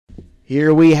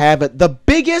here we have it. The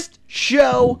biggest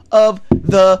show of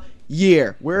the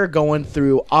year. We're going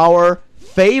through our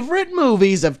favorite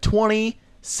movies of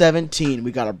 2017.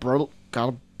 We got a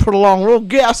put along real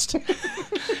guest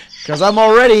because I'm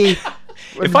already.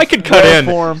 If I could cut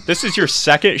in, this is your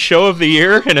second show of the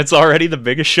year, and it's already the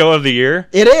biggest show of the year.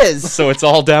 It is. So it's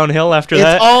all downhill after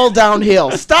that? It's all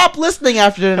downhill. Stop listening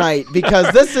after tonight, because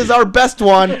this is our best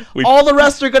one. All the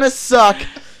rest are going to suck.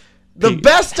 The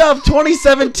best of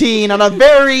 2017 on a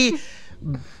very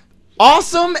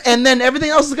awesome, and then everything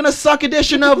else is going to suck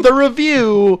edition of the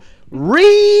review.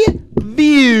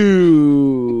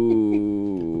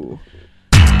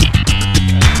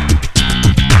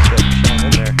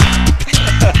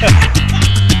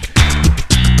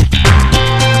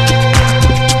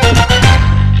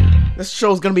 This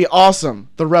show's going to be awesome.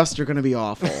 The rest are going to be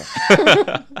awful.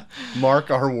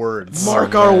 Mark our words.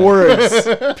 Mark our words.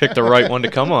 Pick the right one to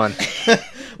come on.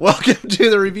 Welcome to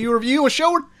the Review, a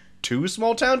show where two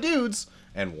small-town dudes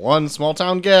and one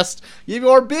small-town guest give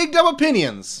you our big dumb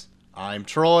opinions. I'm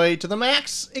Troy to the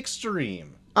max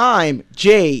extreme. I'm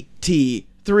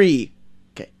JT3.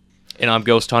 And I'm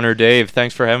Ghost Hunter Dave.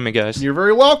 Thanks for having me, guys. You're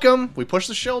very welcome. We pushed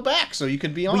the show back so you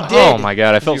could be on. We did. Oh, my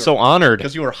God. I felt so honored.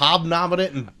 Because you were hobnobbing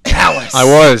it in Dallas. I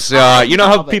was. You know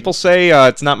how people say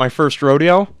it's not my first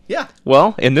rodeo? Yeah.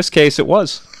 Well, in this case, it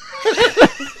was.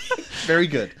 Very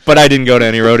good. But I didn't go to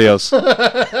any rodeos.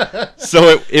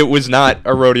 So it was not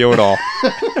a rodeo at all.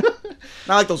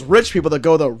 Not like those rich people that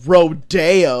go to the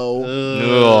rodeo.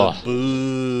 Ugh.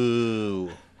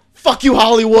 Boo. Fuck you,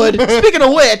 Hollywood. Speaking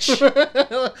of which,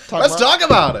 let's talk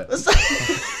about it.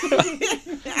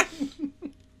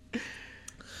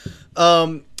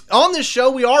 On this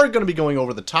show, we are going to be going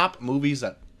over the top movies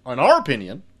that, in our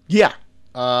opinion, yeah,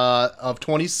 of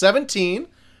 2017,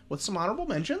 with some honorable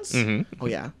mentions. Mm-hmm. Oh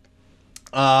yeah.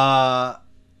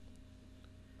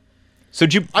 So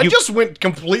I just went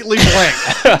completely blank.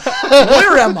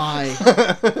 Where am I?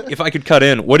 If I could cut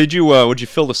in, what did you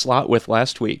fill the slot with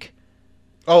last week?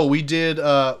 Oh, we did.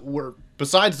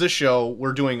 Besides this show,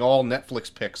 we're doing all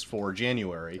Netflix picks for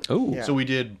January. Oh, Yeah. So we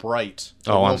did Bright.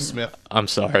 Oh, Will Smith. I'm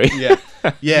sorry. Yeah.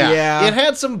 Yeah. It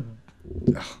had some.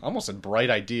 I almost said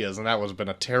bright ideas, and that would have been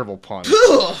a terrible pun.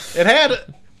 It had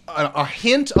a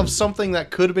hint of something that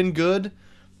could have been good,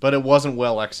 but it wasn't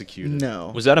well executed.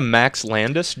 No. Was that a Max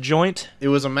Landis joint? It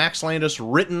was a Max Landis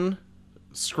written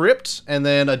script and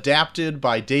then adapted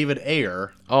by David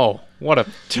Ayer. Oh, what a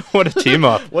team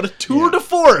up! What a tour de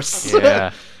force!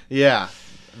 Yeah. Yeah.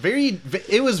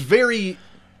 It was very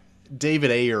David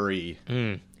Ayer-y.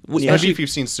 Especially if you've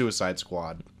seen Suicide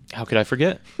Squad. How could I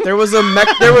forget? There was a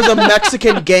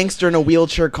Mexican gangster in a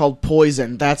wheelchair called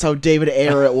Poison. That's how David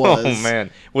Ayer it was. Oh man,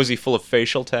 was he full of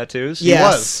facial tattoos?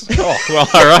 Yes. He was. Oh well,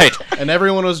 all right. And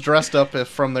everyone was dressed up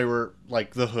from they were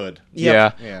like the Hood.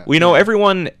 Yep. Yeah. We know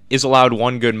everyone is allowed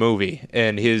one good movie,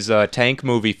 and his tank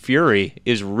movie Fury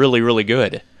is really, really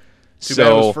good. Too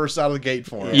bad it was first out of the gate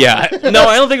for him. Yeah. No,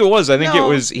 I don't think it was. I think it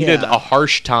was. He did yeah. A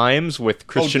Harsh Times with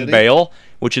Christian did he? Bale,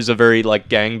 which is a very like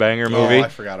gangbanger movie. Oh, I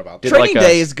forgot about that. Training like a-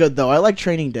 Day is good though. I like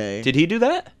Training Day. Did he do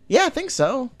that? Yeah, I think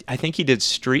so. I think he did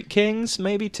Street Kings,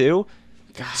 maybe too.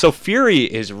 So Fury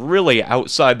is really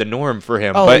outside the norm for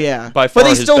him. Oh but yeah. by far but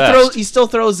he his still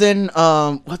best. throws in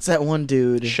what's that one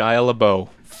dude? Shia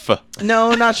LaBeouf.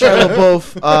 No, not Shia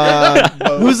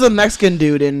LaBeouf. Who's the Mexican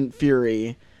dude in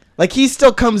Fury? Like he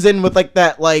still comes in with like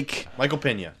that like Michael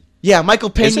Pena. yeah,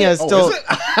 Michael Pena is still Is it?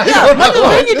 yeah, Michael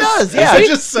Pena does. Yeah, I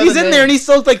just said he's a in name. there and he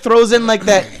still like throws in like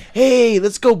that. Hey,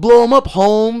 let's go blow him up,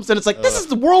 Holmes. And it's like this is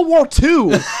the World War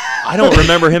II. I don't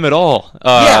remember him at all.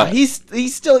 Yeah, he's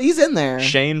in there.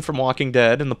 Shane from Walking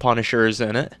Dead and The Punisher is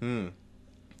in it.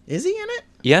 Is he in it?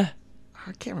 Yeah.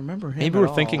 I can't remember him. Maybe at we're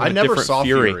all. thinking I of a never different saw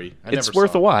Fury. Fury. I It's never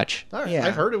worth saw a it. watch. All right. Yeah.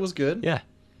 I heard it was good. Yeah.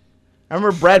 I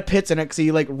remember Brad Pitt's in it because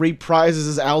he like reprises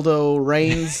his Aldo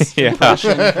Raines Yeah.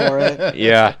 impression for it.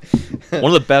 Yeah. One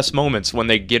of the best moments when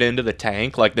they get into the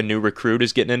tank, like the new recruit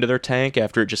is getting into their tank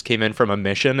after it just came in from a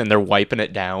mission and they're wiping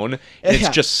it down. And it's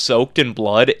Yeah. just soaked in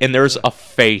blood and there's a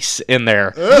face in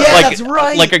there. Yeah, like, that's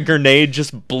right. Like a grenade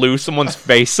just blew someone's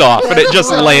face off and it just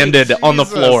right. landed on the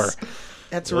Jesus. floor.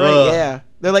 That's right. Ugh. Yeah.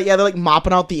 They're like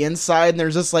mopping out the inside, and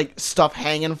there's just like stuff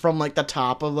hanging from like the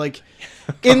top of like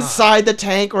inside the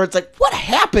tank, where it's like, what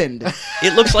happened?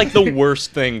 It looks like the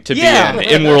worst thing to Yeah. be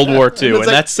in World War II, and It's like,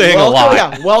 that's saying welcome,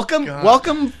 a lot. Yeah,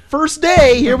 welcome, first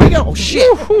day. Here we go. Oh shit.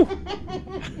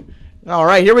 All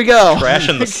right, here we go.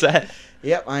 Crashing the set.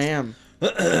 Yep, I am.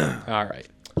 All right.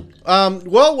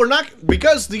 Well, we're not,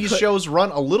 because these shows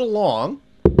run a little long,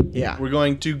 Yeah. we're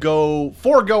going to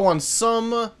forego on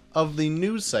some of the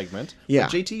news segment. Yeah.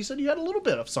 But JT, you said you had a little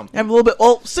bit of something. I have a little bit.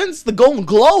 Well, since the Golden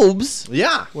Globes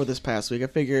Yeah. were this past week, I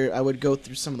figured I would go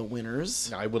through some of the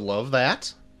winners. I would love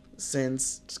that.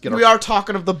 Since get we our- are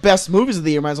talking of the best movies of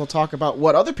the year, might as well talk about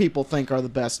what other people think are the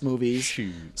best movies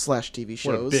Shoot. / TV shows.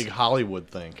 What a big Hollywood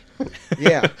think.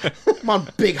 Yeah. Come on,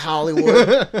 big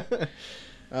Hollywood.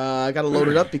 I got to load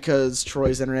it up because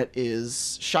Troy's internet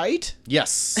is shite.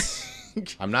 Yes.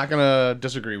 I'm not going to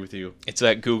disagree with you. It's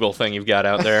that Google thing you've got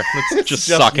out there. It's just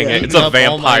Just sucking it. eating It's a up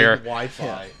all my vampire.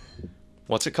 Wi-Fi.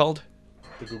 What's it called?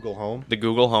 The Google Home. The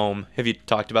Google Home. Have you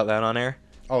talked about that on air?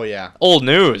 Oh, yeah. Old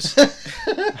news.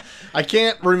 I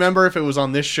can't remember if it was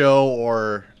on this show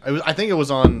or... I think it was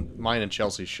on mine and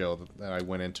Chelsea's show that I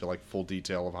went into like full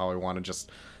detail of how I want to just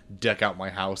deck out my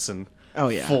house and Oh,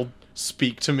 yeah. full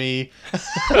speak to me.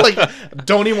 Like,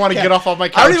 don't even want to get off my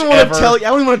couch I don't even want ever. to tell you. I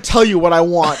don't even want to tell you what I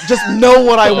want. Just know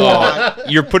what I want.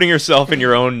 You're putting yourself in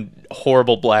your own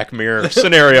horrible Black Mirror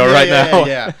scenario right now.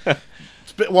 Yeah.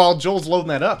 While Joel's loading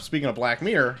that up, speaking of Black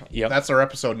Mirror, Yep. that's our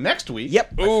episode next week.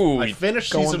 Yep. Ooh, I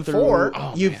finished Going season through- 4.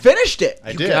 Oh, you man. finished it.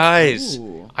 I did. guys,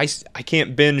 Ooh. I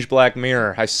can't binge Black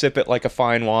Mirror. I sip it like a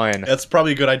fine wine That's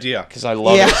probably a good idea. because I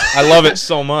love Yeah. it. I love it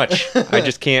so much. I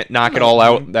just can't knock it all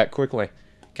out that quickly.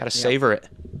 Gotta savor it.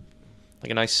 Like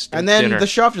a nice And then dinner. the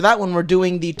show after that one, we're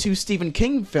doing the 2 Stephen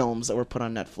King films that were put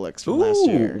on Netflix from last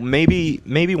year.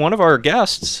 maybe one of our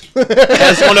guests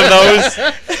has one of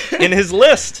those in his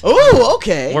list. Oh,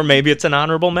 okay. Or maybe it's an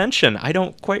honorable mention. I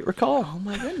don't quite recall. Oh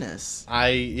my goodness.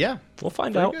 Yeah. We'll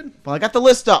find Pretty out. good. Well, I got the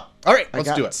list up. All right, I let's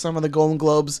got do it. some of the Golden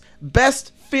Globes.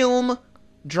 Best film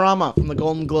drama from the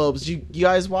Golden Globes. You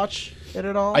guys watch it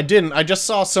at all? I didn't. I just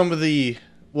saw some of the...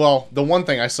 Well, the one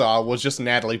thing I saw was just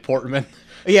Natalie Portman.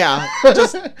 Yeah,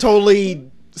 just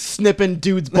totally snipping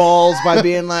dudes' balls by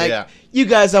being like, Yeah. you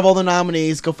guys have all the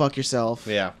nominees, go fuck yourself.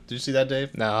 Yeah. Did you see that,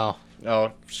 Dave? No.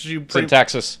 Oh, It's in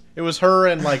Texas. It was her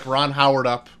and like Ron Howard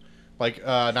up, like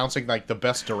announcing like the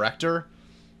best director,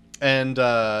 and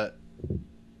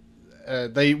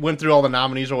they went through all the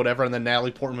nominees or whatever, and then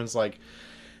Natalie Portman's like,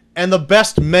 and the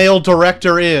best male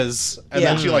director is, and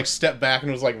then Yeah. she like stepped back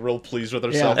and was like real pleased with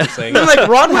herself Yeah. for saying And that. like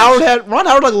Ron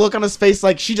Howard like a look on his face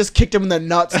like she just kicked him in the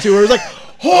nuts too. He was like,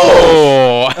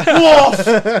 Oh.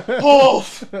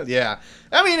 Yeah,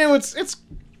 I mean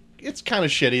it's kind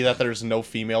of shitty that there's no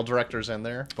female directors in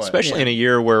there, but Especially in a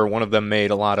year where one of them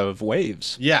made a lot of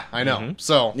waves. yeah, I know.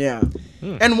 So yeah.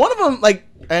 And one of them like,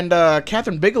 and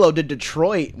Catherine Bigelow did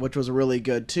Detroit, which was really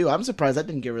good too. I'm surprised that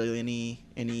didn't get really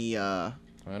any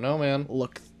I know, man.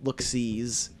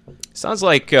 look-sees. Sounds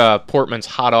like Portman's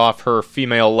hot off her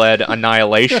female-led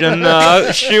Annihilation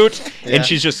shoot, Yeah. and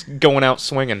she's just going out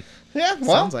swinging. Yeah,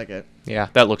 well, Sounds like it. Yeah,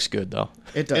 that looks good, though.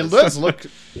 It does. it does look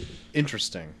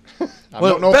interesting. I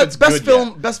Well, don't know if it's best good film,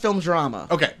 yet. best film drama.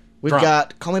 Okay, We've drama.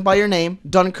 got Call Me by Your Name,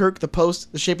 Dunkirk, The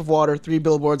Post, The Shape of Water, 3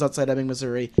 Billboards Outside Ebbing,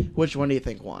 Missouri. Which one do you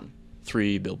think won?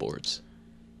 3 billboards.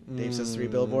 Dave says 3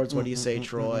 Billboards. What do you say,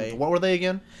 Troy? What were they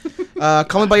again?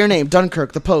 Call Me by Your Name,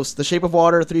 Dunkirk, The Post, The Shape of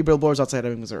Water, 3 Billboards Outside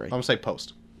Ebbing, Missouri. I'm gonna say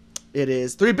Post. It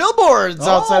is 3 Billboards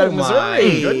Outside Ebbing, my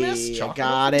Missouri. goodness, chocolate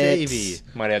Got it. Davy.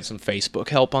 Might add some Facebook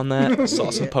help on that. Saw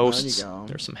some Yeah, posts. there you go.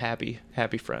 There's some happy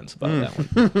friends about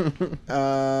that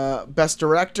one. Best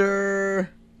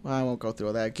Director. Well, I won't go through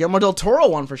all that. Guillermo del Toro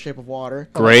won for Shape of Water.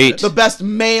 Great. The Best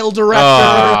Male Director.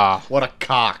 Ah, What a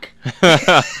cock.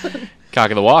 cock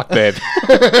of the walk, babe.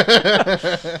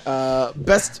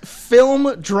 Best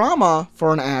Film Drama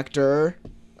for an actor.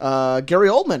 Gary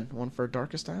Oldman won for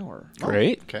Darkest Hour.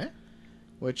 Great. Okay.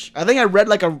 Which I think I read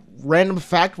like a random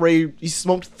fact where he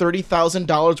smoked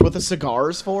 $30,000 worth of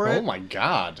cigars for it. Oh my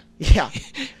god. Yeah.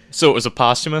 So it was a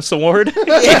posthumous award?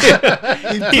 Yeah.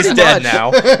 He's Pretty dead much.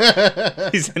 now.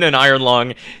 He's in an iron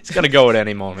lung. He's going to go at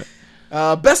any moment.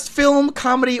 Best Film,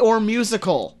 Comedy, or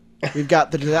Musical. We've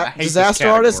got The hate this Disaster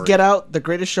Artist, category. Get Out, The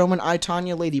Greatest Showman, I,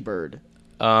 Tonya, Lady Bird.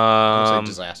 I'm gonna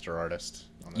say disaster artist.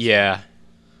 on this Yeah.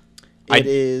 It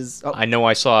is. Oh, I know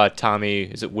I saw Tommy,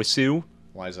 is it Wiseau?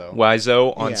 one.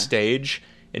 Wiseau on Yeah. stage,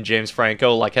 and James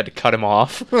Franco like had to cut him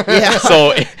off. Yeah.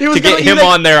 So He was to get gonna- he, him like,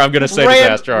 on there, I'm going to say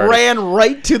disaster artist. ran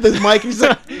right to the mic and he's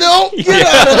like, "No, get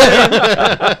out of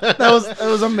there!" That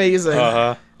was amazing.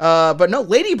 Uh-huh. But no,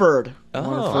 Lady Bird won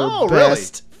Oh, for really?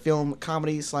 best film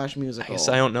comedy / I musical. guess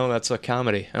I don't know. That's a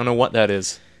comedy. I don't know what that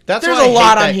is. That's There's why I a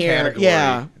lot hate on that here. category.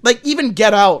 Yeah, like even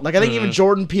Get Out. Like I think Mm-hmm. even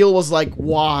Jordan Peele was like,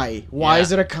 "Why? Why Yeah.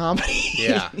 is it a comedy?"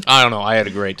 Yeah. I don't know. I had a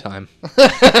great time.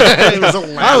 It was a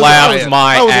laugh. Laughed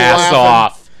my I was ass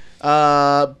laughing.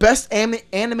 off. Best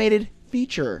animated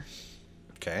feature: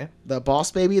 Okay. The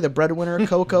Boss Baby, The Breadwinner,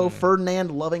 Coco,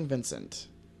 Ferdinand, Loving Vincent.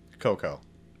 Coco.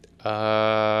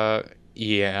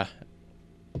 Yeah.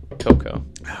 Coco.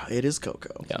 It is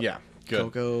Coco. Yeah, good.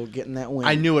 Coco getting that win.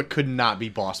 I knew it could not be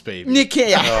Boss Baby. You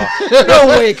can't. No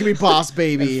way it could be Boss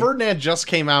Baby. Ferdinand just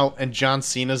came out and John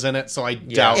Cena's in it, so I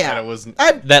doubt Yeah. that it was.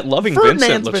 That Loving Ferdinand's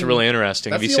Vincent looks been- really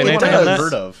interesting. Have That's you the seen only anything one on I've that?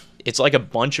 heard of. It's like a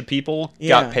bunch of people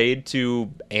Yeah. got paid to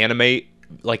animate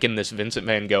like in this Vincent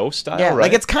Van Gogh style, Yeah, right?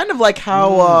 like it's kind of like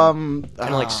how kind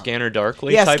of like Scanner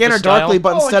Darkly. yeah, type Scanner of style. Darkly, but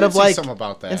Oh, I instead did of see like something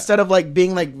about that. instead of like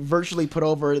being like virtually put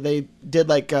over, they did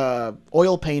like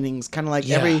oil paintings, kind of like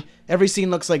Yeah. every scene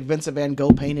looks like Vincent Van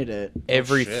Gogh painted it.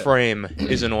 Every shit. frame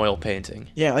is an oil painting.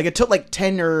 Yeah, like it took like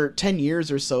 10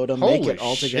 years or so to make Holy it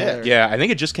all shit. together. Yeah, I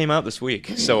think it just came out this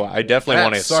week, so I definitely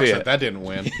want to sucks see that it. that didn't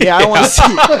win. Yeah, I want to see.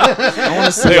 I want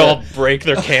to see. They it. all break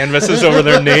their canvases over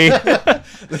their knee.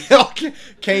 They all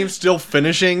came still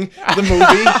finishing the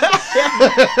movie.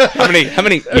 How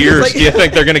many ears like- do you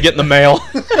think they're gonna get in the mail?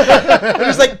 They're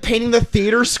just like painting the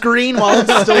theater screen while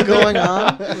it's still going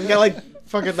on. We got like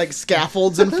fucking like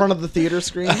scaffolds in front of the theater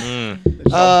screen. They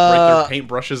just all break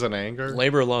their paintbrushes in anger.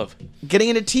 Labor of love. Getting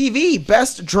into TV,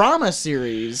 best drama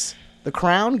series: The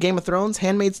Crown, Game of Thrones,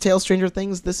 Handmaid's Tale, Stranger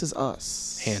Things, This Is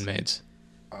Us. Handmaids.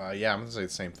 Yeah, I'm gonna say the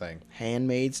same thing.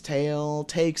 Handmaid's Tale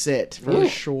takes it for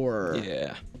sure.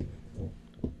 Yeah.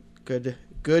 Good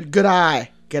eye.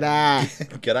 Good eye.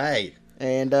 G'day.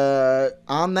 And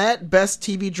on that, best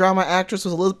TV drama actress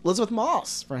was Elizabeth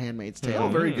Moss for Handmaid's Tale. Oh,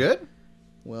 very good.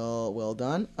 Well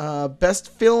done.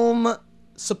 Best film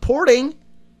supporting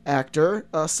actor,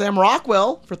 Sam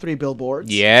Rockwell for 3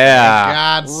 Billboards.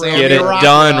 Yeah. God, Get it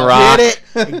done, Rock. Get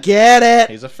it. Get it.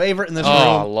 He's a favorite in this Oh,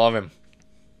 I room. love him.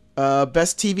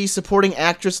 Best TV supporting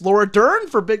actress, Laura Dern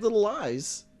for Big Little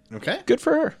Lies. Okay. Good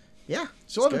for her. Yeah.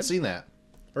 Still haven't good. seen that.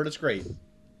 Heard it's great.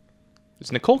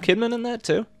 Is Nicole Kidman in that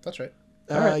too? That's right.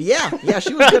 Yeah,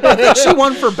 she was good. I think she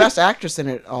won for best actress in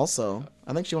it also.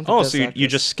 I think she won for Oh, best so you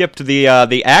actress. just skipped the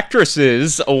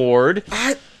actresses award.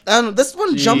 This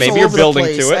one jumps Maybe all you're over building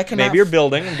the place. to I it. cannot- Maybe you're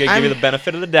building. I'm gonna give you the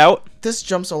benefit of the doubt This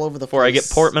jumps all over the before I place.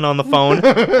 get Portman on the phone.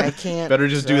 I can't. Better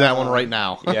just do that one right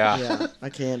now. Yeah. Yeah, I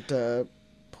can't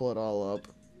pull it all up.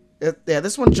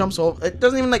 This one jumps over. It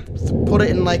doesn't even like put it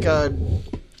in like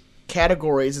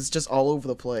categories. It's just all over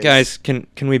the place. Guys, can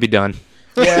we be done?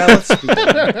 Yeah, let's be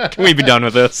done. Can we be done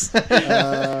with this?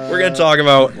 We're gonna talk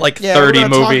about like yeah, we're 30 gonna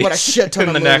talk movies about a shit ton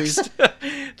in of the movies.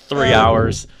 next 3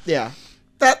 hours. Yeah,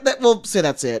 that we'll say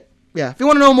that's it. Yeah, if you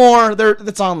want to know more,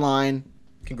 that's online.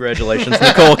 Congratulations,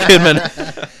 Nicole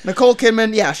Kidman. Nicole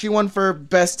Kidman, yeah, she won for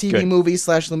best TV Good. movie /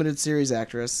 limited series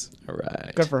actress. All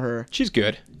right. Good for her. She's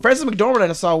good. Frances McDormand,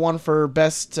 I saw one for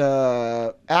best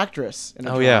actress in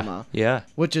a drama, Yeah.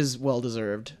 which is well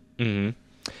deserved. Mm-hmm.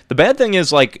 The bad thing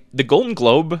is, like, the Golden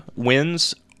Globe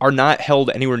wins are not held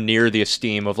anywhere near the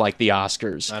esteem of, like, the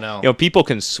Oscars. I know. You know, people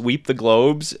can sweep the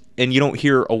Globes, and you don't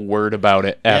hear a word about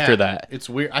it after Yeah, that. It's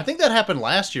weird. I think that happened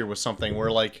last year with something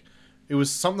where like it was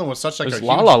something with such like It was a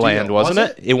La huge La deal. Land, wasn't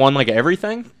it? It won, like,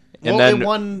 everything. And Well, then it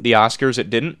won- the Oscars, it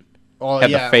didn't. Oh,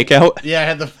 Had yeah. the fake out. Yeah,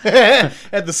 had the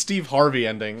had the Steve Harvey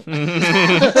ending.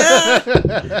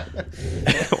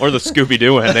 Or the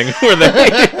Scooby-Doo ending, where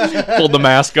they pulled the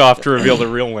mask off to reveal the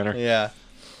real winner. Yeah.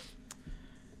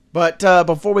 But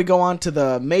before we go on to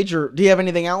the major, do you have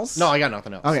anything else? No, I got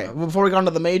nothing else. Okay, well, before we go on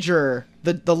to the major,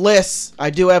 the lists, I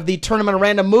do have the tournament of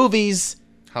random movies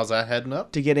How's that heading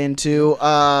up? to get into.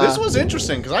 This was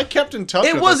interesting because I kept in touch.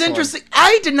 It with was this one. interesting.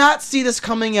 I did not see this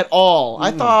coming at all.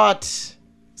 I thought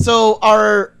so.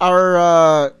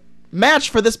 Our match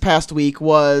for this past week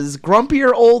was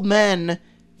Grumpier Old Men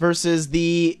versus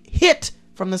the hit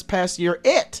from this past year,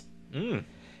 It.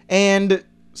 And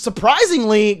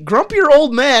surprisingly, Grumpier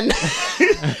Old Men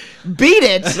beat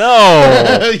it.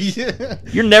 No! Yeah.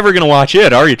 You're never going to watch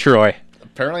it, are you, Troy?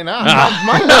 Apparently not.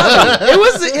 Might not be.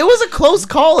 It was a close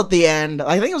call at the end.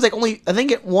 I think it was like I think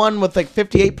it won with like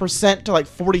 58% to like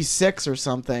 46 or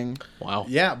something. Wow.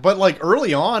 Yeah, but like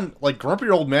early on, like Grumpy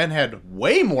Old Men had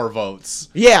way more votes.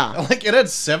 Yeah. Like it had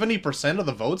 70% of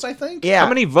the votes, I think. Yeah. How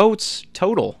many votes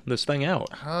total this thing out?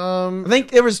 I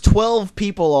think there was 12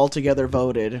 people altogether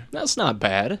voted. That's not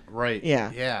bad. Right.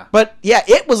 Yeah. Yeah. But yeah,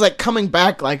 it was like coming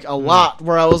back like a lot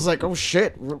where I was like, oh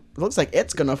shit, it looks like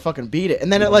it's gonna fucking beat it.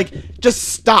 And then it like just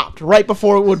stopped right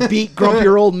before it would beat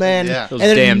Grumpier Old Men. Yeah. Those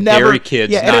and damn dairy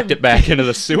kids knocked it back into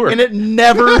the sewer. And it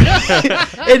never,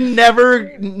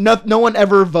 no one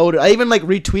ever voted. I even like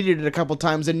retweeted it a couple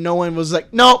times and no one was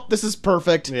like, nope, this is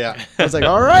perfect. Yeah. I was like,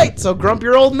 all right, so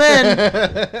Grumpier Old Men.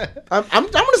 I'm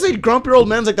gonna say Grumpier Old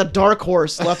Men's like the dark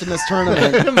horse left in this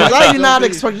tournament. 'Cause I did not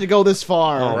expect it to go this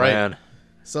far. oh, Right. man.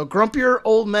 So Grumpier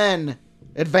Old Men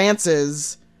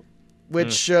advances,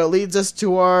 which leads us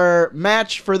to our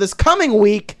match for this coming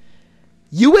week: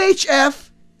 UHF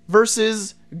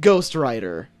versus Ghost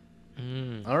Rider.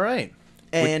 All right.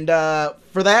 And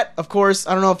for that, of course,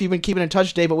 I don't know if you've been keeping in touch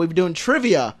today, but we've been doing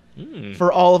trivia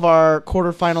for all of our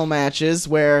quarterfinal matches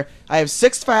where I have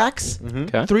 6 facts.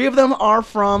 Okay. 3 of them are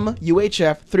from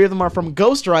UHF. 3 of them are from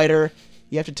Ghost Rider.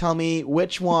 You have to tell me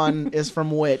which one is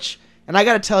from which. And I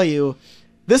got to tell you,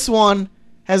 this one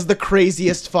has the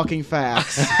craziest fucking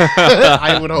facts.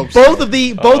 I would hope so. Both of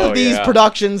these yeah.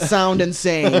 productions sound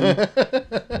insane.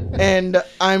 And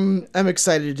I'm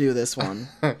excited to do this one.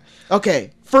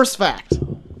 Okay, first fact.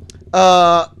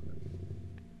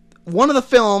 One of the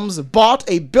films bought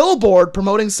a billboard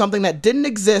promoting something that didn't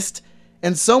exist,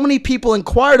 and so many people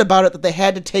inquired about it that they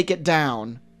had to take it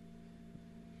down.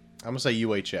 I'm going to say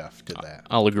UHF did that.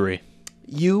 I'll agree.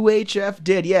 UHF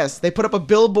did, yes. They put up a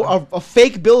billboard, a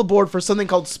fake billboard for something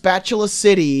called Spatula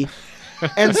City,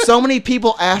 and so many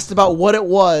people asked about what it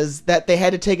was that they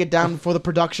had to take it down before the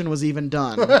production was even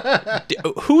done.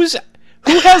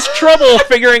 Who has trouble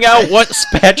figuring out what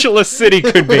Spatula City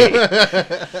could be?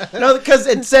 No, because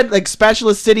it said like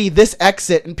Spatula City, this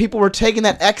exit, and people were taking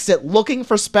that exit looking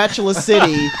for Spatula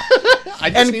City I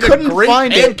just and need couldn't a great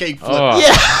find pancake flip. Oh.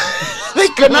 Yeah, they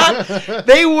could not.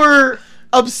 They were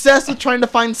obsessed with trying to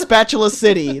find Spatula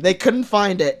City. They couldn't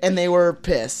find it, and they were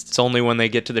pissed. It's only when they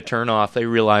get to the turnoff they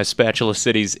realize Spatula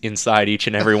City's inside each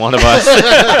and every one of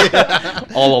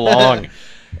us. All along.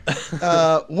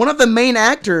 One of the main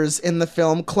actors in the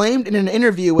film claimed in an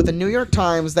interview with the New York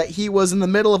Times that he was in the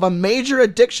middle of a major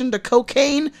addiction to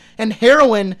cocaine and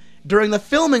heroin during the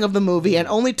filming of the movie and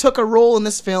only took a role in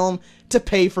this film to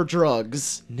pay for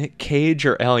drugs. Nick Cage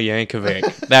or Al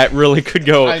Yankovic? That really could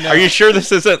go. I know. Are you sure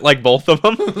this isn't like both of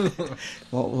them?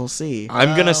 Well, we'll see.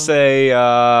 I'm going to say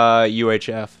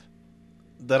UHF.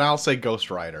 Then I'll say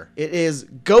Ghost Rider. It is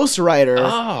Ghost Rider,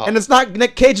 Oh. and it's not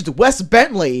Nick Cage, it's Wes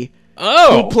Bentley,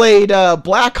 Oh. who played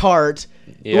Blackheart,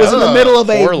 who was in the Yeah, middle of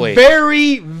poorly. a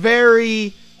very,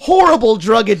 very horrible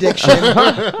drug addiction,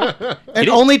 and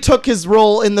only took his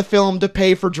role in the film to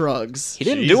pay for drugs. He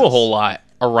didn't do a Jesus. whole lot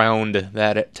around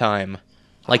that time.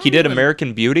 Like, he did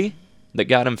American Beauty that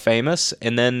got him famous,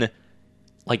 and then,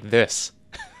 like, this.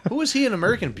 Who was he in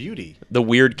American Beauty? The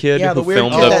weird kid Yeah, the who weird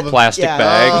filmed kid the that- plastic yeah,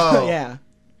 bag. Oh. Yeah.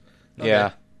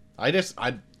 Yeah.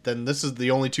 Then this is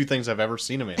the only 2 things I've ever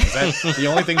seen him in. Is that the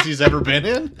only things he's ever been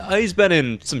in? He's been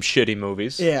in some shitty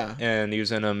movies. Yeah. And he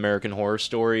was in American Horror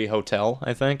Story Hotel,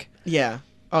 I think. Yeah.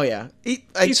 Oh, yeah.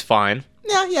 He's fine.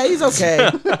 Yeah, he's okay.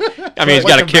 I mean, he's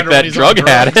got to him kick better when that he's on drug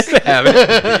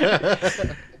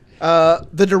habit.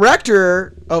 The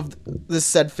director of this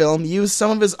said film used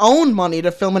some of his own money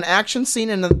to film an action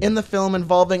scene in the film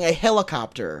involving a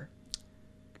helicopter.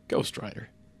 Ghost Rider.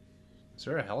 Is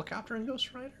there a helicopter in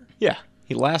Ghost Rider? Yeah.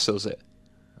 He lassos it.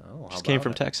 Oh, Just came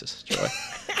from Texas, Troy.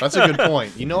 That's a good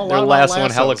point. You know a lot They're about lassoing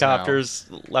lassos helicopters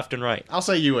left and right. now. I'll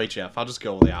say UHF. I'll just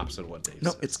go with the opposite of what Dave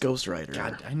No, said. it's Ghost Rider.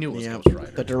 God, I knew it was Yep. Ghost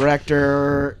Rider. The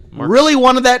director really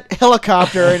wanted that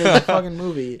helicopter in his fucking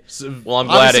movie. Well, I'm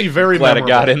glad Obviously very it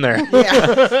got memorable. in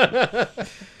there.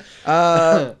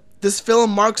 Yeah. This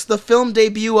film marks the film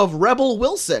debut of Rebel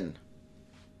Wilson.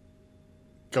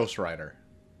 Ghost Rider.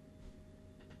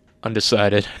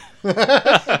 Undecided.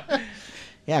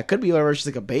 Yeah, it could be where she's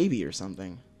like a baby or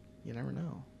something. You never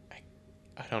know.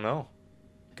 I don't know.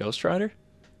 Ghost Rider?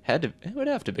 It would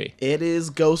have to be. It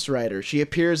is Ghost Rider. She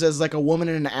appears as like a woman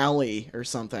in an alley or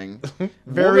something.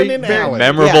 Woman in alley.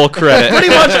 Memorable Yeah. credit. Pretty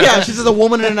much, yeah. She's just a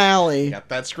woman in an alley. Got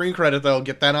that screen credit, though.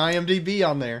 Get that IMDb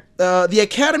on there. The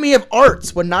Academy of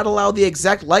Arts would not allow the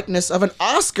exact likeness of an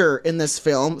Oscar in this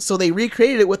film, so they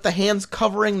recreated it with the hands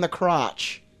covering the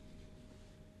crotch.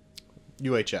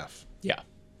 UHF. Yeah.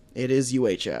 It is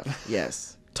UHF,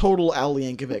 yes. Total Al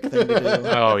Yankovic thing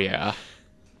to Oh, yeah.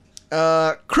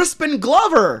 do. Crispin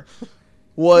Glover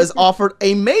was offered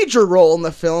a major role in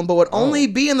the film, but would only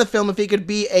be in the film if he could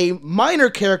be a minor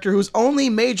character whose only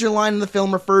major line in the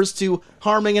film refers to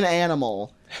harming an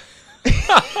animal.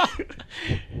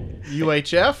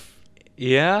 UHF?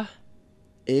 Yeah?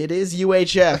 It is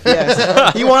UHF,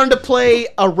 yes. He wanted to play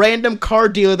a random car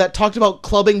dealer that talked about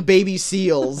clubbing baby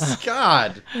seals.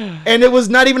 God. And it was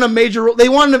not even a major role. They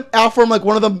wanted to offer him like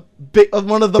one of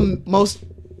the most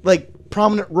like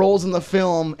prominent roles in the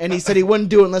film, and he said he wouldn't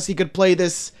do it unless he could play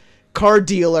this car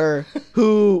dealer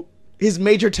who his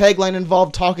major tagline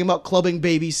involved talking about clubbing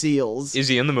baby seals. Is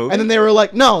he in the movie? And then they were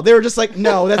like, no. They were just like,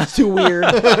 no, that's too weird.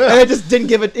 And they just didn't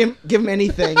give him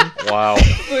anything. Wow.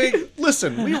 Like,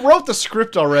 listen, we wrote the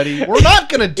script already. We're not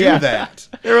going to do Yeah. that.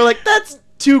 They were like, that's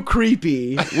too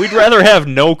creepy. We'd rather have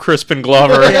no Crispin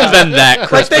Glover Yeah. than that Like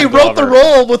Crispin they Glover. wrote the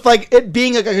role with like it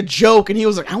being like a joke, and he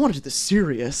was like, I want to do this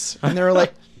serious. And they were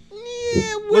like,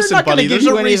 we're Listen, not buddy, gonna give there's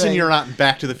you a reason anything. you're not in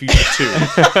Back to the Future 2.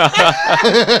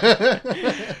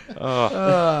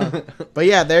 But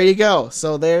yeah, there you go.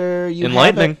 So there you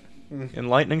Enlightening. have it.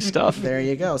 Enlightening stuff. There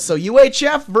you go. So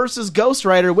UHF versus Ghost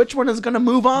Rider. Which one is going to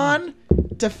move on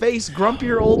to face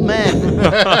grumpier old men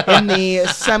in the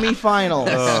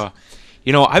semifinals?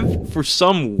 You know, for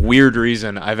some weird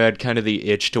reason, I've had kind of the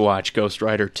itch to watch Ghost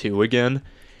Rider 2 again.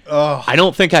 I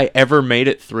don't think I ever made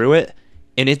it through it,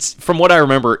 and it's, from what I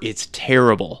remember, it's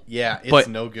terrible. Yeah, it's But-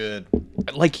 no good.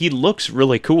 Like, he looks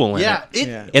really cool in Yeah, it.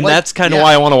 Yeah. And like, that's kind of yeah.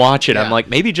 why I want to watch it. Yeah. I'm like,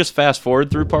 maybe just fast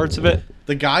forward through parts of it.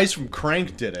 The guys from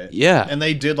Crank did it. Yeah. And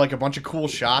they did like a bunch of cool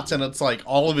shots, and it's like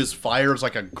all of his fire is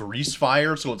like a grease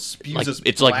fire, so it spews Like, this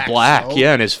it's like black, smoke.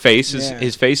 yeah, and his face is Yeah.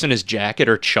 his face and his jacket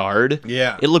are charred.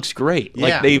 Yeah. It looks great. Yeah.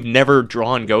 Like, they've never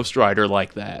drawn Ghost Rider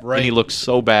like that. Right. And he looks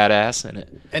so badass in it.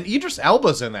 And Idris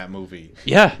Elba's in that movie.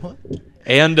 Yeah.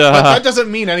 And But that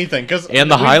doesn't mean anything, because and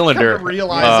the Highlander,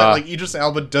 realize that like Idris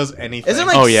Elba does anything. Isn't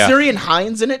like Oh, yeah. Syrian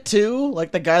Hines in it too?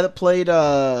 Like the guy that played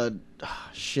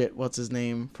shit, what's his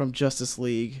name from Justice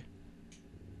League?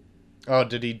 Oh,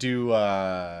 did he do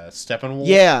Steppenwolf?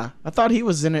 Yeah, I thought he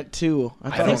was in it too.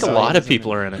 I thought think saw a he lot was of in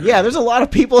people it. are in it. Yeah, there's a lot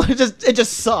of people. It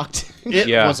just sucked. It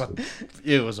Yeah. was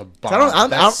a bomb. I don't.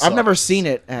 That I've never sucked. seen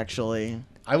it actually.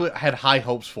 I had high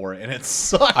hopes for it, and it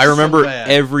sucked. I remember so bad.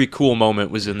 every cool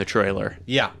moment was in the trailer.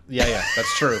 Yeah,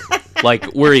 that's true. Like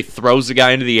where he throws the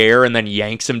guy into the air and then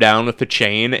yanks him down with the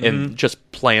chain and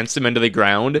just plants him into the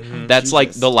ground. That's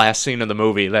like the last scene of the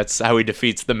movie. That's how he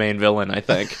defeats the main villain, I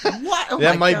think. What? Oh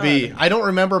That my might be. God. I don't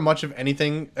remember much of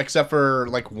anything except for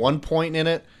like one point in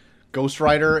it. Ghost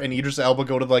Rider and Idris Elba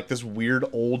go to like this weird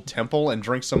old temple and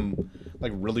drink some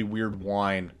like really weird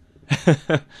wine.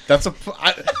 That's all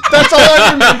I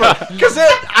remember. Because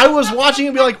I was watching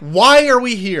and be like, why are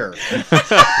we here?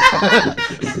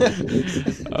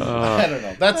 I don't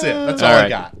know. That's it. That's all I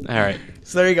got. All right.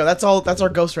 So there you go. That's all. That's our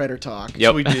Ghost Rider talk.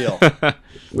 Yep. Sweet deal.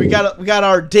 We got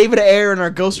our David Ayer and our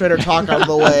Ghost Rider talk out of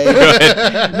the way.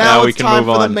 Now Now we it's can time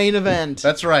move for the on. main event.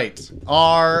 That's right.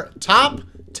 Our top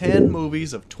 10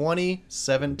 movies of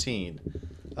 2017.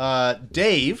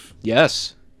 Dave,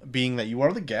 Yes. being that you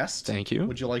are the guest, Thank you.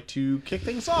 would you like to kick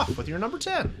things off with your number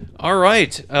 10? All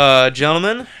right,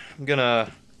 gentlemen.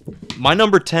 My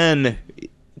number 10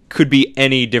 could be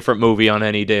any different movie on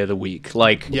any day of the week.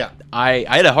 Like, Yeah. I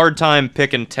had a hard time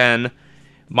picking 10.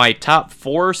 My top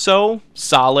 4 or so,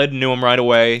 solid, knew them right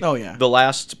away. Oh, yeah. The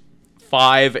last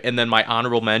 5 and then my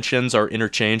honorable mentions are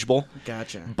interchangeable.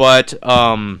 Gotcha. But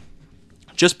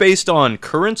just based on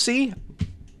currency,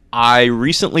 I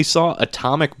recently saw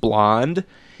Atomic Blonde,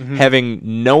 having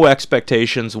no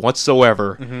expectations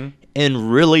whatsoever,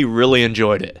 and really, really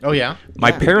enjoyed it. Oh, yeah? My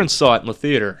Yeah. parents saw it in the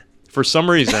theater for some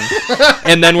reason,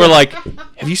 and then we're like,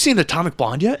 "Have you seen Atomic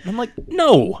Blonde yet?" And I'm like,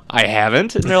 "No, I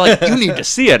haven't." And they're like, "You need to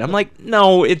see it." I'm like,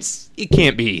 "No, it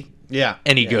can't be Yeah.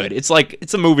 any good. It's like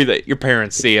it's a movie that your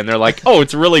parents see and they're like, "Oh,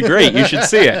 it's really great. You should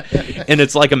see it." And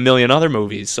it's like a million other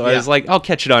movies. So I Yeah. was like, I'll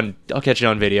catch it on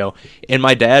video. And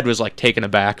my dad was like taken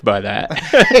aback by that.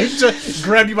 He just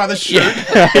grabbed you by the shirt.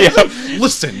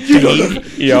 Listen,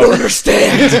 Dave. You don't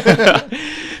Understand?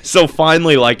 So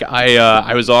finally, like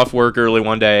I was off work early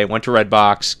one day, went to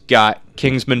Redbox, got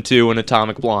Kingsman 2 and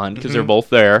Atomic Blonde because they're both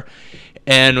there,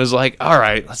 and was like, all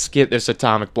right, let's get this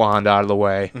Atomic Blonde out of the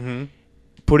way.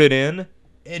 Put it in,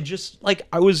 and just like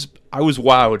I was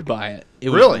wowed by it. It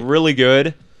was Really? really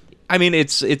good. I mean,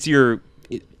 it's your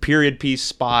period piece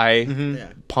spy Yeah.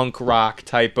 punk rock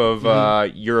type of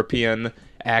European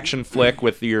action flick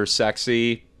with your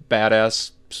sexy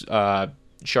badass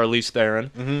Charlize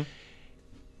Theron.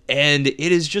 And it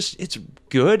is just, it's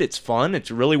good, it's fun, it's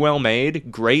really well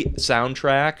made, great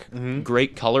soundtrack,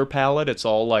 great color palette. It's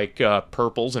all like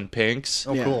purples and pinks.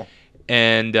 Oh, Yeah. cool.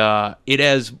 And it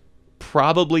has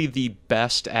probably the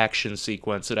best action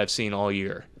sequence that I've seen all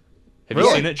year. Have you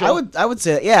Really? seen it, Joe? I would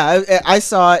say, yeah, I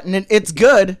saw it, and it's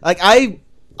good. Like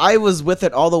I was with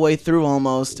it all the way through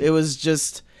almost. It was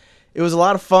a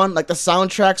lot of fun. Like the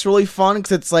soundtrack's really fun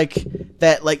because it's like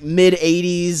that like mid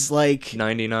 '80s like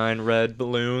 99 Red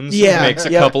Balloons. yeah Makes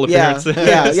a yeah, couple appearances.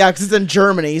 yeah because it's in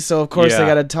Germany, so of course they Yeah.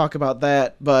 got to talk about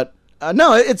that. But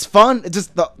no, it's fun. It's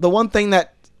just the one thing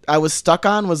that I was stuck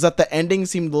on was that the ending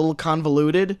seemed a little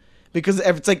convoluted because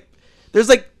it's like there's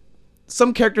like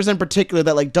some characters in particular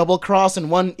that like double cross and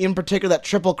one in particular that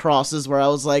triple crosses where I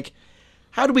was like,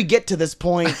 how do we get to this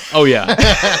point? Oh, yeah.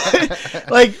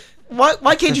 Like,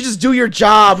 why can't you just do your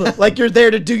job? Like, you're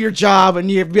there to do your job, and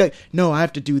you have to be like, no, I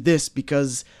have to do this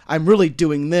because I'm really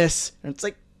doing this. And it's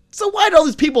like, so why did all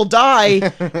these people die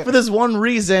for this one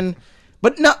reason?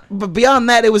 But beyond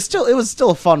that, it was still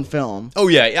a fun film. Oh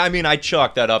yeah, I mean, I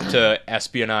chalk that up to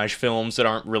espionage films that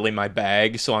aren't really my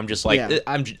bag, so I'm just like, Yeah.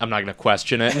 I'm not gonna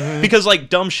question it because like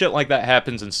dumb shit like that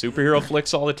happens in superhero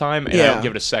flicks all the time, and I Yeah. don't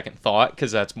give it a second thought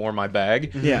because that's more my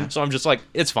bag. Yeah. So I'm just like,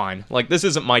 it's fine. Like this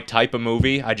isn't my type of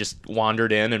movie. I just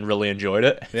wandered in and really enjoyed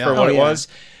it Yeah. for what Oh, it yeah. was.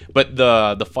 But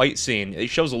the fight scene, it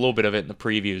shows a little bit of it in the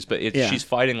previews, but Yeah. she's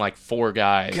fighting like 4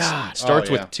 guys. God. Starts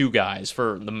Oh, yeah. with 2 guys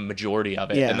for the majority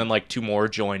of it, Yeah. and then like 2 more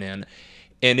join in.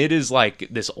 And it is like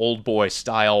this old boy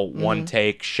style one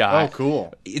take shot. Oh,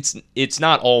 cool. It's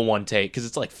not all one take because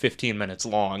it's like 15 minutes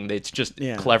long. It's just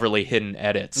Yeah. cleverly hidden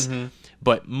edits.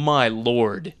 But my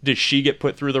lord, does she get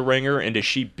put through the ringer and does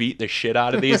she beat the shit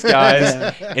out of these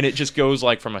guys? And it just goes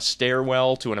like from a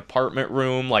stairwell to an apartment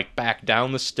room, like back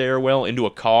down the stairwell into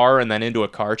a car and then into a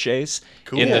car chase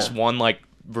Cool. in this Yeah. one like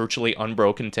virtually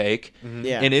unbroken take.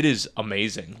 Yeah. And it is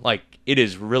amazing. Like it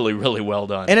is really, really well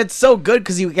done. And it's so good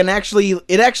because it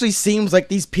actually seems like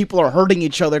these people are hurting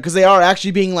each other because they are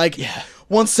actually being like,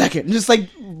 1 second, and just like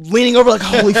leaning over like,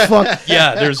 holy fuck.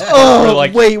 yeah, there's Oh, where,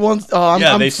 like wait,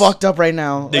 Yeah, I'm they fucked up right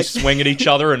now. they Like, swing at each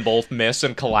other and both miss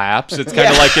and collapse. It's kind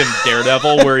of Yeah. like in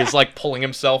Daredevil where he's like pulling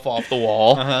himself off the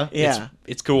wall. yeah.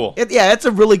 It's cool. It's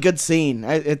a really good scene.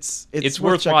 It's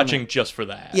Worth checking watching out. just for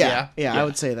that. Yeah, Yeah. I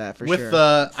would say that for With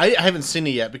sure. I haven't seen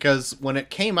it yet because when it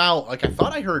came out, like I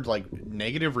thought I heard like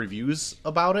negative reviews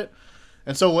about it,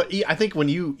 and so I think when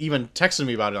you even texted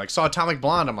me about it, like saw Atomic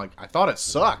Blonde, I'm like, I thought it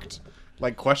sucked.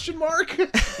 Like question mark? You're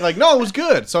like, no, it was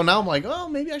good. So now I'm like, oh,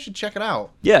 maybe I should check it out.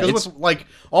 Yeah, because with like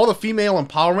all the female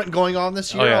empowerment going on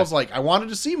this year, Oh, yeah. I was like, I wanted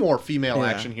to see more female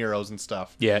Yeah. action heroes and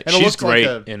stuff. Yeah, and it she's looked great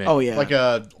like in it. Oh yeah. like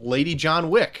a Lady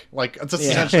John Wick. Like that's Yeah.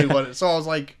 essentially what. So I was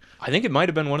like, I think it might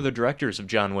have been one of the directors of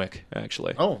John Wick,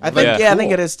 actually. oh, I think Yeah. I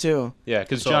think cool. it is too. Yeah,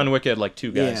 because So- John Wick had like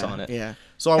 2 guys yeah, on it. Yeah.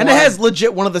 So I And it wanted- has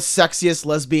legit one of the sexiest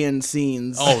lesbian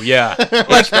scenes. Oh yeah,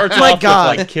 it starts my off God.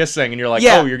 with like kissing, and you're like,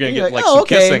 yeah. oh, you're gonna get like oh, some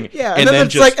okay. kissing, Yeah. and then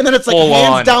just and then it's like full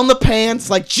hands on, down the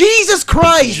pants, like Jesus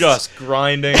Christ. just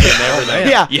grinding and everything.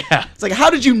 Yeah. yeah. It's like,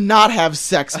 how did you not have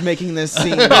sex making this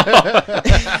scene?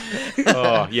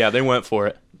 Oh yeah, they went for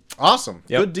it. Awesome.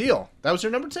 Yep. Good deal. That was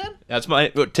your number 10? That's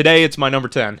today. It's my number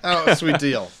 10. Oh, sweet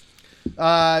deal.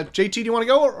 JT, do you want to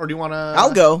go or do you want to?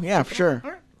 I'll go. Yeah, for sure.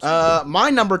 All right. My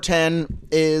number 10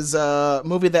 is a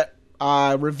movie that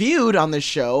I reviewed on this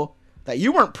show that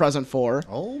you weren't present for.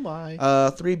 Oh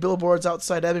my! 3 Billboards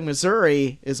Outside Ebbing,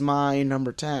 Missouri is my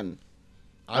number 10.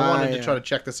 I wanted to yeah. try to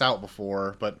check this out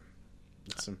before, but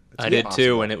it's I did impossible.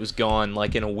 too, and it was gone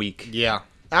like in a week. Yeah.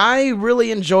 I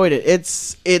really enjoyed it.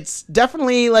 It's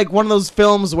definitely like one of those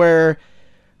films where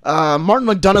Martin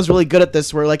McDonagh's really good at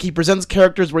this, where like he presents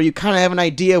characters where you kind of have an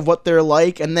idea of what they're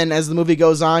like, and then as the movie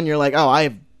goes on, you're like, oh,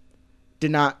 I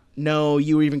did not know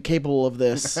you were even capable of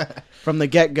this from the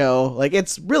get-go. Like,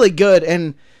 it's really good,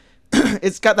 and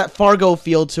it's got that Fargo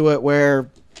feel to it where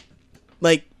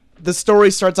like the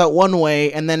story starts out one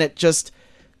way and then it just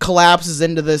collapses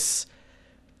into this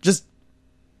just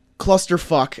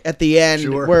clusterfuck at the end.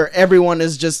 Sure. Where everyone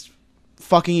is just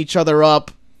fucking each other up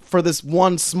for this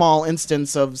one small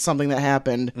instance of something that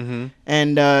happened. Mm-hmm.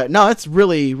 And no, it's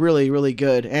really, really, really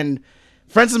good. And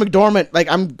Frances McDormand, like,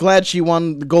 I'm glad she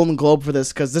won the Golden Globe for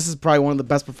this, because this is probably one of the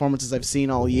best performances I've seen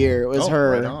all year. It was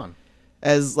her Right on.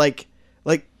 as like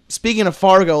speaking of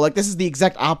Fargo, like, this is the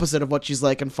exact opposite of what she's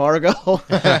like in Fargo.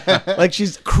 Like,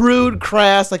 she's crude,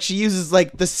 crass, like she uses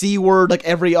like the C word like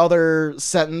every other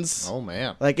sentence. Oh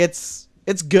man. Like, it's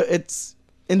good.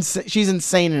 She's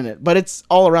insane in it, but it's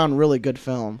all around really good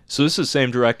film. So this is the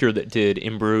same director that did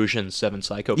In Bruges and Seven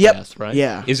Psychopaths, Yep. right?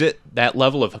 Yeah. Is it that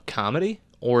level of comedy,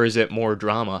 or is it more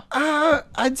drama?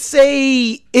 I'd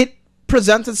say it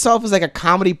presents itself as like a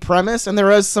comedy premise, and there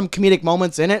is some comedic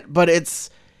moments in it, but it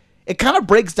kind of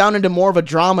breaks down into more of a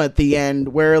drama at the end,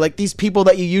 where like these people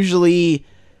that you usually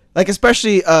like,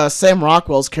 especially Sam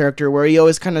Rockwell's character, where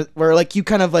you kind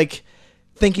of like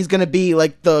think he's gonna be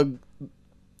like the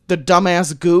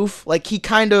dumbass goof, like he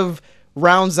kind of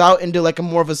rounds out into like a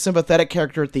more of a sympathetic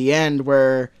character at the end,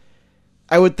 where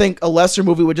I would think a lesser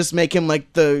movie would just make him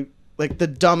like the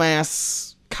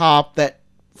dumbass cop that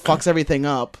fucks everything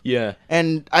up. Yeah.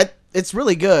 And it's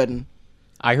really good.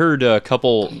 I heard a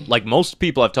couple, like most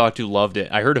people I've talked to loved it.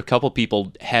 I heard a couple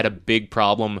people had a big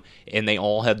problem, and they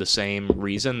all had the same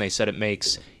reason. They said it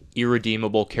makes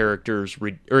irredeemable characters,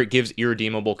 or it gives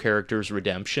irredeemable characters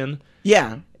redemption.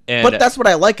 Yeah. And but that's what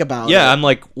I like about it. Yeah, I'm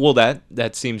like, well,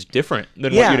 that seems different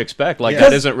than Yeah. what you'd expect. Like, Yeah.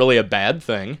 that isn't really a bad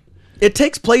thing. It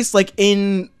takes place like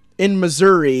in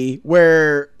Missouri,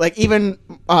 where like even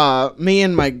me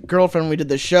and my girlfriend, when we did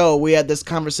the show, we had this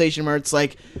conversation where it's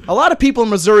like a lot of people in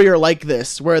Missouri are like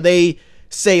this, where they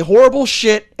say horrible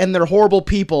shit and they're horrible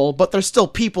people, but they're still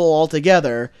people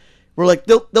altogether. We're like,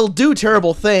 they'll do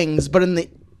terrible things, but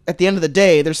at the end of the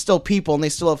day, they're still people and they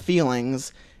still have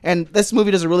feelings. And this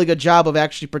movie does a really good job of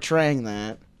actually portraying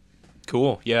that.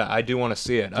 Cool. Yeah, I do want to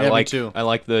see it. Yeah, me too. I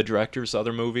like the director's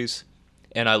other movies,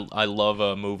 and I love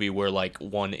a movie where like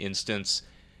one instance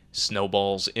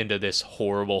snowballs into this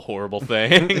horrible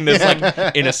thing. This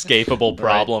like inescapable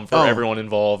problem for everyone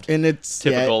involved. And it's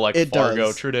typical it Fargo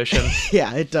does. tradition.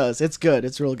 Yeah, it does. It's good.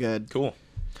 It's real good. Cool.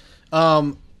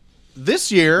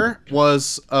 This year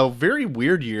was a very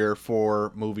weird year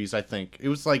for movies, I think. It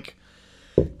was like,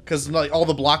 because like all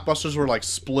the blockbusters were like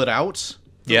split out,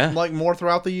 like more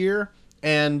throughout the year,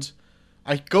 and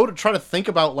I go to try to think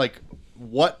about like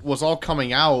what was all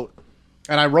coming out,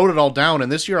 and I wrote it all down.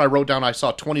 And this year I wrote down I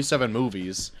saw 27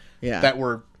 movies. Yeah. That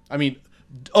were, I mean,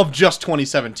 of just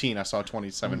 2017, I saw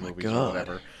 27 movies or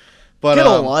whatever. But Get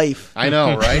a life. I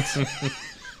know, right?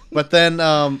 But then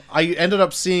I ended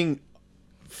up seeing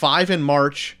 5 in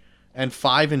March and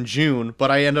 5 in June,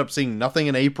 but I ended up seeing nothing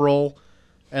in April,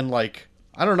 and like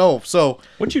I don't know. So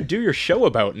what'd you do your show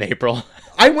about in April?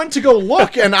 I went to go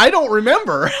look, and I don't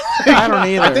remember. I don't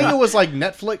either. I think it was like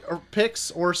Netflix or picks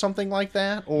or something like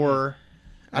that, or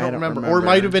I don't remember. Or it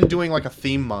might have been doing like a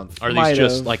theme month. Are these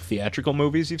just like theatrical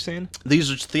movies you've seen?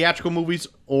 These are theatrical movies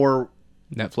or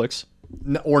Netflix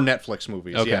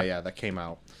movies. Okay. Yeah, that came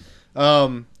out.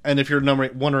 And if you're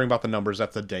wondering about the numbers,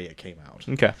 that's the day it came out.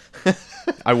 Okay.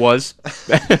 I was.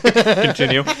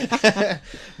 Continue.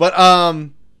 But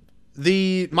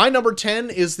my number 10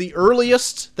 is the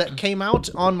earliest that came out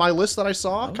on my list that I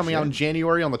saw, coming out in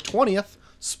January on the 20th.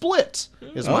 Split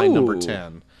is my number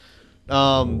 10.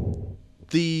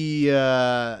 The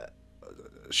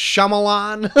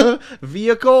Shyamalan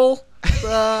vehicle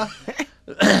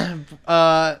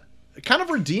kind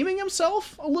of redeeming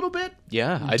himself a little bit.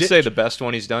 Yeah, I'd say the best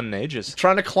one he's done in ages.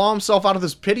 Trying to claw himself out of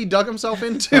this pit he dug himself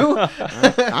into.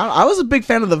 I was a big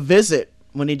fan of The Visit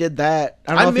when he did that.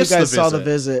 I don't know if you guys saw The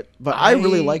Visit, but I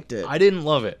really liked it. I didn't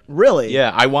love it. Really?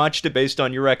 Yeah, I watched it based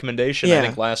on your recommendation. Yeah. I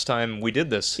think last time we did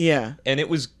this. Yeah. And it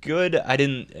was good. I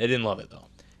didn't love it though.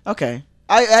 Okay.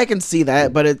 I can see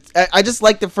that, but I just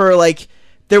liked it for like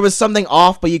there was something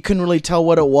off, but you couldn't really tell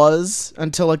what it was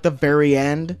until like the very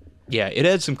end. Yeah, it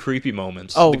had some creepy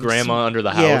moments. Oh, the grandma under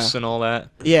the house and all that.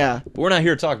 Yeah. But we're not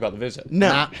here to talk about The Visit.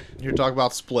 No. You're talking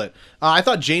about Split. I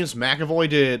thought James McAvoy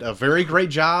did a very great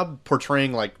job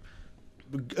portraying like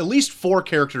at least 4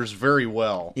 characters very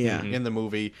well in the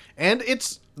movie. And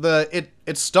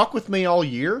it stuck with me all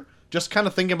year, just kind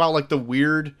of thinking about like the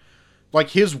weird, like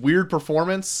his weird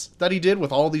performance that he did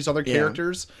with all these other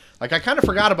characters. Like I kind of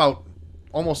forgot about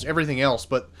almost everything else,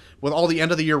 but with all the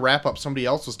end of the year wrap up, somebody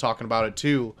else was talking about it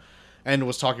too. And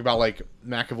was talking about like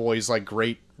McAvoy's like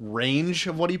great range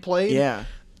of what he played. Yeah.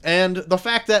 And the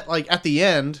fact that like at the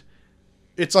end,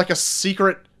 it's like a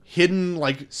secret hidden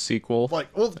like sequel,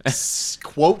 like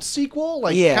quote sequel,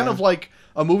 like kind of like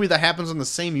a movie that happens in the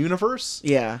same universe.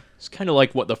 Yeah. It's kind of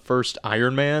like what the first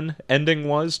Iron Man ending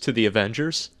was to the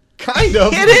Avengers. Kind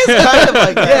of. It is kind of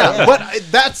like that. Yeah, but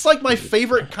that's like my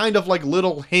favorite kind of like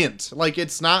little hint. Like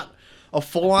it's not a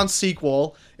full on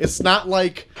sequel. It's not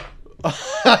like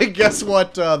I guess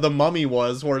what The Mummy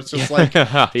was, where it's just like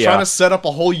trying to set up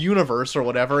a whole universe or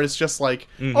whatever. It's just like,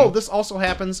 oh, this also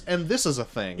happens, and this is a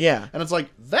thing. Yeah, and it's like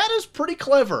that is pretty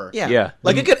clever. Yeah.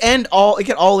 Like it could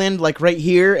all end like right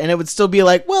here, and it would still be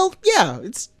like, well, yeah,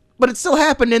 but it still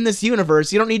happened in this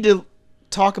universe. You don't need to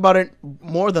talk about it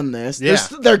more than this. Yeah.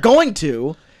 They're going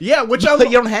to. Yeah, which you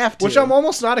don't have to. Which I'm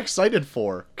almost not excited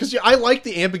for, because I like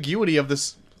the ambiguity of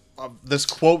this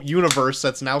quote universe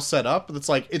that's now set up. It's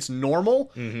like it's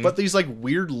normal, but these like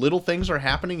weird little things are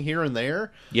happening here and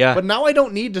there. Yeah. But now I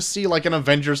don't need to see like an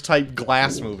Avengers type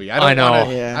Glass movie. I know.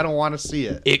 I don't want to see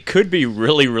it. It could be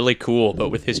really, really cool, but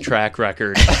with his track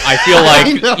record, I feel like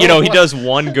he does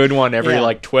one good one every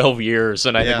like 12 years,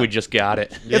 and I think we just got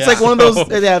it. It's like one of those.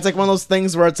 Yeah, it's like one of those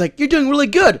things where it's like you're doing really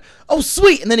good. Oh,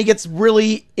 sweet, and then he gets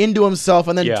really into himself,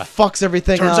 and then fucks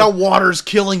everything up. Turns out water's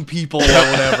killing people or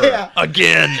whatever.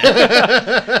 Again.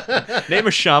 Name a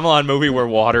Shyamalan movie where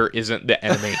water isn't the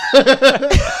enemy.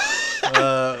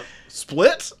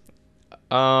 Split?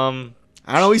 I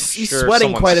don't know. He's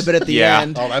sweating quite a bit at the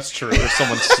end. Oh, that's true. Or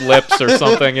someone slips or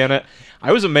something in it.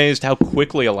 I was amazed how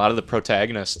quickly a lot of the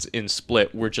protagonists in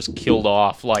Split were just killed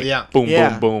off. Like, boom,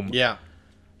 boom, boom. Yeah.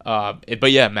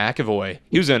 But yeah, McAvoy.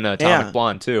 He was in Atomic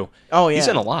Blonde, too. Oh, yeah. He's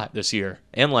in a lot this year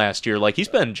and last year. Like, he's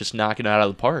been just knocking it out of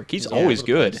the park. He's always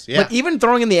good. Yeah. But even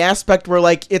throwing in the aspect where,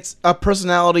 like, it's a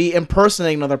personality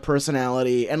impersonating another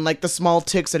personality, and, like, the small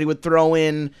ticks that he would throw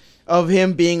in of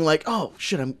him being like, oh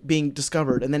shit, I'm being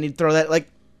discovered, and then he'd throw that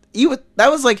that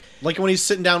was like when he's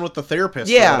sitting down with the therapist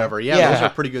yeah, or whatever. Yeah, those are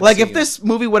pretty good Like scenes. if this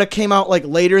movie would have came out like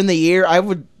later in the year, I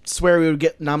would swear we would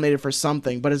get nominated for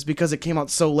something, but it's because it came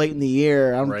out so late in the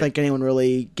year. I don't think anyone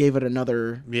really gave it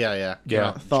another Yeah.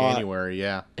 thought. January,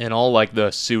 yeah. And all like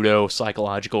the pseudo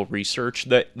psychological research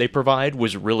that they provide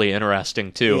was really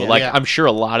interesting too. Yeah. Like Yeah. I'm sure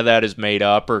a lot of that is made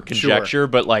up or conjecture,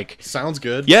 but like Sounds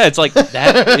good. yeah, it's like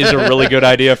that is a really good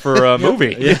idea for a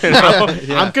movie. You know?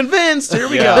 I'm convinced. Here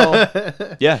we Yeah.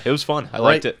 go. Yeah, it was fun. I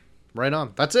liked it. Right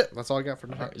on. That's it. That's all I got for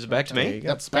tonight. Is it back to me?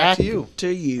 That's back to you. To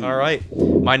you. All right.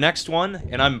 My next one,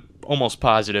 and I'm almost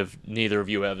positive neither of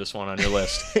you have this one on your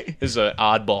list, is an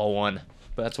oddball one.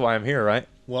 But that's why I'm here, right?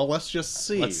 Well, let's just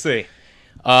see. Let's see.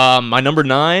 My number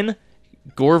 9,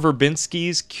 Gore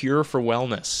Verbinski's Cure for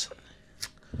Wellness.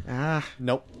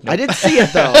 Nope. I did see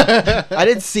it though. I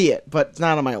did see it, but it's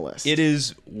not on my list. It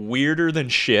is weirder than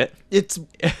shit. It's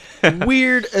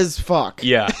weird as fuck.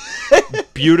 Yeah.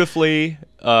 Beautifully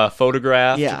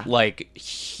photographed. Yeah. Like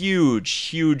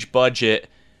huge budget,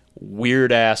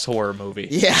 weird ass horror movie.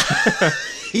 Yeah.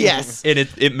 Yes. And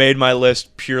it made my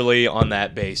list purely on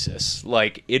that basis.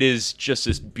 Like, it is just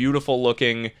this beautiful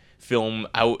looking film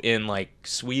out in like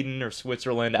Sweden or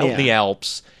Switzerland, out in the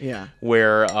Alps. Yeah.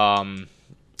 Where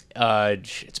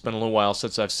it's been a little while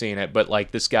since I've seen it, but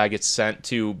like this guy gets sent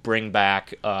to bring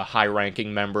back a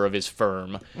high-ranking member of his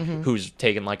firm who's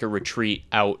taken like a retreat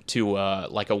out to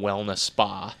like a wellness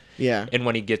spa. Yeah. And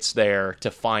when he gets there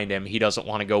to find him, he doesn't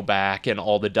want to go back, and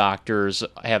all the doctors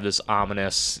have this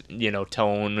ominous,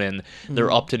 tone, and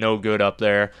they're up to no good up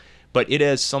there. But it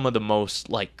has some of the most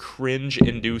like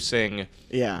cringe-inducing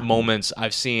moments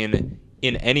I've seen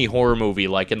in any horror movie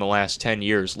like in the last 10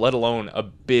 years, let alone a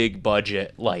big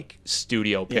budget like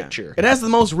studio picture. It has the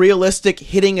most realistic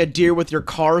hitting a deer with your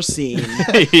car scene.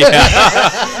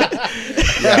 Yeah.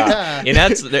 And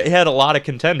it had a lot of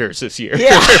contenders this year.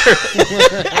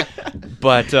 Yeah.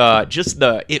 But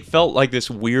it felt like this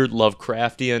weird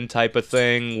Lovecraftian type of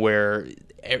thing where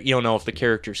you don't know if the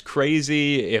character's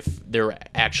crazy, if they're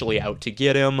actually out to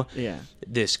get him. Yeah.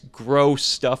 This gross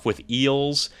stuff with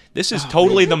eels. This is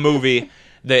totally the movie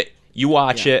that you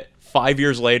watch it, 5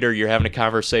 years later, you're having a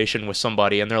conversation with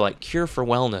somebody, and they're like, Cure for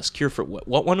Wellness. Cure for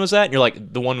what one was that? And you're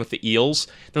like, the one with the eels?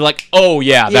 They're like, oh,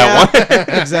 yeah, that one.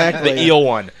 Exactly. The eel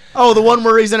one. Oh, the one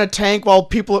where he's in a tank while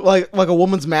people, like a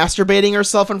woman's masturbating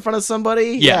herself in front of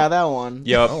somebody? Yeah. That one.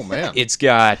 Yep. Oh, man. It's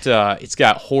got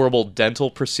horrible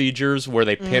dental procedures where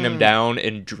they pin him down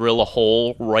and drill a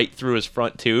hole right through his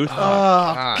front tooth. Oh,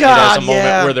 God. It has God, a moment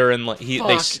yeah. where they're in,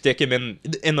 they stick him in,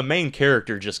 and the main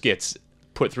character just gets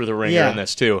put through the ringer in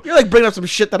this too. You're like bringing up some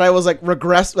shit that I was like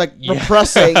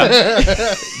repressing.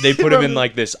 They put him in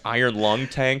like this iron lung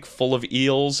tank full of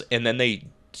eels, and then they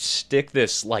stick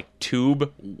this like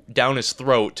tube down his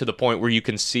throat to the point where you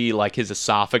can see like his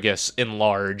esophagus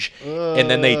enlarge,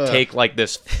 and then they take like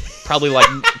this probably like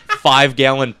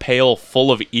 5-gallon pail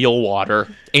full of eel water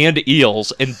and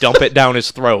eels and dump it down his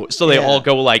throat, so they all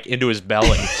go like into his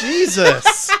belly.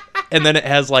 Jesus. And then it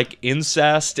has like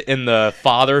incest, and the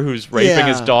father who's raping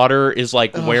his daughter is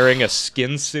like wearing a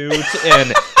skin suit,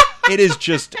 and it is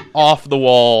just off the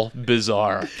wall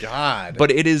bizarre. God.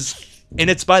 But it is, and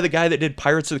it's by the guy that did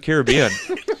Pirates of the Caribbean.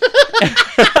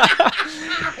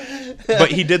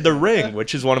 But he did The Ring,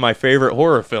 which is one of my favorite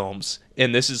horror films,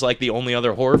 and this is like the only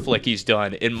other horror flick he's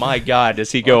done. And my God,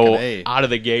 does he go out of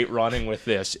the gate running with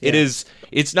this?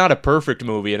 It's not a perfect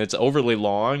movie, and it's overly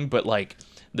long, but like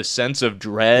the sense of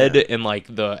dread and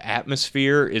like the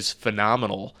atmosphere is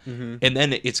phenomenal. And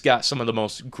then it's got some of the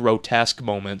most grotesque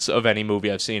moments of any movie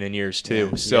I've seen in years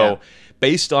too. So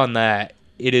based on that,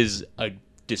 it is a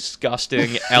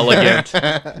disgusting, elegant,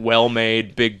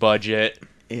 well-made, big budget,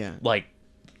 like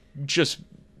just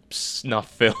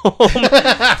snuff film.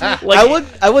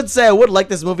 I would say I would like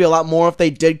this movie a lot more if they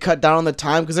did cut down on the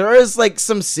time, because there is like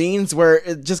some scenes where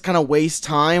it just kind of wastes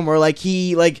time, where like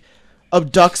he like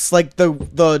abducts like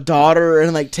the daughter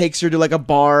and like takes her to like a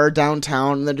bar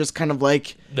downtown, and then just kind of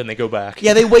like then they go back.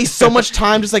 they waste so much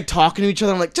time just like talking to each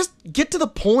other. I'm like, just get to the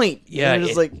point. Yeah,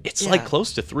 just it's like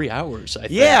close to 3 hours, I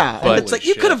think. Yeah, but and it's like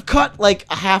you could have cut like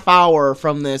a half hour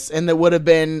from this, and it would have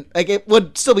been like, it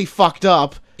would still be fucked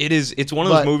up. It's one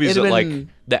of those movies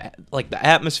that like the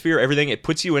atmosphere, everything, it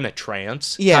puts you in a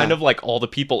trance. Kind of like all the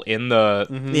people in the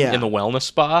in the wellness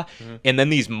spa, and then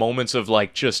these moments of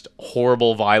like just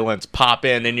horrible violence pop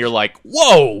in, and you're like,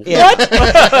 whoa, what?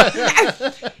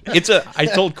 I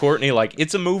told Courtney, like,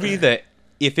 it's a movie that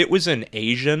if it was an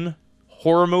Asian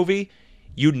horror movie,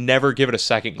 you'd never give it a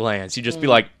second glance. You'd just be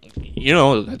like,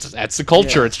 that's the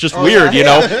culture. It's just weird, you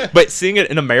know. But seeing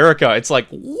it in America, it's like,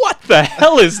 what the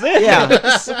hell is this?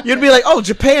 Yeah, you'd be like, oh,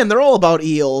 Japan, they're all about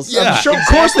eels. Yeah, I'm sure, of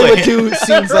course, they would do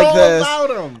scenes like this.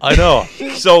 About 'em. I know.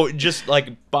 So just like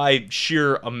by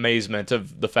sheer amazement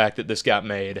of the fact that this got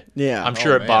made, Yeah. I'm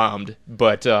sure it man. bombed,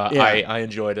 but I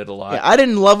enjoyed it a lot. Yeah, I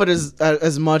didn't love it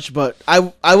as much, but I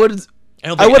would I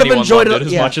don't I think would have anyone enjoyed loved it,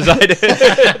 as yeah. much as I did.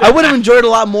 I would have enjoyed it a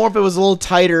lot more if it was a little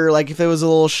tighter, like if it was a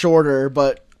little shorter.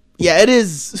 But yeah, it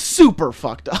is super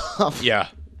fucked up. Yeah,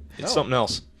 it's something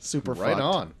else. Super Right fucked.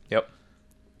 on. Yep.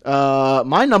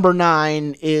 My number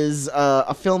 9 is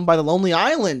a film by The Lonely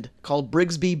Island called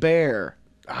Brigsby Bear.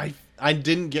 I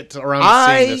didn't get around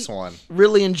to seeing this one.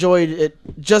 Really enjoyed it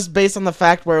just based on the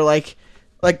fact where like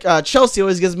Chelsea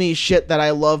always gives me shit that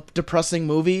I love depressing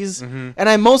movies, and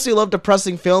I mostly love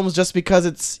depressing films just because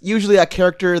it's usually a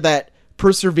character that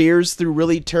perseveres through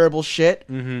really terrible shit.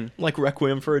 Like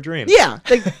Requiem for a Dream. Yeah,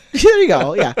 like, there you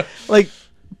go. Yeah, like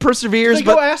perseveres, They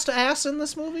but go ass to ass in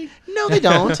this movie? no, they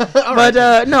don't.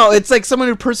 But no, it's like someone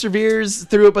who perseveres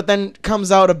through it, but then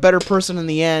comes out a better person in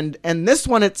the end. And this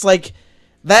one, it's like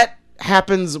that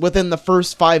happens within the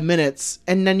first 5 minutes,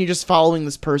 and then you're just following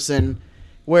this person,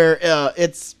 where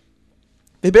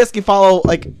they basically follow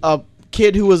like a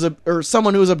kid who was or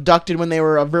someone who was abducted when they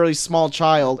were a very small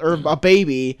child or a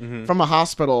baby from a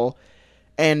hospital,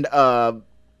 and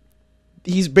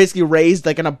he's basically raised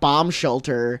like in a bomb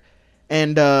shelter.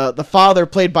 And the father,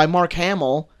 played by Mark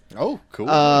Hamill, Oh,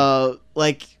 cool.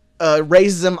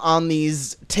 raises him on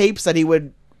these tapes that he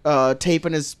would tape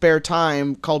in his spare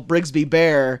time called Brigsby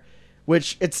Bear,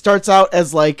 which it starts out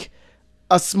as like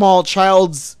a small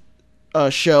child's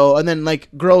show, and then like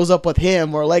grows up with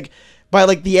him, or like by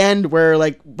like the end where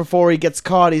like before he gets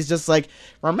caught, he's just like,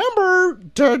 remember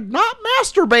to not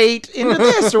masturbate into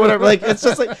this or whatever. Like it's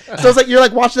just like, so it's like you're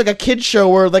like watching like a kid show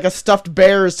where like a stuffed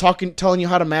bear is telling you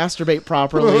how to masturbate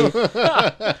properly.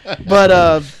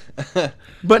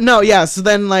 But no, yeah. So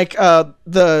then like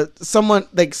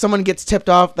someone gets tipped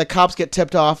off, the cops get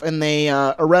tipped off, and they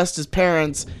arrest his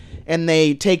parents, and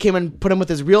they take him and put him with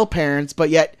his real parents, but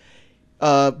yet.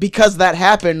 Because that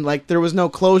happened, like there was no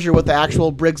closure with the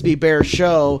actual Brigsby Bear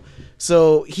show,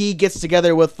 so he gets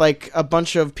together with like a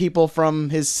bunch of people from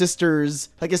his sisters.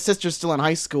 Like his sister's still in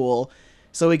high school,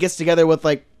 so he gets together with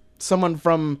like someone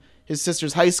from his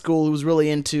sister's high school who's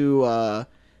really into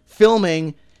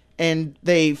filming, and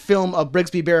they film a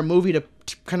Brigsby Bear movie to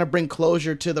kind of bring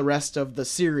closure to the rest of the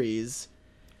series.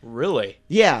 Really?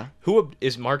 Yeah. Who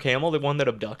is Mark Hamill the one that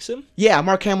abducts him? Yeah,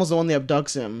 Mark Hamill's the one that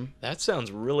abducts him. That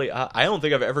sounds really... I don't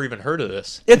think I've ever even heard of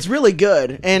this. It's really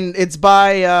good, and it's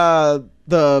by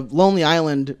the Lonely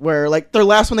Island, where like their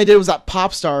last one they did was that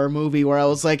Popstar movie, where I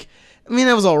was like, I mean,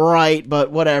 it was alright,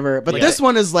 but whatever. But this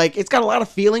one is like, it's got a lot of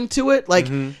feeling to it. Like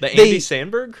The Andy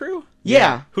Samberg crew?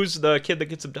 Yeah. Who's the kid that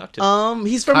gets abducted?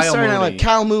 He's from Kyle Saturday Night Mooney. Live,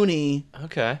 Kyle Mooney,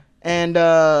 Okay.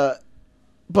 and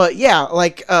but yeah,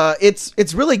 like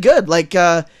it's really good. Like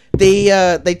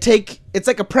they take, it's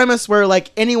like a premise where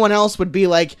like anyone else would be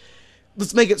like,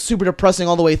 let's make it super depressing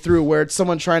all the way through, where it's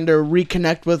someone trying to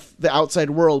reconnect with the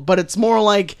outside world, but it's more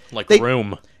like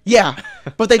Room. Yeah,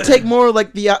 but they take more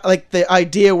like the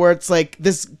idea where it's like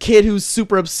this kid who's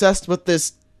super obsessed with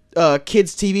this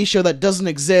kids TV show that doesn't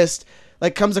exist,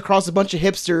 like comes across a bunch of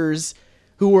hipsters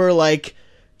who are like,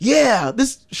 yeah,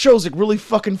 this show's like really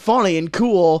fucking funny and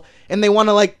cool, and they want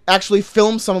to like actually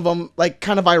film some of them like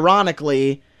kind of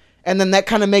ironically, and then that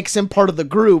kind of makes him part of the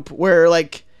group where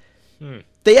like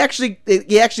he actually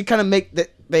kind of make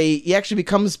that he actually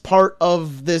becomes part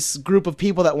of this group of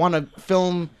people that want to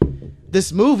film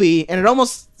this movie, and it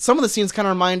almost, some of the scenes kind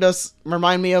of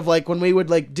remind me of like when we would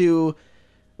like do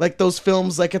like those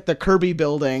films like at the Kirby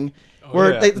building,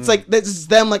 where it's like it's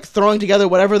them like throwing together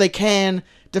whatever they can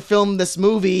to film this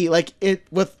movie, like it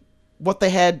with what they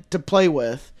had to play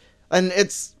with, and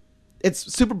it's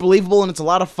super believable, and it's a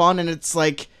lot of fun, and it's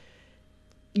like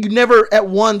you never at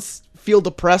once feel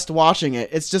depressed watching it.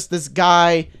 It's just this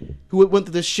guy who went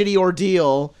through this shitty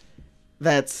ordeal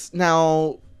that's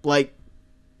now like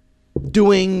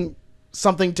doing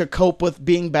something to cope with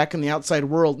being back in the outside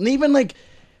world. And even like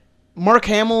Mark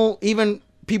Hamill, even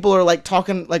people are like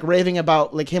talking, like raving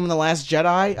about like him in The Last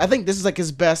Jedi. I think this is like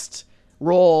his best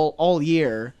role all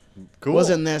year. Cool. Was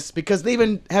in this, because they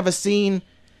even have a scene,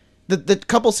 the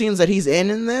couple scenes that he's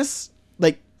in this,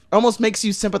 like almost makes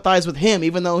you sympathize with him,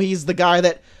 even though he's the guy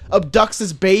that abducts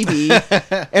his baby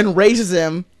and raises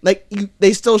him. Like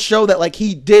they still show that like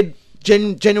he did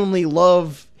genuinely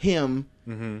love him.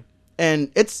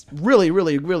 And it's really,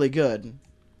 really, really good.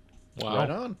 Wow. Right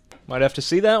on. Might have to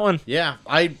see that one. Yeah,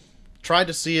 I tried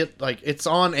to see it. Like, it's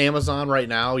on Amazon right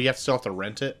now. You still have to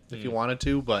rent it if you wanted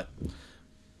to, but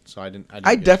so I didn't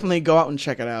I get definitely go out and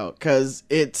check it out because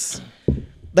it's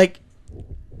like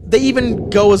they even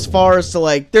go as far as to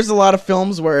like there's a lot of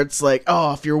films where it's like,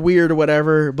 oh, if you're weird or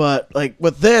whatever, but like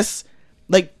with this,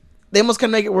 like they almost kind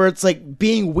of make it where it's like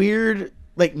being weird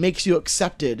like makes you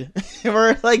accepted.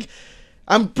 Or like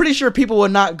I'm pretty sure people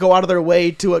would not go out of their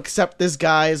way to accept this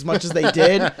guy as much as they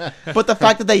did, but the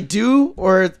fact that they do,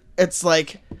 or it's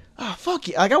like, oh, fuck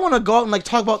you. Like, I want to go out and, like,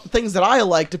 talk about the things that I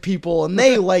like to people, and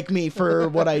they like me for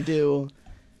what I do.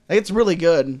 Like, it's really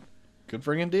good. Good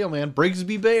friggin' deal, man.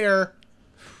 Brigsby Bear.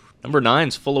 Number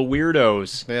 9's full of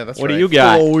weirdos. Yeah, that's what right. do you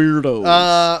got? Full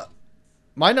weirdos.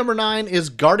 My number 9 is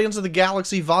Guardians of the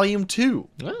Galaxy Volume 2.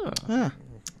 Oh,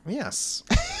 Yes.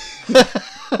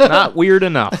 not weird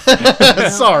enough.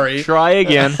 Sorry. Try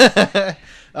again.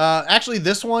 Actually,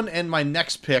 this one and my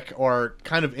next pick are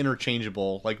kind of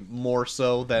interchangeable, like more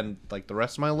so than like the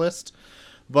rest of my list.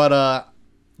 But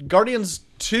Guardians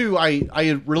 2,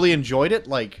 I really enjoyed it.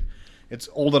 Like, it's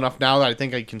old enough now that I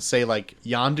think I can say like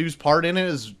Yondu's part in it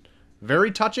is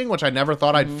very touching, which I never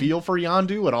thought I'd feel for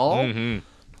Yondu at all.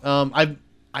 Mm-hmm.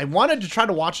 I wanted to try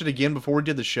to watch it again before we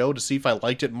did the show to see if I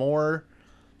liked it more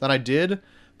than I did,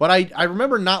 but I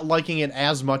remember not liking it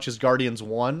as much as Guardians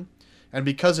 1, and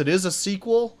because it is a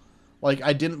sequel, like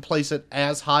I didn't place it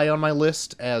as high on my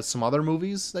list as some other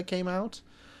movies that came out.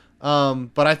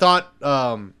 But I thought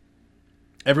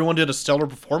everyone did a stellar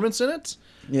performance in it.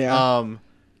 Yeah.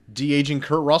 De-aging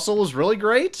Kurt Russell was really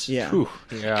great. Yeah. Whew,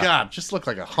 yeah. God, just looked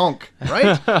like a hunk,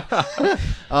 right?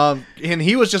 And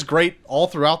he was just great all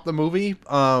throughout the movie.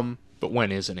 But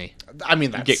when isn't he? I mean,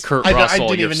 that's, get Kurt I Russell,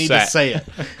 didn't you're even need set. to say it.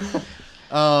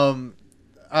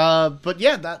 But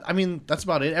yeah, that's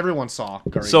about it. Everyone saw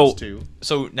Guardians 2.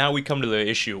 So now we come to the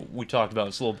issue. We talked about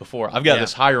this a little before. I've got Yeah.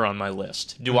 this higher on my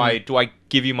list. Do I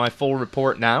give you my full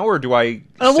report now, or do I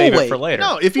we'll save it wait. for later?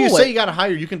 No, if you We'll say wait. you got to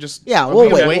hire, you can just Yeah, we'll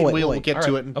wait, wait. we'll We'll wait. get All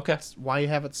to right. it. And Okay. that's why you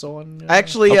have it so on.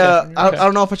 Actually, Okay. I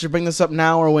don't know if I should bring this up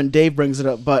now or when Dave brings it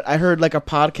up, but I heard like a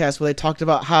podcast where they talked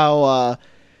about how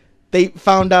they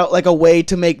found out like a way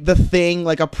to make The Thing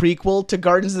like a prequel to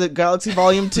Guardians of the Galaxy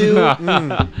Volume 2,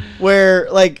 where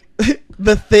like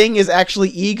The Thing is actually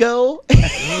Ego,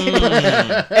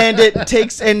 and it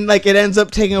takes and like it ends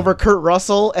up taking over Kurt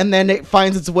Russell, and then it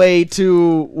finds its way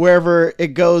to wherever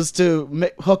it goes to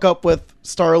hook up with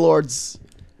Star-Lord's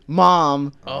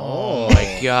mom. Oh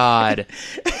my god.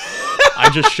 I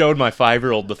just showed my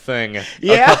 5-year-old The Thing a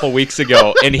Yeah. couple weeks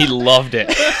ago, and he loved it.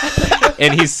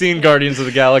 And he's seen Guardians of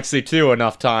the Galaxy 2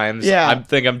 enough times. Yeah. I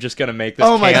think I'm just gonna make this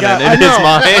Oh my canon god! I in know. his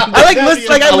mind. I like listen,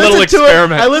 like I A little listened to it.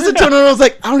 experiment. I listened to it and I was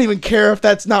like, I don't even care if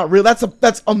that's not real. That's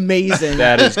amazing.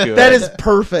 That is good. That is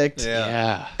perfect.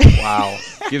 Yeah. Yeah. Wow.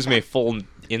 Gives me a full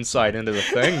insight into The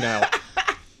Thing now.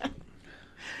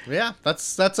 Yeah,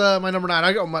 that's my number 9.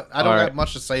 I don't All have right.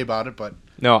 much to say about it, but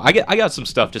No, I got some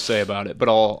stuff to say about it, but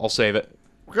I'll save it.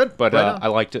 good. But Right on. I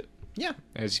liked it, yeah,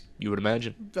 as you would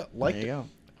imagine. like There you it. go.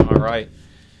 All right.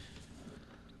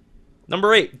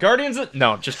 Number 8, Guardians of...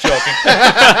 No, just joking.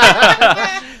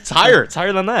 It's higher. It's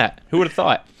higher than that. Who would have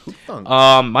thought? Thunk.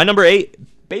 My number 8,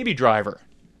 Baby Driver.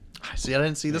 See, I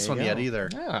didn't see this There one you yet go. either.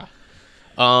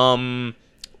 Yeah.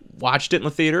 Watched it in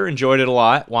the theater, enjoyed it a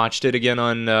lot. Watched it again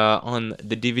on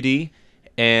the DVD,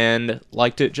 and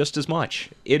liked it just as much.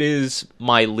 It is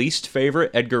my least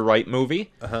favorite Edgar Wright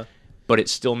movie, but it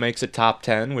still makes a top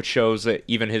 10, which shows that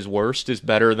even his worst is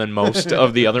better than most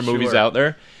of the other movies Sure. out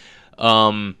there.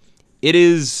 It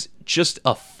is just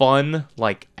a fun,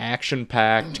 like,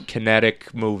 action-packed,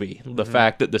 kinetic movie. The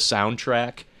fact that the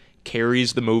soundtrack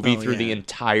carries the movie through the yeah.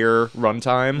 entire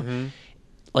runtime.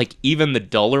 Like, even the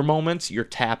duller moments, you're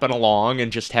tapping along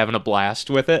and just having a blast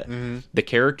with it. The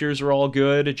characters are all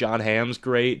good. John Hamm's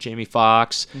great. Jamie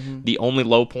Foxx. The only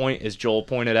low point, as Joel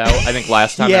pointed out, I think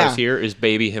last time I Yeah. was here, is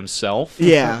Baby himself.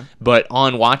 Yeah. But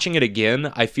on watching it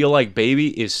again, I feel like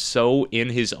Baby is so in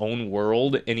his own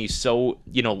world, and he's so,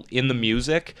 in the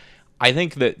music. I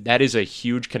think that is a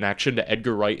huge connection to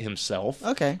Edgar Wright himself.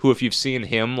 Okay. Who, if you've seen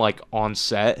him, like, on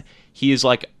set, he is,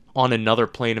 like, on another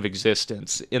plane of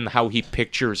existence in how he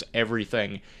pictures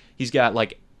everything. He's got,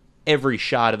 like, every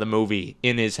shot of the movie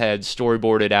in his head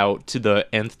storyboarded out to the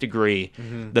nth degree,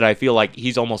 that I feel like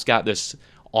he's almost got this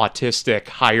autistic,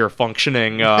 higher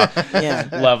functioning Yeah.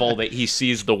 level that he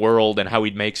sees the world and how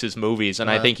he makes his movies.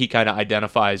 And I think he kind of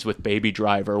identifies with Baby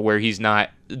Driver, where he's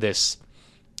not this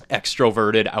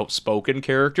extroverted, outspoken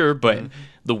character, but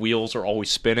the wheels are always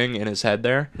spinning in his head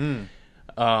there.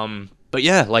 But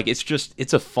yeah, like,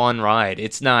 it's a fun ride.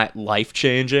 It's not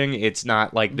life-changing. It's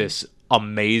not like this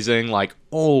amazing, like,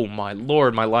 oh my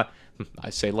lord, my I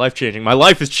say life-changing. My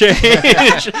life has changed.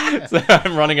 So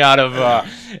I'm running out of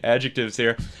adjectives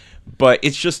here. But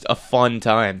it's just a fun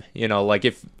time. You know, like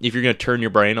if you're going to turn your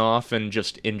brain off and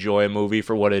just enjoy a movie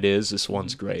for what it is, this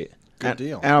one's great. Good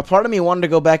deal. And a part of me wanted to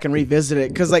go back and revisit it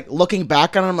because, like, looking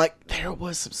back on it, I'm like, there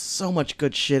was so much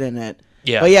good shit in it.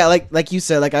 Yeah. But yeah, like you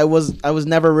said, like I was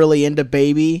never really into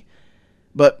Baby,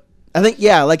 but I think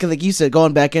like you said,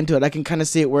 going back into it, I can kind of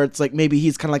see it where it's like maybe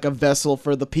he's kind of like a vessel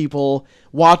for the people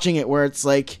watching it, where it's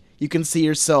like you can see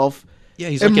yourself. Yeah,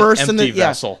 he's immersed like an empty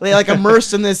vessel. Yeah, like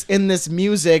immersed in this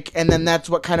music, and then that's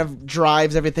what kind of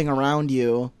drives everything around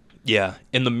you. Yeah,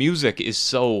 and the music is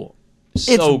so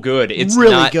good. It's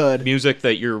really not good music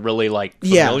that you're really like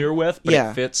familiar with, but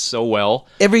it fits so well.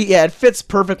 It fits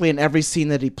perfectly in every scene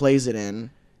that he plays it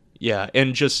in. Yeah,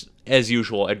 and just as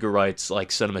usual, Edgar Wright's like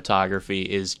cinematography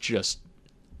is just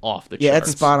off the charts. Yeah,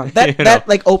 it's spot on. That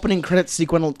like opening credit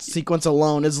sequence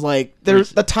alone is like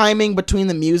there's the timing between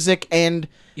the music and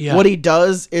what he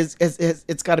does is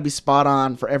it's got to be spot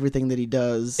on for everything that he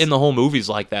does. And the whole movie's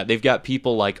like that. They've got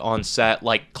people like on set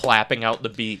like clapping out the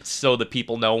beats so the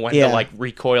people know when to like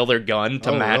recoil their gun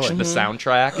to match the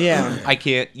soundtrack. Yeah. I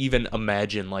can't even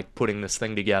imagine like putting this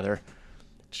thing together.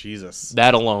 Jesus.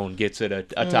 That alone gets it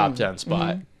a top 10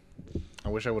 spot. I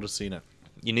wish I would have seen it.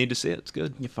 You need to see it. It's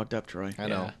good. You fucked up, Troy. I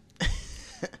know.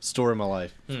 Story of my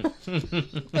life.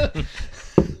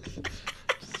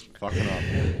 Fucking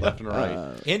up left and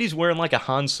right. Andy's wearing like a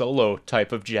Han Solo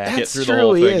type of jacket That's through true, the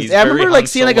whole he thing. is. He's I very remember Han like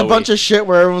seeing like a Solo-y. bunch of shit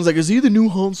where everyone's like, "Is he the new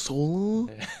Han Solo?"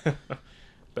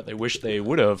 But they wish they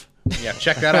would have. Yeah,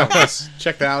 check that out.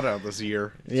 Check that out this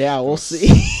year. Yeah, we'll see.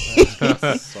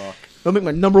 Suck. That'll make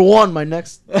my number one. My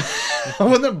next.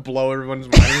 Wouldn't that blow everyone's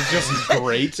mind? It was just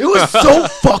great. It was so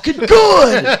fucking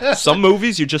good. Some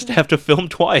movies you just have to film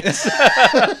twice.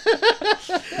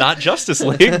 Not Justice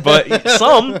League, but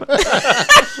some.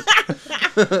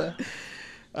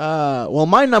 Well,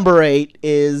 my number 8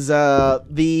 is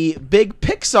the big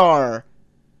Pixar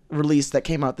release that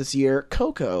came out this year,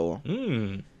 Coco.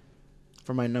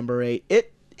 For my number 8,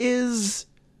 it is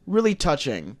really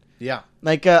touching. Yeah.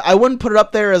 Like I wouldn't put it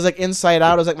up there as like Inside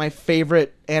Out as like my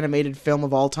favorite animated film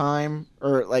of all time,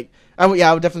 or like I would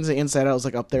definitely say Inside Out was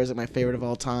like up there as like my favorite of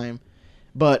all time.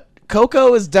 But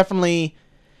Coco is definitely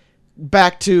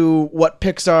back to what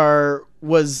Pixar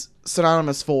was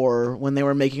synonymous for when they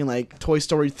were making like Toy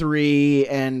Story 3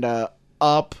 and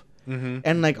Up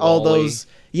and like all Wall-E. those,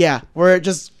 where it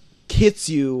just hits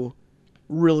you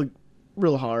real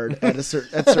hard at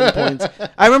certain points.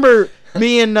 I remember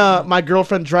me and my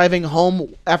girlfriend driving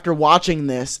home after watching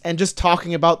this and just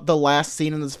talking about the last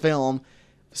scene in this film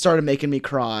started making me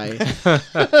cry.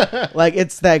 Like,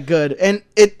 it's that good. And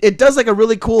it does like a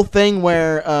really cool thing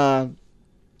where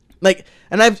like,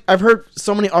 and I've heard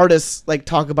so many artists like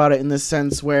talk about it in this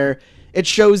sense where it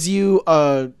shows you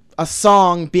a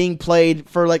song being played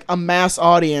for like a mass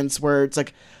audience where it's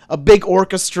like a big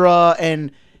orchestra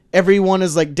and everyone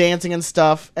is like dancing and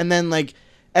stuff, and then like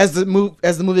as the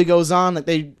movie goes on, like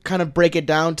they kind of break it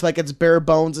down to like its bare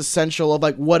bones essential of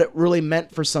like what it really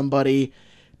meant for somebody,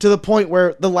 to the point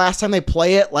where the last time they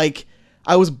play it, like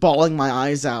I was bawling my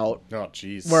eyes out. Oh,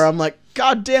 jeez. Where I'm like,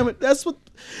 God damn it, that's what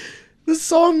this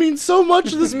song means so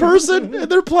much to this person,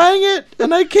 and they're playing it,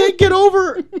 and I can't get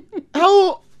over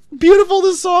how beautiful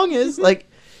this song is. Like,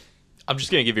 I'm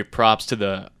just gonna give you props to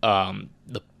the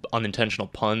unintentional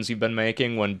puns you've been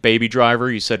making. When Baby Driver,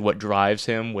 you said what drives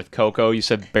him. With Coco, you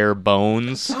said bare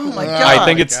bones. oh my God. I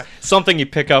think it's something you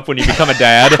pick up when you become a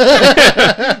dad.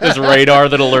 This radar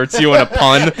that alerts you when a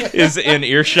pun is in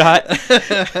earshot.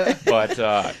 But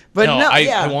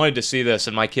I wanted to see this,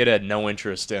 and my kid had no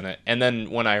interest in it. And then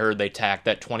when I heard they tacked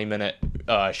that 20-minute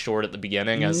short at the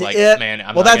beginning, I was like, man,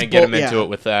 I'm not going to get him into it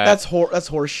with that. That's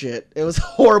horse shit. It was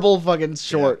horrible fucking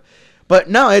short. Yeah. But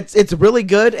no, it's really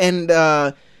good, and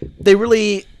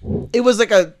it was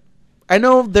like I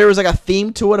know there was like a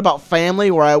theme to it about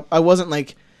family where I wasn't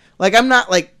like I'm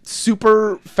not like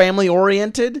super family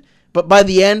oriented, but by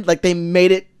the end, like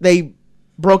they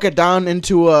broke it down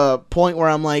into a point where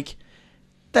I'm like,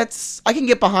 I can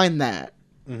get behind that.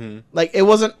 Mm-hmm. Like, it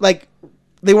wasn't like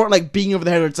they weren't like beating over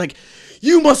the head. It's like,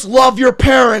 you must love your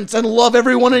parents and love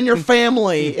everyone in your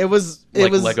family. It was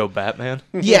Lego Batman.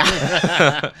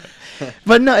 Yeah.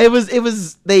 But no, it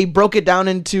was they broke it down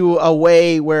into a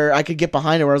way where I could get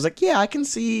behind it, where I was like, yeah, I can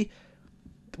see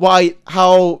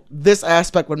how this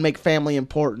aspect would make family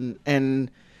important.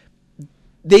 And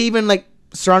they even like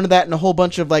surrounded that in a whole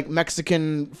bunch of like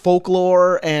Mexican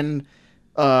folklore and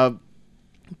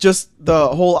just the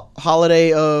whole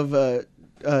holiday of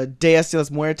Días de los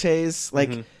Muertos.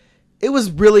 Like, it was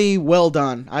really well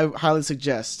done. I highly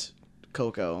suggest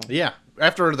Coco. Yeah.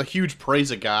 After the huge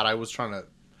praise it got, I was trying to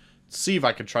see if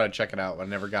I could try to check it out. I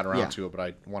never got around Yeah. to it, but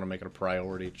I want to make it a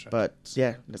priority. But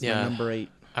yeah, that's Yeah. my number 8.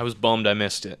 I was bummed I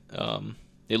missed it.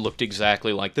 It looked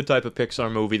exactly like the type of Pixar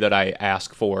movie that I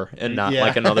ask for, and not Yeah.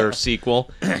 like another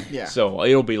sequel. Yeah. So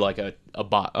it'll be like a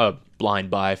blind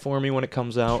buy for me when it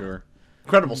comes out. Sure.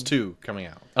 Incredibles 2 coming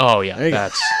out. Oh yeah, There you go.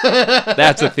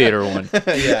 that's a theater one.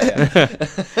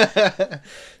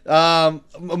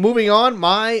 Moving on,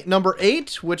 my number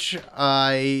 8, which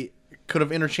I could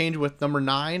have interchanged with number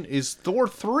 9, is Thor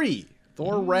 3.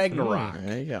 Thor Ragnarok.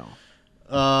 There you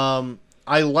go.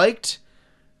 I liked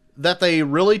that they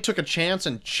really took a chance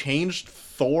and changed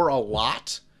Thor a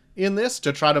lot in this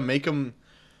to try to make him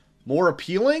more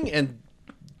appealing, and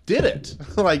did it.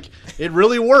 Like, it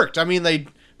really worked. I mean,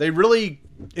 they really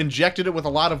injected it with a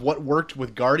lot of what worked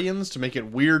with Guardians to make it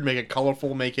weird, make it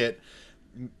colorful, make it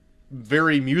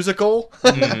very musical.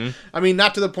 I mean,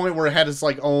 not to the point where it had its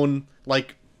like own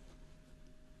like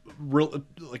real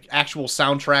like actual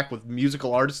soundtrack with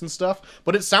musical artists and stuff,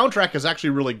 but its soundtrack is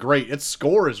actually really great. Its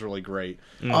score is really great.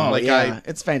 Oh, Like, yeah.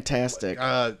 It's fantastic.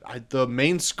 the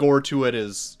main score to it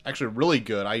is actually really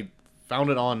good. I found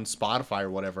it on Spotify or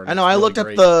whatever. and I know. it's I really looked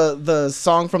great. up the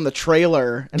song from the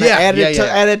trailer, and I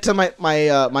added to my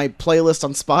playlist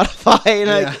on Spotify. And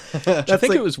Yeah. I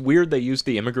think it was weird they used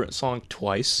the Immigrant Song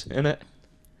twice in it.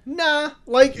 Nah,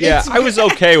 like Yeah, it's, I was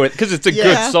okay with because it's a Yeah.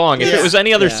 good song. If Yeah. it was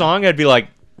any other Yeah. song, I'd be like,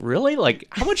 really? Like,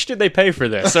 how much did they pay for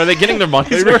this? Are they getting their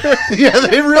money's worth? yeah,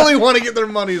 they really want to get their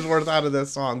money's worth out of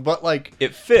this song, but like,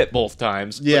 It fit both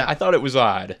times. but Yeah. I thought it was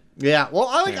odd. yeah. Well,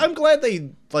 I'm glad they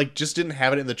like just didn't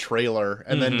have it in the trailer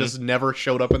and then just never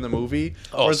showed up in the movie.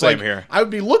 Oh, Where it's same like, here. I would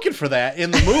be looking for that in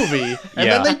the movie, and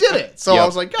Yeah. then they did it. So I Yep.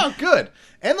 was like, oh, good.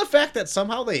 And the fact that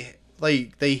somehow they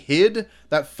hid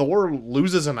that Thor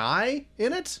loses an eye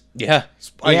in it. Yeah.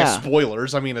 I guess Yeah.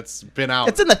 spoilers. I mean, it's been out.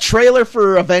 It's in the trailer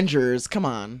for Avengers. Come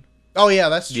on. Oh yeah,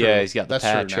 that's true. Yeah, he's got the that's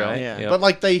patch, true now. right? Yeah. Yep. But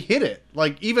like they hid it.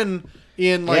 Like even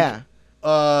in like Yeah.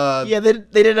 yeah, They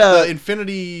did the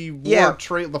Infinity War yeah.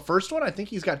 the first one, I think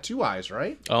he's got 2 eyes,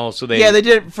 right? Oh, so they... they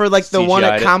did it for like the one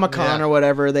CGI'd at it? Comic Con Yeah. or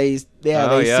whatever. They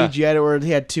Oh, yeah. CGI'd it where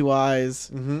he had 2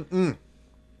 eyes.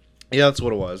 Yeah, that's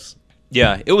what it was.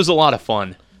 Yeah, it was a lot of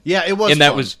fun. Yeah, it was. And that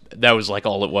fun. was like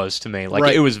all it was to me. Like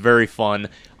Right. it was very fun.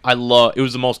 It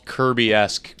was the most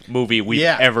Kirby-esque movie we've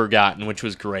Yeah. ever gotten, which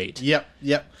was great. Yep.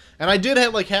 And I did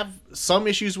have some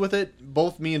issues with it.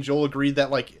 Both me and Joel agreed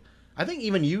that like I think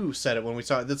even you said it when we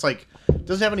saw it. It's like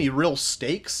doesn't have any real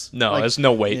stakes. No, like, there's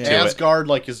no weight to it. Asgard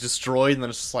like is destroyed, and then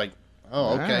it's just like,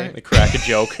 oh, okay. Alright. They crack a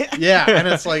joke. Yeah, and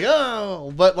it's like,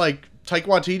 oh, but like Taika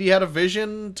Waititi had a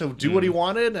vision to do what he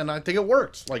wanted, and I think it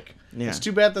worked. Like, Yeah. it's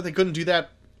too bad that they couldn't do that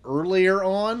earlier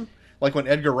on, like when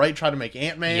Edgar Wright tried to make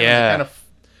Ant-Man. Yeah. They kind of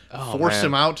Oh, forced man.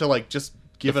 him out to like just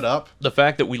give it up. The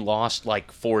fact that we lost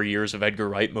like 4 years of Edgar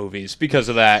Wright movies because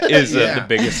of that is Yeah. the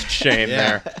biggest shame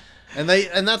Yeah. there. And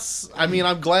that's, I mean,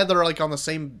 I'm glad they're like on the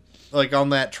same, like on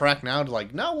that track now to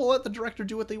like, no, we'll let the director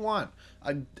do what they want.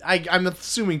 I'm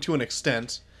assuming to an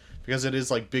extent because it is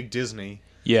like big Disney.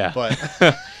 Yeah. But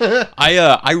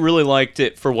I really liked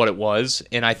it for what it was,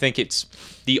 and I think it's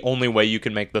the only way you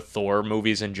can make the Thor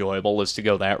movies enjoyable is to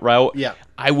go that route. Yeah.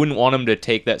 I wouldn't want them to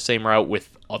take that same route with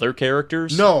other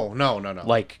characters. no.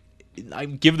 Like, I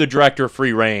give the director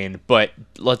free reign, but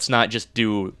let's not just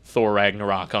do Thor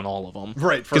Ragnarok on all of them.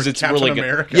 Right, for Because it's Captain really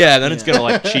America. Yeah, then it's gonna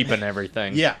like cheapen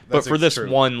everything. Yeah, but that's for this true.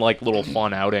 one like little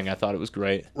fun outing, I thought it was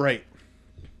great. Right.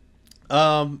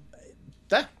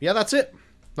 That's it.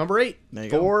 Number 8, There you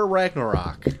go. Thor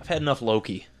Ragnarok. I've had enough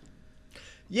Loki.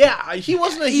 Yeah, he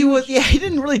wasn't a He huge. was. Yeah, he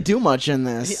didn't really do much in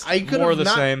this. I could More have the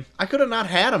not. same. I could have not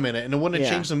had him in it, and it wouldn't have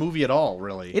Yeah. changed the movie at all.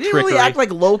 Really. He didn't really Trickery. act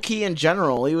like Loki in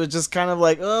general. He was just kind of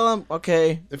like, oh,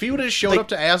 okay. If he would have showed Like- up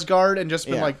to Asgard and just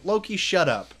been Yeah. like, Loki, shut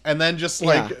up, and then just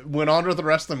like Yeah. went on with the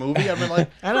rest of the movie, I'd been like,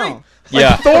 I know. great.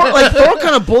 Yeah. Thor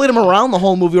kind of bullied him around the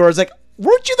whole movie. Where it's like,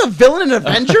 weren't you the villain in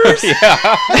Avengers?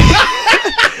 Yeah.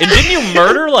 And didn't you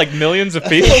murder like millions of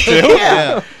people too?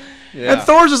 Yeah. Yeah. And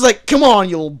Thor's just like, come on,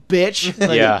 you little bitch.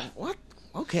 Like, Yeah. What?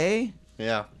 Okay.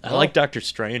 Yeah. I like Doctor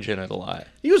Strange in it a lot.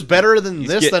 He was better than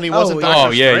this get- than he was in Doctor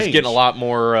Oh yeah, Strange. he's getting a lot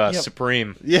more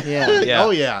supreme. Yeah. Yeah. Yeah.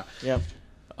 Oh yeah. Yep.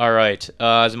 All right,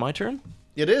 is it my turn?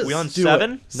 It is. We on do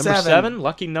 7? it. Number 7. 7?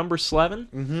 Lucky number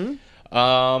 7?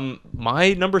 Mm-hmm.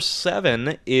 My number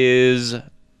 7 is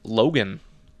Logan.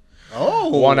 Oh.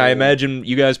 One I imagine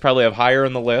you guys probably have higher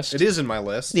on the list. It is in my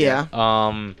list. Yeah.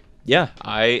 Yeah,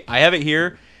 I have it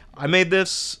here. I made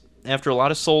this after a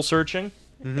lot of soul searching,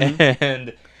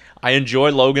 and I enjoy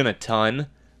Logan a ton.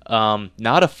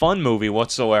 Not a fun movie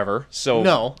whatsoever. So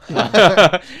No.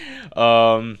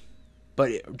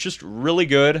 but just really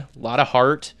good. A lot of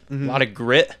heart, a lot of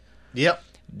grit. Yep.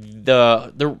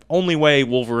 The only way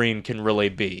Wolverine can really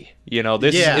be. You know,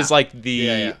 this Yeah. is like the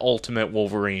Yeah. ultimate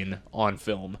Wolverine on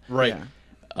film. Right.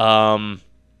 Yeah.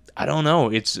 I don't know.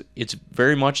 It's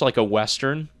very much like a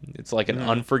Western. It's like an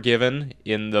Unforgiven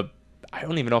in the... I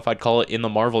don't even know if I'd call it in the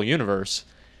Marvel universe.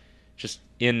 Just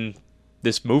in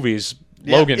this movie's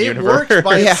Logan it universe. works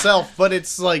by Yeah. itself, but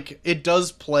it's like it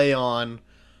does play on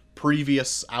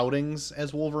previous outings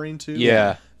as Wolverine too.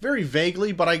 Yeah. Very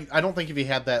vaguely, but I don't think if he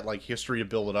had that like history to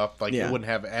build it up, like Yeah. it wouldn't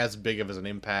have as big of an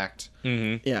impact.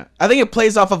 Yeah, I think it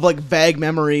plays off of like vague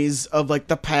memories of like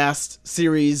the past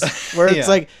series where it's Yeah.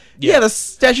 like, Yeah. the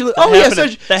Statue of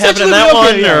Liberty. That happened in that one?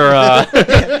 Okay,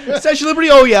 yeah. Or Statue of Liberty.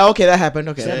 Oh yeah, okay, that happened.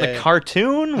 Okay, the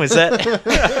cartoon? Was that...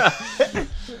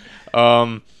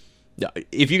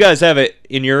 If you guys have it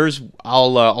in yours,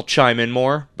 I'll chime in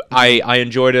more. I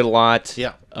enjoyed it a lot.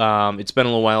 Yeah. It's been a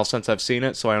little while since I've seen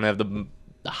it, so I don't have the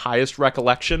highest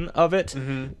recollection of it.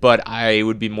 But I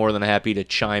would be more than happy to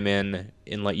chime in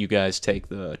and let you guys take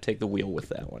the wheel with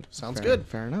that one. Sounds good.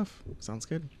 Fair enough. Sounds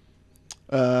good.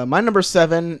 My number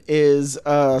 7 is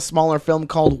a smaller film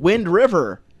called Wind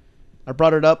River. I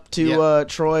brought it up to Yeah.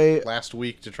 Troy. Last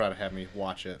week to try to have me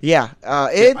watch it. Yeah,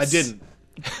 it's. I didn't.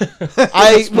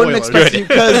 I wouldn't Spoilers. expect you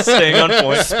because. Staying on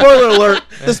point. Spoiler alert: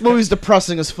 this movie's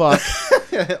depressing as fuck.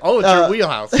 Oh, it's your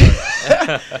wheelhouse.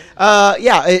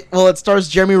 It stars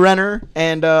Jeremy Renner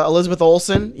and Elizabeth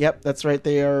Olsen. Yep, that's right.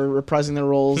 They are reprising their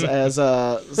roles as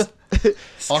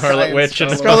Scarlet Witch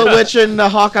and Scarlet Witch and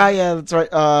Hawkeye. Yeah, that's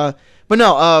right. But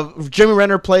no, Jeremy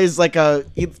Renner plays like a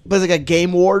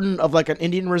game warden of like an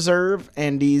Indian reserve,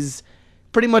 and he's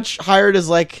pretty much hired as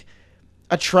like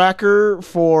a tracker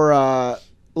for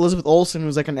Elizabeth Olsen,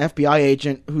 who's like an FBI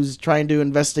agent who's trying to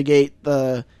investigate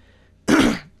the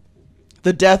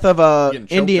the death of a Getting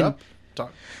choked Indian. up?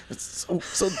 Talk- It's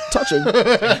so touching.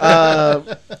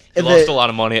 He lost a lot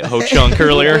of money at Ho Chunk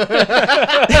earlier.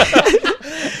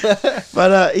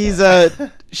 But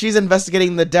she's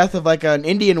investigating the death of like an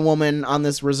Indian woman on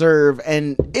this reserve,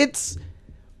 and it's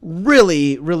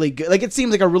really, really good. Like, it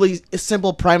seems like a really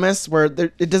simple premise where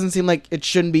it doesn't seem like it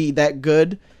shouldn't be that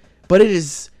good, but it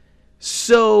is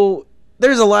so.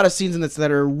 There's a lot of scenes in this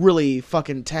that are really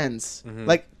fucking tense.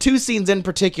 Like 2 scenes in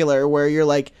particular where you're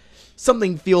like,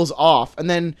 something feels off, and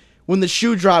then when the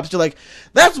shoe drops, you're like,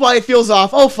 that's why it feels off.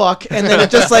 Oh fuck! And then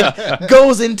it just like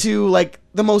goes into like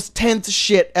the most tense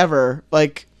shit ever.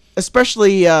 Like,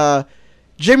 especially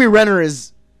Jeremy Renner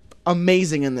is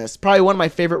amazing in this. Probably one of my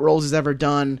favorite roles he's ever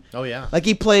done. Oh yeah. Like,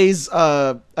 he plays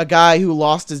a guy who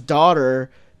lost his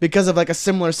daughter because of like a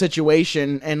similar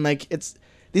situation, and like it's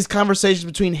these conversations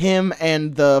between him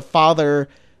and the father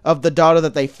of the daughter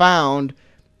that they found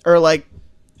are like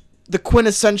the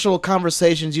quintessential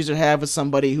conversations you should have with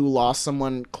somebody who lost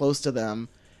someone close to them.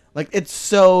 Like, it's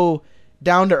so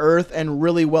down to earth and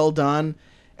really well done.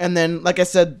 And then, like I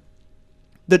said,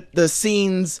 the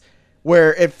scenes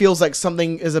where it feels like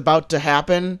something is about to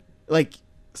happen, like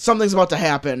something's about to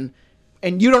happen,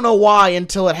 and you don't know why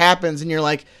until it happens, and you're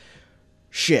like,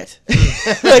 shit.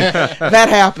 Like, that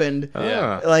happened.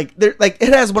 Yeah. Like,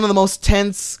 it has one of the most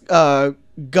tense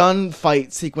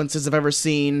gunfight sequences I've ever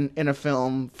seen in a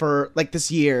film for like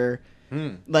this year.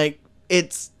 Like,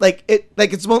 it's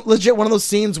legit one of those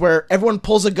scenes where everyone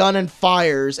pulls a gun and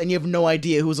fires, and you have no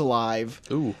idea who's alive.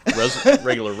 Ooh,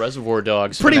 regular Reservoir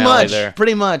Dogs Pretty finale much, there.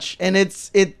 pretty much, and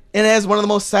it has one of the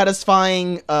most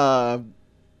satisfying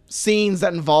scenes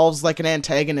that involves like an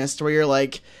antagonist where you're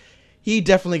like, he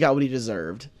definitely got what he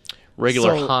deserved.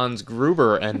 Regular So- Hans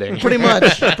Gruber ending. Pretty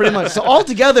much. So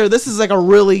altogether, this is like a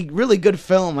really, really good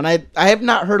film, and I have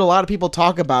not heard a lot of people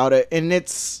talk about it, and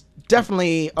it's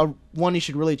definitely one you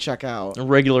should really check out. A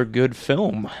regular good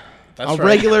film. That's A right.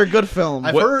 regular good film.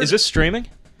 I've What, heard is this streaming?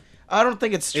 I don't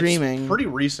think it's streaming. It's pretty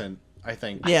recent, I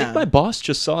think. Yeah. I think my boss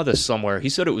just saw this somewhere. He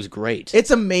said it was great. It's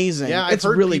amazing. Yeah, I've it's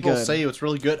heard really people good. say it's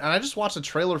really good, and I just watched a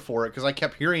trailer for it because I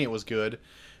kept hearing it was good,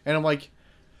 and I'm like,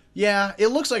 yeah, it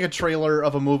looks like a trailer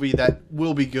of a movie that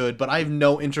will be good, but I have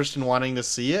no interest in wanting to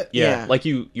see it. Yeah. Like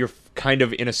you're kind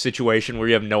of in a situation where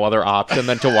you have no other option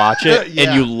than to watch it, Yeah.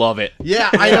 and you love it. Yeah,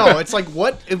 I know. It's like,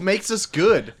 what? It makes this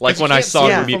good. Like 'Cause you when I can't saw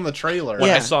see it it from the trailer. When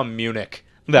Yeah. I saw Munich,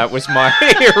 that was my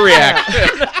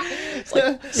reaction. It's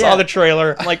like, saw the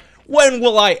trailer. I'm like, when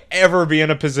will I ever be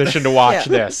in a position to watch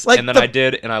Yeah. this? Like and then the- I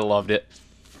did, and I loved it.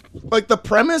 Like, the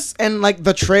premise and like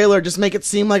the trailer just make it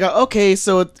seem like okay,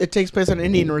 so it takes place on an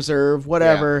Indian reserve,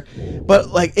 whatever. But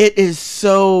like, it is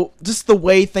so just the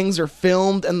way things are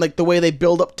filmed and like the way they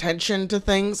build up tension to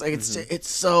things. Like, it's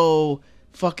so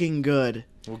fucking good.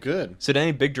 Well, good. Is it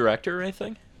any big director or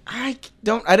anything? I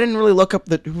didn't really look up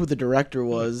who the director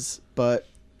was, but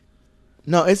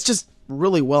no, it's just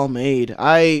really well made.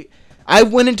 I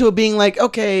went into it being like,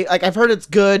 okay, like I've heard it's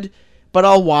good, but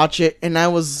I'll watch it, and I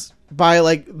was by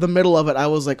like the middle of it, I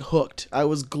was like hooked. I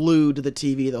was glued to the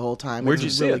TV the whole time. Where'd you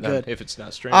see really it then, good. if it's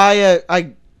not streaming?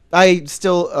 I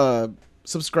still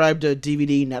subscribe to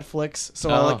DVD Netflix, so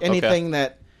like anything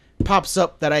that pops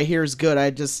up that I hear is good,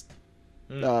 I just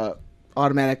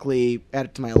automatically add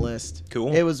it to my list.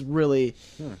 Cool. It was really,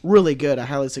 really good. I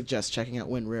highly suggest checking out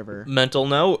Wind River. Mental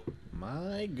note.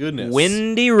 My goodness.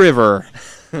 Windy River.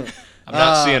 I'm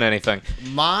not seeing anything.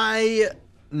 My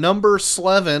number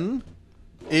 11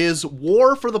 is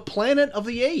War for the Planet of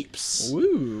the Apes.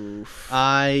 Ooh.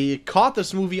 I caught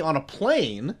this movie on a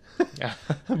plane,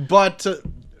 but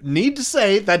need to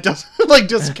say that doesn't like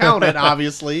discount it,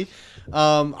 obviously.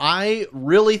 I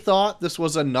really thought this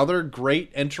was another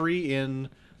great entry in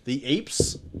the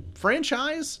Apes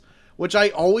franchise, which I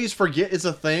always forget is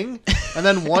a thing. And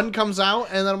then one comes out,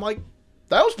 and then I'm like,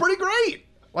 that was pretty great.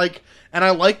 Like, and I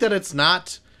like that it's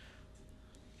not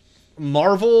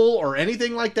Marvel or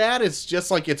anything like that. It's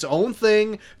just like its own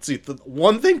thing. It's the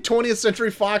one thing 20th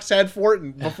Century Fox had for it,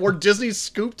 and before Disney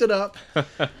scooped it up.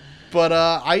 But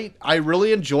I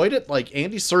really enjoyed it. Like,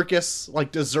 Andy Serkis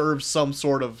like deserves some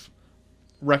sort of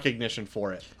recognition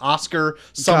for it. Oscar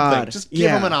something. God, Just give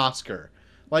him an Oscar.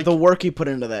 Like, The work he put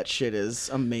into that shit is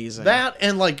amazing. that,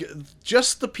 and like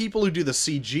just the people who do the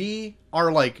CG are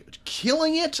like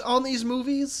killing it on these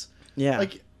movies. Yeah.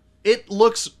 Like, it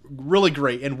looks really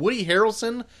great. And Woody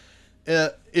Harrelson,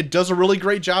 it does a really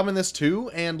great job in this too.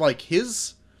 And like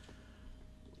his,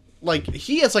 like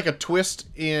he has like a twist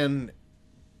in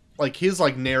like his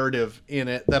like narrative in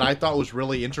it that I thought was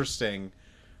really interesting.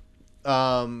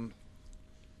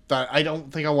 That I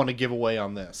don't think I want to give away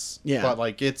on this. Yeah. But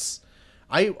like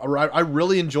I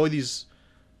really enjoy these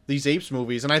Apes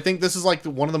movies, and I think this is like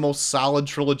one of the most solid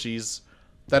trilogies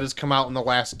that has come out in the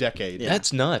last decade. Yeah.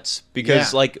 That's nuts.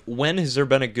 Because, Yeah. like, when has there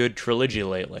been a good trilogy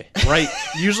lately? Right.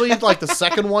 Usually, like, the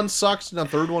second one sucks, and the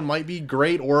third one might be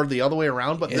great, or the other way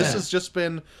around. But this Yeah. has just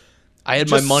been I had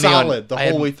just my money solid on the I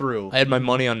had- whole way through. I had my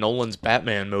money on Nolan's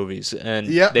Batman movies, and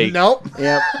Nope. Yep.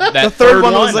 that The third third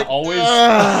one one was like, always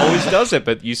does it.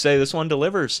 But you say this one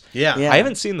delivers. Yeah. Yeah. I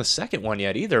haven't seen the second one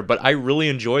yet either, but I really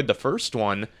enjoyed the first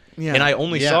one. Yeah. And I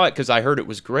only Yeah. saw it because I heard it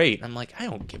was great. I'm like, I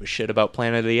don't give a shit about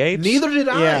Planet of the Apes. Neither did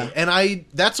I. Yeah. And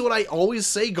that's what I always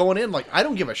say going in. Like, I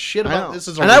don't give a shit I about know. this.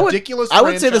 Is a And ridiculous I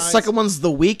would say the franchise. second one's the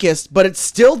weakest, but it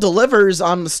still delivers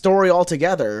on the story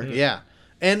altogether. Yeah.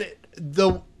 And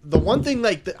the one thing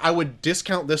like that I would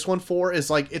discount this one for is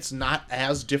like it's not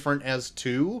as different as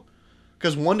 2,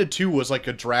 because 1 to 2 was like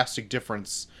a drastic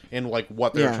difference in like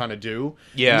what they're Yeah. trying to do.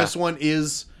 Yeah. And this one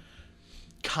is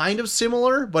kind of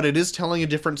similar, but it is telling a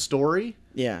different story.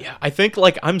 Yeah. Yeah, I think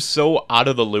like I'm so out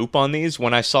of the loop on these.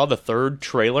 When I saw the third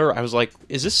trailer, I was like,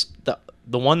 "Is this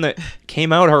the one that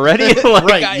came out already?" Like,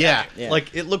 Right, yeah.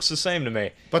 Like it looks the same to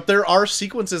me. But there are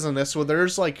sequences in this where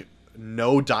there's like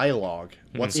no dialogue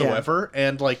whatsoever,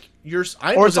 and like Or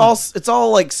it's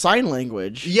all like sign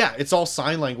language. Yeah, it's all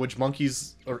sign language,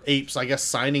 monkeys or apes, I guess,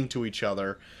 signing to each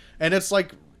other. And it's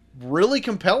like really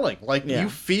compelling. Like Yeah. you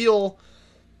feel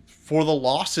for the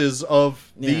losses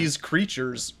of these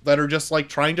creatures that are just like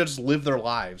trying to just live their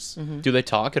lives. Do they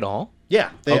talk at all? Yeah,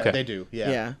 Okay. they do. Yeah.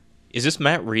 Yeah. Is this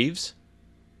Matt Reeves?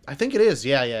 I think it is.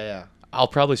 Yeah. I'll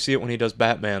probably see it when he does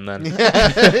Batman. Then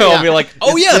I'll be like,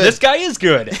 "Oh It's yeah, good. this guy is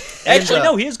good." Actually, And,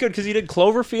 no, he is good because he did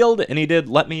Cloverfield and he did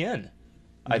Let Me In.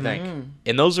 I think,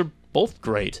 and those are both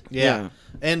great. Yeah. Yeah.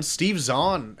 And Steve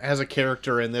Zahn has a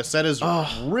character in this that is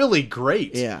really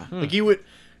great. Yeah.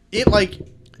 Like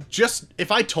just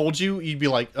if I told you, you'd be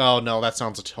like, "Oh no, that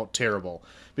sounds terrible,"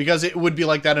 because it would be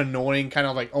like that annoying kind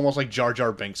of like almost like Jar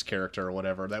Jar Binks character or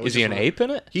whatever. That Is he an ape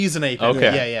in it? He's an ape.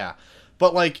 Okay. Yeah.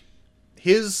 But like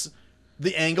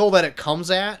the angle that it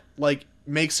comes at like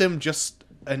makes him just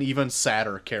an even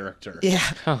sadder character.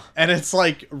 Yeah. And it's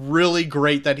like really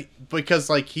great that because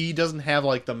like he doesn't have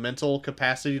like the mental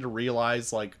capacity to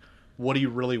realize like what he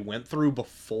really went through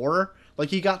before like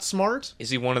he got smart.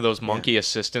 Is he one of those monkey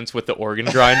assistants with the organ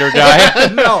grinder guy?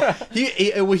 No,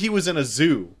 he was in a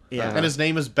zoo. Yeah. And his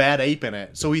name is Bad Ape in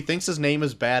it. So he thinks his name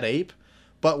is Bad Ape,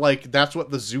 but like that's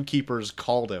what the zookeepers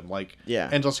called him. Like Yeah.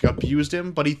 and just abused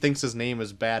him, but he thinks his name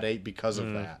is Bad Ape because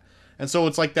of that. And so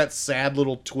it's like that sad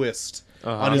little twist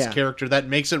on his Yeah. character that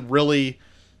makes it really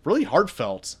really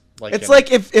heartfelt. Like It's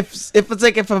like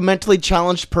if a mentally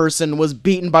challenged person was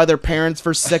beaten by their parents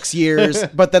for 6 years,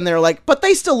 but then they're like, but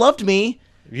they still loved me.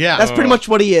 yeah. That's pretty much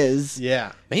what he is.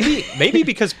 yeah. Maybe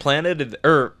because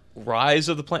Rise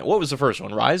of the Planet. What was the first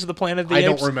one? Rise of the Planet of the I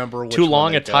Apes. don't remember which Too one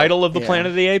long they a did. title of the Yeah. Planet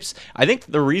of the Apes. I think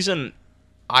the reason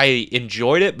I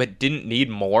enjoyed it but didn't need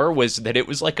more was that it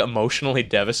was like emotionally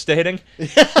devastating,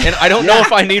 and I don't know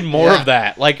if I need more of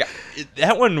that. Like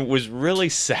that one was really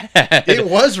sad. It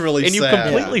was really and you sad.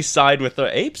 completely side with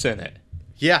the apes in it.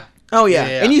 Yeah. Oh yeah.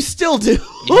 Yeah. And you still do.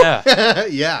 Yeah.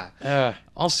 Yeah.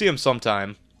 I'll see them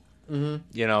sometime. Mm-hmm.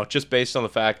 You know, just based on the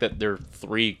fact that they're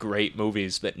 3 great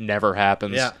movies that never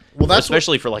happens. Yeah. Well, that's what-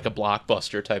 especially for like a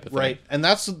blockbuster type of thing. Right, and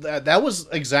that was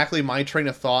exactly my train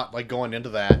of thought, like going into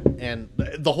that, and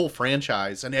the whole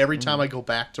franchise. And every time I go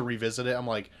back to revisit it, I'm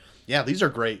like, yeah, these are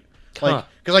great. Like, Huh.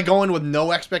 because I go in with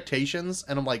no expectations,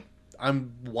 and I'm like,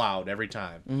 I'm wowed every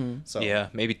time. Mm-hmm. So Yeah,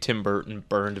 maybe Tim Burton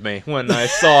burned me when I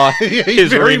saw He his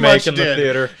very remake much in the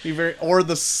did. theater. Or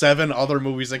the 7 other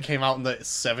movies that came out in the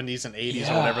 70s and 80s or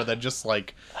Yeah. whatever that just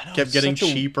like know, kept it's getting such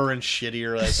a- cheaper and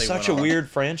shittier as they went Such a on. weird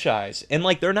franchise, and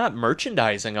like they're not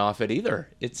merchandising off it either.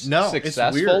 It's No, it's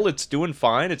successful. weird. It's doing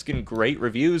fine. It's getting great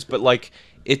reviews, but like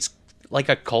it's like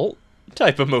a cult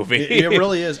type of movie. It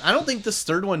really is. I don't think this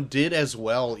third one did as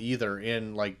well either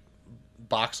in like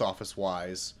box office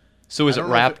wise. So is I it don't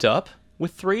know if wrapped up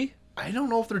with 3? I don't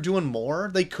know if they're doing more.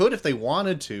 They could if they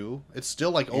wanted to. It's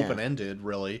still like open ended,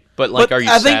 really. But like, But are you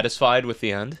I think- satisfied with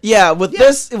the end? Yeah, with Yeah,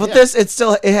 this,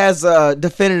 yeah. it has a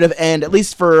definitive end, at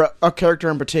least for a character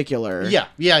in particular. Yeah,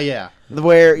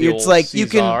 where The it's old like you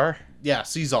can. Caesar? yeah.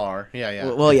 Caesar. Yeah.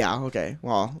 Well, yeah, okay.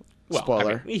 Well, Well,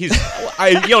 spoiler. I mean, he's.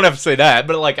 you don't have to say that,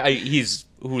 but like, he's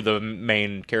who the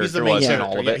main character main was in character,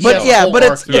 all of yeah. it. He But has a yeah, whole but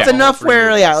arc it's throughout all enough 3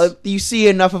 where movies. you see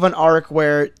enough of an arc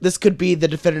where this could be the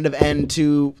definitive end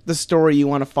to the story you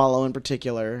want to follow in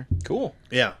particular. Cool.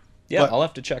 Yeah. Yeah, But- I'll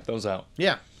have to check those out.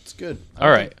 Yeah. It's good.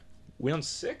 All right, we on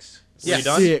 6? Yeah. Were you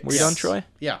done? 6. Were you done, Troy?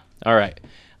 Yeah. All right.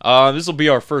 This will be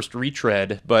our first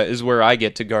retread, but is where I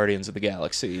get to Guardians of the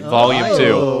Galaxy, Volume 2.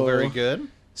 Oh, very good.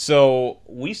 So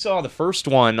we saw the first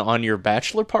one on your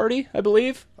bachelor party, I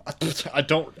believe. I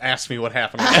don't ask me what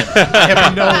happened. I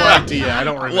have no idea. I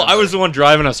don't remember. Well, I was the one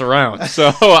driving us around,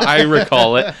 so I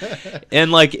recall it.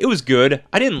 And like it was good.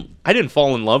 I didn't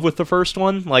fall in love with the first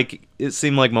one like it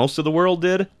seemed like most of the world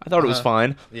did. I thought it was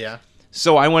fine. Yeah.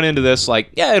 So I went into this like,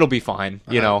 yeah, it'll be fine,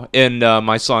 you know. And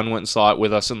my son went and saw it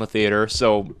with us in the theater,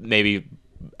 so maybe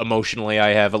emotionally I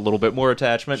have a little bit more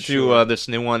attachment to this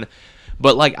new one.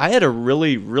 But like I had a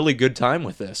really, really good time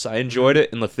with this. I enjoyed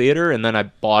it in the theater, and then I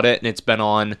bought it, and it's been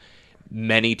on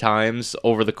many times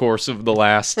over the course of the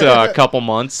last couple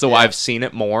months. So I've seen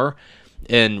it more,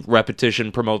 and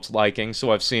repetition promotes liking.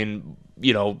 So I've seen,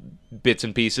 you know, bits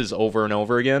and pieces over and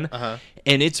over again.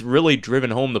 And it's really driven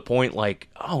home the point, like,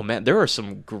 oh man, there are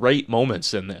some great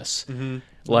moments in this.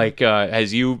 Like,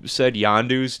 as you said,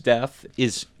 Yondu's death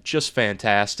is just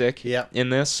fantastic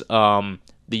in this.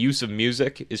 The use of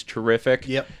music is terrific.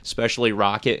 Yep. Especially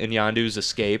Rocket and Yondu's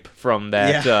escape from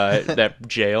that that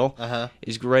jail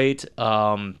is great.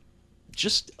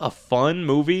 Just a fun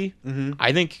movie.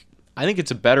 I think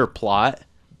it's a better plot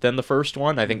than the first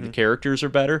one. I think the characters are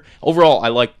better. Overall, I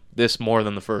like this more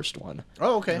than the first one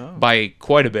Oh, okay. by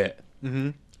quite a bit.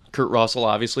 Kurt Russell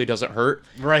obviously doesn't hurt.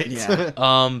 Right. Yeah.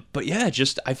 But yeah,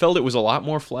 just I felt it was a lot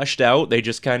more fleshed out. They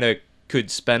just kind of could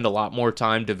spend a lot more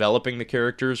time developing the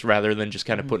characters rather than just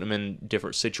kind of putting them in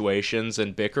different situations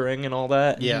and bickering and all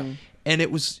that. Yeah. And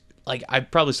it was like I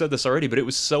probably said this already, but it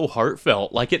was so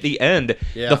heartfelt. Like at the end,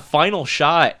 Yeah. the final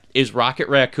shot is Rocket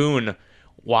Raccoon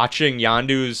watching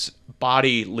Yondu's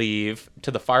body leave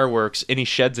to the fireworks, and he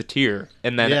sheds a tear,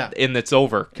 and then and it's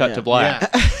over. Cut to black.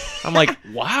 Yeah. I'm like,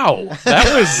 wow,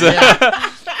 that was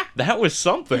that was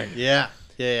something. Yeah.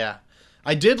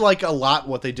 I did like a lot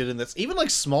what they did in this. Even like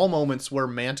small moments where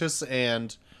Mantis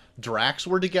and Drax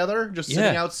were together, just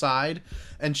sitting outside,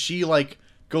 and she like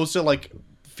goes to like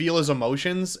feel his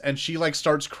emotions, and she like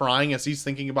starts crying as he's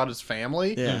thinking about his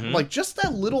family. Yeah. Like just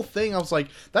that little thing, I was like,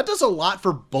 that does a lot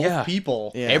for both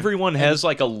people. Yeah. Everyone has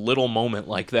like a little moment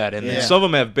like that, and Yeah. some of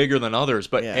them have bigger than others,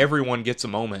 but Yeah. everyone gets a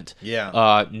moment.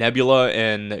 Yeah. Nebula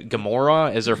and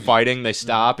Gamora, as they're fighting, they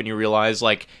stop, and you realize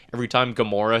like every time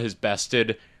Gamora has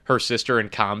bested her sister in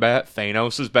combat,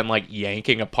 Thanos has been like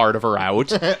yanking a part of her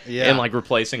out and like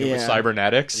replacing it with Yeah.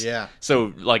 cybernetics. Yeah.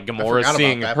 So like Gamora's forgot about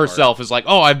seeing that herself as like,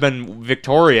 oh, I've been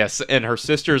victorious, and her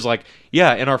sister's like,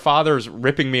 yeah, and our father's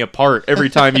ripping me apart every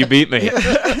time you beat me.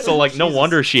 So like, no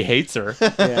wonder she hates her.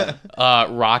 Yeah.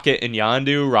 Rocket and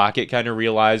Yondu. Rocket kind of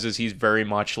realizes he's very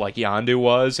much like Yondu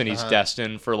was, and he's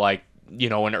destined for like, you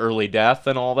know, an early death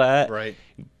and all that. Right.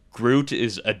 Groot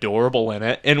is adorable in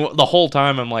it, and the whole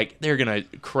time I'm like, they're gonna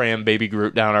cram Baby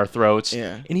Groot down our throats.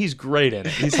 Yeah. And he's great in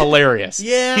it. He's hilarious.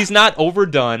 Yeah. He's not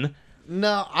overdone.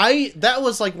 No, that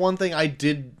was like one thing I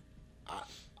did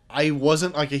I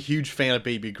wasn't like a huge fan of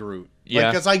Baby Groot. Yeah.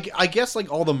 Because I guess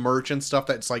like all the merch and stuff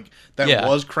that's like that Yeah.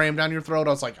 was crammed down your throat.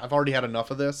 I was like, I've already had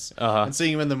enough of this. Uh-huh. And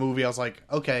seeing him in the movie, I was like,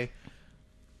 okay.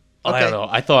 I don't know.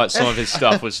 I thought some of his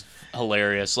stuff was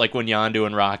hilarious. Like when Yondu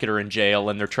and Rocket are in jail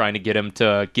and they're trying to get him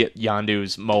to get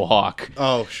Yondu's mohawk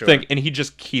Oh, sure. thing, and he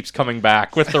just keeps coming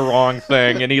back with the wrong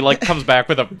thing, and he like comes back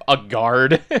with a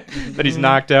guard that he's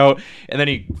knocked out, and then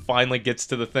he finally gets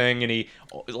to the thing, and he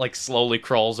like slowly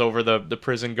crawls over the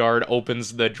prison guard,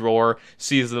 opens the drawer,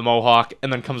 sees the mohawk,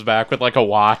 and then comes back with like a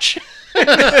watch.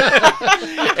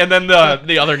 And then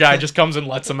the other guy just comes and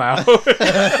lets him out.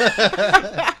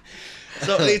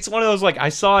 So it's one of those, like, I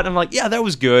saw it and I'm like, yeah, that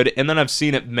was good. And then I've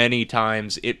seen it many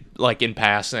times, like in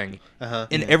passing.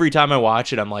 And every time I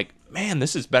watch it, I'm like, man,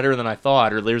 this is better than I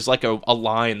thought. Or there's like a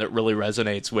line that really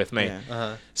resonates with me.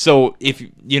 Yeah. So if,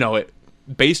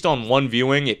 based on one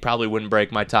viewing, it probably wouldn't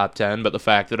break my top 10. But the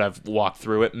fact that I've walked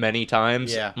through it many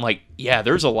times, Yeah. I'm like, yeah,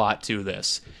 there's a lot to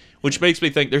this. Which makes me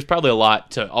think there's probably a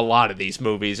lot to a lot of these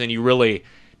movies. And you really,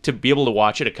 to be able to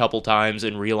watch it a couple times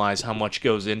and realize how much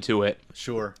goes into it,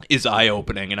 Sure. is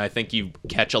eye-opening, and I think you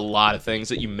catch a lot of things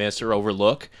that you miss or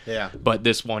overlook. Yeah. But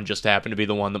this one just happened to be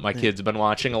the one that my kids have been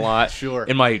watching a lot. Sure.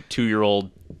 And my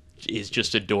 2-year-old is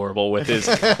just adorable with his...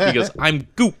 He goes, I'm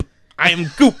Goop. I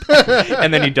am Goop.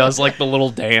 And then he does, like, the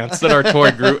little dance that our toy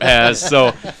Groot has.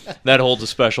 So that holds a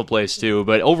special place, too.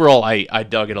 But overall, I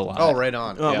dug it a lot. Oh, right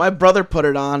on. Well, Yeah. my brother put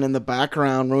it on in the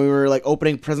background when we were like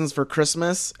opening presents for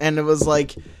Christmas, and it was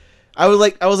like, I was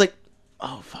like,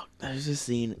 oh fuck, there's this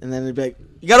scene, and then it'd be like,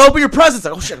 you gotta open your presents.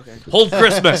 Like, oh shit, okay. Hold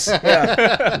Christmas.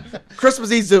 Yeah. Christmas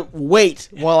needs to wait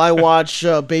while I watch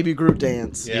Baby Groot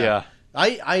dance. Yeah.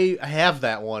 I have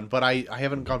that one, but I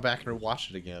haven't gone back and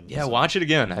watched it again. Yeah, So, watch it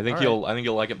again. I think All right.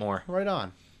 you'll like it more. right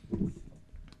on.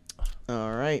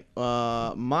 All right.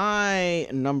 My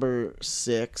number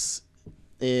 6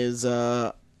 is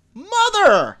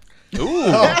Mother. Ooh.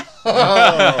 Oh,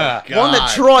 God. One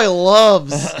that Troy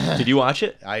loves. Did you watch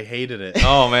it? I hated it.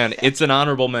 Oh man, it's an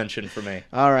honorable mention for me.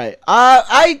 All right.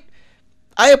 I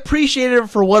appreciated it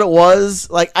for what it was.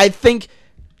 Like, I think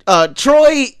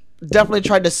Troy definitely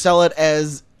tried to sell it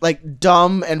as like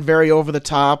dumb and very over the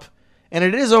top, and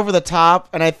it is over the top.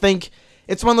 And I think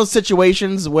it's one of those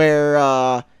situations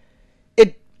where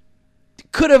it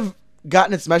could have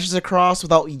gotten its message across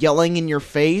without yelling in your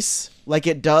face like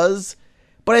it does.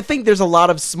 But I think there's a lot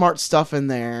of smart stuff in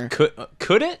there.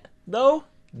 Could it though?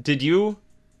 Did you?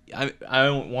 I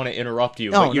don't want to interrupt you,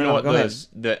 No, but you no, know what go ahead.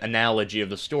 the analogy of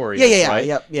the story Yeah, is, yeah,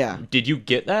 right? yeah. Did you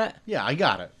get that? Yeah, I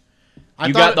got it.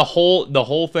 You got the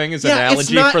whole thing as Yeah, it's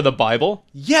analogy not- for the Bible?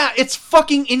 Yeah, it's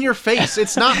fucking in your face.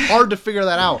 It's not hard to figure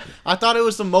that out. I thought it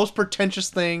was the most pretentious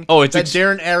thing Oh, it's that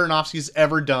Darren Aronofsky's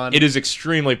ever done. It is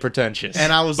extremely pretentious.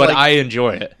 And I was but like- I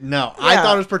enjoy it. No, I Yeah.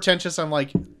 thought it was pretentious. I'm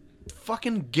like,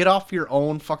 fucking get off your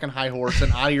own fucking high horse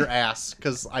and out of your ass,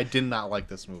 because I did not like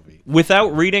this movie. Without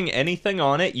reading anything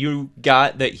on it, you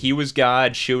got that he was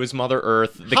God, she was Mother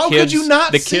Earth. The How could kids, you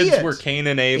not The see kids it? were Cain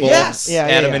and Abel, Yes. Yeah,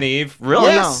 Adam yeah. and Eve. Really?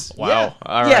 Yes. Wow. Yeah.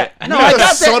 All Yeah. right. No, You know, I the got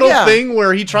that, subtle yeah. thing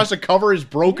where he tries to cover his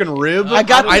broken rib. I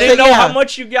got I the didn't know yeah. how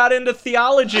much you got into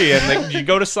theology, and did you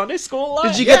go to Sunday school a lot?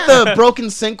 Did you Yeah. get the broken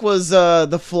sink was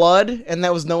the flood, and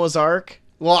that was Noah's Ark?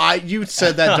 Well, you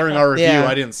said that during our review. Yeah.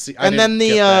 I didn't see. And then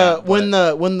when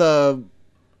the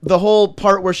whole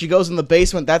part where she goes in the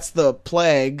basement, that's the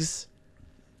plagues.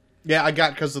 yeah, I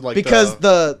got because of like Because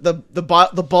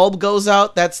the bulb goes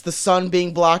out, that's the sun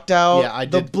being blocked out. Yeah, I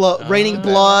the did- raining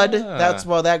blood, that's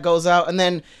why that goes out. And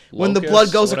then when the blood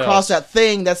Locusts, goes what across else? that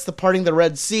thing, that's the parting of the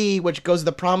Red Sea, which goes to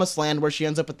the Promised Land, where she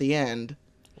ends up at the end.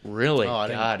 Really? Oh, I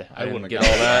didn't- God, I I wouldn't wouldn't have get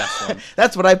got all that. that.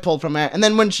 That's what I pulled from that. And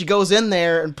then when she goes in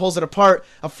there and pulls it apart,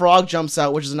 a frog jumps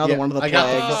out, which is another Yeah, one of the I got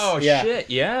plagues. Oh Yeah. shit!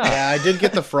 Yeah. Yeah, I did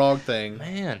get the frog thing.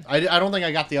 Man. I don't think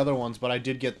I got the other ones, but I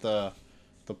did get the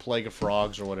plague of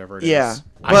frogs or whatever it is. Yeah.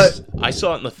 I But I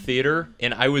saw it in the theater,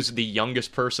 and I was the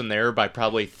youngest person there by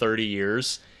probably 30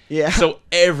 years. yeah. So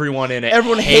everyone in it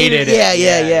Everyone hated it. Yeah,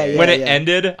 yeah, yeah, yeah. When it yeah.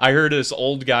 ended, I heard this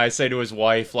old guy say to his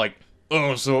wife, like,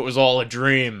 "Oh, so it was all a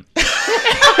dream."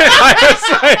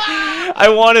 I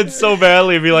wanted so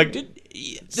badly to be like,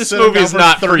 this Sit movie's down for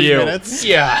not for 30 you. minutes.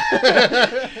 Yeah.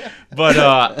 But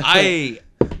I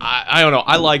don't know.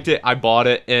 I liked it. I bought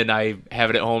it, and I have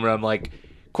it at home, and I'm like,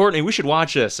 Courtney, we should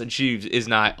watch this. And she is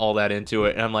not all that into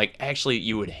it. And I'm like, actually,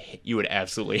 you would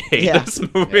absolutely hate Yeah. this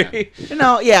movie.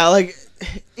 Yeah, like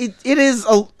it is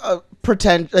a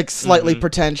slightly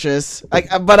pretentious.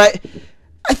 But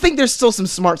I think there's still some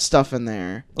smart stuff in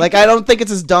there. Like, I don't think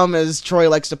it's as dumb as Troy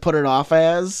likes to put it off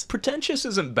as. Pretentious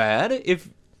isn't bad.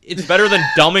 it's better than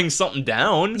dumbing something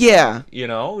down. Yeah. You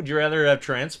know, would you rather have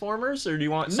Transformers or do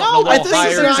you want something No, a little I think higher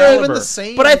it's not caliber? even the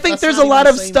same. But I think That's there's not a lot even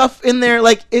of the same. stuff in there,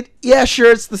 like it. Yeah,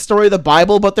 sure, it's the story of the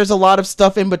Bible, but there's a lot of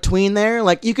stuff in between there.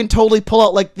 Like you can totally pull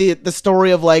out like the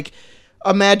story of like,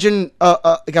 imagine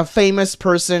like a famous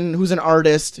person who's an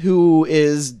artist who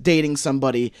is dating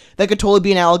somebody. That could totally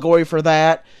be an allegory for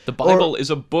that. The Bible is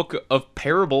a book of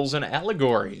parables and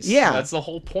allegories. Yeah. That's the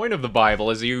whole point of the Bible,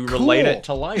 is you relate it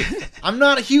to life. I'm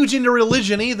not huge into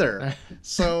religion either,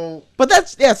 so But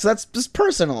that's so that's just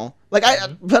personal. Like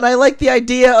but I like the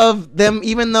idea of them,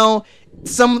 even though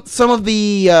some of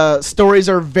the stories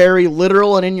are very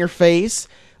literal and in your face.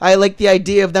 I like the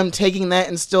idea of them taking that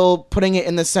and still putting it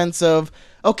in the sense of,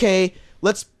 okay,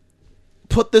 let's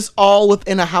put this all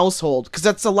within a household, because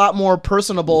that's a lot more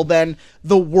personable than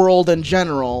the world in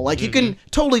general. Like you can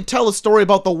totally tell a story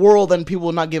about the world and people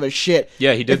will not give a shit.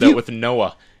 Yeah, he did If that you- with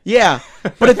Noah. Yeah,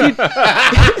 but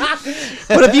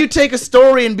if you take a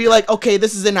story and be like, okay,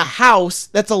 this is in a house,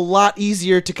 that's a lot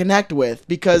easier to connect with,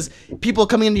 because people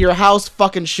coming into your house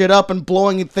fucking shit up and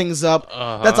blowing things up.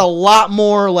 That's a lot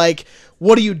more like,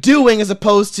 what are you doing, as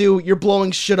opposed to you're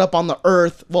blowing shit up on the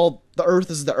earth. Well, the earth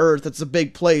is the earth. It's a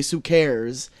big place. Who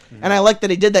cares? And I like that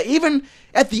he did that. Even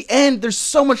at the end, there's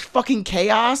so much fucking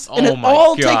chaos, and Oh it my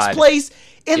all God. takes place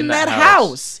in that that house.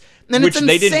 house. And Which it's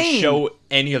they insane. didn't show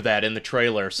any of that in the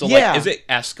trailer. So, Yeah. like, as it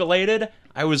escalated,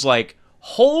 I was like,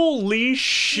 holy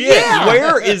shit, Yeah.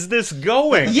 where is this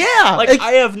going? Yeah, Like, like-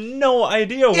 I have no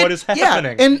idea what is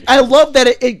happening. Yeah, and I love that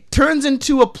it turns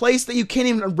into a place that you can't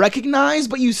even recognize,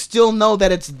 but you still know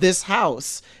that it's this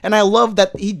house. And I love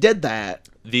that he did that.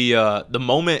 The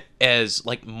moment as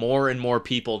like more and more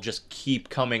people just keep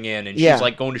coming in, and Yeah. she's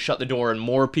like going to shut the door, and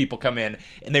more people come in,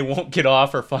 and they won't get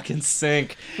off her fucking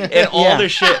sink, and all Yeah.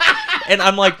 this shit. And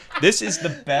I'm like, this is the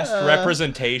best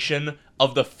representation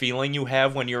of the feeling you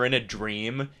have when you're in a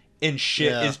dream, and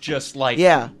shit Yeah. is just like,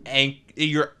 Yeah.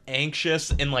 you're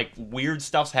anxious, and like weird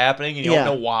stuff's happening, and you Yeah.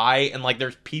 don't know why, and like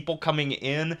there's people coming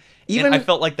in. Even- and I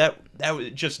felt like that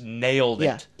just nailed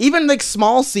Yeah. it. Even like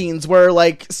small scenes where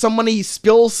like somebody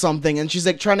spills something and she's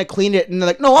like trying to clean it, and they're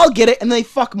like, no, I'll get it. And they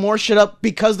fuck more shit up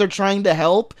because they're trying to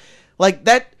help. Like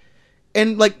that.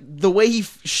 And like the way he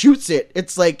shoots it,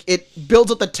 it's like it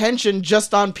builds up the tension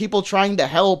just on people trying to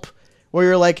help, where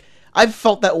you're like, I've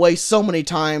felt that way so many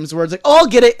times where it's like, oh, I'll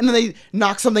get it. And then they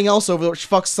knock something else over, which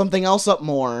fucks something else up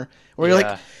more. Where you're Yeah.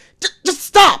 like, just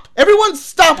stop. Everyone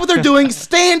stop what they're doing.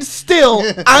 Stand still.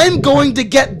 I'm going to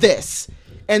get this.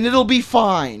 And it'll be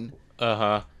fine.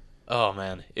 Uh-huh. Oh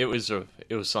man, it was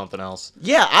something else.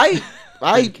 Yeah, I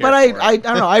Didn't care but I for it. I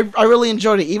don't know. I really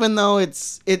enjoyed it, even though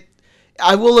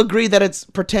I will agree that it's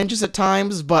pretentious at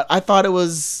times, but I thought it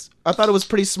was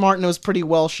pretty smart, and it was pretty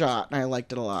well shot, and I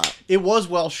liked it a lot. it was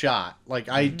well shot. Like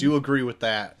I do agree with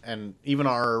that, and even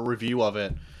our review of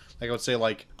it, like I would say,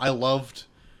 like I loved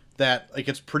that. Like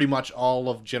it's pretty much all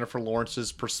of Jennifer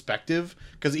Lawrence's perspective,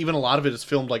 because even a lot of it is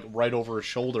filmed like right over her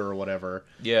shoulder or whatever.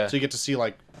 Yeah. So you get to see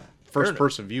like first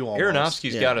person view almost.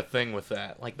 Aronofsky's Yeah. got a thing with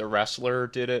that. Like The Wrestler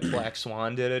did it, Black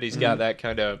Swan did it. He's got that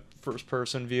kind of first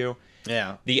person view.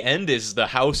 Yeah. The end is the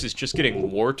house is just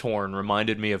getting war torn.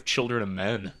 Reminded me of Children of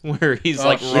Men, where he's Oh,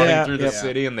 like shit. running Yeah, through the yeah.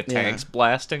 city and the Yeah. tanks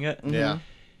blasting it. Yeah.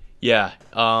 Yeah.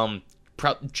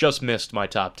 Just missed my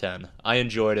top 10. I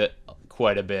enjoyed it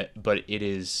quite a bit, but it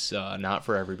is not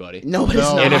for everybody. No, it's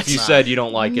No, not. And it's if you not. said you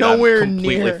don't like it, Nowhere I'm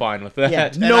completely near- fine with that. Yeah,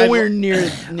 I nowhere lo-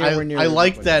 near. I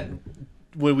like that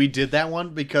when we did that one,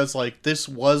 because like this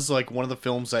was like one of the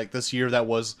films like this year that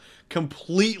was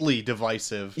completely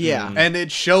divisive. Yeah. And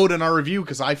it showed in our review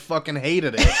because I fucking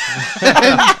hated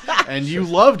it. and you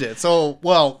loved it. So,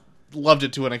 well, loved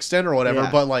it to an extent or whatever,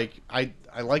 Yeah. but like I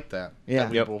like that. Yeah.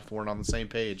 That we both weren't on the same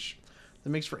page. That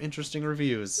makes for interesting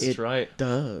reviews. That's right.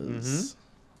 does.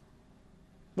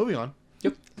 Moving on.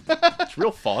 It's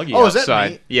real foggy Oh, is that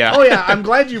outside. me? Yeah. Oh yeah, I'm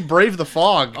glad you braved the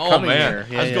fog Oh, coming man. here.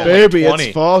 I Yeah, was yeah. going Baby, 20.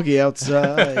 it's foggy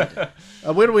outside.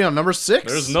 What are we on? Number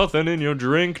 6? There's nothing in your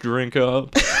drink. Drink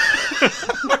up.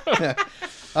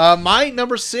 My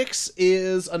number 6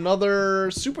 is another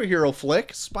superhero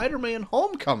flick. Spider-Man: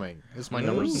 Homecoming is my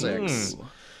number 6.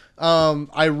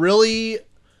 I really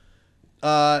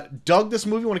dug this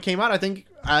movie when it came out. I think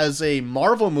as a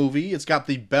Marvel movie, it's got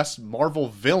the best Marvel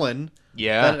villain that it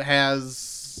Yeah.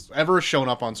 has ever shown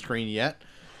up on screen yet.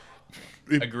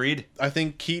 Agreed. I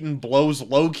think Keaton blows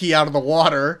Loki out of the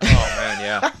water. Oh man,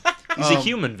 yeah. He's a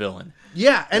human villain.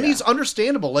 Yeah, and he's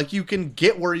understandable. Like you can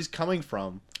get where he's coming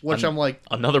from, which I'm like,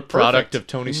 Another product Perfect. of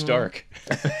Tony Stark.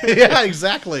 yeah,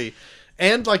 exactly.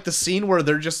 And like the scene where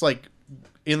they're just like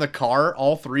in the car,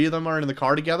 all three of them are in the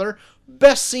car together.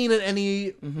 Best scene in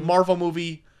any Marvel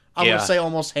movie I would say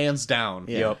almost hands down.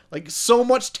 Yeah. Yep. Like, so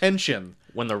much tension.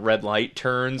 When the red light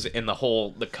turns and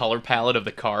the color palette of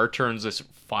the car turns this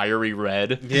fiery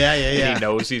red. Yeah. And he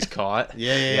knows he's caught.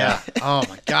 Yeah. Oh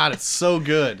my god, it's so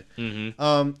good. Mm-hmm.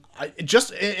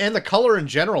 And the color in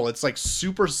general, it's like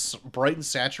super bright and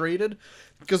saturated.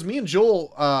 Because me and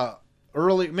Joel,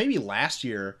 maybe last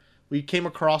year, we came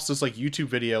across this like YouTube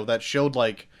video that showed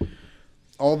like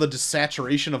all the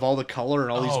desaturation of all the color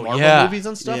and all these Marvel movies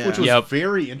and stuff, which was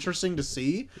very interesting to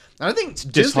see. And I think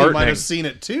Disney might have seen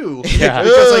it too. Yeah.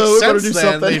 Because like since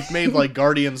then they've made like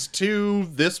Guardians 2,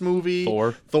 this movie,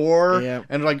 Thor,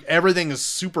 and like everything is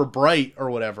super bright or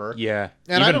whatever. Yeah.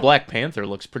 And even Black Panther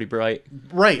looks pretty bright.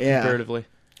 Right. Comparatively.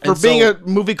 For being a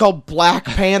movie called Black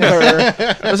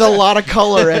Panther, there's a lot of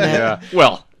color in it. Yeah.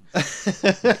 Well,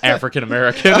 African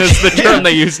American is the term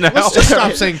they use now. Let's just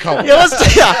stop saying color.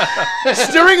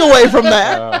 Steering away from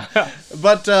that.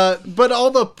 But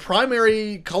all the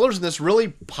primary colors in this really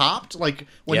popped. Like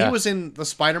when he was in the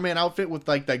Spider-Man outfit with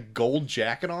like that gold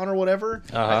jacket on or whatever.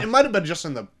 It might have been just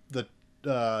in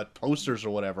the posters or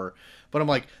whatever. But I'm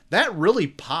like, that really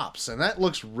pops, and that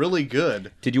looks really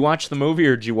good. Did you watch the movie,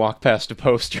 or did you walk past a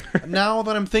poster? Now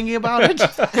that I'm thinking about it,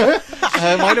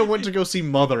 I might have went to go see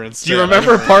Mother instead. Do you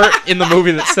remember a part in the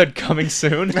movie that said "coming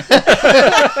soon"?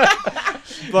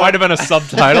 Might have been a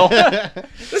subtitle.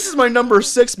 This is my number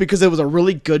 6 because it was a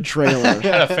really good trailer. It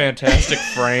had a fantastic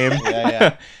frame.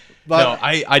 Yeah. But, no,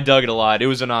 I dug it a lot. It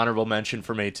was an honorable mention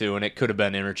for me, too, and it could have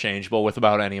been interchangeable with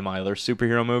about any of my other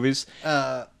superhero movies.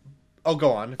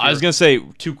 go on. I was going to say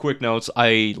 2 quick notes.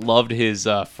 I loved his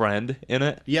friend in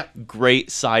it. Yep. Great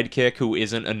sidekick who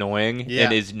isn't annoying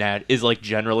and is like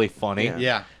generally funny.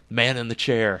 Yeah. Man in the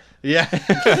chair. Yeah.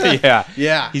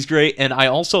 Yeah. He's great. And I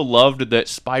also loved that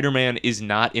Spider-Man is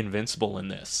not invincible in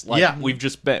this. Like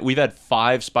we've had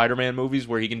 5 Spider-Man movies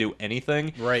where he can do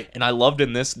anything. Right. And I loved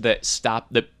in this that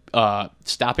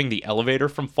stopping the elevator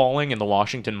from falling in the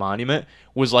Washington Monument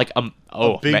was like a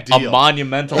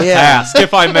monumental task,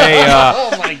 if I may.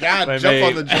 Oh my God! Jump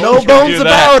on the joke. No bones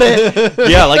about it.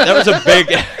 Yeah, like that was a big.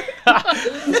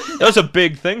 That was a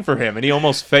big thing for him, and he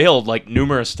almost failed like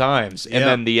numerous times. And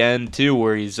then the end too,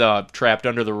 where he's trapped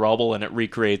under the rubble, and it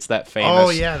recreates that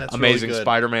famous, that's amazing really good.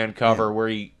 Spider-Man cover where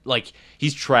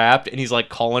he's trapped and he's like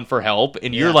calling for help,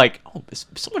 and you're like, oh,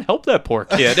 someone help that poor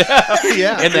kid.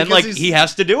 And then he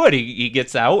has to do it. He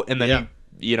gets out, and then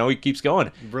he keeps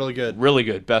going. Really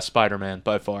good. Best Spider-Man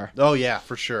by far. Oh yeah,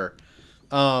 for sure.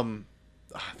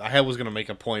 I was gonna make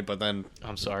a point, but then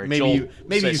I'm sorry. Maybe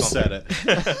you said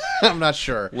it. I'm not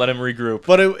sure. Let him regroup.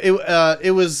 But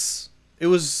it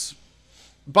was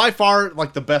by far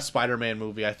like the best Spider-Man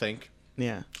movie, I think.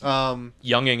 Yeah.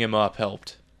 Younging him up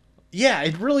helped. Yeah,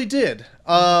 it really did.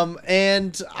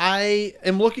 And I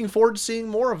am looking forward to seeing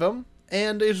more of him.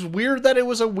 And it's weird that it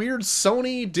was a weird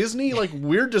Sony Disney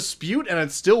weird dispute, and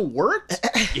it still worked.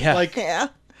 Yeah.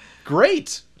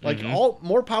 Great. All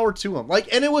more power to him.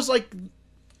 And it was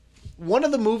one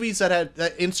of the movies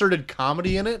that inserted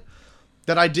comedy in it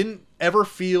that I didn't ever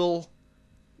feel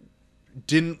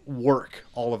didn't work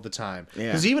all of the time.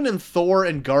 Because even in Thor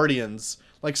and Guardians,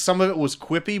 some of it was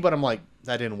quippy, but I'm like,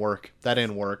 that didn't work.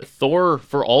 Thor,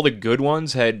 for all the good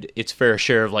ones, had its fair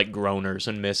share of groaners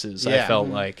and misses. I felt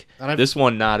like this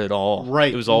one not at all.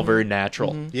 Right, it was all very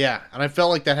natural. Yeah, and I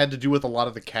felt like that had to do with a lot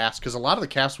of the cast, because a lot of the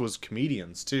cast was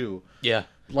comedians too. Yeah.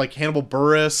 Like Hannibal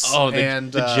Buress.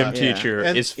 The gym teacher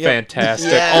is Yep.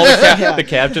 fantastic. Yeah. All the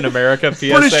Captain America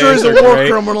PSAs Pretty sure he's a war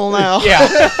criminal now. Yeah.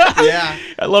 Yeah.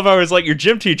 I love how it's your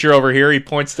gym teacher over here, he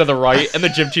points to the right, and the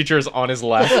gym teacher is on his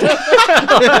left.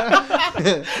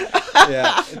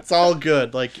 Yeah, it's all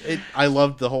good. I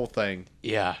loved the whole thing.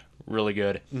 Yeah, really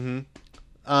good. Mm-hmm.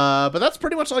 But that's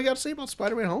pretty much all I got to say about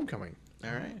Spider-Man: Homecoming.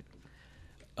 All right.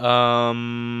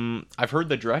 I've heard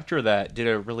the director of that did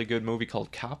a really good movie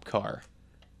called Cop Car,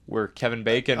 where Kevin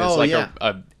Bacon is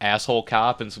a asshole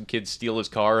cop, and some kids steal his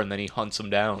car, and then he hunts them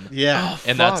down. Yeah,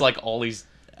 and that's all he's.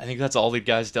 I think that's all the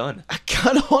guy's done. I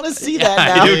kind of want to see that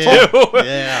now. I do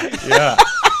too. Yeah.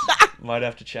 Might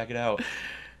have to check it out.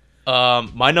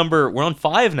 My number. We're on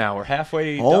 5 now. We're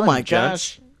halfway. Oh done, my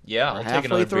gents. gosh. Yeah, I'll take halfway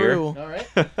another beer. through. All right.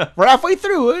 We're halfway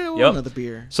through. Yep. Another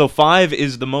beer. So 5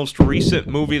 is the most recent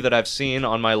movie that I've seen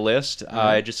on my list.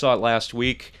 I just saw it last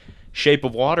week. Shape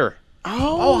of Water.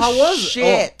 Oh, how was it?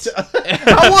 shit.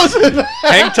 How was it?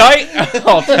 Hang tight.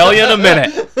 I'll tell you in a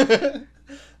minute.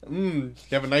 You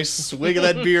have a nice swig of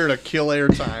that beer to kill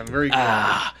airtime. Very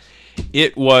good.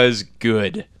 It was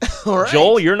good. All right.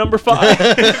 Joel, you're number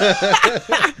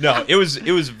 5. No, it was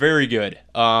very good.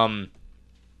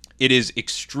 It is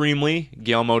extremely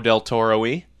Guillermo del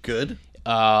Toro-y. Good.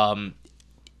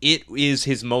 it is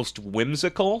his most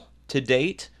whimsical to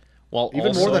date, while Even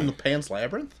also, more than the Pan's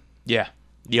Labyrinth? yeah,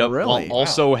 yep, Really? while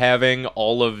also having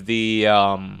all of the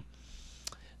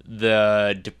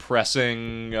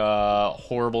depressing,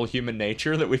 horrible human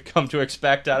nature that we've come to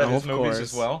expect out of his Of movies course.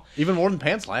 as well. Even more than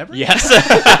Pan's Labyrinth? Yes.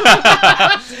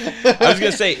 I was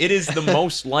going to say, it is the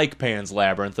most like Pan's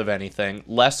Labyrinth of anything.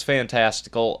 Less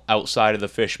fantastical outside of the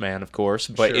Fishman, of course,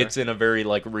 but Sure. it's in a very,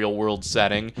 like, real-world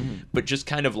setting, but just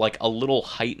kind of like a little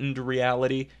heightened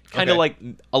reality. Kind of Okay. like,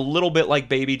 a little bit like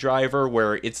Baby Driver,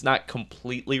 where it's not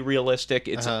completely realistic.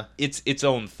 It's its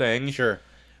own thing. Sure.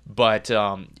 But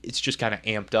it's just kind of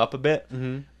amped up a bit.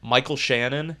 Michael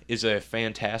Shannon is a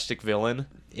fantastic villain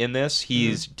in this.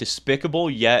 He's despicable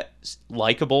yet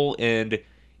likable and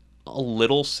a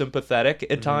little sympathetic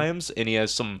at times, and he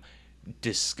has some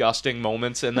disgusting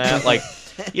moments in that. Like,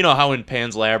 you know how in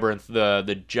Pan's Labyrinth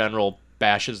the general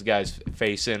bashes the guy's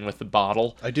face in with the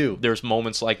bottle? I do. There's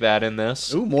moments like that in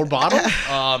this. Ooh, more bottle?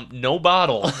 No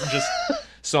bottle, just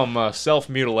some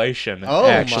self-mutilation, Oh,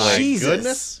 actually. my Jesus.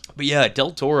 goodness. But yeah,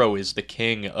 Del Toro is the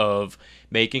king of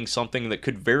making something that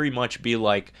could very much be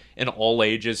like an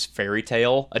all-ages fairy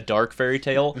tale, a dark fairy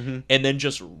tale, and then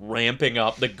just ramping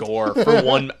up the gore for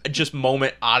one just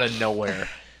moment out of nowhere.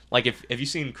 Like, have you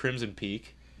seen Crimson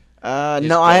Peak?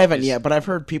 No, I haven't yet, but I've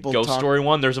heard people Ghost talk. Story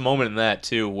 1, there's a moment in that,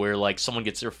 too, where, like, someone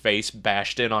gets their face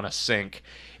bashed in on a sink,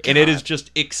 and it is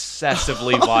just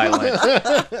excessively violent.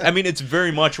 I mean, it's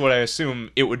very much what I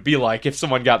assume it would be like if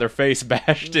someone got their face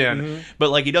bashed in, but,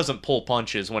 like, he doesn't pull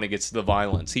punches when it gets to the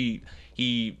violence. He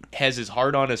has his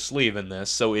heart on his sleeve in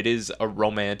this, so it is a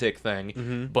romantic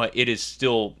thing, but it is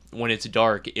still, when it's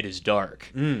dark, it is dark,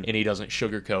 and he doesn't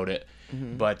sugarcoat it.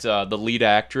 But the lead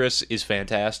actress is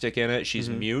fantastic in it. She's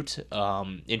mute,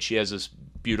 and she has this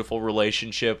beautiful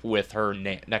relationship with her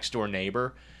next door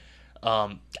neighbor.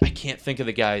 I can't think of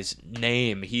the guy's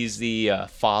name. He's the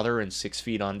father in 6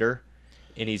 Feet Under,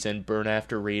 and he's in Burn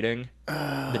After Reading.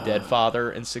 The dead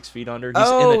father in 6 Feet Under. He's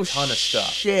in a ton of stuff.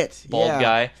 Shit. Bald yeah.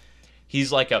 guy.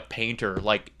 He's like a painter.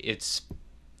 Like it's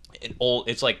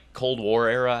like Cold War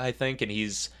era, I think, and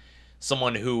he's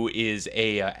someone who is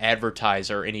a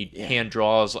advertiser, and he hand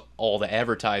draws all the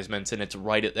advertisements, and it's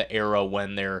right at the era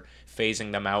when they're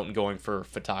phasing them out and going for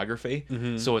photography.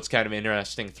 So it's kind of an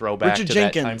interesting throwback Richard to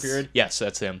Jenkins. that time period. Yes,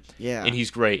 that's him. Yeah. And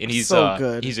he's great, and he's So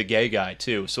good. he's a gay guy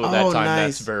too. So at that time,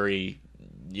 nice. that's very,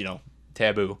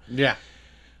 taboo. Yeah.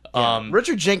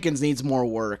 Richard Jenkins needs more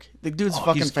work. The dude's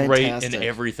fucking He's fantastic. great in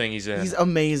everything he's in. He's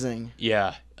amazing.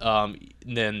 Yeah.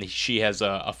 Then she has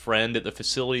a friend at the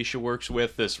facility she works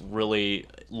with, this really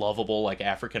lovable, like,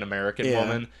 African-American Yeah.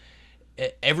 woman.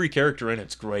 Every character in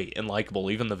it's great and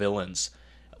likable, even the villains.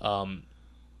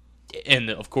 And,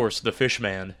 of course, the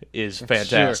Fishman is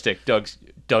fantastic. Doug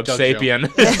Sapien.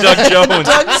 Doug Jones.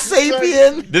 Doug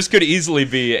Sapien. This could easily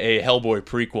be a Hellboy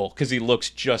prequel because he looks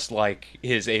just like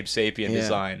his Abe Sapien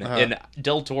design. And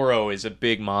Del Toro is a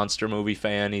big monster movie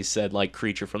fan. He said, like,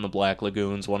 Creature from the Black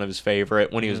Lagoon's one of his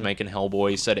favorite. When he was making Hellboy,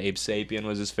 he said Abe Sapien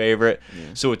was his favorite.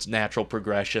 So it's natural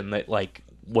progression that, like,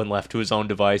 when left to his own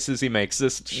devices, he makes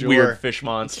this weird fish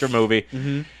monster movie.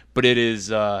 But it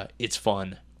is, it's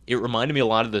fun. It reminded me a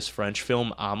lot of this French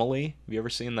film, Amélie. Have you ever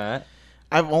seen that?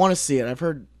 I want to see it. I've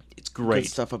heard It's great. good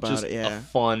stuff about Just it, yeah. a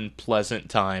fun, pleasant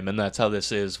time, and that's how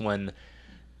this is when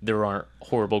there aren't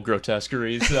horrible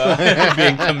grotesqueries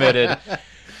being committed.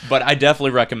 But I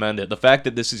definitely recommend it. The fact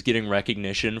that this is getting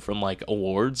recognition from, like,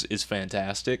 awards is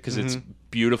fantastic because it's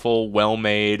beautiful,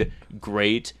 well-made,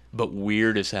 great, but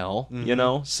weird as hell, you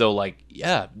know? So, like,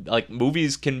 yeah, like,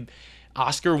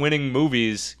 Oscar-winning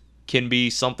movies can be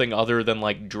something other than,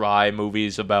 like, dry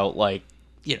movies about, like,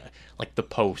 like The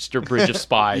Post or Bridge of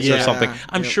Spies or Yeah. something.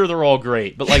 I'm Yep. sure they're all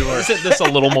great, but, like, isn't this a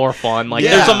little more fun? Like,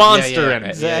 Yeah. there's a monster Yeah, in it,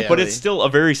 exactly. but it's still a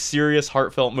very serious,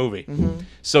 heartfelt movie.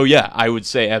 So, yeah, I would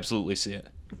say absolutely see it.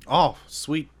 Oh,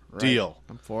 sweet deal.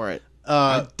 I'm for it.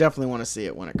 I definitely want to see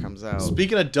it when it comes out.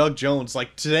 Speaking of Doug Jones,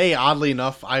 like today, oddly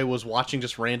enough, I was watching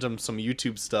just some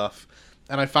YouTube stuff,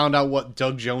 and I found out what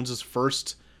Doug Jones's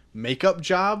first makeup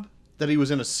job that he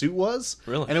was in a suit was.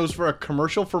 Really? And it was for a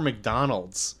commercial for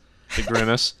McDonald's. The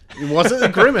Grimace. It wasn't a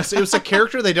Grimace. It was a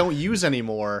character they don't use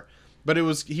anymore. But he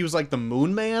was like the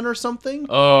Moon Man or something.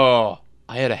 Oh,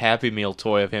 I had a Happy Meal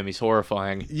toy of him. He's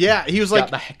horrifying. Yeah, he was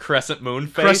Got like the crescent moon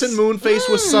face. crescent moon face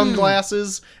with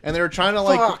sunglasses, and they were trying to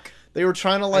Fuck. do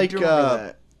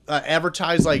remember that.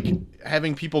 advertise like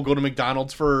having people go to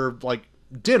McDonald's for like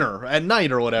dinner at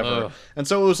night or whatever. Ugh. And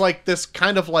so it was like this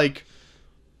kind of like,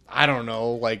 I don't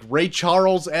know, like Ray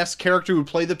Charles-esque character who would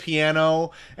play the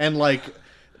piano and like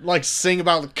like sing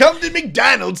about "Come to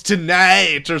McDonald's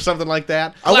tonight" or something like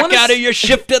that. Clock out of your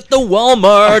shift at the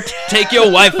Walmart. Take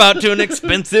your wife out to an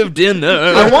expensive dinner.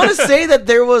 I want to say that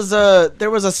there was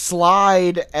a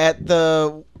slide at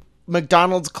the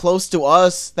McDonald's close to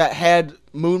us that had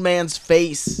Moon Man's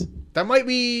face. That might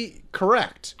be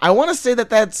correct. I want to say that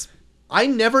that's. I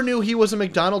never knew he was a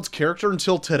McDonald's character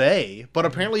until today, but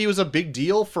apparently he was a big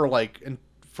deal from like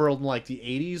the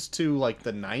 80s to like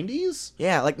the 90s.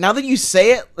 Yeah, like now that you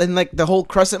say it and like the whole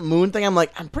crescent moon thing,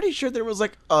 I'm pretty sure there was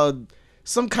like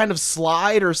some kind of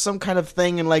slide or some kind of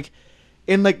thing in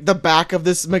the back of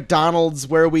this McDonald's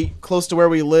close to where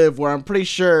we live, where I'm pretty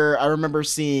sure I remember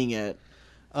seeing it.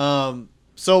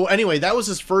 So anyway, that was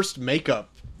his first makeup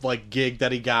gig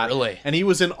that he got. Really? And he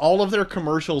was in all of their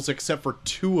commercials except for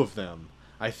 2 of them,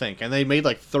 I think. And they made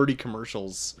 30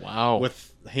 commercials. Wow.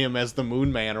 With him as the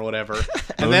Moon Man or whatever.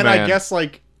 And Moon then Man. I guess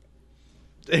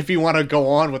if you want to go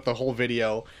on with the whole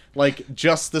video,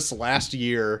 just this last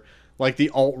year,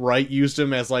 the alt-right used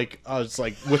him as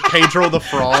with Pedro the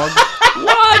Frog.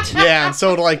 What? Yeah, and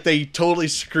so they totally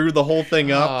screwed the whole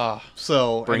thing up.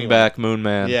 So Bring anyway. back Moon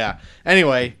Man. Yeah.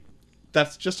 Anyway,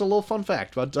 that's just a little fun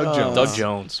fact about Doug Jones. Doug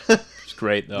Jones. It's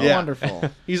great, though. Yeah. Wonderful.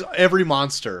 He's every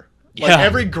monster. Yeah.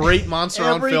 Every great monster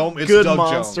on Every film is good Doug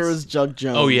monster Jones. is Doug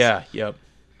Jones. Oh, yeah. Yep.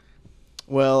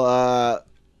 Well,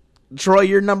 Troy,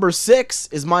 your number 6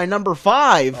 is my number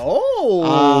 5.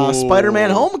 Oh. Spider-Man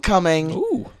Homecoming.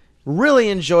 Ooh. Really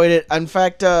enjoyed it. In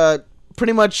fact,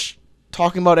 pretty much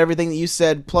talking about everything that you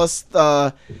said. Plus,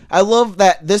 I love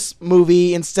that this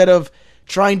movie, instead of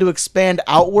trying to expand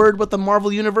outward with the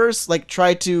Marvel Universe,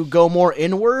 try to go more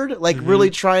inward. Really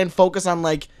try and focus on,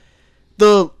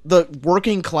 the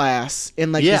working class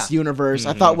in, this universe.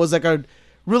 I thought was, a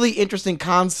really interesting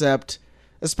concept,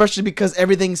 especially because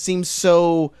everything seems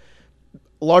so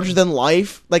larger than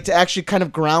life. To actually kind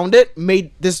of ground it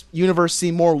made this universe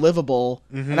seem more livable.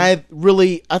 And I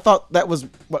thought that was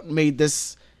what made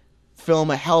this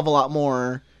film a hell of a lot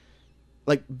more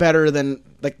better than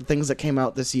the things that came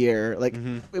out this year,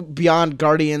 beyond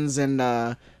Guardians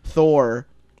and Thor.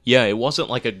 Yeah, it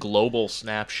wasn't a global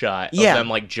snapshot of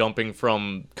them jumping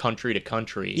from country to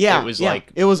country. Yeah, it was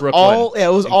it was Brooklyn all it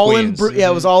was and all Queens. in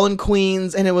it was all in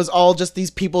Queens, and it was all just these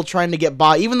people trying to get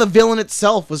by. Even the villain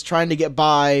itself was trying to get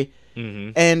by.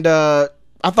 And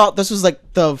I thought this was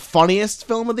the funniest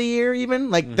film of the year. Even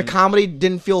the comedy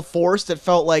didn't feel forced. It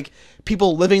felt like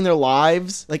people living their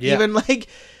lives. Even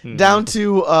down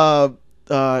to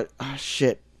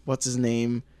shit, what's his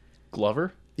name?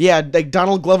 Glover. Yeah,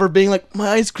 Donald Glover being my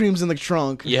ice cream's in the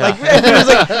trunk. Yeah.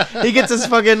 It was he gets his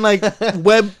fucking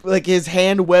web, his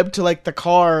hand webbed to the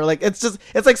car. It's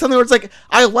something where it's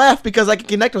I laugh because I can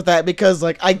connect with that because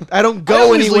I don't go I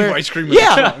always anywhere. leave ice cream in the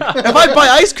trunk. If I buy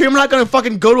ice cream, I'm not gonna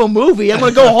fucking go to a movie. I'm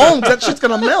gonna go home because that shit's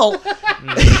gonna melt.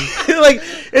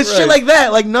 It's shit like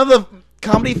that. None of the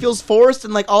comedy feels forced,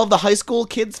 and all of the high school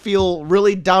kids feel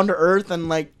really down to earth,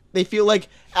 and they feel like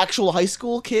actual high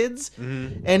school kids.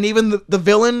 And even the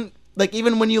villain,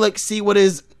 even when you see what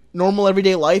his normal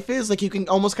everyday life is, you can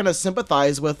almost kind of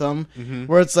sympathize with him,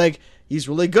 where it's he's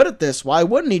really good at this, why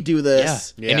wouldn't he do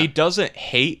this? Yeah. And he doesn't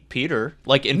hate Peter.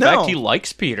 In No. fact, he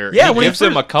likes Peter. Yeah, He when he gives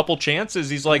him first- a couple chances.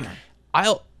 He's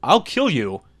I'll kill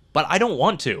you, but I don't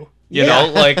want to. You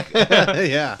Yeah. know,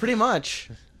 Yeah. Pretty much.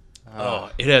 Oh,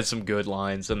 it had some good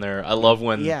lines in there. I love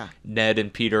when Yeah. Ned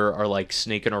and Peter are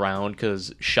sneaking around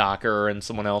because Shocker and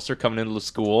someone else are coming into the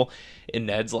school, and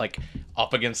Ned's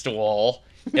up against a wall,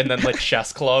 and then the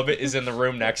chess club is in the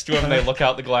room next to him. And they look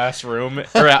out the glass room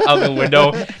or out the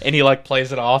window, and he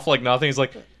plays it off like nothing. He's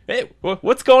like, "Hey,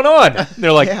 what's going on?" And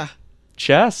they're like, Yeah.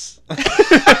 "Chess."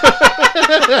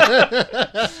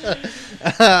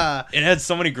 It had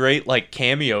so many great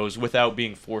cameos without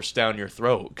being forced down your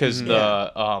throat because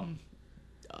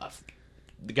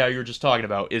the guy you were just talking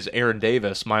about is Aaron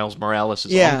Davis, Miles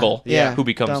Morales' uncle, who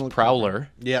becomes Donald Prowler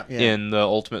Yeah. in the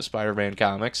Ultimate Spider-Man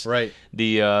comics. Right.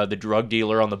 The drug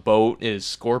dealer on the boat is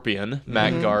Scorpion,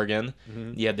 Matt Gargan.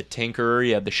 You had the Tinkerer,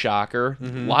 you had the Shocker. A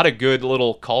lot of good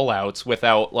little call-outs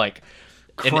without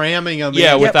Cramming them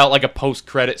yeah, in. without a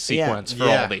post-credit sequence for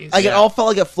Yeah. all these. It all felt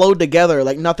like it flowed together.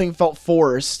 Nothing felt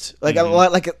forced. A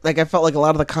lot, I felt like a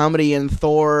lot of the comedy in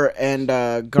Thor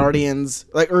and Guardians,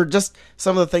 or just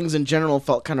some of the things in general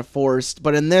felt kind of forced.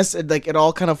 But in this, it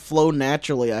all kind of flowed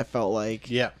naturally. I felt like.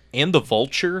 Yeah. And the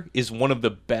Vulture is one of the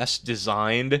best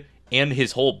designed, and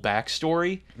his whole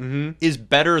backstory is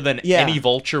better than any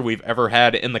Vulture we've ever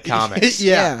had in the comics.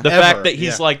 Yeah. The ever. fact that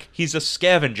he's Yeah. he's a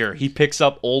scavenger. He picks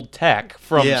up old tech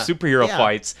from superhero Yeah.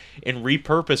 fights and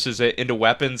repurposes it into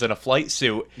weapons and a flight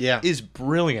suit Yeah. is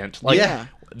brilliant. Yeah.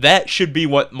 that should be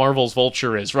what Marvel's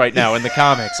Vulture is right now in the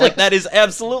comics. Like, that is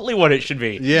absolutely what it should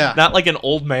be. Yeah. Not like an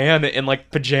old man in,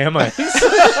 like, pajamas.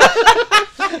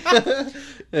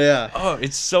 Yeah. Oh,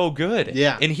 it's so good.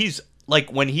 Yeah. And he's,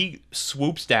 like, when he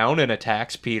swoops down and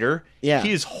attacks Peter, Yeah.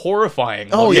 he is horrifying.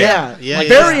 Oh looking. yeah, Yeah, like,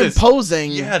 yeah. very This-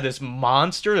 imposing. Yeah, this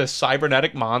monster, this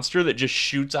cybernetic monster that just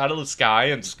shoots out of the sky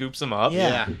and scoops him up.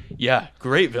 Yeah. Yeah,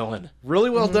 great villain. Really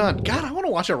well done. God, I want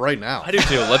to watch it right now. I do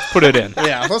too. Let's put it in.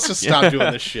 Yeah, let's just stop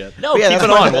doing this shit. No, Yeah, keep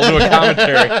that's it my- on. We'll do a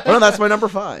commentary. Well, that's my number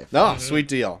 5. Oh, sweet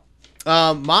deal.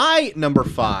 My number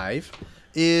 5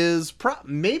 is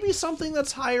maybe something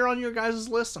that's higher on your guys'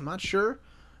 list. I'm not sure.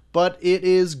 But it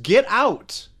is Get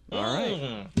Out. All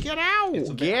right. Get out. It's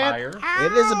a bit Get higher.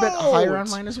 It is a bit higher on out.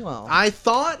 mine as well. I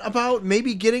thought about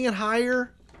maybe getting it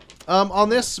higher on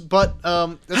this, but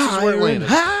this is where it landed.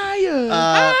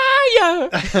 Higher.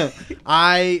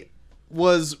 I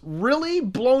was really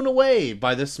blown away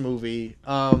by this movie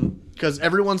because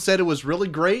everyone said it was really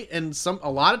great, and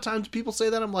a lot of times people say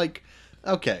that. I'm like,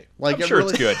 okay, like I'm it sure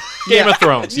really, it's good. Game of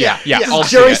Thrones. Yeah. I'll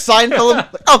see Jerry it.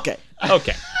 Seinfeld. Okay.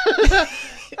 Okay.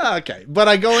 Okay, but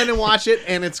I go in and watch it,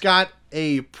 and it's got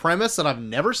a premise that I've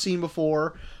never seen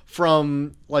before,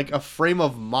 from like a frame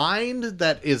of mind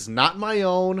that is not my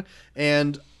own,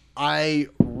 and I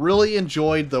really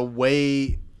enjoyed the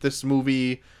way this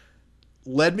movie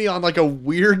led me on like a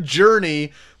weird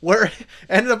journey where it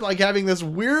ended up like having this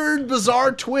weird,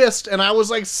 bizarre twist, and I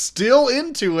was like still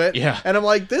into it. Yeah. And I'm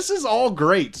like, this is all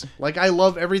great. Like, I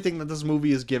love everything that this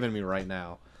movie has given me right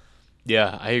now.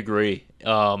 Yeah, I agree.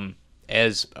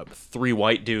 As 3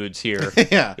 white dudes here,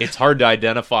 Yeah. it's hard to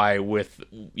identify with,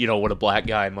 what a black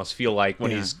guy must feel like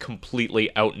when Yeah. he's completely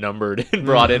outnumbered and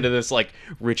brought into this, like,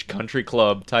 rich country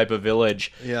club type of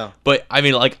village. Yeah. But, I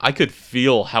mean, like, I could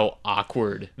feel how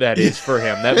awkward that is for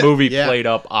him. That movie Yeah. played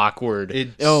up awkward It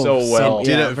so well.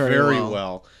 did Yeah, it very very well.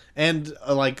 well. And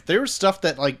like there's stuff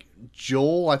that like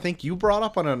Joel, I think you brought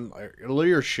up on an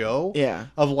earlier show. Yeah.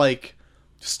 Of like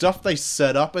stuff they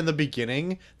set up in the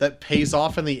beginning that pays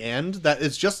off in the end. That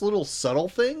is just little subtle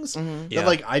things that Yeah.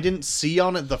 like I didn't see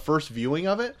on it the first viewing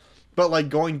of it, but like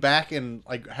going back and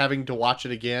like having to watch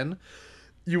it again,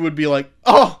 you would be like,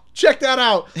 oh, check that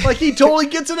out. Like, he totally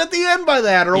gets it at the end by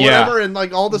that or Yeah. whatever, and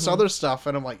like all this other stuff.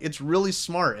 And I'm like, it's really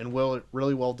smart and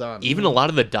really well done. Even a lot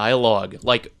of the dialogue,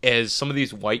 like as some of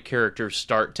these white characters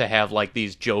start to have like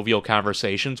these jovial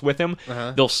conversations with him,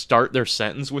 they'll start their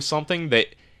sentence with something that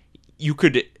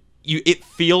it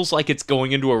feels like it's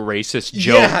going into a racist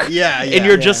joke. Yeah, And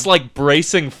you're just like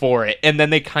bracing for it, and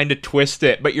then they kind of twist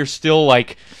it, but you're still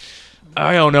like,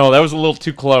 I don't know, that was a little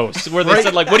too close. Where they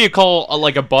said, like, what do you call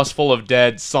like a bus full of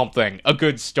dead something? A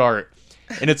good start.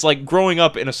 And it's like growing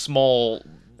up in a small,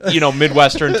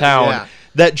 Midwestern town. Yeah.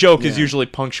 That joke is usually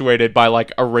punctuated by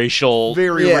like a racial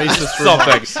very Yeah. racist something.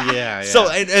 remarks. Yeah. So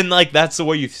and like that's the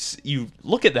way you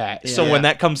look at that. So Yeah. when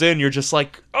that comes in, you're just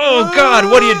like, oh God,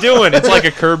 what are you doing? It's like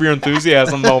a Curb Your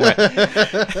Enthusiasm moment.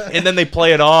 And then they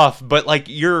play it off, but like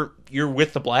you're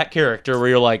with the black character where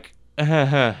you're like,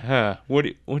 what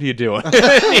are you doing?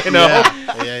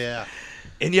 Yeah.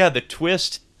 And yeah, the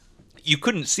twist, you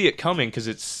couldn't see it coming because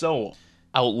it's so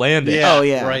outlandish. Yeah. Oh,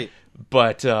 yeah. Right.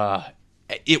 But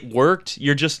it worked.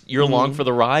 You're along for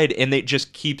the ride, and it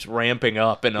just keeps ramping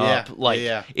up and up. Yeah, Like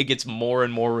yeah. it gets more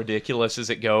and more ridiculous as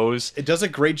it goes. It does a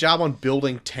great job on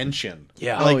building tension.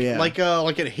 Yeah. Like, Oh, yeah. like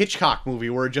a Hitchcock movie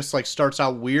where it just like starts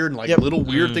out weird and like Yep. little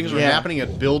weird things are Yeah. happening.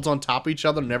 It builds on top of each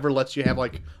other, never lets you have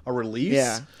like a release.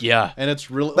 Yeah. Yeah. And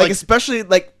it's really Like, especially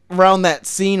like around that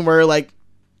scene where like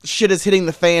shit is hitting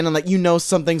the fan and like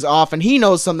something's off and he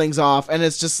knows something's off and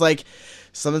it's just like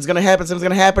something's gonna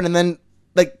happen and then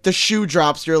like the shoe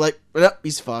drops, you're like, oh,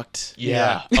 he's fucked.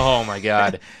 Yeah. Oh my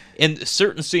God. And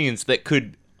certain scenes that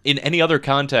could, in any other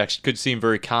context, could seem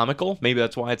very comical. Maybe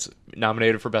that's why it's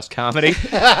nominated for best comedy.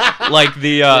 Like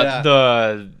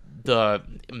the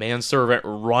manservant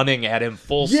running at him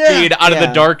full speed out of the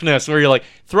darkness, where you're like,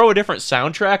 throw a different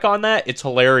soundtrack on that, it's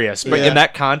hilarious. But in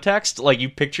that context, like you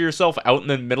picture yourself out in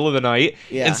the middle of the night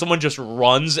and someone just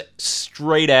runs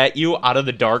straight at you out of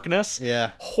the darkness.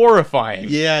 Yeah. Horrifying.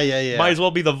 Yeah. Might as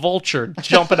well be the vulture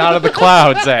jumping out of the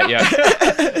clouds at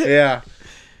you. Yeah.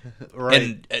 Right.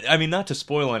 And I mean, not to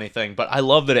spoil anything, but I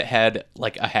love that it had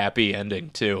like a happy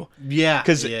ending too. yeah.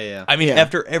 Because yeah. I mean, Yeah.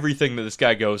 after everything that this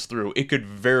guy goes through, it could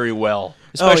very well,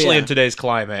 especially yeah. in today's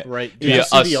climate, Right. Did be you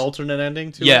see us- the alternate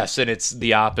ending to it? Yes, and it's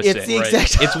the opposite. It's the right?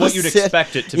 exact It's what you'd opposite.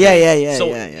 expect it to Yeah, be. yeah, So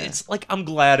yeah. it's like I'm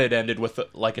glad it ended with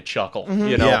like a chuckle.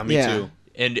 You know. Yeah, me Yeah. too.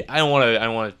 And I don't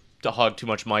want to hog too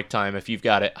much mic time if you've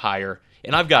got it higher.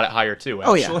 And I've got it higher too,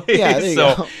 Oh, yeah. actually. Yeah, there you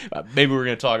so go. Maybe we're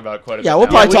going to talk about it quite a bit. Yeah, we'll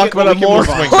now. probably talk about it more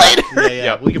later.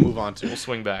 Yeah, we can move on to. We'll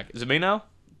swing back. Is it me now?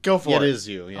 Go for Yeah, it. it is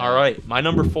you. Yeah. All right. My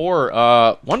number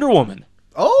 4, Wonder Woman.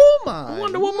 Oh my.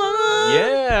 Wonder Woman.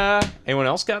 Yeah. Anyone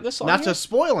else got this on Not here? to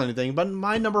spoil anything, but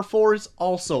my number 4 is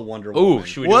also Wonder Woman. Ooh,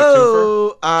 should we do a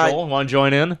Whoa. twofer? Joel, want to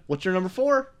join in? What's your number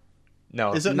 4?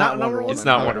 No. Is it Not not number Wonder 1? It's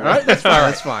not Okay. Wonder All right, Woman. that's fine. All right.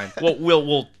 That's fine.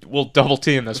 Well, we'll double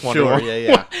team this Wonder Sure, Woman.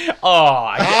 yeah. Oh,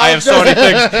 I have so many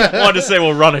things. Wanted to say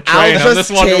we'll run a train on this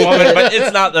just Wonder take Woman, it. but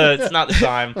it's not the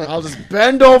time. I'll just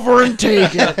bend over and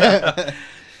take it.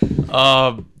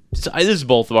 This is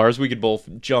both of ours. We could both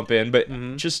jump in, but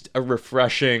Mm-hmm. just a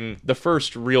refreshing, the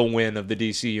first real win of the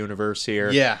DC universe here.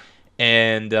 Yeah.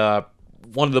 And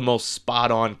one of the most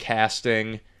spot on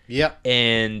casting. Yep.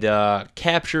 And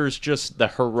captures just the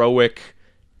heroic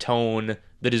tone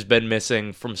that has been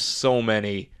missing from so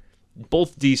many,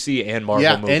 both DC and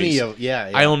Marvel movies.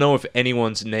 Yeah. I don't know if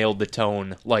anyone's nailed the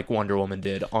tone like Wonder Woman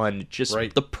did on just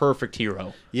Right. the perfect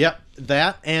hero. Yep,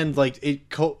 that and like it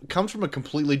comes from a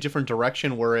completely different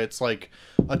direction where it's like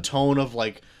a tone of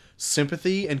like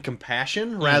sympathy and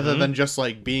compassion rather than just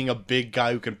like being a big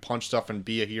guy who can punch stuff and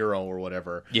be a hero or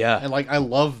whatever. Yeah. And like I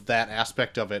love that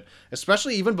aspect of it,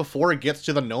 especially even before it gets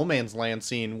to the no man's land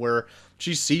scene where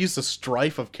she sees the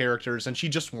strife of characters and she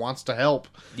just wants to help.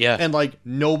 Yeah. And like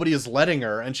nobody is letting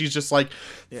her and she's just like,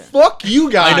 fuck you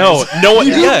guys. I know. No one-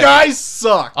 you yeah. guys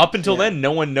suck. Up until then,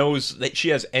 no one knows that she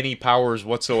has any powers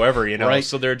whatsoever, you know? Right.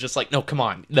 So they're just like, no, come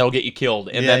on, that'll get you killed.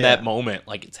 And Yeah, then that yeah. moment,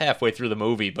 like, it's halfway through the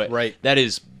movie, but Right. that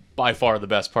is by far the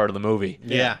best part of the movie.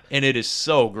 Yeah. And it is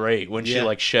so great when she, Yeah.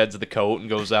 like, sheds the coat and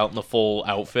goes out in the full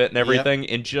outfit and everything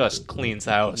and just cleans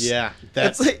house. Yeah.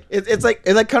 It's like it like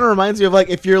kind of reminds me of like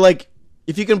if you're like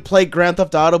if you can play Grand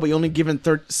Theft Auto but you're only given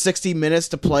 60 minutes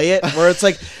to play it, where it's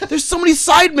like there's so many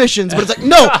side missions, but it's like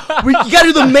no, you gotta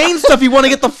do the main stuff. You want to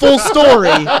get the full story.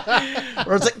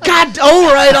 Where it's like God,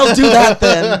 all right, I'll do that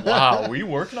then. Wow, were you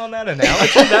working on that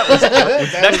analogy?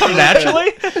 Did that come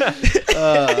naturally?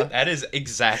 That is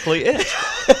exactly it.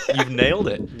 You've nailed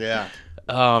it. Yeah.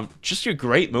 Just a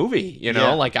great movie, you know.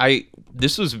 Yeah. Like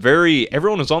this was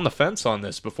everyone was on the fence on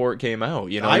this before it came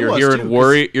out. You know, I you're was hearing too,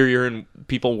 'cause- you're hearing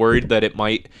people worried that it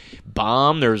might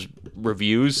bomb. There's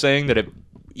reviews saying that it,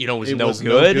 was It no was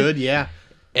good. no good, yeah.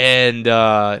 And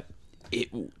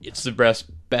it's the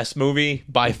best movie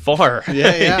by far.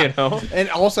 Yeah. you know. And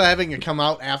also having it come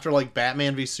out after like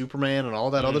Batman v Superman and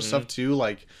all that other stuff too,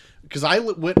 like because I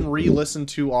went and re-listened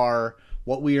to our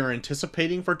what we are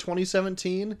anticipating for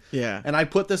 2017. Yeah. And I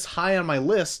put this high on my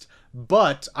list,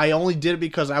 but I only did it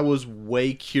because I was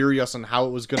way curious on how it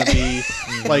was going to be,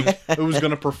 like it was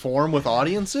going to perform with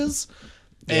audiences.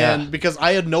 And Yeah. because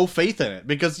I had no faith in it,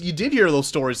 because you did hear those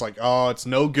stories like, oh, it's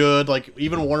no good. Like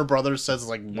even Warner Brothers says it's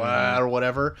like blah or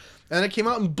whatever. And then it came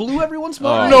out and blew everyone's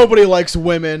mind. Nobody likes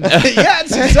women. Yeah,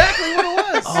 it's exactly what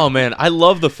it was. Oh man, I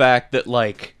love the fact that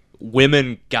like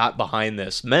women got behind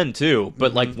this, men too,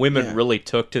 but like women Yeah. really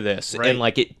took to this Right. and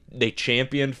like they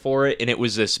championed for it, and it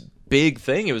was this big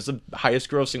thing. It was the highest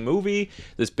grossing movie,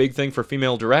 this big thing for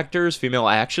female directors, female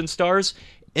action stars,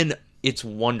 and it's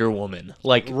Wonder Woman.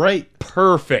 Like Right.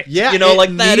 perfect. Yeah, you know, it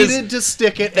like that needed is to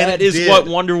stick it, and that it is did. what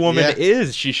Wonder Woman Yeah.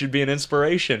 is. She should be an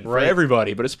inspiration for Right.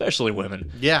 everybody, but especially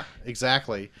women. Yeah,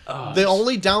 exactly. Oh, The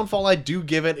only downfall I do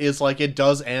give it is like it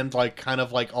does end like kind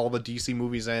of like all the DC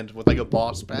movies end with like a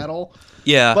boss battle.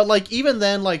 Yeah. But like even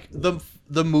then, like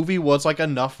the movie was like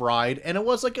enough ride, and it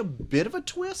was like a bit of a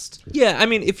twist. Yeah, I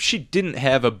mean, if she didn't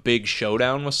have a big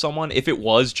showdown with someone, if it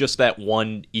was just that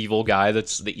one evil guy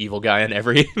that's the evil guy in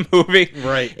every movie,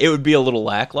 Right. it would be a little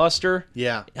lackluster.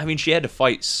 Yeah. I mean, she had to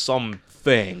fight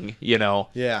something, you know.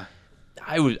 Yeah.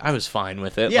 I was fine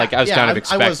with it. Yeah, Like, I was yeah, kind of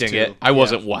I was expecting too. it. I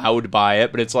wasn't wowed by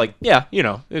it, but it's like, yeah,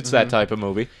 it's that type of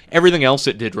movie. Everything else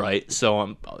it did right,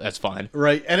 so that's fine.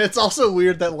 Right. And it's also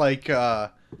weird that like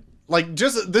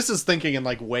just this is thinking in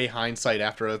like way hindsight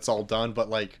after it's all done, but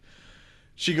like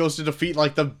she goes to defeat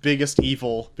like the biggest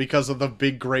evil because of the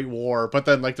big Great War, but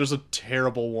then like there's a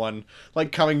terrible one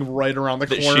like coming right around the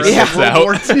That corner. she of sits World out.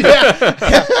 War II.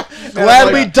 Yeah.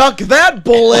 Glad we ducked that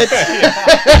bullet.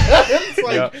 It's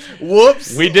like,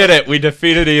 whoops. We did it. We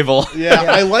defeated evil. Yeah,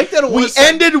 I like that it We was.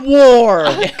 ended war.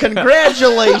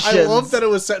 Congratulations. I love that it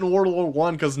was set in World War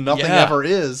One because nothing Yeah. ever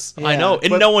is. I know,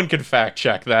 and but- no one could fact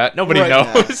check that. Nobody Right.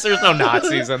 knows. There's no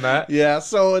Nazis in that. Yeah,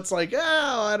 so it's like,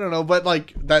 I don't know, but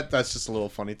like that's just a little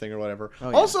funny thing or whatever.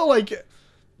 yeah. Also, like,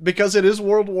 because it is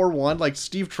World War One, like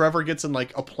Steve Trevor gets in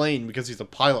like a plane because he's a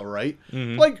pilot, right?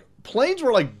 Mm-hmm. Like planes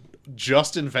were like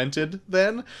just invented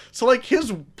then. So like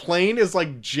his plane is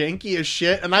like janky as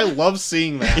shit, and I love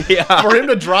seeing that. Yeah. For him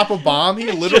to drop a bomb,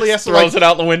 he literally has to throws it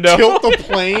out the window. tilt the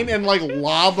plane and like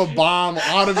lob a bomb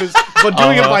out of his, but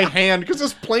doing it by hand because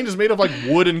this plane is made of like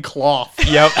wood and cloth.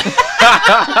 Yep.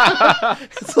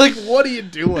 It's like, what are you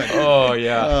doing? Oh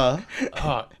yeah.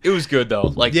 It was good though.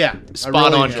 Like Yeah, I spot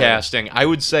really on enjoyed it. casting. I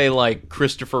would say like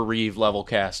Christopher Reeve level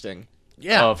casting.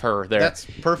 Yeah, Of her there. That's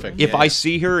perfect. If Yeah, I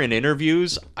see her in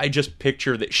interviews, I just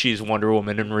picture that she's Wonder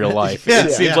Woman in real life. Yeah,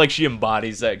 It seems yeah. like she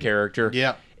embodies that character.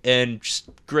 Yeah. And just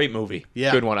great movie.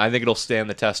 Yeah. Good one. I think it'll stand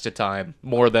the test of time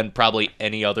more than probably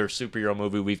any other superhero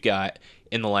movie we've got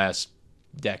in the last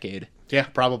decade. Yeah,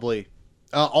 probably.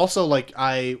 Also, like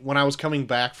when I was coming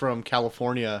back from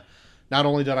California, not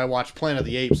only did I watch Planet of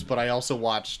the Apes, but I also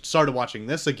started watching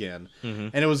this again,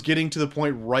 and it was getting to the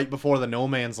point right before the No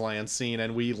Man's Land scene,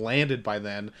 and we landed by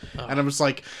then, and I'm just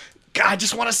like, God, I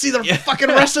just want to see the fucking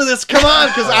rest of this. Come on,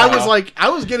 because I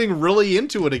was getting really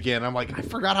into it again. I'm like, I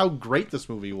forgot how great this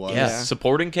movie was. Yeah.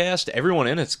 Supporting cast, everyone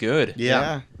in it's good.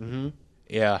 Yeah.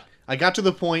 Yeah. I got to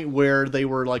the point where they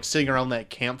were like sitting around that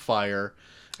campfire,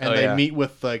 and they meet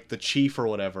with like the chief or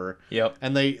whatever. Yep.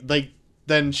 And they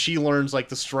then she learns like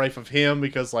the strife of him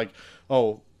because like,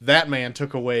 oh, that man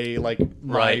took away like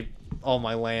all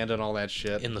my land and all that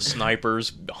shit. In the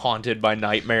snipers, haunted by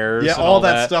nightmares. Yeah, and all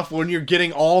that stuff. When you're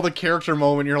getting all the character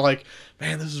moment, you're like,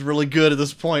 man, this is really good at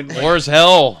this point. Like, Where's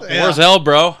hell? Yeah. Where's hell,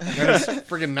 bro?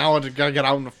 freaking now I gotta get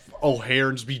out in the O'Hare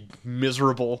and just be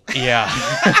miserable. Yeah.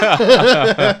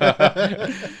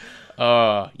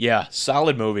 Yeah,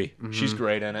 solid movie. She's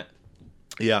great in it.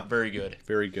 Yeah, Very good.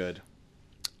 very good.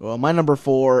 Well, my number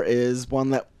 4 is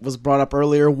one that was brought up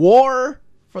earlier: War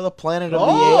for the Planet of the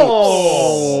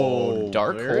Oh,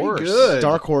 Dark very Horse. good. Apes.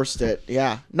 Dark Horsed it,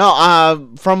 yeah. No,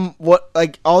 from what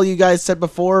like all you guys said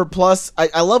before, plus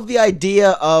I love the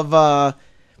idea of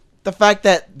the fact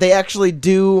that they actually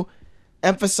do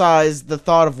emphasize the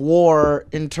thought of war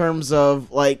in terms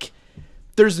of like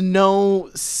there's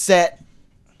no set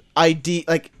idea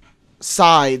like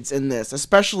sides in this,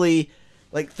 especially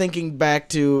like thinking back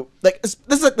to like this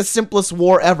is like the simplest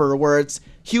war ever where it's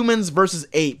humans versus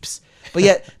apes, but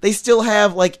yet they still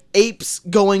have like apes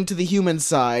going to the human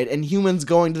side and humans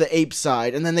going to the ape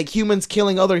side, and then like humans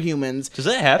killing other humans. Does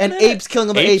that happen? And in apes it? killing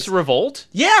other Apes apes. revolt?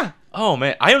 Yeah. Oh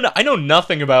man, I know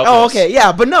nothing about Oh, this. okay,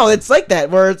 yeah, but no, it's like that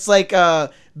where it's like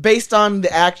based on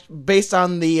the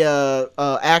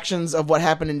actions of what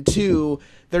happened in 2,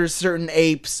 there's certain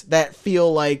apes that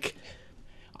feel like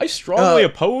I strongly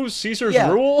oppose Caesar's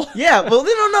rule. Yeah, well,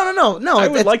 no. I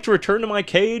would like to return to my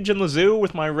cage in the zoo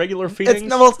with my regular It's feedings.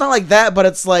 it's not like that, but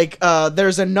it's like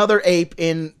there's another ape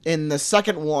in the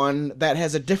second one that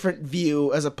has a different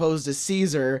view as opposed to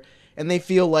Caesar, and they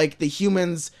feel like the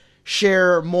humans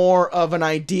share more of an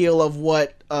ideal of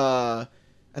what I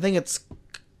think it's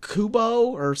Kubo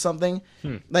or something,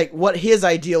 like what his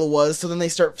ideal was. So then they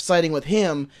start siding with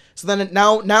him. So then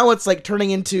now it's like turning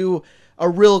into a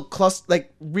real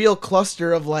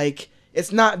cluster of like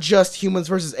it's not just humans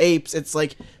versus apes. It's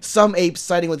like some apes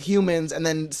siding with humans, and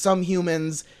then some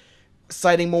humans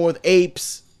siding more with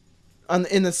apes,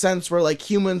 in the sense where like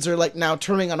humans are like now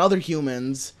turning on other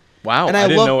humans. Wow, And I I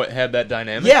didn't love- know it had that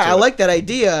dynamic. Yeah, to I it. like that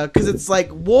idea because it's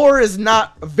like war is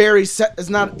not very set. Is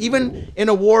not even in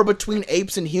a war between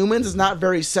apes and humans is not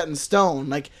very set in stone.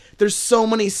 Like there's so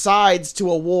many sides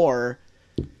to a war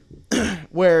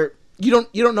where you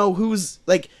don't know who's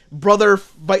like brother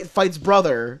fights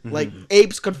brother. Like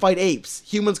apes could fight apes,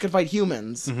 humans could fight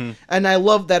humans, and I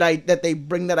love that they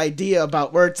bring that idea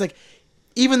about where it's like.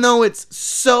 Even though it's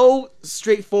so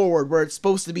straightforward, where it's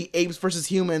supposed to be apes versus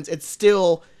humans, it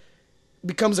still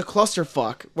becomes a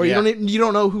clusterfuck where Yeah. you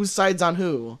don't know whose side's on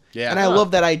who. Yeah. And I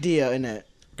love that idea in it.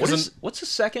 What's the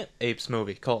second Apes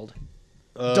movie called?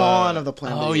 Dawn of the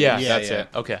Planet. Oh of the yeah, Apes. yeah, that's yeah. it.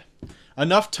 Okay.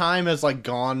 Enough time has like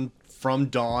gone from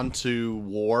Dawn to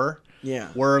War. Yeah.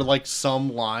 Where like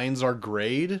some lines are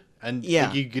grayed, and Yeah.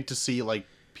 like, you get to see like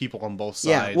people on both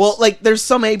Yeah. sides. Well, like there's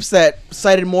some apes that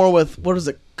sided more with what is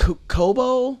it,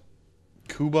 Kobo?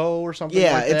 Kubo or something.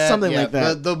 Yeah, like it's that. something Yeah, like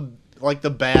that. The like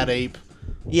the bad ape.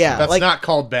 Yeah. That's like, not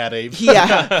called bad ape.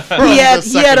 Yeah, From he the had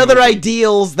second other movie.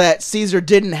 ideals that Caesar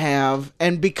didn't have,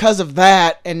 and because of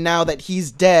that, and now that he's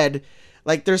dead,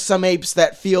 like there's some apes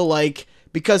that feel like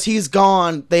because he's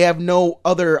gone, they have no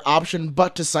other option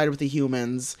but to side with the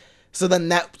humans. So then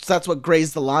that's what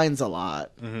grazed the lines a lot,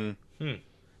 and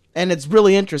it's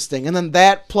really interesting. And then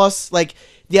that plus like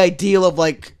the ideal of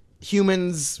like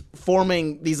humans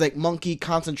forming these like monkey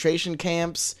concentration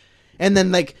camps. And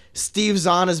then, like, Steve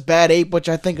Zahn as Bad Ape, which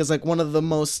I think is, like, one of the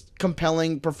most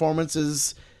compelling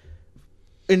performances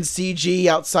in CG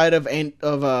outside of Andy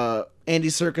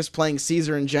Serkis playing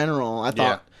Caesar in general, I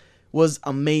thought was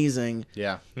amazing.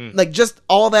 Yeah. Like just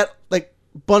all that like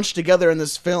bunched together in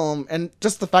this film, and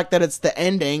just the fact that it's the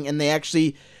ending and they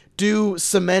actually do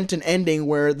cement an ending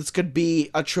where this could be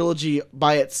a trilogy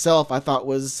by itself. I thought it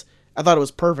was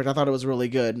perfect. I thought it was really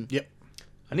good. Yep.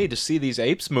 I need to see these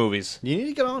Apes movies. You need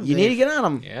to get on. You need to get on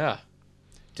them. Yeah.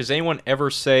 Does anyone ever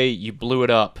say you blew it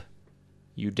up?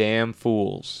 You damn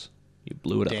fools. You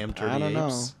blew it Damn up. dirty I don't know.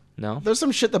 apes. No? There's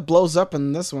some shit that blows up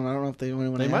in this one. I don't know if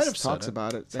anyone They else might have said talks it.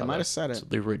 about it. They That's might how have said that's it.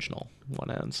 the original one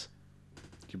ends.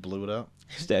 You blew it up.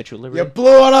 Statue of You Liberty.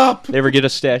 blew it up. They ever get a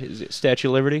Statue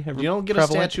of Liberty? Ever You don't get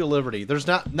prevalent? a Statue of Liberty. There's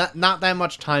not that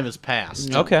much time has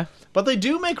passed. Okay. But they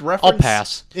do make reference. I'll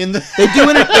pass. In the They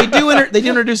do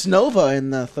introduce Nova in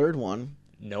the third one.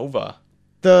 Nova.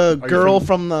 The Are you girl fam-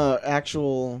 from the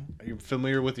actual. Are you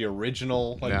familiar with the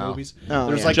original No. movies? Oh,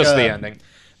 There's yeah. like Just a, the ending.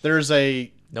 There's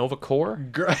a Nova Corps?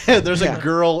 there's Yeah. a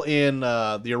girl in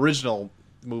the original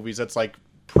movies that's like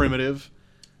primitive,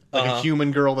 like a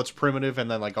human girl that's primitive, and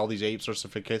then like all these apes are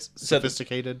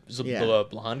sophisticated. Is it Yeah. the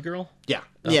blonde girl? Yeah,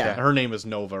 Yeah. Her name is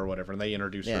Nova or whatever, and they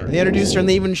introduce Yeah, her. they introduced her and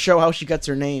they even show how she gets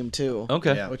her name too.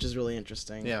 Okay. Yeah. Which is really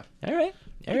interesting. Yeah. All right.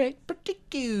 All right. Pretty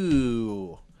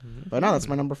cute. But no, that's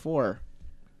my number 4.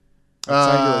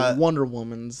 That's your Wonder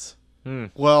Woman's.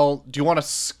 Well, do you want to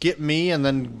skip me and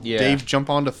then Yeah. Dave jump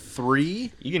on to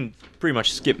 3? You can pretty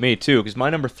much skip me, too, because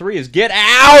my number 3 is Get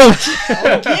Out!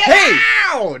 Hey,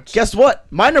 Ouch! guess what?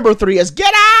 My number 3 is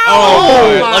Get Out.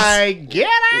 Oh let's- my! Get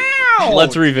out!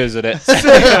 Let's revisit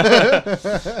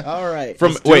it. All right.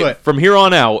 do it. From here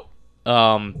on out,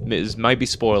 this might be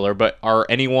spoiler, but are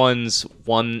anyone's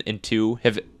 1 and 2,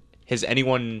 has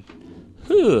anyone,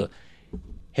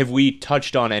 have we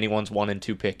touched on anyone's 1 and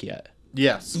 2 pick yet?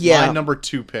 Yes. Yeah. My number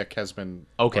 2 pick has been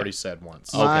Okay. already said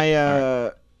once.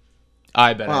 My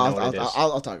I bet well, I know what it is.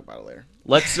 I'll talk about it later.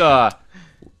 Let's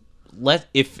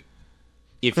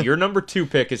if your number 2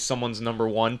 pick is someone's number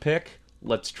 1 pick,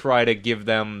 let's try to give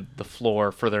them the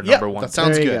floor for their Yeah, number 1 that pick.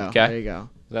 sounds there you good. Go. Okay. There you go.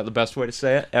 Is that the best way to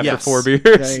say it? After Yes. 4 beers?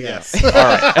 There you go. Yes. All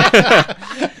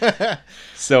right.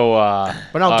 So,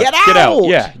 But now Get Get Out. Out!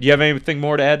 Yeah. Do you have anything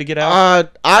more to add to Get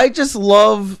Out? I just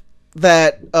love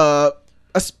that.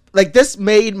 Like this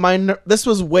made this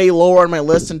was way lower on my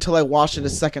list until I watched it a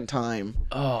second time.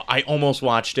 Oh, I almost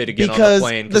watched it again on Because the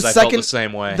plane because I felt the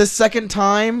same way. The second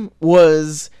time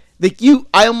was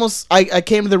like I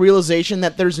came to the realization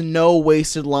that there's no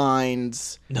wasted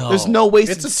lines. No. There's no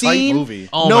wasted It's a tight scene. movie.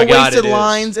 Oh no my God, wasted it is.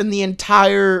 lines in the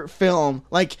entire film.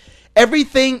 Like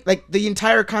everything, like the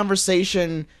entire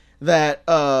conversation that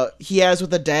he has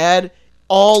with the dad,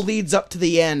 all leads up to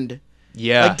the end.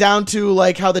 Yeah. Like down to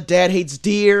like how the dad hates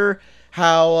deer,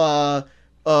 how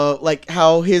like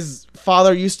how his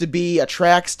father used to be a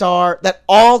track star. That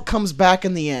all comes back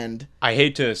in the end. I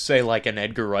hate to say like an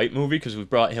Edgar Wright movie because we've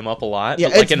brought him up a lot. Yeah,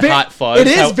 but like it's in very- Hot Fuzz, it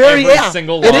is how very- every yeah,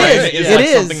 single it line is, is it like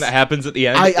is. something that happens at the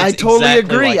end. I It's totally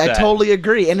exactly agree. like I that. totally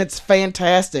agree, and it's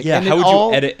fantastic. Yeah. and How it would all,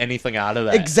 you edit anything out of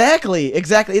that? Exactly.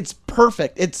 It's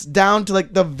perfect. It's down to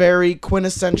like the very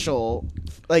quintessential,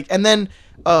 like, and then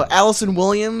Allison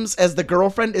Williams as the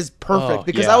girlfriend is perfect Oh,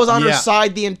 because yeah. I was on her Yeah.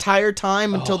 side the entire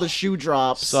time until the shoe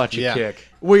drops. Such a Yeah. kick.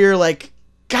 Where you're like,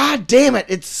 God damn it,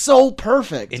 it's so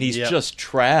perfect. And he's Yep. just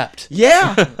trapped.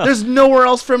 Yeah, there's nowhere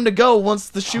else for him to go once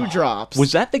the shoe drops.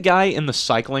 Was that the guy in the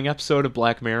cycling episode of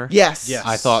Black Mirror? Yes. Yes.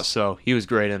 I thought so. He was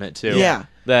great in it too. Yeah.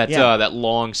 Yeah. That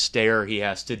long stare he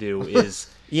has to do is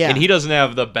Yeah. And he doesn't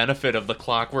have the benefit of the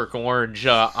Clockwork Orange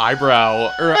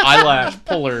eyebrow or eyelash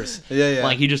pullers. Yeah.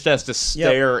 Like he just has to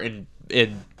stare and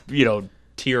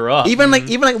tear up. Even like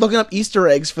looking up Easter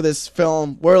eggs for this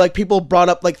film, where like people brought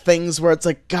up like things where it's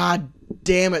like, God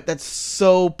damn it, that's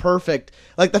so perfect.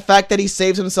 Like the fact that he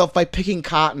saves himself by picking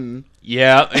cotton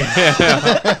Yeah.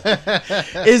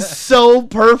 is so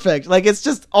perfect. Like it's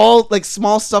just all like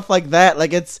small stuff like that.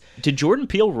 Like it's Did Jordan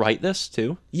Peele write this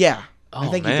too? yeah. Oh I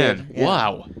think man! he did. Yeah.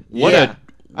 Wow! What Yeah. a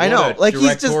I know, what a like he's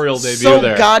directorial just debut so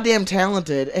there. goddamn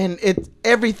talented, and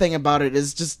everything about it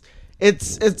is just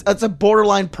it's a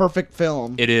borderline perfect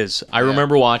film. It is. I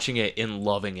remember watching it and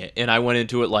loving it, and I went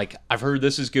into it like I've heard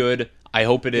this is good. I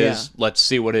hope it is. Yeah. Let's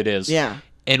see what it is. Yeah.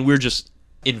 And we're just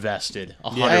invested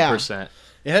 100%.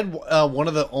 It had one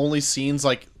of the only scenes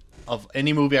like of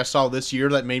any movie I saw this year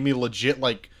that made me legit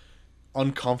like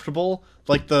uncomfortable,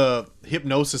 like the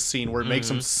hypnosis scene where it makes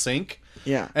him sink.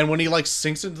 Yeah. And when he like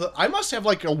sinks into the, I must have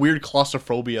like a weird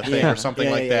claustrophobia thing or something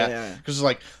like that. Because it's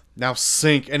like, now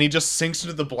sink, and he just sinks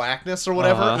into the blackness or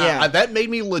whatever. Uh-huh. Yeah. That made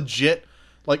me legit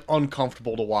like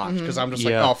uncomfortable to watch because I'm just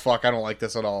Yeah. like, oh fuck, I don't like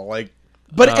this at all. Like,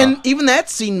 But and even that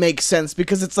scene makes sense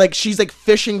because it's like she's like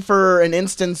fishing for an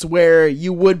instance where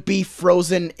you would be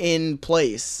frozen in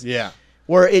place. Yeah.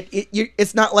 Where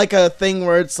it's not like a thing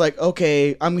where it's like,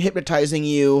 okay, I'm hypnotizing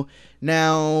you,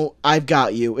 now I've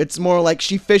got you. It's more like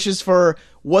she fishes for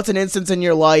what's an instance in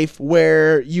your life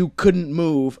where you couldn't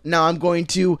move. Now I'm going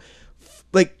to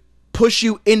like push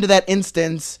you into that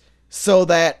instance so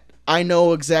that I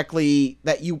know exactly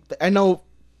that I know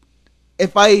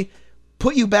if I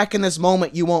put you back in this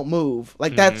moment, you won't move.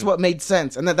 Like that's what made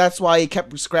sense, and that's why he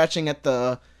kept scratching at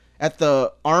the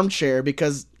armchair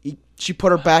because she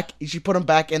put him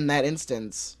back in that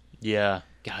instance. Yeah,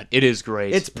 God, it is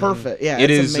great. It's perfect. Yeah,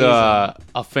 it it's is amazing.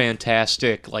 A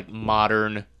fantastic like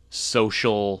modern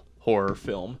social horror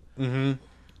film. Mm-hmm.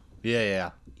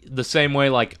 Yeah. The same way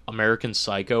like American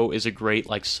Psycho is a great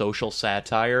like social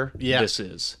satire. Yeah. This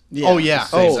is. Yeah. Oh yeah.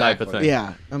 Same type of thing.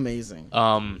 Yeah, amazing.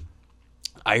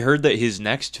 I heard that his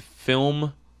next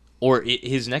film or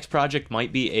his next project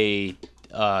might be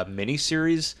a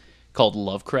miniseries called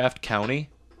Lovecraft County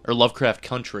or Lovecraft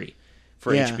Country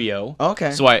for Yeah. HBO.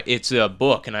 Okay. So it's a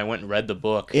book, and I went and read the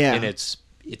book, Yeah. and it's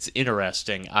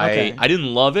interesting. Okay. I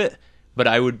didn't love it, but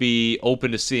I would be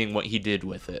open to seeing what he did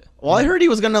with it. Well, I heard he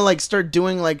was gonna like start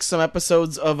doing like some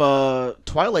episodes of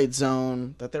Twilight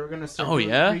Zone that they were gonna start.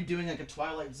 redoing like a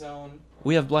Twilight Zone.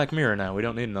 We have Black Mirror now. We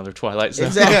don't need another Twilight Zone.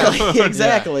 Exactly,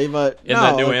 exactly. But In no,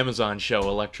 that new Amazon show,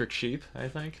 Electric Sheep, I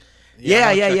think. Yeah.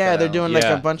 I'll check that They're out. doing like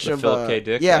Yeah, a bunch the of Philip K.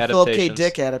 Dick Philip K. adaptations.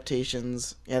 Dick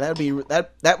adaptations. Yeah,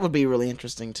 that would be really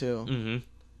interesting too.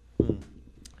 Mm-hmm.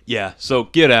 Yeah, so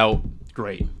Get Out,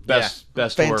 great. Best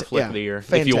horror flick yeah, of the year,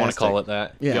 if you want to fantastic. call it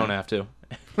that. Yeah. You don't have to.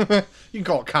 You can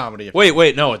call it comedy. If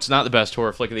Wait, no, it's not the best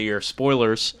horror flick of the year.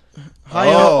 Spoilers. Look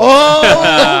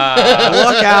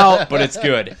out! But it's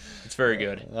good. It's very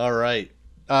good. All right.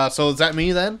 So is that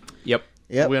me then? Yep.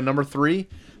 Yep. We have number 3.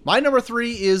 My number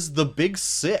 3 is The Big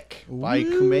Sick by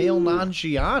Kumail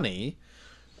Nanjiani.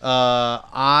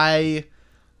 I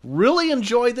really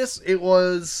enjoyed this. It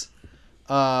was,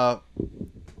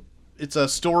 it's a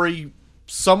story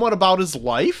somewhat about his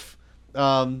life.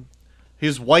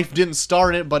 His wife didn't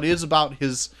star in it, but it is about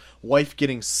his wife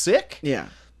getting sick. Yeah.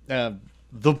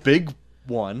 The big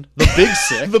one. The Big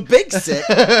Sick. The Big Sick.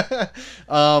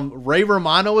 Ray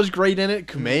Romano is great in it.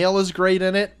 Kumail is great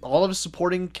in it. All of his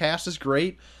supporting cast is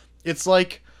great. It's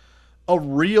like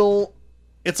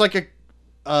it's like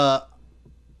a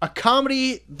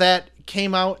comedy that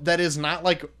came out that is not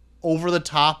like over the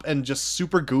top and just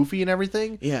super goofy and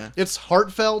everything. Yeah. It's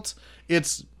heartfelt.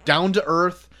 It's down to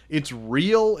earth. It's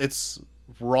real. It's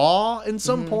raw in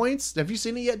some points. Have you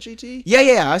seen it yet, GT?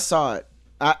 Yeah, I saw it.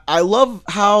 I love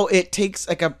how it takes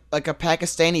like a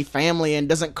Pakistani family and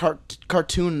doesn't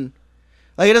cartoon,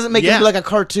 like it doesn't make it into like a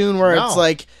cartoon where it's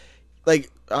like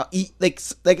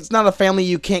it's not a family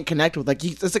you can't connect with. Like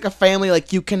it's like a family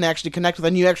like you can actually connect with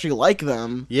and you actually like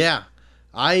them. Yeah,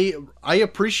 I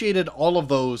appreciated all of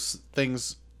those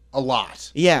things a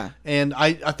lot. Yeah, And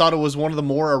I thought it was one of the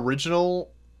more original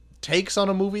takes on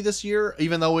a movie this year,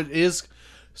 even though it is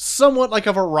somewhat like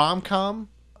of a rom-com.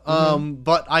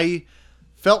 But I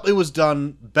felt it was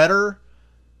done better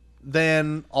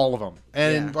than all of them.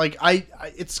 And like I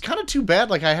it's kind of too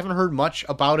bad like I haven't heard much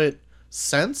about it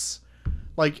since.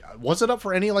 Like, was it up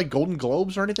for any like Golden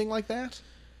Globes or anything like that?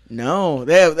 no,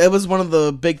 that was one of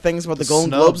the big things about the Golden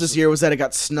snubs. Globes this year was that it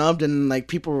got snubbed and like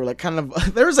people were like kind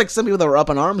of there was like some people that were up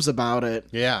in arms about it.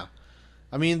 Yeah.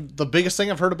 I mean, the biggest thing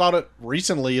I've heard about it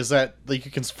recently is that like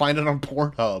you can find it on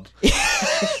Pornhub.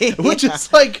 Which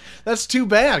is like that's too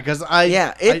bad because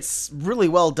it's really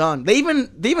well done. They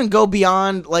even go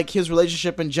beyond like his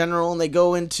relationship in general, and they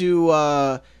go into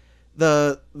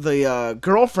the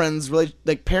girlfriend's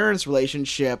parents'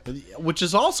 relationship, which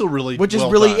is also really which is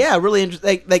well really done. really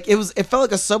interesting. Like it felt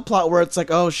like a subplot where it's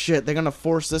like, oh shit, they're gonna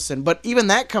force this in, but even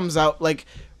that comes out like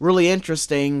really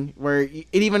interesting, where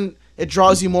it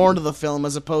draws you more into the film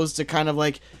as opposed to kind of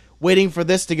like waiting for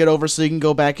this to get over so you can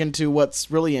go back into what's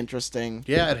really interesting.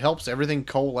 Yeah, it helps everything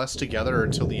coalesce together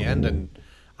until the end, and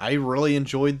I really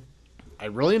enjoyed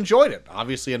it.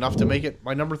 Obviously enough to make it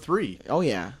my number 3. Oh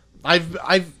yeah.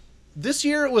 I've this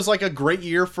year it was like a great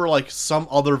year for like some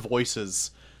other voices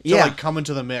to like come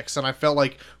into the mix, and I felt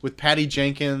like with Patty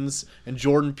Jenkins and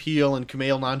Jordan Peele and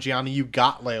Kumail Nanjiani, you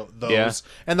got those,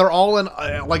 and they're all in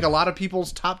like a lot of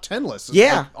people's top 10 lists.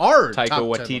 Yeah, like our Taika top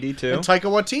Waititi 10, too, and Taika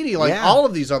Waititi, like all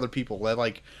of these other people that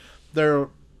like they're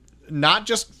not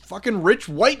just fucking rich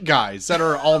white guys that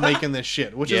are all making this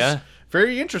shit, which is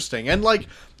Very interesting. And, like,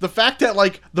 the fact that,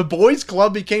 like, the boys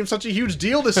club became such a huge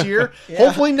deal this year,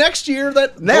 hopefully next year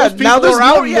that those people now there's are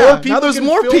out, more, yeah. more people now there's can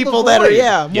more fill people the that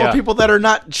are void. more people that are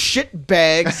not shit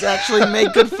bags actually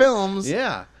make good films.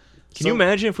 Yeah. Can you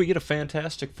imagine if we get a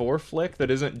Fantastic Four flick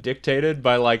that isn't dictated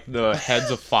by, like, the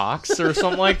heads of Fox or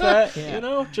something like that? Yeah. You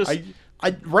know, just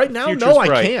I right now, future's no, I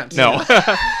bright. can't. No.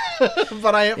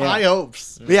 But I have high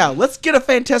hopes. Yeah, let's get a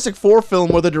Fantastic Four film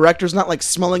where the director's not like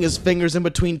smelling his fingers in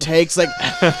between takes, like,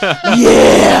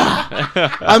 yeah,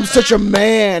 I'm such a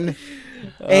man,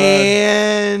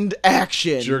 and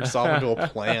action. Jerks off into a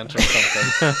plant or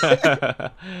something.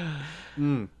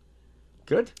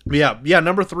 Good. Yeah.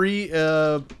 Number 3,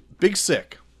 Big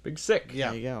Sick. Big sick.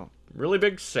 Yeah. There you go. Really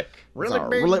big sick. Really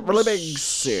big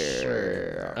sick.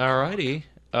 Alrighty.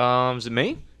 Is it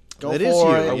me? Go It is for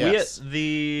you. it. Are Yes.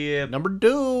 we at the Number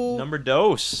 2. number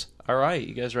dose? Alright,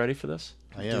 you guys ready for this?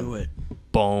 I am. Do it.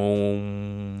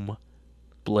 Boom.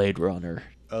 Blade Runner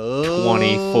Oh.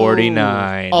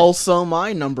 2049. Also,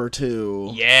 my number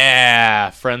 2. Yeah.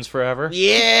 Friends Forever?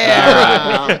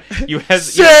 Yeah. You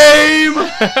has Same.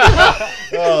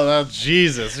 Oh, that's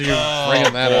Jesus. You're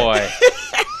bringing that up. boy.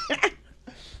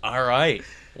 All right.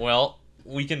 Well,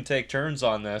 we can take turns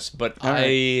on this, but All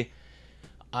right.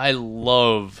 I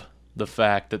love the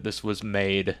fact that this was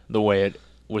made the way it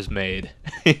was made.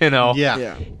 You know, Yeah.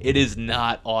 Yeah. it is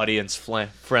not audience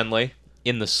friendly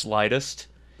in the slightest.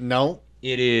 No.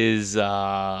 It is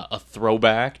a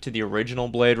throwback to the original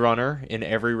Blade Runner in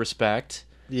every respect.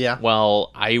 Yeah. Well,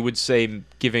 I would say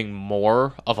giving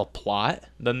more of a plot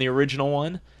than the original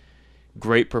one.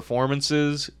 Great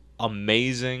performances,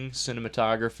 amazing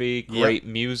cinematography, great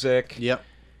music. Yep.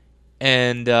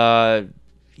 And I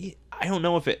don't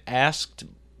know if it asked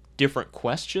different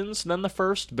questions than the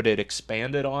first, but it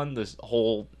expanded on this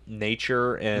whole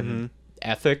nature and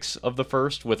ethics of the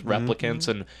first with replicants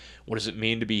and what does it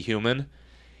mean to be human.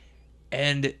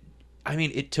 And I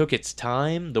mean, it took its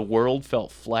time. The world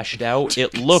felt fleshed out.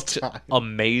 It looked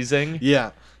amazing.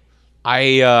 Yeah.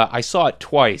 I saw it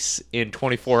twice in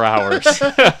 24 hours.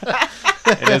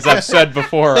 And as I've said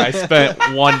before, I spent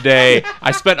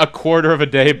a quarter of a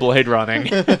day blade running.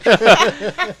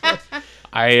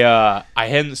 I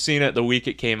hadn't seen it the week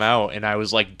it came out, and I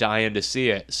was like dying to see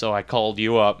it. So I called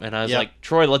you up, and I was like,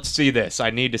 Troy, let's see this. I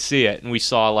need to see it. And we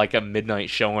saw like a midnight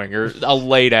showing or a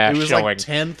late ass It was showing. like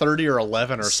 10:30 or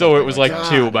 11 or something. So it was like that.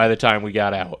 2 by the time we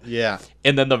got out. Yeah.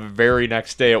 And then the very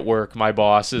next day at work, my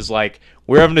boss is like,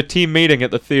 we're having a team meeting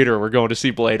at the theater. We're going to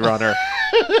see Blade Runner.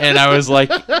 And I was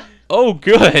like, oh,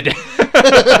 good.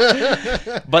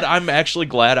 But I'm actually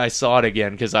glad I saw it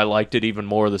again because I liked it even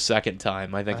more the second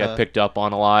time. I think I picked up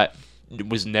on a lot.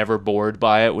 Was never bored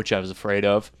by it, which I was afraid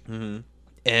of. Mm-hmm.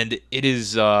 And it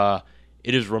is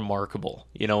remarkable.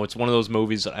 You know, it's one of those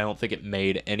movies that I don't think it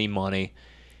made any money,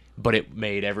 but it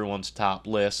made everyone's top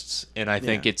lists. And I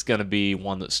think it's going to be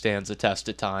one that stands the test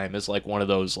of time as like one of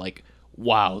those like,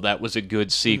 wow, that was a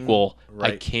good sequel.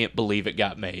 Right. I can't believe it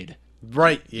got made.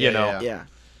 Right. Yeah, You know. Yeah.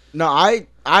 No,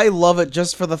 I love it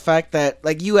just for the fact that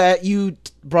like you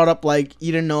brought up like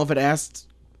you didn't know if it asked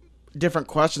different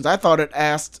questions. I thought it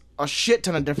asked a shit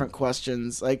ton of different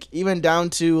questions, like even down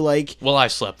to like Well, I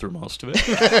slept through most of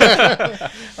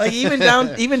it. like even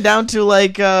down to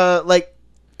like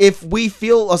if we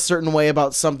feel a certain way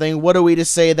about something, what are we to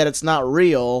say that it's not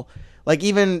real? Like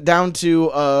even down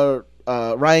to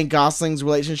Ryan Gosling's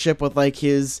relationship with like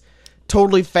his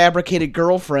totally fabricated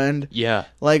girlfriend. Yeah.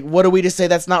 Like, what are we to say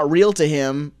that's not real to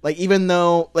him? Like, even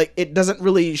though, like, it doesn't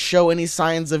really show any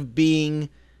signs of being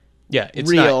Yeah,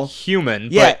 it's real. not human,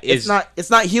 Yeah, but it's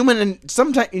not human, and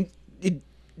sometimes it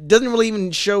doesn't really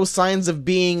even show signs of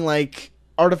being, like,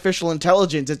 artificial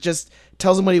intelligence. It just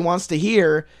tells him what he wants to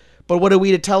hear, but what are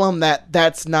we to tell him that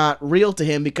that's not real to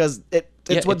him? Because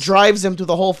it's what drives him through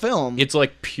the whole film. It's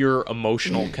like pure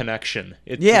emotional connection.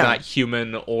 It's Yeah. not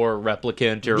human or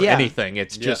replicant or Yeah. anything.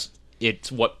 It's just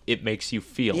it's what it makes you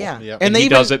feel. Yeah. Yeah. And they he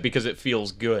even does it because it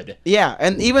feels good. Yeah,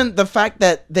 and even the fact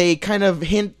that they kind of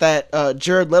hint that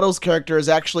Jared Leto's character is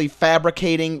actually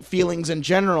fabricating feelings in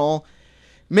general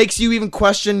makes you even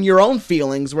question your own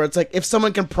feelings, where it's like, if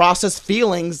someone can process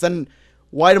feelings, then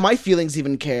why do my feelings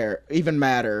even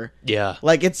matter? Yeah.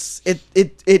 Like,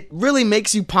 it really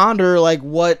makes you ponder, like,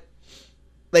 what,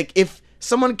 like, if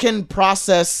someone can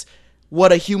process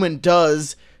what a human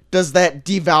does that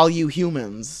devalue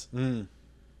humans? And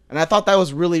I thought that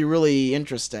was really, really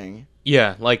interesting.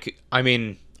 Yeah, like I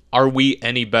mean, are we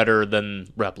any better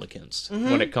than replicants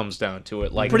when it comes down to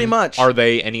it? Like Pretty much. Are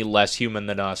they any less human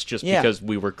than us just Yeah. because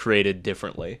we were created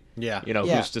differently? Yeah. You know,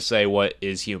 Yeah. who's to say what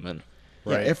is human?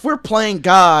 Right. If we're playing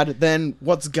God, then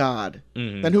what's God?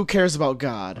 Then who cares about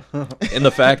God? And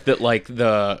the fact that like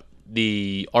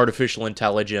the artificial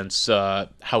intelligence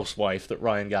housewife that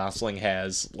Ryan Gosling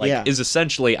has is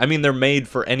essentially, I mean, they're made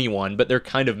for anyone, but they're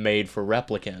kind of made for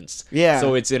replicants. Yeah.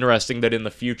 So it's interesting that in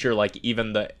the future, like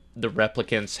even the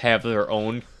replicants have their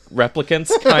own replicants,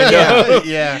 kind of.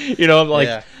 Yeah. You know,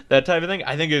 like that type of thing.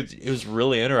 I think it was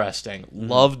really interesting.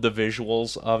 Loved the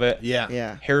visuals of it. Yeah.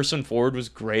 Yeah. Harrison Ford was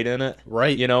great in it.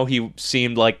 Right. You know, he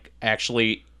seemed like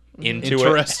actually into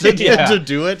Interested it. Yeah. to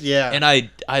do it. Yeah. And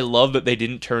I love that they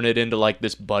didn't turn it into like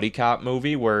this buddy cop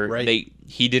movie where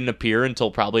he didn't appear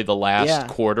until probably the last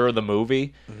quarter of the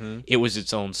movie. It was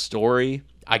its own story.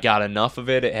 I got enough of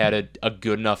it. It had a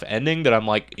good enough ending that I'm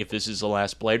like, if this is the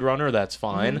last Blade Runner, that's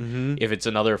fine. If it's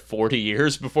another 40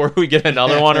 years before we get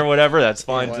another one or whatever, that's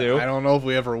fine too. I don't know if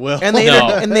we ever will. And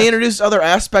they introduced other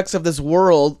aspects of this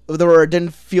world where it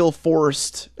didn't feel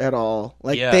forced at all.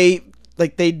 They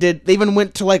even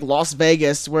went to like Las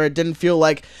Vegas where it didn't feel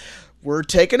like we're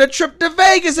taking a trip to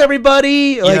Vegas,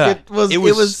 everybody. Like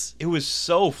it was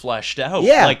so fleshed out.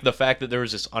 Yeah. Like the fact that there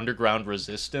was this underground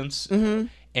resistance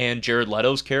and Jared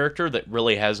Leto's character that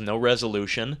really has no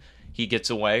resolution. He gets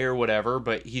away or whatever,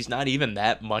 but he's not even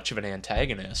that much of an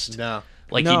antagonist. No.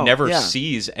 Like he never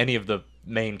sees any of the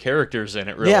main characters in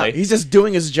it, really. Yeah, he's just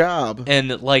doing his job.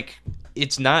 And like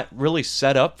it's not really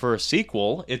set up for a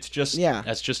sequel. It's just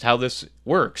that's just how this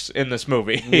works in this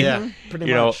movie. Yeah, pretty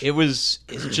You much. know, it's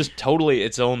just totally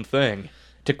its own thing.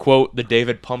 To quote the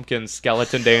David Pumpkin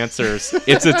Skeleton Dancers,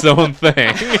 it's its own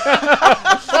thing.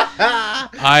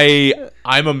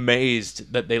 I'm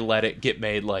amazed that they let it get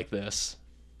made like this.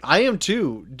 I am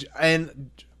too.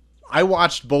 And I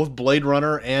watched both Blade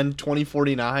Runner and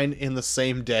 2049 in the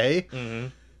same day.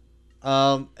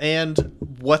 And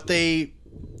what they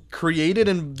created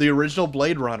in the original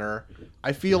Blade Runner,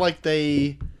 I feel like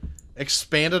they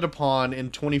expanded upon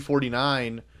in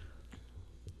 2049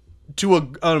 to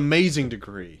an amazing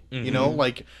degree. You know,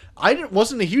 like I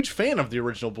wasn't a huge fan of the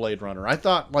original Blade Runner. I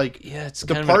thought like it's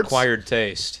kind of an acquired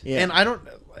taste. Yeah. And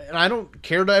I don't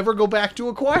care to ever go back to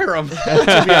acquire them.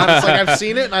 To be honest, like I've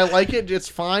seen it and I like it. It's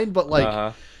fine, but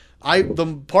like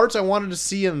the parts I wanted to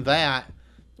see in that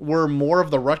were more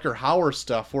of the Rutger Hauer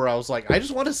stuff, where I was like, I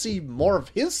just want to see more of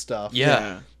his stuff.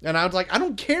 Yeah. And I was like, I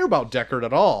don't care about Deckard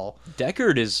at all.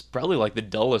 Deckard is probably like the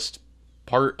dullest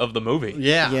part of the movie.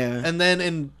 Yeah. And then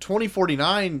in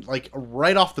 2049, like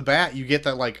right off the bat, you get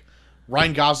that like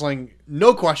Ryan Gosling,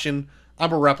 no question,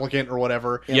 I'm a replicant or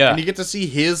whatever. Yeah. And you get to see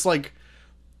his like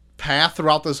path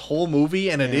throughout this whole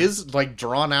movie, and it is like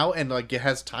drawn out and like it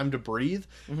has time to breathe.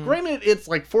 Granted, it's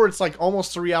like for its like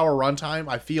almost 3-hour runtime,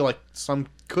 I feel like some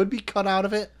could be cut out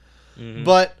of it.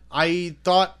 But I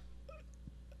thought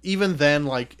even then,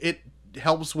 like it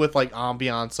helps with like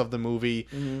ambiance of the movie.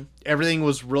 Everything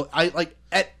was real.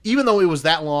 Even though it was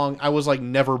that long, I was like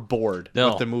never bored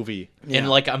with the movie. And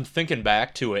like I'm thinking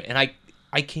back to it, and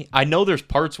I can't. I know there's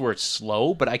parts where it's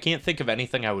slow, but I can't think of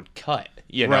anything I would cut.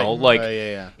 You know, like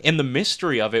and the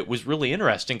mystery of it was really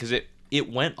interesting because it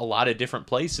went a lot of different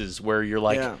places where you're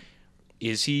like,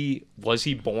 was he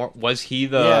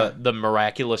the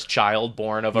miraculous child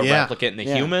born of a replicant and a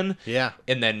human? Yeah.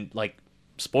 And then like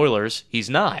spoilers, he's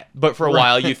not. But for a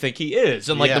while you think he is.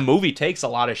 And like the movie takes a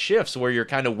lot of shifts where you're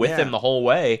kind of with him the whole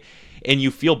way and you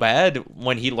feel bad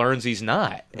when he learns he's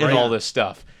not and all this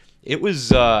stuff. It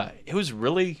was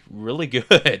really, really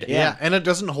good. Yeah, and it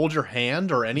doesn't hold your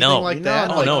hand or anything like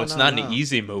that. It's not an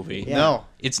easy movie. Yeah. No.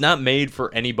 It's not made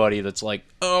for anybody that's like,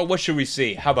 oh, what should we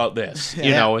see? How about this?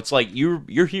 You know, it's like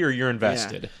you're here, you're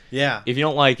invested. Yeah. If you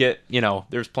don't like it, you know,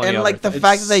 there's plenty of other like the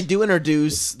fact that they do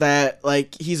introduce that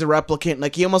like he's a replicant,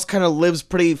 like he almost kind of lives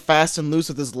pretty fast and loose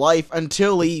with his life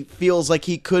until he feels like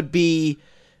he could be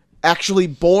actually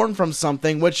born from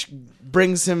something, which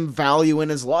brings him value in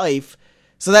his life.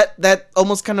 So that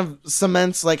almost kind of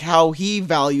cements like how he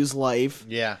values life.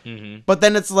 Yeah. But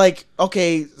then it's like,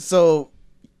 okay, so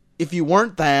if you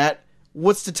weren't that,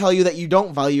 what's to tell you that you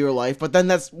don't value your life? But then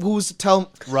who's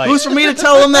for me to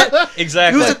tell him that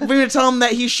exactly? Who's for me to tell him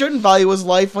that he shouldn't value his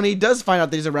life when he does find out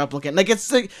that he's a replicant? Like it's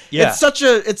such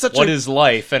what is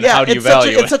life and how do you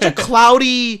value it? It's such a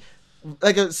cloudy,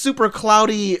 like a super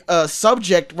cloudy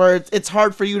subject where it's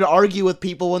hard for you to argue with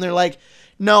people when they're like,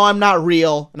 no, I'm not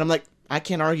real, and I'm like, I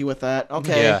can't argue with that.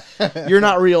 Okay, you're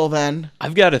not real then.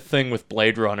 I've got a thing with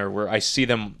Blade Runner where I see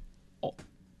them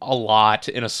a lot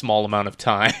in a small amount of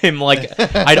time. Like,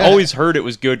 I'd always heard it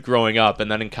was good growing up,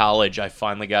 and then in college I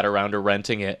finally got around to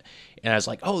renting it, and I was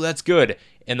like, oh, that's good.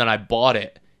 And then I bought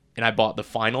it, and I bought the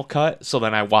final cut. So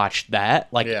then I watched that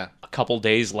like Yeah. a couple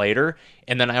days later,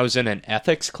 and then I was in an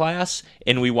ethics class,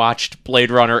 and we watched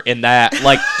Blade Runner in that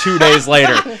like 2 days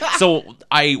later. So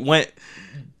I went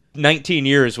 19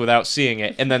 years without seeing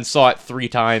it, and then saw it 3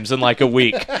 times in like a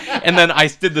week, and then I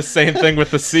did the same thing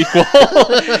with the sequel.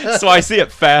 So I see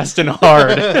it fast and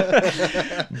hard.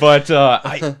 But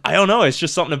I don't know, it's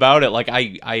just something about it. Like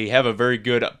I have a very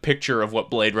good picture of what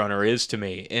Blade Runner is to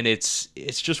me, and it's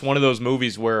just one of those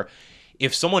movies where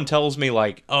if someone tells me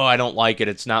like, oh, I don't like it,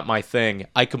 it's not my thing,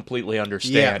 I completely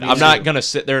understand. Yeah, me I'm not too. gonna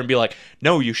sit there and be like,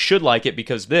 no, you should like it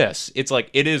because this. It's like,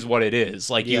 it is what it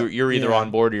is. Like Yep. you're either Yeah. on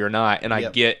board or you're not, and I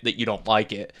Yep. get that you don't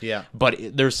like it. Yeah. But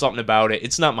there's something about it.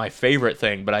 It's not my favorite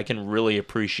thing, but I can really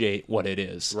appreciate what it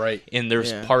is. Right. And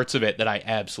there's Yeah. parts of it that I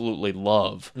absolutely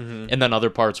love, and then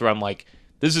other parts where I'm like,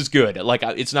 this is good. Like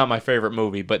it's not my favorite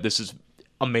movie, but this is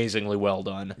amazingly well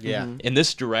done. Yeah. And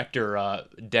this director,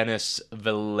 Dennis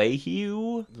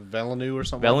Villeneuve, Villeneuve or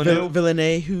something. Villeneuve?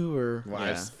 Villeneuve or Wow, yeah.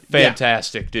 it's-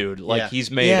 fantastic dude. Like Yeah.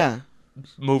 he's made Yeah.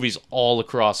 movies all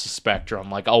across the spectrum.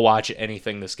 Like I'll watch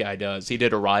anything this guy does. He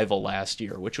did Arrival last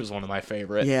year, which was one of my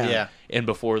favorite. Yeah. Yeah. And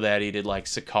before that, he did like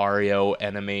Sicario,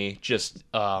 Enemy, just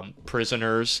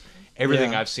Prisoners.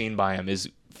 Everything Yeah. I've seen by him is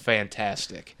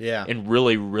fantastic. Yeah. And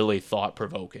really, really thought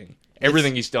provoking.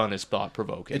 Everything he's done is thought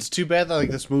provoking. It's too bad that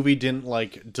like this movie didn't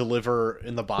like deliver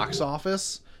in the box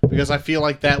office, because I feel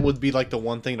like that would be like the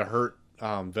one thing to hurt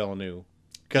Villeneuve.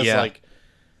 Because Yeah. like,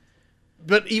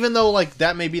 but even though like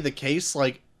that may be the case,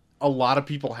 like a lot of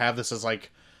people have this as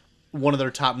like one of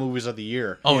their top movies of the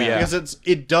year. Oh, yeah. Because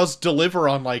it does deliver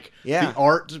on like Yeah. the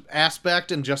art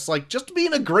aspect and just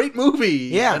being a great movie.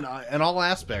 Yeah. and all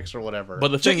aspects or whatever.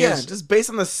 But the thing Yeah, is, just based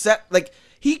on the set, like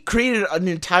he created an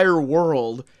entire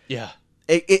world. yeah,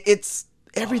 It's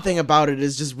everything about it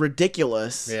is just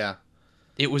ridiculous. yeah.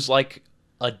 it was like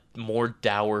a more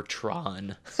dour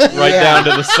Tron, right down to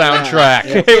the soundtrack.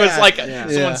 Yeah. It was like Yeah.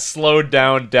 someone Yeah. slowed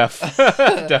down Def.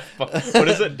 What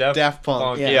is it? Daft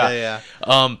Punk. Yeah.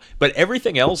 But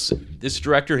everything else this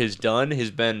director has done has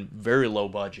been very low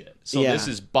budget. So Yeah. this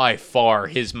is by far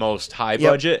his most high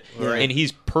Yep. budget, Right. and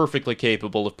he's perfectly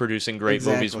capable of producing great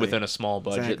movies Exactly. within a small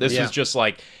budget. Exactly. This Yeah. was just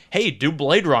like, hey, do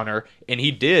Blade Runner, and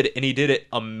he did it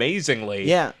amazingly.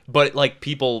 Yeah. But like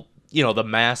people, the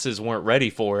masses weren't ready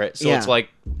for it, so Yeah. it's like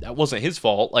that wasn't his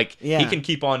fault. Like he Yeah. can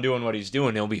keep on doing what he's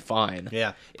doing, he'll be fine.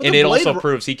 Yeah. But And the it Blade also Ru-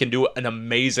 proves he can do an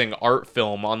amazing art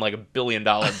film on like $1 billion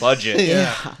budget.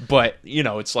 Yeah. But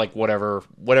it's like whatever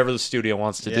the studio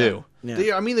wants to do. Yeah.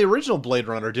 The original Blade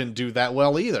Runner didn't do that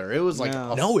well either. It was like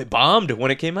No. No, it bombed when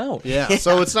it came out. yeah.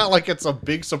 So it's not like it's a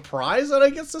big surprise that I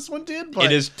guess this one did, but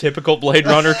It is typical Blade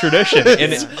Runner tradition,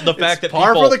 and the fact that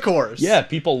par people, for the course. yeah,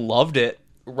 people loved it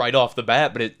right off the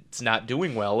bat, but it's not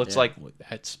doing well. It's like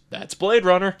that's Blade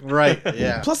Runner. Right.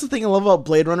 Yeah. Plus, the thing I love about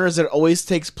Blade Runner is it always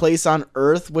takes place on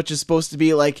Earth, which is supposed to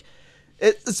be like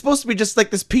it's supposed to be just like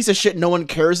this piece of shit no one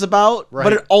cares about, Right.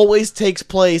 but it always takes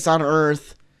place on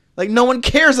Earth. Like no one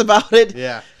cares about it.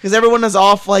 Yeah. Because everyone is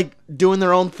off like doing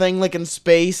their own thing, like in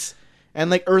space, and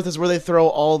like Earth is where they throw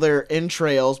all their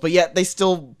entrails. But yet they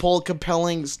still pull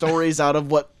compelling stories out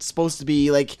of what's supposed to be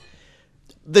like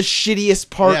the shittiest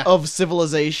part Yeah. of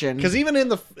civilization. Because even in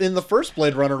the first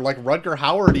Blade Runner, like Rutger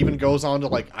Hauer even goes on to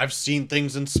like, I've seen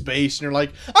things in space, and you're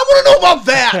like, I want to know about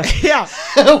that. yeah,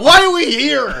 Why are we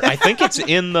here? I think it's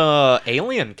in the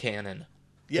Alien canon.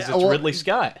 Yeah, Because it's well, Ridley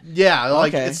Scott. Yeah,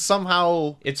 like Okay. it's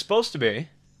somehow. It's supposed to be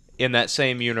in that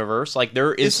same universe. Like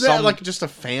there is Isn't that some. like just a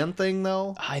fan thing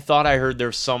though? I thought I heard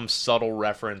there's some subtle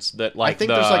reference that like I think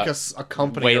the there's like a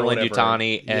company or Wayland whatever.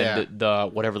 Yutani and yeah. the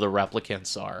whatever the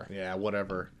replicants are. Yeah,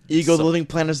 whatever. Ego, So- the living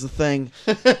planet is the thing.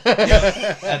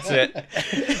 That's it.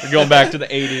 We're going back to the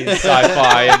 80s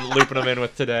sci-fi and looping them in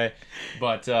with today.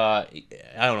 But I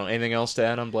don't know. Anything else to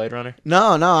add on Blade Runner?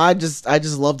 No, I just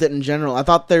loved it in general. I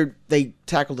thought they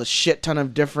tackled a shit ton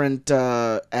of different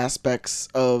aspects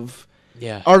of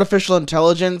Yeah. artificial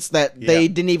intelligence that they Yeah.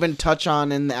 didn't even touch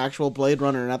on in the actual Blade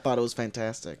Runner, and I thought it was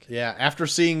fantastic. Yeah, after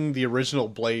seeing the original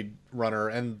Blade Runner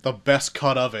and the best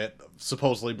cut of it,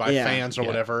 supposedly by Yeah. fans or Yeah.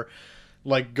 whatever,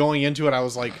 like going into it, I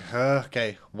was like,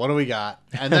 okay, what do we got?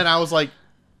 And then I was like,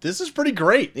 this is pretty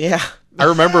great. Yeah, I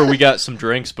remember we got some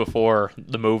drinks before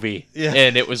the movie, Yeah.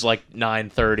 and it was like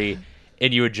 9:30,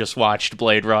 and you had just watched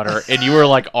Blade Runner, and you were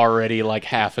like already like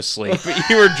half asleep.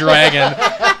 You were dragging.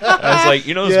 I was like,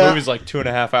 this Yeah. movie's like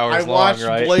 2.5 hours I long, watched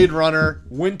right? Blade Runner,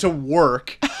 went to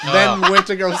work, then went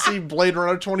to go see Blade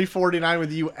Runner 2049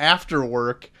 with you after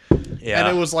work, Yeah. and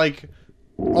it was like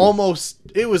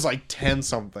it was like 10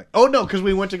 something. Oh no, because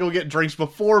we went to go get drinks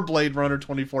before Blade Runner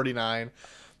 2049.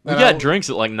 We got drinks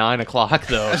at like 9 o'clock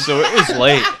though, so it was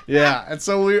late. Yeah, and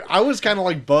so I was kind of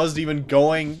like buzzed even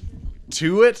going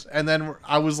to it, and then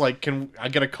I was like, "Can I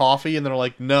get a coffee?" And they're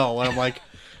like, "No," and I'm like,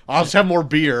 "I'll just have more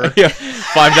beer." Yeah,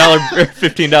 $5,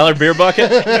 $15 beer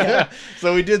bucket.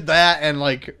 So we did that, and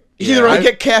like Either I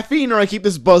get caffeine or I keep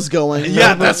this buzz going.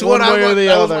 Yeah, that's one what I way or was. the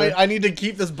I was other. like, I need to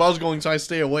keep this buzz going so I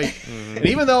stay awake. And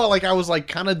even though like I was like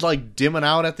kind of like dimming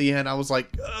out at the end, I was like,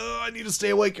 I need to stay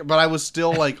awake, but I was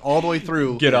still like all the way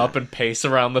through. Get up and pace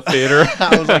around the theater.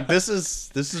 I was like, this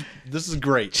is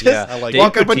great. Yeah. I like Dave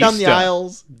Walk up and down the Bautista.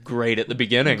 ails. Great at the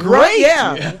beginning. Great,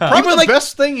 yeah. Probably Even the like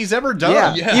best thing he's ever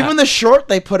done. yeah. Even the short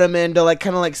they put him in to like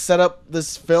kind of like set up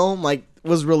this film like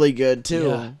was really good too.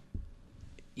 Yeah.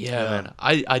 Yeah, man.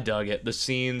 I dug it. The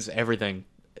scenes, everything.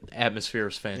 Atmosphere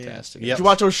is fantastic. Yep. Did you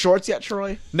watch those shorts yet,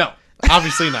 Troy? No,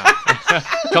 obviously not.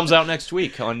 Comes out next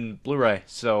week on Blu-ray,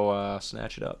 so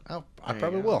snatch it up. Oh, I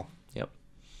probably you go. will. Yep.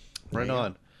 Right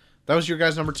on. That was your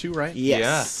guys' number 2, right?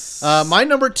 Yes. My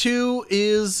number 2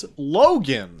 is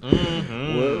Logan.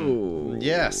 Mm-hmm. Whoa.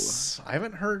 Yes, I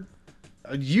haven't heard.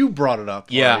 You brought it up.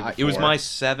 Yeah, already it was before. my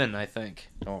 7, I think.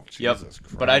 Oh, Yep. Jesus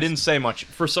Christ. But I didn't say much.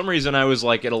 For some reason, I was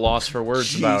like at a loss for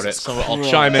words about it, Jesus so I'll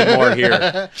Christ. chime in more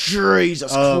here.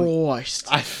 Jesus Christ.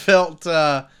 I felt.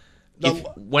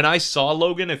 When I saw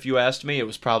Logan, if you asked me, it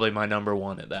was probably my number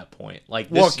 1 at that point. Like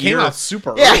this Well, it came year, out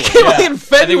super Yeah, early. it came out Yeah. in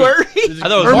February. I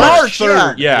thought it was Or March.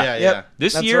 March, yeah. Yeah. yeah.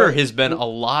 This That's year right. has been a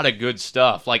lot of good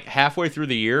stuff. Like halfway through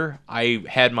the year, I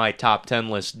had my top 10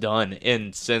 list done,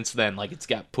 and since then, like it's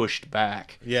got pushed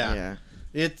back. Yeah.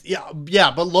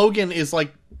 But Logan is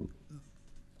like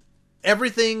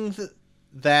everything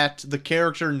that the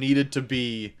character needed to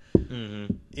be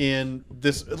in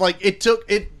this. Like it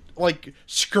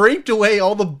scraped away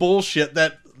all the bullshit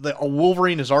that a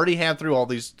Wolverine has already had through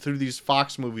these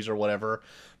Fox movies or whatever,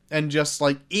 and just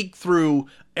like eke through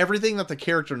everything that the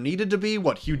character needed to be,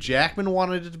 what Hugh Jackman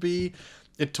wanted it to be.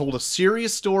 It told a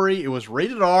serious story. It was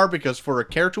rated R because for a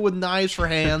character with knives for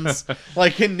hands,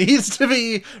 like it needs to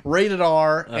be rated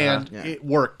R, and it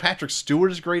worked. Patrick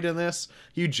Stewart is great in this.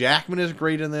 Hugh Jackman is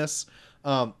great in this.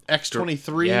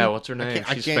 X-23. Yeah, what's her name?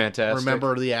 I She's can't fantastic.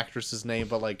 remember the actress's name,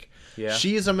 but like, Yeah.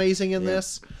 she is amazing in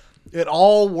this. It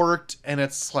all worked, and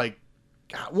it's like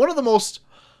God, one of the most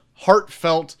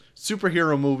heartfelt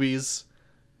superhero movies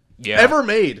ever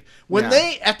made. When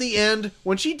they at the end,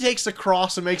 when she takes a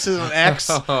cross and makes it an X,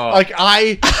 like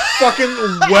I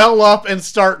fucking well up and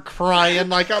start crying.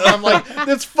 Like I'm like,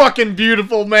 that's fucking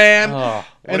beautiful, man. Oh, what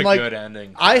and a like, good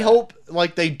ending. I hope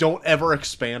like they don't ever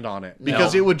expand on it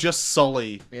because No. it would just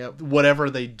sully whatever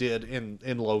they did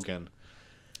in Logan.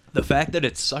 The fact that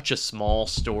it's such a small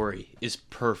story is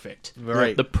perfect.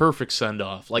 Right. The perfect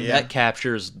send-off. Like, that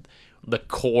captures the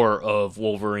core of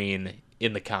Wolverine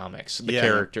in the comics, the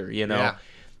character, you know? Yeah.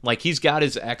 Like, he's got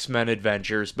his X-Men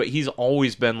adventures, but he's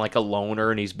always been, like, a loner,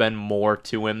 and he's been more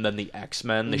to him than the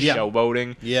X-Men, the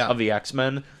showboating of the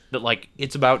X-Men. That, like,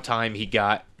 it's about time he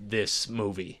got this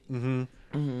movie. Mm-hmm.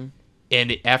 Mm-hmm.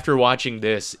 And after watching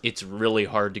this, it's really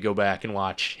hard to go back and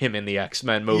watch him in the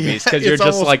X-Men movies because you're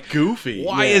just like, goofy.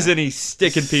 why isn't he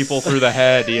sticking people through the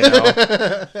head? You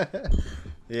know?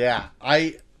 Yeah,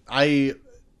 I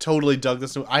totally dug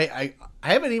this. I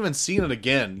haven't even seen it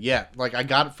again yet. Like I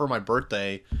got it for my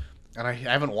birthday, and I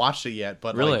haven't watched it yet.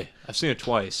 But Really, like, I've seen it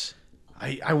twice.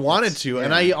 I wanted to,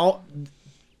 and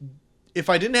if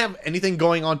I didn't have anything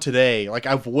going on today, like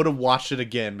I would have watched it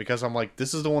again because I'm like,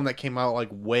 this is the one that came out like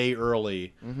way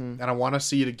early, and I want to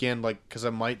see it again, like because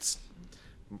it might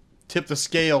tip the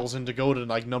scales and to go to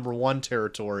like number 1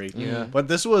 territory. Yeah. But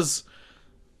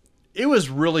it was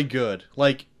really good.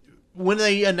 Like when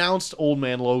they announced Old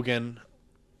Man Logan,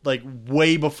 like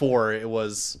way before it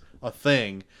was a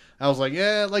thing, I was like,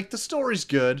 yeah, like the story's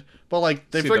good, but like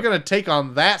if they're gonna take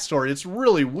on that story, it's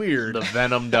really weird. The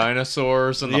Venom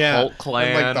dinosaurs and the Hulk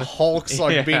clan, and like the Hulks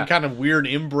like being kind of weird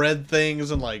inbred things,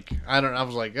 and like I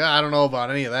was like, I don't know about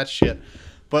any of that shit,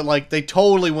 but like they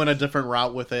totally went a different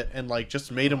route with it, and like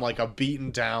just made him like a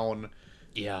beaten down,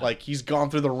 like he's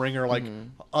gone through the ringer like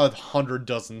 100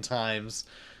 dozen times,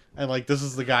 and like this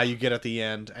is the guy you get at the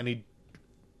end, and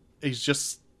he's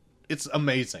just. It's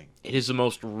amazing. It is the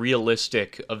most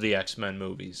realistic of the X-Men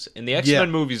movies. And the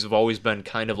X-Men movies have always been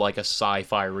kind of like a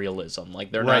sci-fi realism.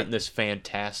 Like, they're not in this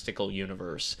fantastical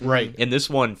universe. Right. And this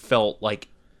one felt like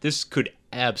this could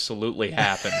absolutely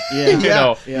happen.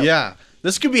 Yeah.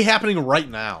 This could be happening right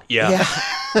now. Yeah.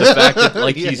 The fact that,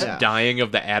 like, he's dying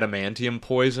of the adamantium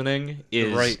poisoning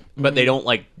is... Right. But they don't,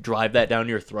 like, drive that down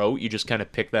your throat. You just kind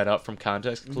of pick that up from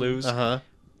context clues. Uh-huh.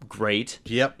 great.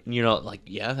 Yep. You know, like,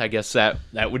 yeah, I guess that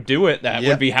would do it. That Yep.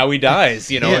 would be how he dies.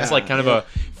 You know, Yeah. it's like kind of a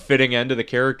fitting end to the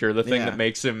character. The thing Yeah. that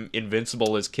makes him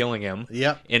invincible is killing him.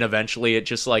 Yep. And eventually it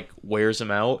just like wears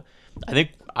him out. I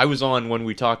think I was on when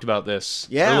we talked about this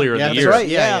Yeah. earlier Yeah, in the that's year. right.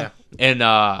 Yeah. And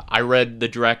I read the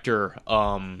director,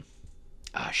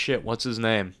 what's his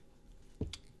name?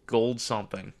 Gold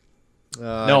something. I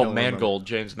No, don't remember. Mangold,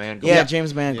 James Mangold. Yeah,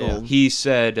 James Mangold. He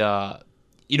said,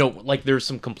 you know, like there's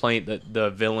some complaint that the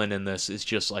villain in this is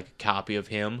just like a copy of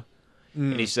him.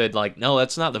 And he said, like, no,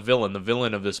 that's not the villain. The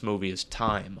villain of this movie is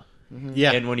time.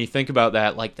 Yeah. And when you think about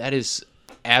that, like, that is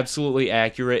absolutely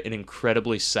accurate and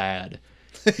incredibly sad.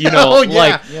 You know, Oh, yeah.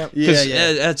 like, Yep. because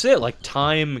Yeah. that's it. Like,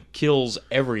 time kills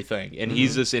everything. And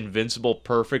he's this invincible,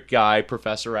 perfect guy.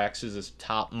 Professor X is his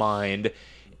top mind.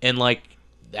 And, like,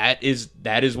 that is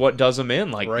what does him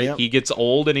in. Like, Right. he gets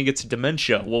old and he gets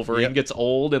dementia. Wolverine Yep. gets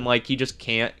old and, like, he just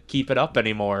can't keep it up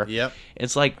anymore. Yep.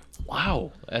 It's like,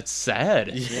 wow, that's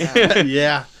sad.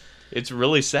 Yeah. It's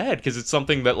really sad because it's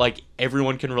something that like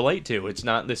everyone can relate to. It's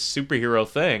not this superhero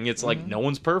thing. It's like no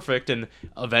one's perfect, and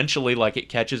eventually, like, it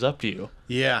catches up to you.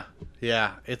 Yeah.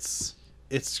 Yeah. It's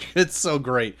so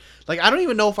great. Like, I don't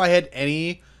even know if I had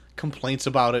any complaints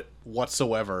about it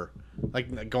whatsoever.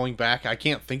 Like, going back, I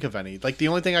can't think of any. Like, the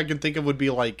only thing I can think of would be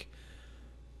like,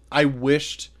 I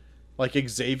wished like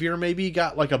Xavier maybe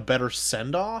got like a better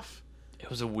send off. It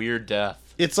was a weird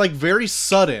death. It's like very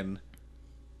sudden.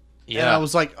 Yeah, And I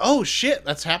was like, oh shit,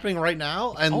 that's happening right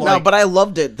now. And No, like, but I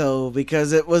loved it though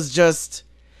because it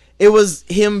was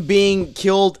him being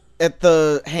killed at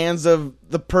the hands of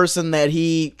the person that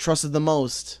he trusted the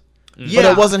most. yeah,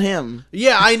 But it wasn't him.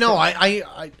 Yeah, I know.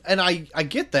 I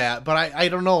get that, but I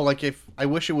don't know. Like, if I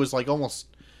wish it was like almost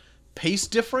pace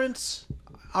difference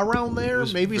around there,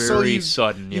 was maybe so very you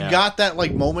sudden, You yeah. got that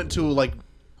like moment to like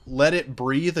let it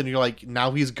breathe, and you're like,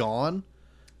 now he's gone.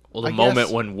 well, the I moment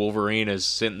guess- when Wolverine is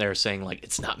sitting there saying like,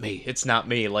 "It's not me, it's not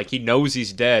me," like he knows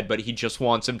he's dead, but he just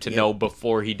wants him to know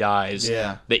before he dies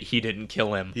Yeah. that he didn't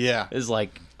kill him. Yeah. is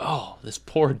like, oh, this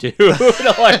poor dude.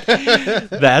 Like,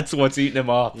 that's what's eating him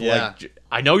up. Yeah. Like,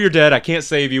 I know you're dead. I can't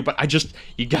save you, but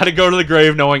you got to go to the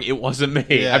grave knowing it wasn't me.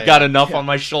 Yeah, I've got yeah. enough on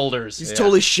my shoulders. He's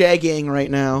totally shaggying right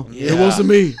now. Yeah. It wasn't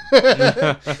me.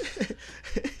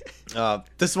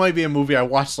 This might be a movie I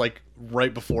watched like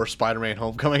right before Spider-Man: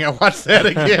 Homecoming. I watched that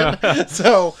again.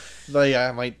 So,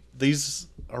 yeah, these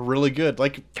are really good.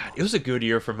 Like, God, it was a good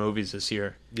year for movies this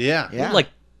year. yeah, Yeah.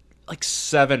 Like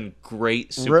 7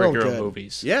 great Real superhero good.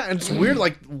 movies. yeah, and it's weird.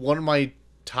 Like, one of my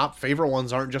top favorite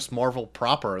ones aren't just Marvel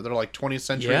proper; they're like 20th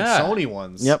Century Yeah. and Sony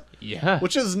ones. Yep. Yeah.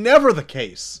 which is never the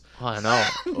case. I know.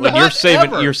 Not You're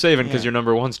saving ever. because your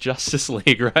number one's Justice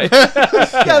League, right?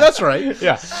 Yeah, that's right.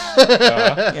 yeah.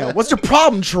 Yeah. What's your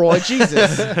problem, Troy?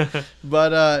 Jesus.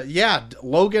 But yeah,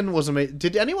 Logan was amazing.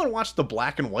 Did anyone watch the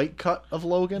black and white cut of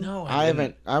Logan? No, I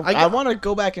haven't. I got- want to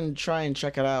go back and try and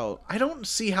check it out. I don't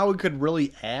see how it could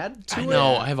really add to I it.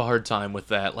 know. I have a hard time with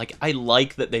that. Like, I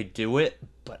like that they do it,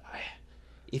 but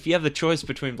if you have the choice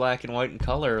between black and white and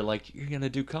color, like, you're gonna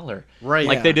do color, Right,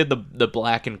 Like yeah. they did the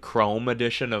black and chrome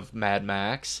edition of Mad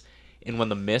Max, and when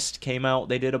The Mist came out,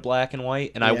 they did a black and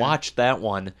white, and I Yeah. watched that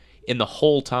one, and the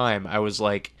whole time I was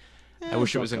like, I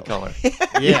wish it was in color.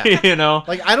 Yeah. You know?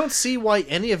 Like, I don't see why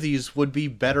any of these would be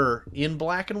better in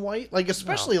black and white. Like,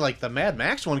 especially like the Mad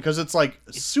Max one, because it's like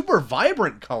super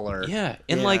vibrant color. Yeah,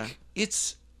 and Yeah. like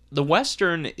it's the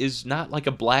Western is not like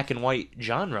a black and white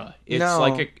genre. It's No.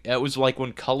 like it was like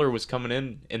when color was coming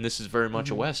in, and this is very much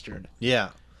a Western. Yeah.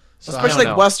 So, I Especially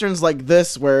don't like know. westerns like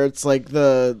this, where it's like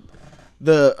the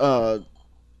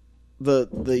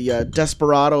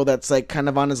desperado that's like kind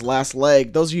of on his last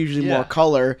leg. Those are usually Yeah. more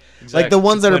color. Exactly. Like the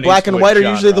ones It's that are Clint black and Eastwood white are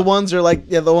usually the genre. ones are like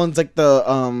the ones like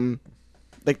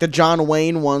the John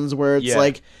Wayne ones where it's Yeah.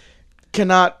 like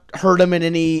cannot hurt him in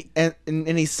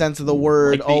any sense of the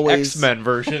word. Like the always X-Men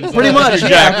versions. Pretty of much, the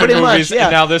yeah. Jackman Pretty much, movies, yeah.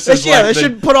 And now this They is should- yeah, like they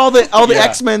should put all the Yeah.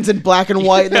 X-Men's in black and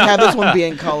white, and then have this one be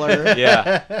in color.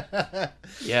 Yeah.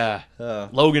 Yeah. Uh.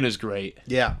 Logan is great.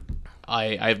 yeah.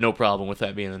 I have no problem with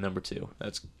that being the number 2.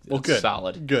 That's Good.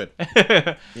 solid. Good.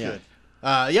 Yeah. Good.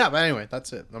 Yeah, but anyway,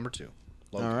 that's it. Number 2.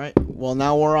 Logan. All right. Well,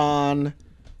 now we're on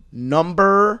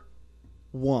number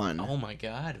 1. Oh my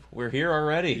God, we're here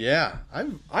already. Yeah.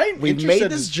 I'm We've interested made in-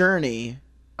 this journey.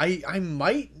 I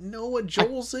might know what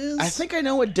Joel's is. I think I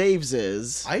know what Dave's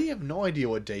is. I have no idea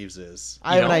what Dave's is.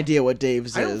 I have an know? idea what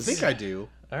Dave's I is. don't think I do.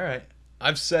 All right,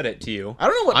 I've said it to you. I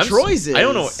don't know what I'm s- Troy's is. I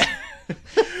don't know.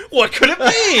 What could it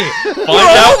be? Find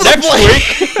out over the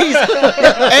next week.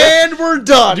 And we're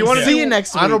done. Do you want to See do you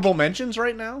next week. honorable mentions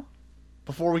right now?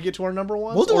 before we get to our number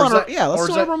ones? We'll do Or is let's that- do or is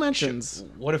that- honorable mentions.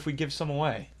 What if we give some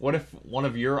away? What if one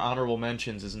of your honorable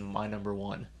mentions is my number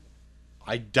one?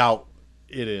 I doubt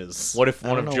it is. What if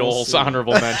one don't of know, we'll Joel's see.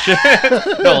 honorable mentions?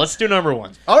 No, let's do number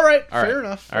one. All right, All fair right.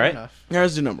 enough. All Fair right. enough. Here,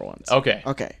 let's do number ones. Okay.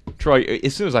 Okay. Troy,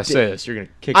 as soon as I say this, you're gonna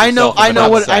kick I know. yourself in I the know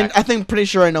what. nutsack. I think pretty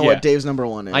sure I know Yeah. what Dave's number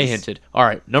one is. I hinted. All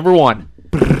right, number one.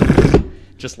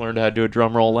 Just learned how to do a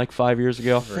drum roll like 5 years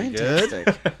ago. Fantastic.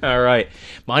 All right,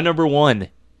 my number one.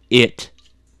 It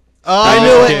Oh, I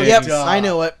knew King. it. Yep. duh. I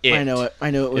knew it. It. I knew it. I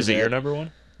knew it was is it your number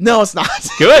one? No, it's not.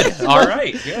 Good. All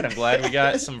right. Good. I'm glad we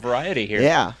got some variety here.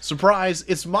 Yeah. Surprise!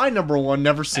 It's my number one.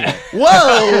 Never seen it.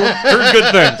 Whoa. Heard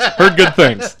good things. Heard good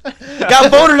things. Got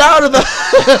voted out of the.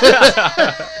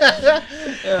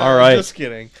 All right. Just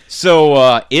kidding.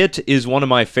 So, It is one of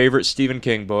my favorite Stephen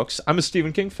King books. I'm a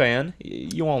Stephen King fan.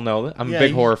 You all know that. I'm a big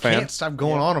you horror fan. Can't stop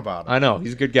going on about it. I know.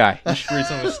 He's a good guy. You should read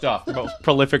some of his stuff. Most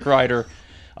prolific writer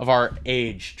of our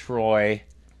age, Troy.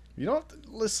 You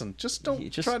don't listen. Just don't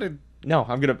Just- try to. No,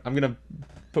 I'm gonna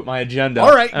put my agenda.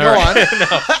 All right, go on.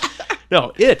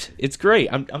 No, it's great.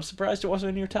 I'm surprised it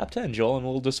wasn't in your top 10, Joel. I'm a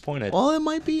little disappointed. Well, it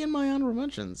might be in my honorable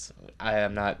mentions.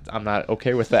 I'm not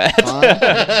okay with that.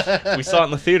 We saw it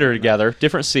in the theater together,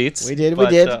 different seats. We did.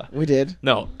 but, We did.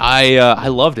 No, I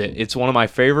loved it. It's one of my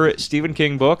favorite Stephen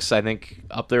King books. I think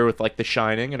up there with like The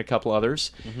Shining and a couple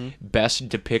others. Best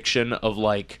depiction of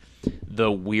like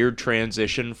the weird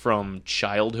transition from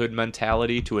childhood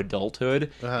mentality to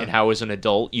adulthood, and how as an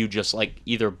adult you just like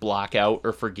either block out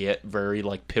or forget very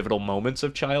like pivotal moments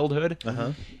of childhood.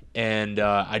 And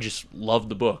I just loved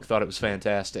the book. Thought it was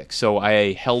fantastic. So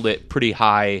I held it pretty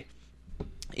high,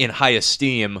 in high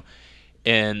esteem.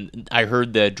 And I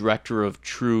heard the director of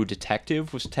True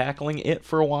Detective was tackling it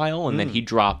for a while, and then he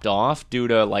dropped off due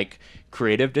to like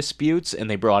creative disputes, and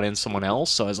they brought in someone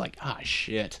else. So I was like,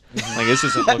 shit, like this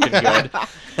isn't looking good.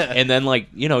 And then like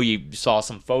you saw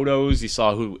some photos, you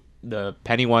saw who the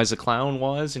Pennywise the clown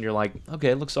was, and you're like, okay,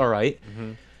 it looks all right.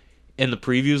 And the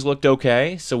previews looked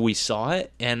okay, so we saw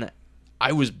it, and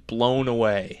I was blown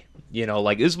away.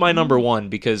 Like this is my number one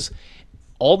because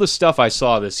all the stuff I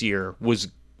saw this year was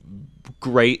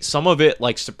great. Some of it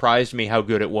like surprised me how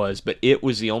good it was, but it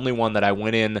was the only one that I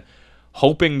went in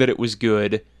hoping that it was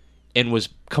good and was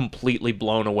completely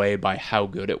blown away by how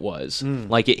good it was.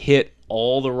 Like it hit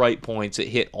all the right points. It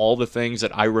hit all the things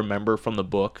that I remember from the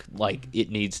book, like it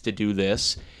needs to do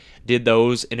this. Did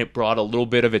those, and it brought a little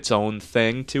bit of its own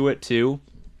thing to it too,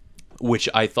 which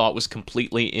I thought was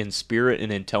completely in spirit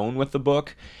and in tone with the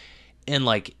book. And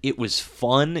like it was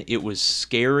fun, it was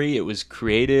scary, it was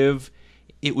creative.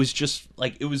 It was just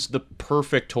like it was the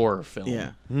perfect horror film.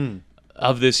 Yeah.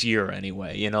 Of this year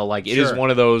anyway. Like it is Sure.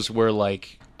 one of those where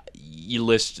like you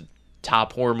list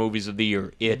top horror movies of the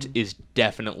year, it is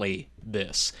definitely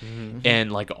this.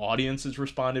 And like audiences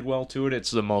responded well to it. It's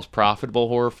the most profitable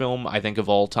horror film I think of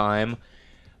all time.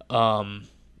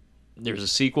 There's a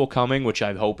sequel coming, which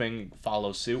I'm hoping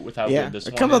follows suit with how Yeah. good this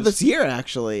It one comes is. out this year,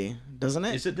 actually, doesn't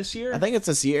it? Is it this year? I think it's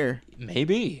this year.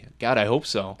 Maybe. God, I hope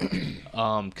so.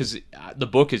 Because the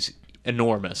book is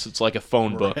enormous. It's like a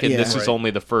phone book, and Yeah. this is Right.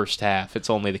 only the first half. It's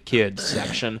only the kids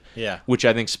section. Yeah. Which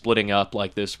I think splitting up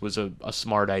like this was a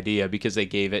smart idea because they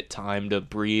gave it time to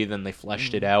breathe and they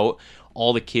fleshed it out.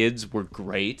 All the kids were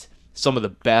great. Some of the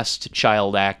best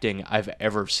child acting I've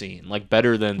ever seen. Like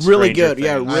better than Really Stranger good.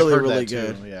 Yeah, Things. really, I've heard really that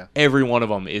too, good. Yeah. Every one of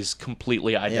them is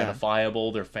completely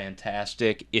identifiable. They're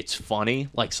fantastic. It's funny.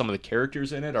 Like some of the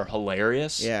characters in it are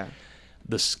hilarious. Yeah.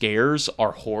 The scares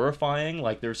are horrifying.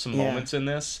 Like there's some Yeah. moments in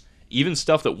this, even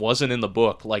stuff that wasn't in the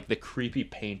book, like the creepy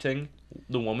painting,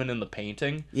 the woman in the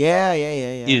painting Yeah.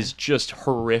 is just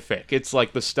horrific. It's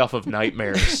like the stuff of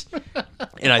nightmares.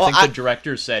 And I think the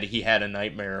director said he had a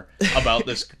nightmare about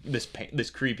this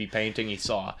creepy painting he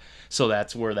saw. So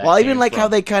that's where that Well, I came even like how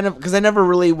from. they kind of, because I never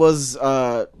really was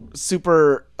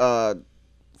super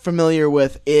familiar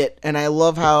with it, and I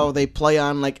love how they play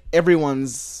on like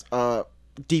everyone's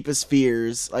deepest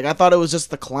fears. Like I thought it was just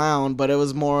the clown, but it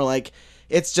was more like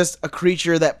it's just a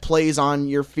creature that plays on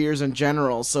your fears in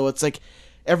general. So it's like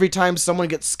every time someone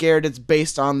gets scared, it's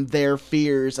based on their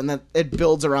fears, and then it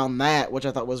builds around that, which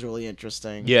I thought was really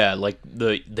interesting. Yeah, like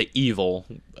the evil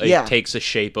Yeah. it takes the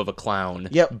shape of a clown.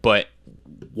 Yep. But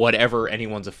whatever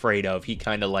anyone's afraid of, he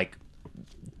kind of like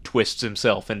twists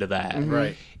himself into that.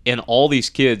 Right. And all these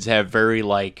kids have very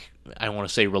like, I don't want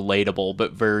to say relatable,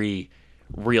 but very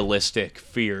realistic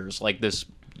fears. Like this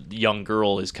young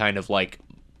girl is kind of like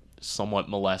somewhat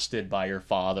molested by her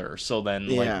father, so then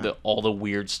Yeah. like all the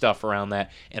weird stuff around that,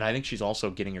 and I think she's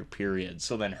also getting her period,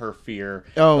 so then her fear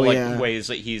Oh, like yeah. ways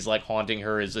that he's like haunting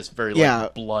her is this very Yeah.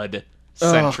 like blood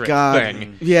centric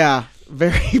thing. Yeah,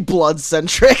 very blood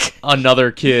centric.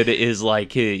 Another kid is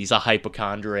like he's a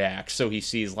hypochondriac, so he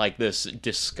sees like this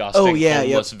disgusting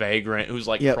homeless vagrant who's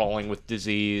like crawling with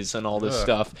disease and all this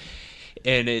stuff,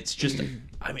 and it's just,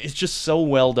 I mean, it's just so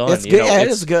well done. It's good. It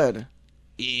is good.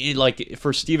 Like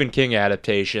for Stephen King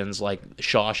adaptations, like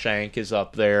Shawshank is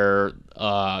up there,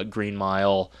 Green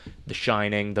Mile, The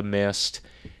Shining, The Mist.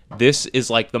 This is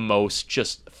like the most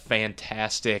just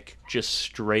fantastic, just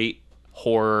straight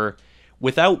horror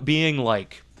without being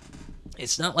like,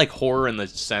 it's not like horror in the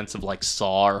sense of like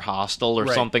Saw or Hostel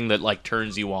or something that like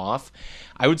turns you off.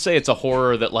 I would say it's a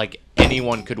horror that like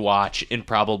anyone could watch and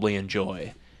probably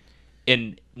enjoy.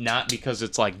 And not because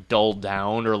it's like dulled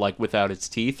down or like without its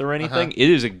teeth or anything. It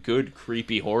is a good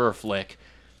creepy horror flick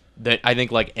that I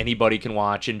think like anybody can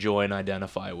watch, enjoy, and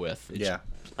identify with. It's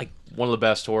like one of the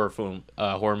best horror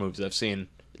movies I've seen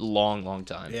in a long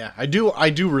time. Yeah, I do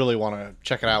really want to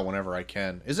check it out whenever I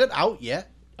can. Is it out yet?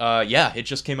 Yeah, it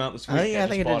just came out this week. I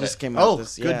think it just came out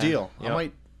this good deal. Yep. I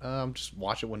might just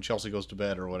watch it when Chelsea goes to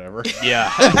bed or whatever.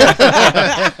 Yeah.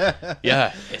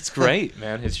 Yeah, it's great,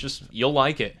 man. It's just, you'll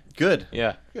like it. Good.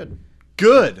 Yeah.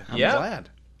 Good. I'm glad.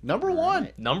 Number one.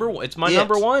 It's my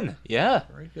number one. Yeah.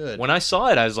 Very good. When I saw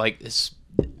it, I was like,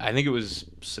 I think it was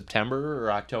September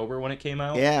or October when it came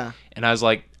out. Yeah. And I was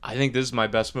like, I think this is my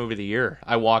best movie of the year.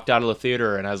 I walked out of the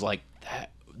theater and I was like,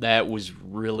 that was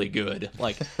really good.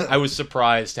 Like, I was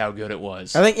surprised how good it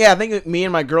was. I think me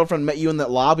and my girlfriend met you in that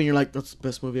lobby, and you're like, "That's the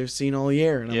best movie I've seen all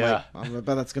year." And I'm like, I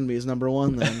bet that's gonna be his number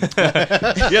one then.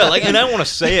 Yeah, like, and I don't want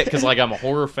to say it because like I'm a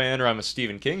horror fan or I'm a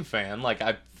Stephen King fan. Like,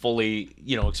 I fully,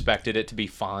 expected it to be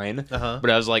fine. But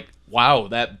I was like, wow,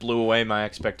 that blew away my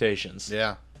expectations.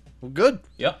 Yeah. Well, good.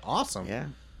 Yep. Awesome. Yeah.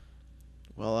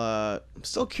 Well, I'm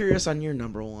still curious on your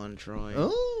number one, Troy.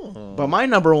 Oh. But my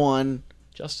number one.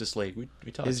 Justice League.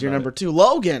 We talked is your about number two,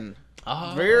 Logan.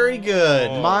 Oh, very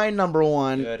good. My number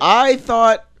one. Good. I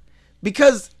thought,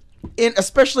 because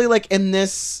especially like in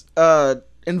this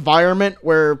environment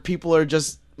where people are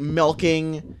just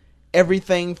milking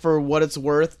everything for what it's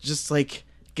worth, just like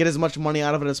get as much money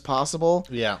out of it as possible.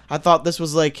 Yeah. I thought this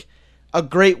was like a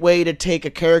great way to take a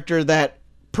character that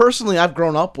personally I've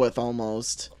grown up with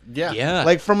almost. Yeah. Yeah.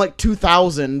 Like from like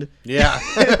 2000. Yeah.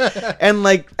 And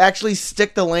like actually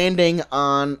stick the landing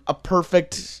on a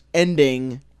perfect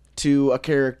ending to a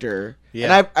character.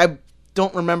 Yeah. And I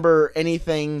don't remember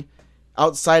anything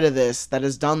outside of this that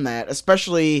has done that,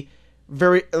 especially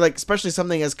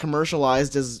something as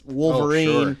commercialized as Wolverine.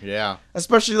 Oh, sure. Yeah.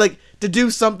 Especially like to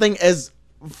do something as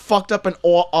fucked up and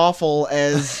awful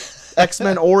as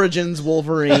X-Men Origins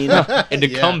Wolverine, and to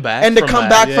come back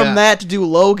from that to do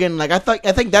Logan, like I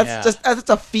think that's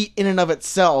a feat in and of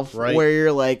itself, right. Where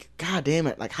you're like, God damn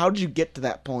it, like how did you get to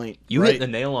that point? You hit the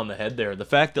nail on the head there. The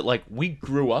fact that like we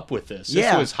grew up with this.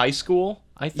 This was high school,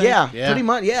 I think. Yeah, pretty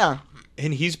much, yeah.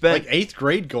 And he's been like 8th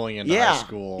grade going into high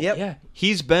school. Yep. Yeah,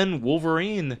 he's been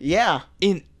Wolverine. Yeah.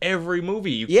 In every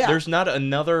movie. There's not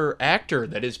another actor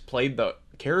that has played the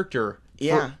character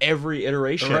for every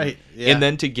iteration. Right. Yeah. And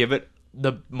then to give it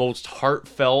the most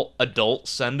heartfelt adult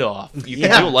send-off you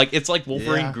can do. Like, it's like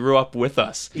Wolverine grew up with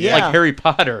us. Yeah. Like Harry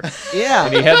Potter. Yeah.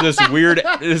 And he had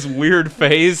this weird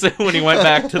phase when he went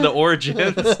back to the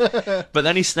origins. But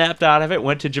then he snapped out of it,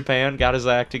 went to Japan, got his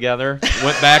act together,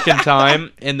 went back in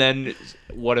time, and then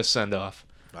what a send-off.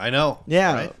 I know.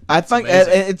 Yeah. Right? I think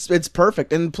it's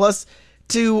perfect. And plus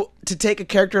to take a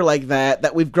character like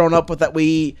that we've grown up with, that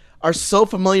we are so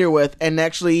familiar with, and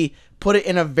actually put it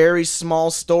in a very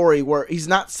small story where he's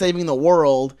not saving the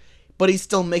world, but he's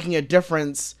still making a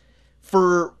difference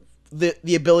for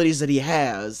the abilities that he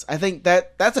has. I think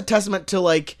that's a testament to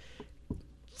like,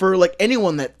 for like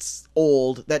anyone that's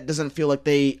old that doesn't feel like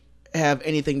they have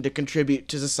anything to contribute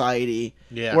to society.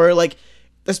 Yeah. Where like,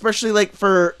 especially like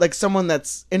for like someone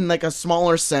that's in like a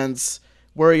smaller sense,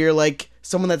 where you're like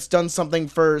someone that's done something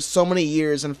for so many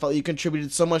years and felt you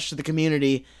contributed so much to the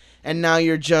community, and now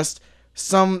you're just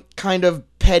some kind of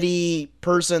petty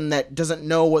person that doesn't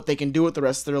know what they can do with the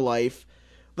rest of their life.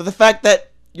 But the fact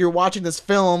that you're watching this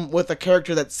film with a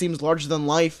character that seems larger than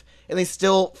life, and they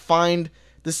still find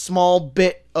this small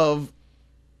bit of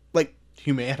like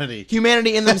humanity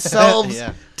in themselves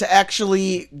to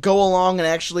actually go along and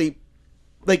actually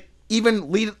like even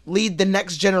lead the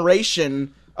next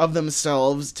generation of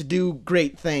themselves to do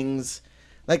great things.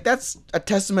 Like, that's a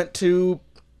testament to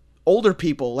older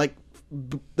people, like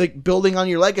building on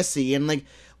your legacy and like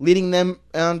leading them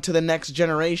on to the next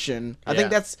generation. I think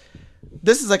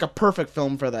this is like a perfect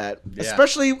film for that. Yeah.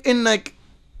 Especially in like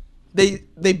they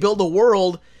build a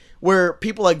world where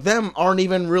people like them aren't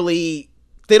even really,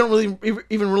 they don't really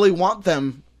even really want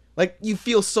them Like you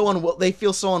feel they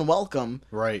feel so unwelcome.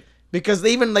 Right. Because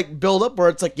they even like build up where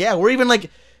it's like, yeah,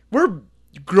 we're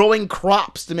growing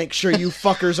crops to make sure you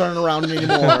fuckers aren't around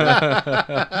anymore.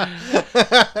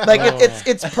 Like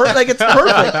it's perfect.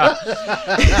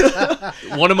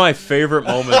 One of my favorite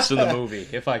moments in the movie,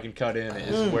 if I can cut in,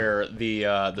 is where the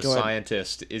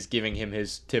scientist is giving him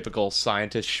his typical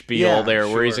scientist spiel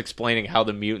where he's explaining how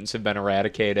the mutants have been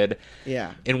eradicated.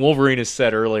 Yeah. And Wolverine has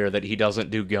said earlier that he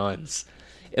doesn't do guns.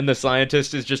 And the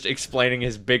scientist is just explaining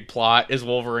his big plot as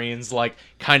Wolverine's like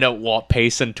kind of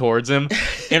pacing towards him,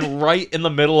 and right in the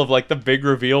middle of like the big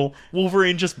reveal,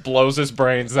 Wolverine just blows his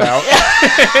brains out.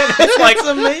 It's like, it's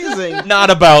amazing. Not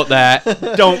about that.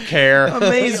 Don't care.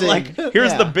 Amazing. Like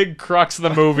here's the big crux of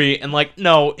the movie, and like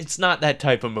no, it's not that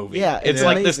type of movie. Yeah, it's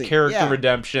like this amazing. character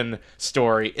redemption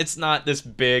story. It's not this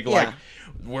big like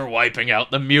we're wiping out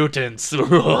the mutants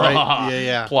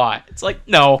Right. plot. It's like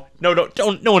no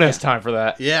one has time for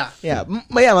that. Yeah. Yeah,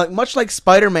 like much like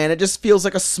Spider-Man, it just feels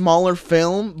like a smaller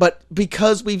film, but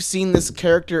because we've seen this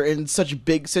character in such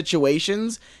big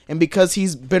situations, and because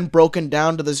he's been broken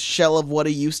down to this shell of what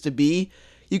he used to be,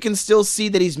 you can still see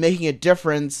that he's making a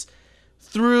difference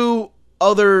through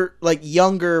other, like,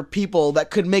 younger people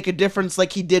that could make a difference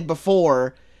like he did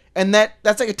before, and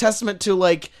that's like a testament to,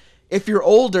 like, if you're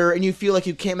older and you feel like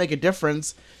you can't make a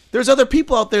difference, there's other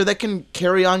people out there that can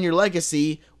carry on your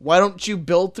legacy. Why don't you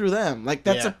build through them? Like,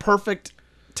 that's a perfect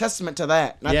testament to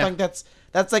that. And I think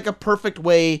that's like a perfect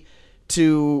way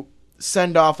to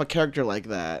send off a character like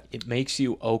that. It makes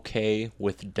you okay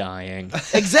with dying.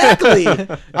 Exactly.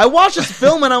 I watched this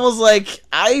film and I was like,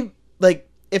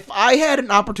 if I had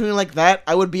an opportunity like that,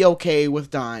 I would be okay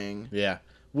with dying. Yeah.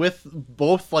 With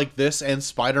both like this and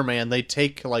Spider-Man, they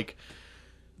take like,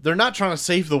 they're not trying to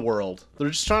save the world. They're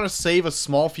just trying to save a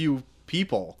small few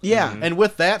people. Yeah. And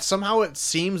with that, somehow it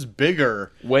seems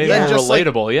bigger. Way than more just, like,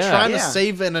 relatable, trying to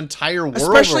save an entire world.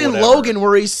 Especially or in whatever. Logan,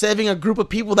 where he's saving a group of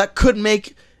people that could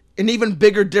make an even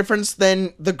bigger difference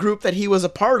than the group that he was a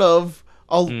part of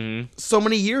so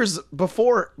many years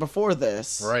before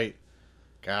this. Right.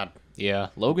 God. Yeah,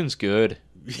 Logan's good.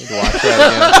 You need to watch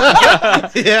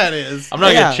that again. Yeah, it is. I'm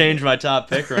not gonna change my top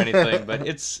pick or anything, but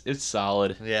it's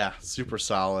solid. Yeah, super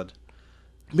solid.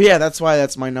 But yeah, that's why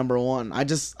that's my number one.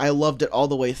 I loved it all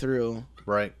the way through.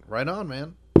 Right. Right on,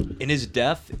 man. And his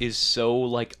death is so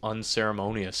like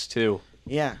unceremonious too.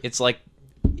 Yeah. It's like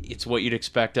it's what you'd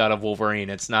expect out of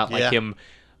Wolverine. It's not like him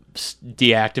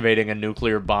deactivating a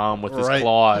nuclear bomb with his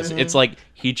claws. It's like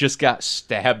he just got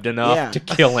stabbed enough to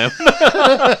kill him.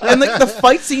 And the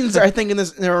fight scenes, I think, in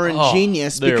this are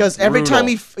ingenious because every time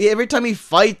he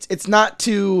fights, it's not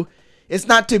to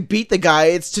beat the guy,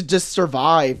 it's to just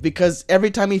survive. Because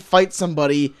every time he fights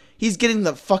somebody, he's getting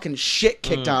the fucking shit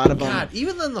kicked out of him. God,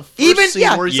 even in the first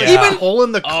scene where he's like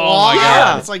pulling the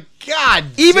claw, it's like, God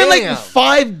even damn. like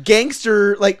five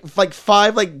gangster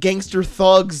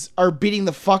thugs are beating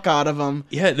the fuck out of him.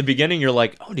 Yeah, at the beginning you're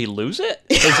like, oh, did he lose it?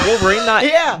 Is Wolverine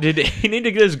not? Did he need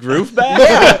to get his groove back?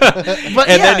 But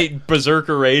then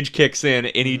Berserker Rage kicks in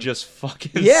and he just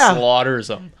fucking slaughters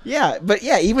them. Yeah, but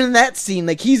even in that scene,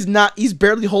 like he's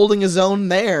barely holding his own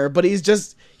there, but he's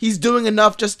doing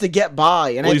enough just to get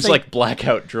by. And he's like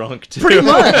blackout drunk too. Pretty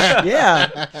much,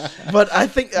 yeah. But I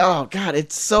think, oh god,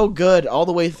 it's so good all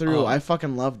the way through. I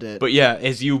fucking loved it. But yeah,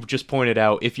 as you just pointed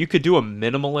out, if you could do a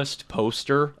minimalist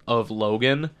poster of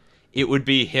Logan, it would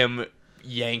be him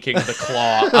yanking the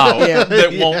claw out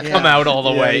that won't come out all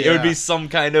the way. It would be some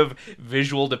kind of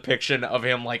visual depiction of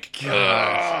him like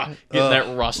getting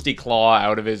that rusty claw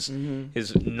out of his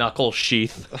knuckle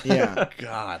sheath. Yeah.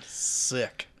 God,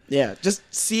 sick. Yeah, just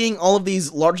seeing all of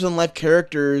these larger-than-life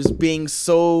characters being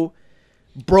so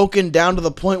broken down to the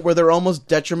point where they're almost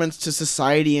detriments to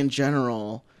society in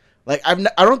general. Like, I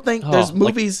don't think there's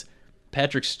movies... Like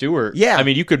Patrick Stewart. Yeah. I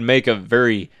mean, you could make a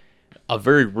very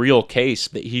real case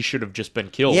that he should have just been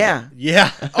killed. Yeah.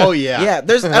 Yeah. Oh, yeah. Yeah,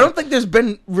 I don't think there's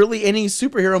been really any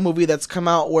superhero movie that's come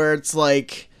out where it's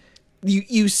like,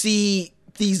 you see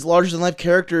these larger-than-life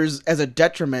characters as a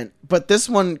detriment, but this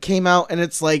one came out and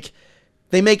it's like...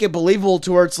 They make it believable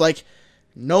to where it's like,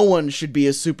 no one should be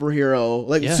a superhero.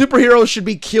 Like, superheroes should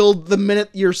be killed the minute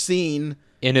you're seen.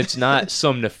 And it's not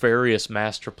some nefarious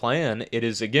master plan. It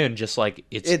is, again, just like,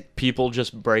 people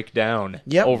just break down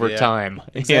over time.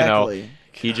 Exactly. You know,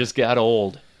 he just got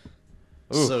old.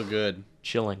 Ooh. So good.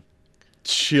 Chilling.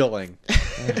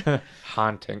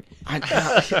 Haunting.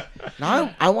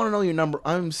 Now I want to know your number.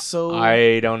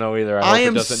 I don't know either. I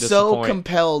am so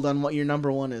compelled on what your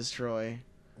number one is, Troy.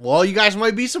 Well, you guys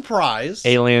might be surprised.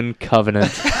 Alien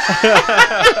Covenant.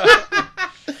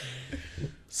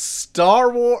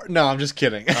 Star Wars. No, I'm just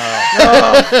kidding.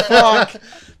 Oh, fuck.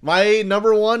 My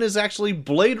number one is actually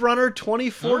Blade Runner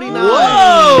 2049.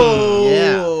 Whoa!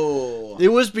 Yeah. It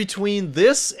was between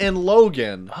this and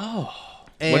Logan. Oh.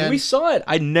 And When we saw it,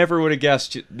 I never would have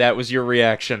guessed that was your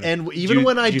reaction. And even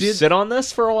when I did you did- sit on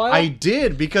this for a while? I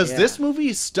did, because Yeah. this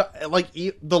movie,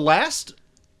 the last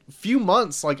few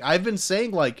months, like, I've been saying,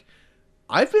 like,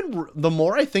 the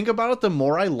more I think about it, the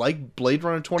more I like Blade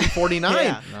Runner 2049.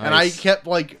 Yeah. And I kept,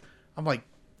 like, I'm like,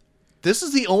 this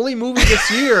is the only movie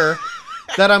this year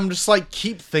that I'm just, like,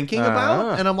 keep thinking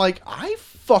about. And I'm like, I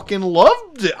fucking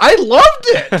loved it. I loved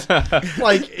it.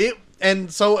 Like, it.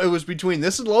 And so it was between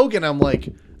this and Logan. I'm like,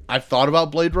 I've thought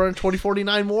about Blade Runner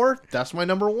 2049 more. That's my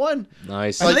number one.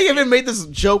 Nice. I think I even made this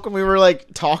joke when we were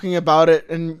like talking about it,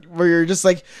 and where you're just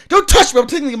like, "Don't touch me! I'm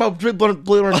thinking about Blade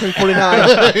Runner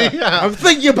 2049. Yeah. I'm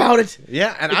thinking about it."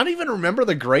 Yeah, and I don't even remember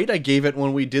the grade I gave it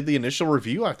when we did the initial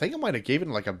review. I think I might have gave it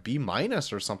like a B-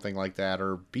 or something like that,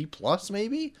 or B+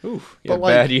 maybe. Ooh, but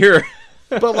like- bad year.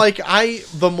 But like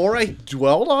the more I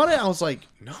dwelled on it, I was like,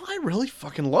 no, I really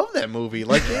fucking love that movie.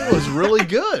 Like, it was really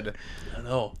good. I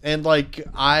know. And like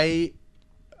I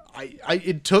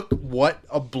it took what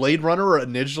a Blade Runner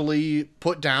initially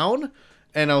put down,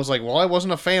 and I was like, well, I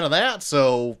wasn't a fan of that,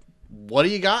 so what do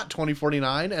you got,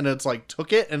 2049? And it's like,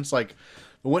 took it, and it's like,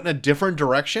 it went in a different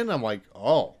direction. I'm like,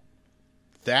 oh,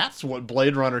 that's what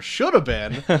Blade Runner should have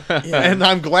been. And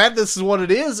I'm glad this is what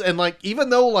it is. And like, even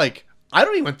though like, I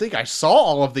don't even think I saw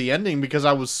all of the ending because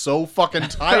I was so fucking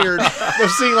tired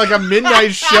of seeing like a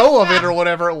midnight show of it or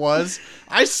whatever it was.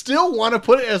 I still want to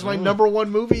put it as my number one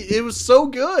movie. It was so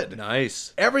good.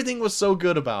 Nice. Everything was so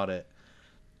good about it.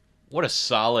 What a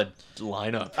solid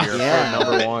lineup here Yeah. for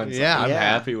number one. Yeah. I'm Yeah.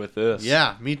 happy with this.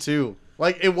 Yeah, me too.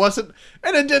 Like, it wasn't,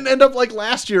 and it didn't end up like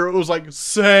last year. It was like,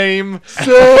 same.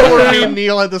 Where me and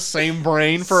Neil had the same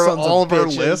brain for Sons of all of our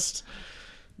bitches. lists.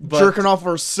 But, Jerking off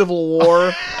for Civil War.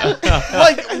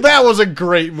 like, that was a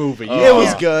great movie. It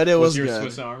was Yeah. good. It was your good.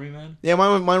 Swiss Army Man? Yeah,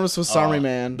 mine was Swiss Army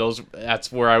Man.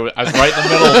 That's where I was right in the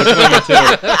middle between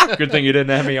the two. Good thing you didn't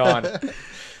have me on.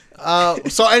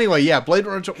 So anyway, yeah, Blade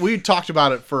Runner. We talked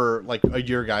about it for like a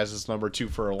year, guys. It's number 2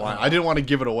 for a while. I didn't want to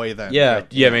give it away then. Yeah.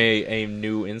 Do you have a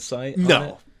new insight? on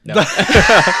No. it? No.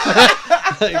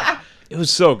 It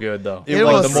was so good though. It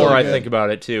Like, was the more so I good. think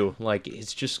about it too, like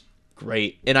it's just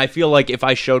great. And I feel like if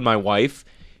I showed my wife,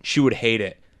 she would hate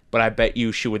it. But I bet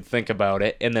you she would think about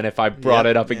it, and then if I brought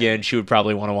Yep. it up again, she would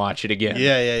probably want to watch it again.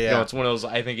 Yeah, yeah, You yeah. know, it's one of those.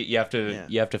 I think you have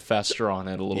to fester on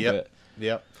it a little Yep. bit.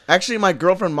 Yep. Actually, my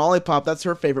girlfriend Molly Pop, that's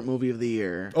her favorite movie of the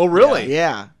year. Oh, really?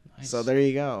 Yeah. So there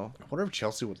you go. I wonder if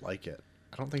Chelsea would like it.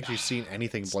 I don't think she's seen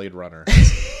anything Blade Runner.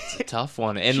 It's a tough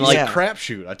one. And She's like, Yeah. a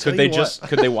crapshoot. I tell could they you what.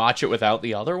 could they watch it without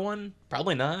the other one?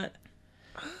 Probably not.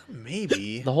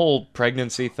 Maybe? The whole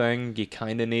pregnancy thing, you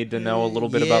kind of need to know a little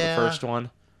bit about the Yeah. first one.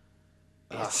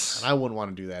 And I wouldn't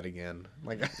want to do that again.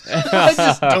 Like, I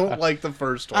just don't like the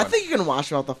first one. I think you can watch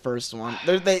about the first one.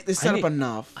 They set up mean-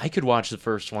 enough. I could watch the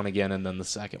first one again and then the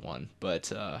second one,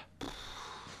 but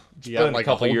yeah, been a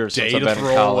couple whole years day since I've to been in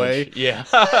throw college. away. Yeah,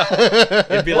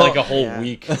 it'd be like a whole yeah.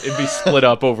 week. It'd be split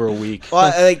up over a week.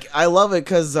 Well, I love it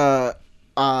because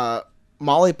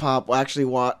Molly Pop actually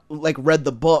read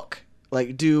the book,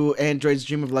 like do Android's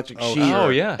Dream of Electric Oh, Sheep. Oh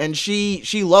yeah, And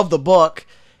she loved the book.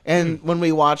 And when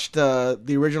we watched the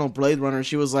original Blade Runner,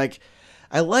 she was like,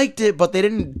 I liked it, but they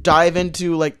didn't dive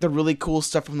into like the really cool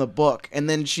stuff from the book. And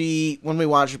then when we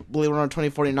watched Blade Runner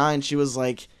 2049, she was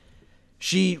like,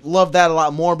 she loved that a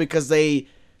lot more because they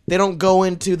don't go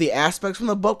into the aspects from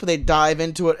the book, but they dive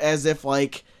into it as if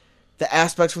like the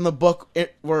aspects from the book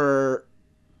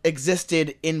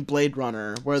existed in Blade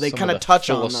Runner, where they Some kind of of the touch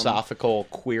on them. philosophical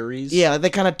queries. Yeah, they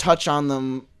kind of touch on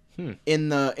them in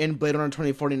Blade Runner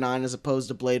 2049 as opposed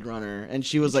to Blade Runner, and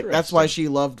she was like, that's why she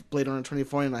loved Blade Runner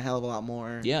 2049 a hell of a lot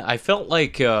more. Yeah, I felt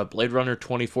like Blade Runner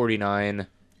 2049.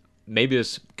 Maybe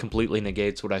this completely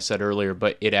negates what I said earlier,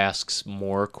 but it asks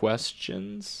more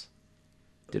questions.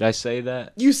 Did I say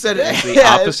that? You said it. The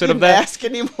opposite of didn't that? Ask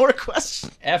any more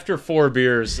questions. After 4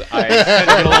 beers, I tend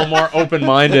to get a little more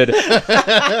open-minded.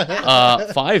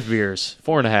 5 beers,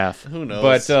 4.5. Who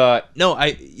knows? But no,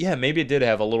 maybe it did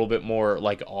have a little bit more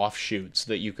like offshoots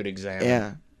that you could examine.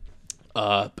 Yeah.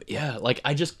 But yeah, like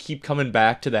I just keep coming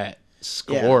back to that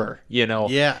score. You know,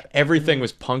 Yeah. everything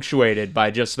was punctuated by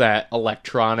just that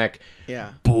electronic Yeah.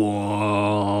 boom.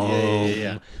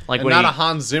 Yeah. Like And when not he- a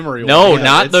Hans Zimmer one. No, Yeah,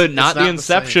 not it's the same.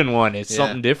 Inception one. It's Yeah.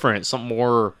 something different, something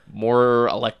more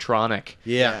electronic.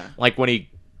 Yeah. Like when he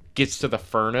gets to the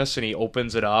furnace and he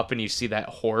opens it up and you see that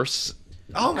horse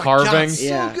Oh my carving. God, it's so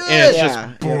Yeah. good. And it's Yeah.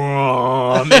 just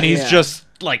boom, and he's Yeah. just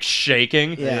like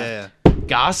shaking. Yeah. Yeah.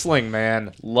 Gosling,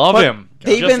 man, love But him.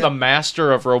 they've Just been- the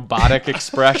master of robotic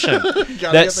expression.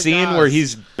 get That the scene Gos. where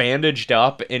he's bandaged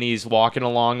up and he's walking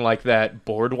along like that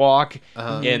boardwalk,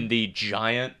 and the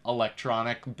giant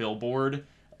electronic billboard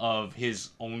of his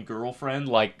own girlfriend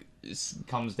like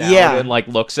comes down Yeah. and like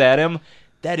looks at him.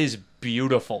 That is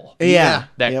beautiful. Yeah.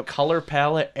 That Yep. color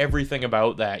palette, everything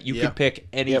about that. You Yep. could pick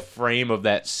any Yep. frame of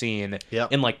that scene Yep.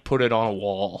 and like put it on a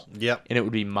wall. Yep. And it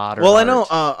would be modern. Well, I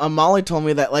art. know Molly told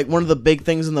me that like one of the big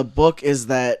things in the book is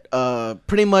that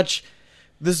pretty much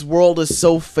this world is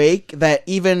so fake that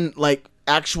even like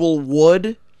actual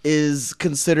wood is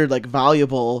considered like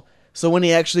valuable. So when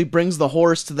he actually brings the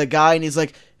horse to the guy and he's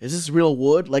like, "Is this real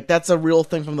wood?" Like that's a real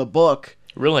thing from the book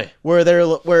Really?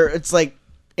 where it's like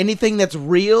anything that's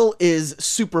real is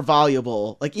super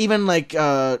valuable. Like even like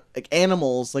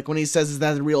animals, like when he says, "Is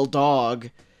that a real dog?"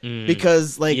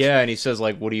 Because like Yeah, and he says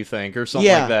like, "What do you think?" or something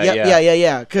yeah, like that.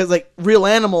 yeah. Because like real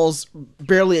animals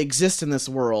barely exist in this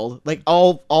world. Like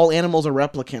all animals are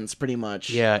replicants, pretty much.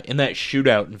 Yeah, and that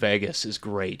shootout in Vegas is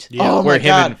great. Yeah. Oh where my him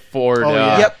God. and Ford. Oh,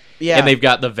 yeah. Yep. Yeah. And they've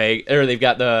got they've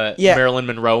got the Yeah. Marilyn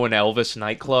Monroe and Elvis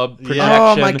nightclub protection.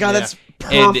 Oh my god, Yeah. that's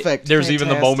And perfect. there's even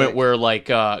the moment Fantastic. where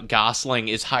like Gosling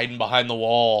is hiding behind the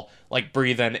wall, like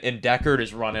breathing, and Deckard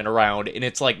is running around, and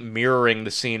it's like mirroring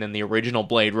the scene in the original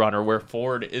Blade Runner where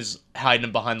Ford is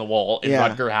hiding behind the wall and Yeah.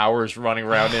 Rutger Hauer's running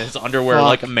around in his underwear Fuck.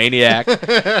 like a maniac.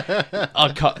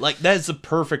 Like that is the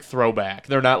perfect throwback.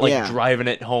 They're not like Yeah. driving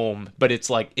it home, but it's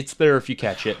like it's there if you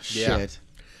catch it. Yeah. Shit.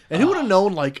 And who would have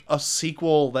known like a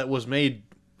sequel that was made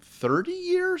 30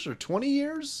 years or 20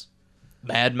 years?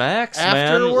 Mad Max,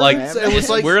 Afterwards, man. Like it was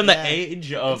like we're in the yeah.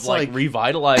 age of It's like like-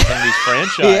 revitalizing these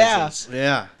franchises.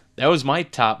 Yeah. That was my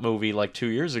top movie like 2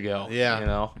 years ago. Yeah. You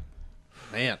know?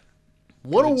 Man.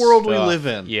 What a Good world we stuff. live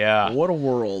in. Yeah. What a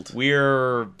world.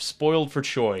 We're spoiled for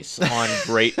choice on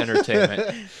great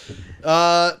entertainment.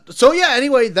 So yeah,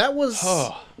 anyway, that was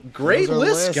Oh, great Those are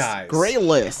list, lists. guys. Great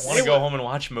list. I want to go home and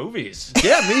watch movies.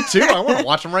 Yeah, me too. I want to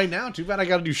watch them right now. Too bad I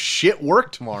got to do shit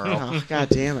work tomorrow. Oh, god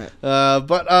damn it.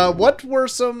 But what were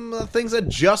some things that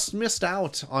just missed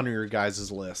out on your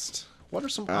guys' list? What are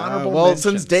some honorable Well, mentions?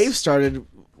 since Dave started,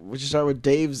 we should start with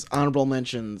Dave's honorable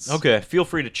mentions. Okay, feel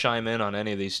free to chime in on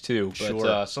any of these too. But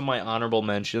Sure. some of my honorable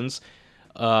mentions.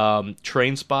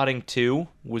 Train Spotting 2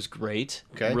 was great.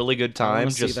 Okay. Really good time.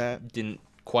 wanna see Just that. didn't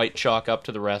quite chalk up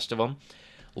to the rest of them.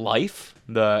 Life,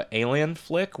 the alien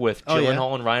flick with Oh, yeah.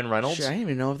 Gyllenhaal and Ryan Reynolds. Shit, I didn't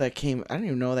even know if that came. I didn't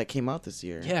even know that came out this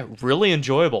year. Yeah, really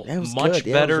enjoyable. Yeah, it was Much good.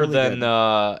 Yeah, it was better really than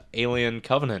good. Alien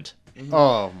Covenant.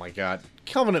 Oh my god,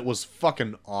 Covenant was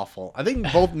fucking awful. I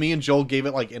think both me and Joel gave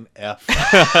it like an F.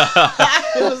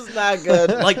 It was not good.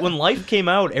 Like when Life came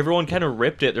out, everyone kind of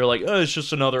ripped it. They're like, "Oh, it's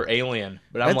just another Alien."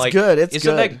 But I'm It's like, good, it's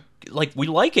isn't good. that like we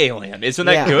like Alien? Isn't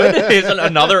that Yeah. good? Isn't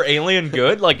another Alien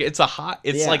good? Like it's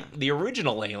Yeah. like the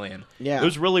original Alien. Yeah. It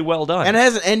was really well done. And it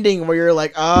has an ending where you're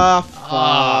like,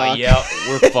 fuck. Yeah,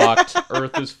 we're fucked.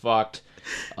 Earth is fucked.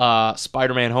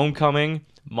 Spider-Man: Homecoming,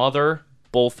 Mother,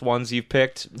 both ones you've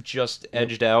picked, just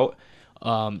edged out.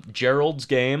 Gerald's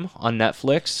Game on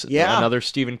Netflix. Yeah. Another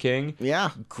Stephen King. Yeah.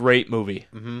 Great movie.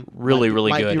 Really, really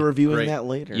Might good. be reviewing Great. that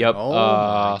later. Yep. Oh my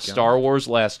God. Star Wars: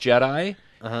 Last Jedi.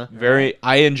 Uh-huh.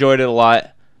 I enjoyed it a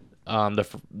lot.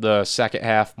 The second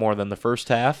half more than the first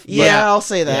half. But Yeah, I'll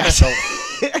say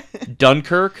that.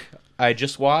 Dunkirk, I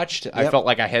just watched. I Yep. felt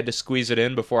like I had to squeeze it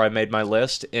in before I made my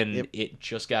list, and Yep. it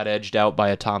just got edged out by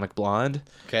Atomic Blonde.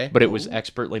 Okay. But it was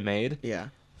expertly made. Yeah.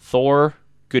 Thor,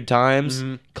 good times.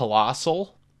 Mm-hmm.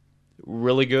 Colossal,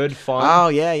 really good, fun. Oh,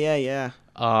 yeah.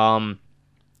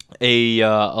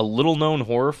 A little known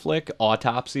horror flick,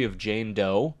 Autopsy of Jane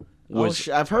Doe, was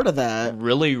I've heard of that.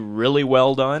 really, really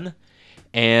well done.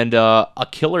 And a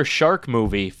killer shark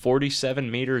movie, 47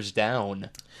 Meters Down,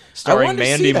 I starring wanted to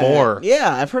Mandy see that. Moore,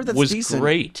 Yeah, I've heard that's was decent.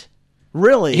 great.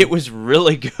 Really? It was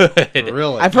really good.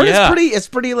 Really? I've heard Yeah. it's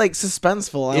pretty like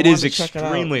suspenseful. It is wanted to check it out.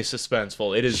 extremely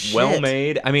suspenseful. It is Shit. well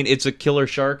made. I mean, it's a killer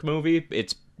shark movie.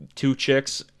 It's two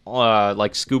chicks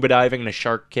like scuba diving in a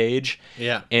shark cage,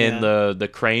 Yeah. and the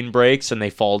crane breaks and they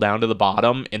fall down to the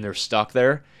bottom and they're stuck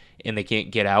there and they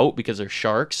can't get out because they're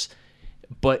sharks.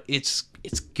 But it's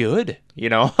good, you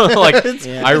know. Like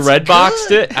I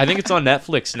redboxed it. I think it's on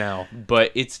Netflix now,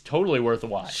 but it's totally worth a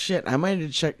watch. Shit, I might need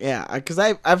to check. Yeah, because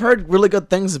I've heard really good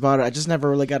things about it. I just never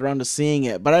really got around to seeing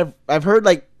it. But I've heard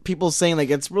like people saying like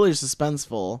it's really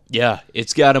suspenseful. Yeah,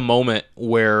 it's got a moment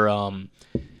where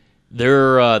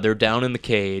they're down in the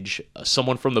cage.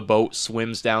 Someone from the boat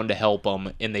swims down to help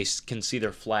them, and they can see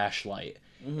their flashlight.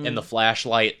 And the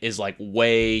flashlight is like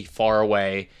way far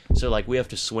away, so like we have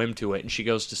to swim to it. And she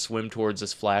goes to swim towards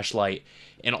this flashlight,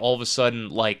 and all of a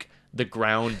sudden, like the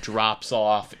ground drops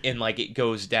off and like it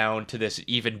goes down to this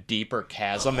even deeper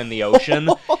chasm in the ocean.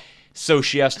 So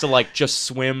she has to like just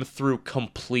swim through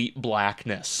complete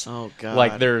blackness. Oh god.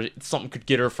 Like something could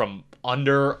get her from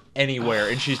under anywhere,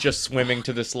 and she's just swimming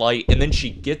to this light, and then she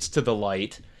gets to the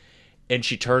light and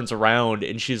she turns around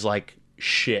and she's like,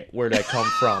 shit, where'd I come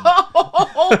from?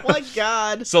 Oh my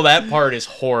god. So that part is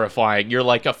horrifying. You're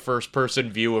like a first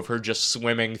person view of her just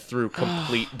swimming through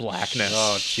complete blackness.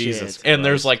 Oh, Jesus. And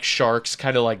there's like sharks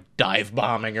kind of like dive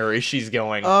bombing her as she's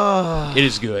going. It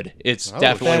is good. It's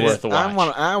definitely worth a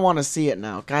watch. I want to see it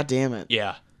now. God damn it.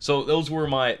 Yeah. So those were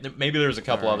maybe there's a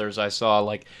couple others I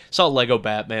saw, saw Lego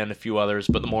Batman, a few others,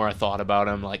 but the more I thought about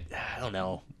them, like, I don't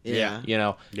know. Yeah. You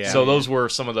know? Yeah. So those were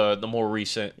some of the more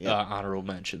recent honorable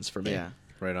mentions for me. Yeah.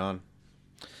 Right on.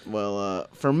 Well,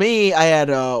 for me, I had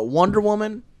Wonder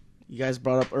Woman. You guys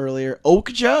brought up earlier.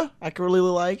 Okja, I really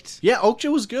liked. Yeah,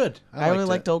 Okja was good. I really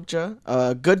liked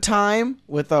Okja. Good Time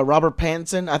with Robert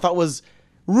Pattinson, I thought was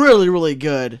really, really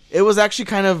good. It was actually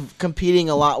kind of competing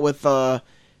a lot with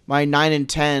my 9 and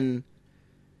 10,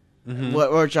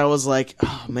 which I was like,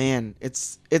 oh man,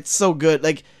 it's so good.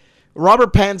 Like,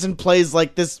 Robert Pattinson plays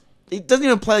like this. He doesn't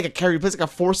even play like a character. He plays like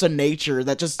a force of nature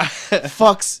that just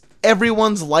fucks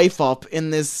everyone's life up in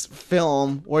this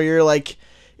film. Where you're like,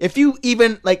 if you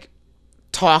even like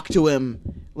talk to him,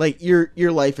 like your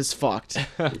life is fucked.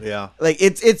 Yeah. Like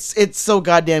it's so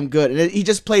goddamn good. And he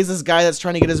just plays this guy that's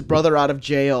trying to get his brother out of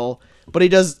jail, but he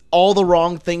does all the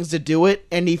wrong things to do it,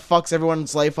 and he fucks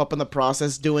everyone's life up in the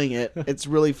process doing it. It's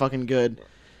really fucking good.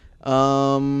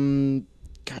 God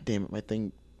damn it, my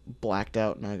thing blacked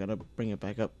out. Now I gotta bring it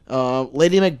back up.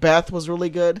 Lady Macbeth was really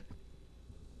good.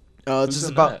 It's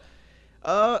just about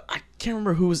I can't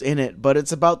remember who's in it, but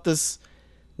it's about this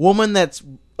woman that's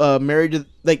married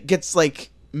to gets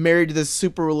married to this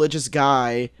super religious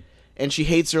guy, and she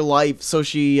hates her life, so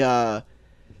she has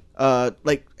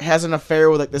an affair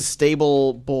with this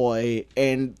stable boy,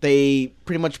 and they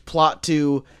pretty much plot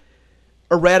to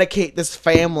eradicate this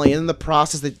family, and in the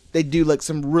process they do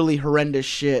some really horrendous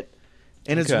shit.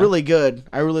 And it's really good.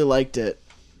 I really liked it.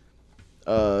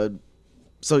 So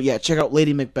yeah, check out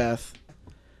Lady Macbeth.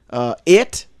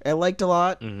 It I liked a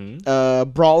lot.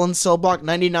 Brawl in Cell Block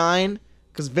 99,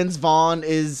 because Vince Vaughn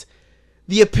is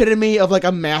the epitome of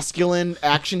a masculine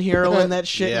action hero in that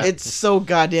shit. Yeah. It's so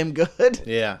goddamn good.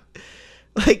 Yeah.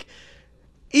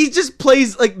 He just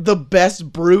plays the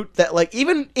best brute that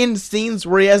even in scenes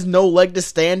where he has no leg to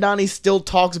stand on, he still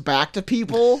talks back to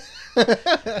people.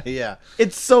 Yeah.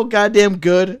 It's so goddamn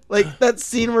good. That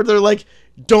scene where they're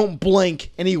don't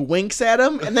blink, and he winks at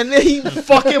him, and then he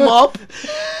fuck him up.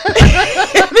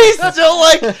 And he's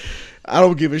still I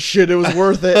don't give a shit, it was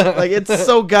worth it. It's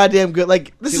so goddamn good.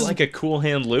 This is like a Cool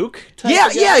Hand Luke type Yeah,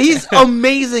 of guy? yeah, he's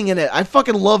amazing in it. I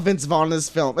fucking love Vince Vaughn in this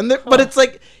film. But it's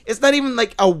it's not even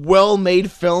a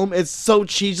well-made film. It's so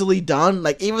cheesily done.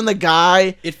 Even the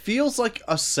guy... It feels like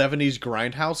a 70s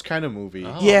Grindhouse kind of movie.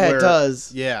 Oh. Yeah, it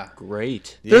does. Yeah.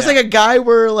 Great. There's a guy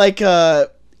where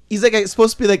he's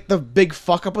supposed to be the big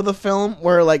fuck up of the film,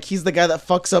 where he's the guy that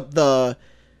fucks up the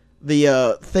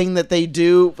thing that they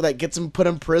do that gets him put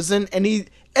in prison, and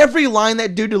every line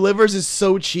that dude delivers is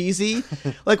so cheesy.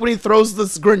 When he throws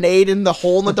this grenade in the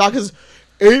hole in the dock, is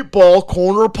 8-ball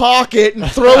corner pocket, and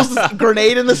throws this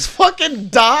grenade in this fucking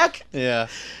dock. Yeah.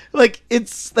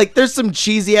 It's there's some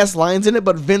cheesy ass lines in it,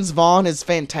 but Vince Vaughn is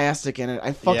fantastic in it.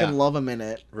 I fucking love him in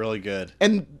it. Really good.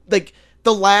 And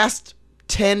the last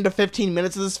 10 to 15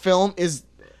 minutes of this film is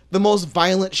the most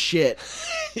violent shit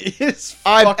It's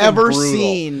I've ever brutal.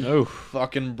 seen. Oh,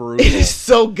 Fucking brutal. It is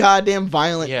so goddamn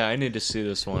violent. yeah, I need to see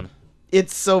this one.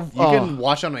 It's so... You can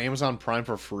watch on Amazon Prime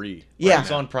for free. Yeah.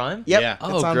 It's on Prime? Yep. Yeah.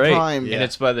 It's on great. Prime. And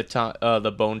it's by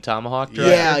the Bone Tomahawk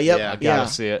director? Yeah, yep. Yeah, I gotta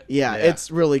see it. Yeah, Yeah.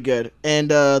 it's really good. And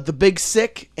The Big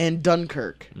Sick and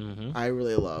Dunkirk. I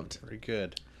really loved. Very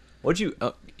good. What'd you,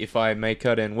 if I may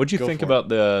cut in, what'd you Go think for about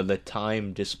the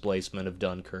time displacement of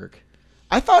Dunkirk?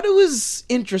 I thought it was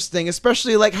interesting,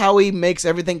 especially how he makes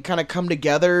everything kind of come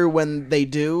together when they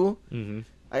do.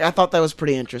 I thought that was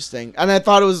pretty interesting. And I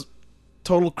thought it was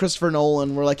total Christopher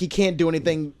Nolan, where he can't do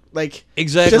anything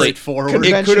Exactly. Straightforward. It could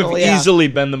have conventional, yeah. easily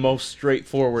been the most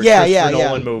straightforward Yeah, Christopher yeah.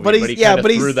 Nolan movie, But but, he's he kind of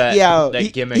threw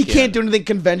that gimmick he can't in. do anything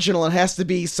conventional. It has to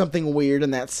be something weird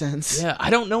in that sense. Yeah, I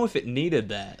don't know if it needed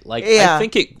that. Yeah. I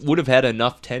think it would have had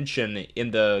enough tension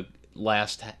in the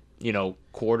last,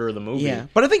 quarter of the movie. Yeah,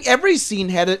 but I think every scene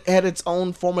had its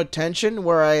own form of tension,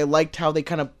 where I liked how they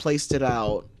kind of placed it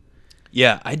out.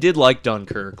 Yeah, I did like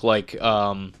Dunkirk.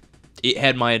 It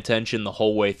had my attention the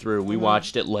whole way through. We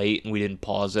watched it late, and we didn't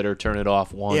pause it or turn it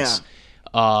off once.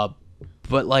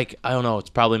 But like, I don't know, it's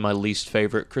probably my least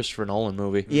favorite Christopher Nolan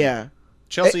movie. Yeah.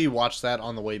 Chelsea watched that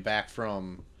on the way back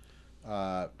from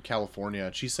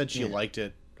California. She said she liked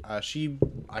it.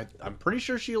 I'm pretty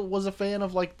sure she was a fan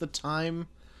of like the time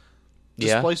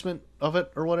displacement of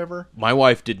it or whatever. My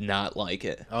wife did not like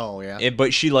it. Oh yeah.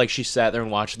 But she sat there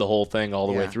and watched the whole thing all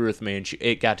the way Yeah. through with me, and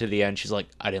it got to the end. She's like,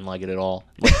 I didn't like it at all.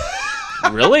 I'm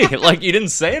like, really? Like, you didn't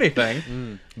say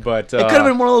anything. But It could have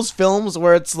been one of those films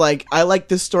where it's like, I like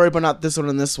this story, but not this one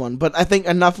and this one. But I think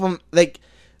enough of them, like,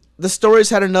 the stories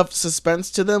had enough suspense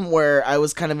to them where I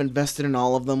was kind of invested in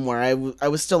all of them, where I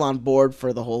was still on board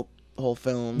for the whole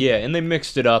film. yeah, and they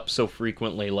mixed it up so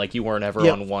frequently, like you weren't ever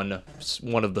Yep. on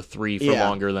one of the three for Yeah.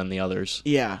 longer than the others.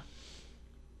 Yeah.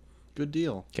 Good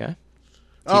deal. Okay.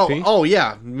 TP? Oh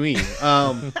yeah, me.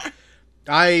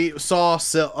 I saw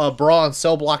Brawl on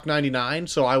Cell Block 99,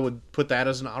 so I would put that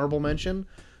as an honorable mention.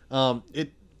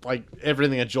 It like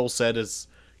everything that Joel said is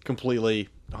completely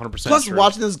 100% Plus, true.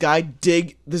 watching this guy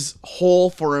dig this hole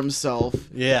for himself.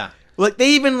 Yeah. Like, they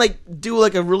even, like, do,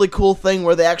 like, a really cool thing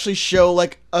where they actually show,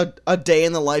 like, a day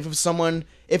in the life of someone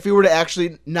if he were to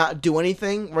actually not do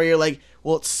anything, where you're like,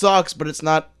 well, it sucks, but it's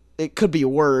not, it could be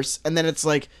worse. And then it's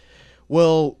like,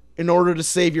 well, in order to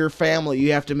save your family,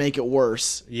 you have to make it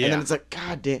worse. Yeah. And then it's like,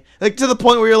 god damn. Like, to the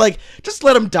point where you're like, just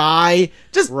let him die.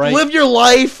 Just Right. live your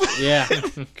life. Yeah.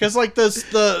 Because, like,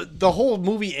 the whole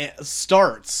movie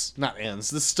starts, not ends,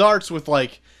 this starts with,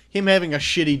 like, him having a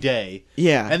shitty day.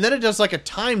 Yeah. And then it does, like, a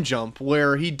time jump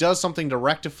where he does something to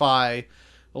rectify,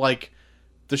 like,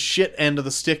 the shit end of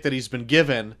the stick that he's been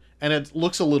given. And it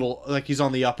looks a little like he's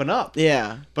on the up and up.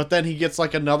 Yeah. But then he gets,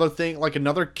 like, another thing, like,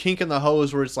 another kink in the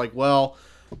hose where it's like, well,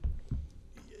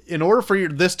 in order for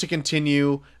this to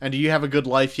continue and you have a good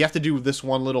life, you have to do this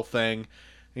one little thing. And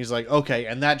he's like, okay.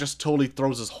 And that just totally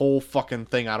throws his whole fucking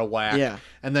thing out of whack. Yeah.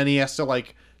 And then he has to,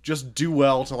 like, just do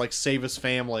well to, like, save his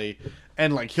family.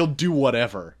 And, like, he'll do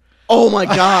whatever. Oh my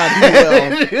god, he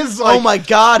will. It is like, Oh my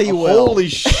god, he will. holy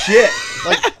shit.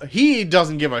 Like, he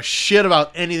doesn't give a shit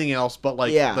about anything else but,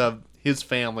 like, Yeah. his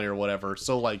family or whatever.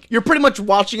 So, like, You're pretty much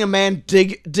watching a man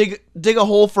dig a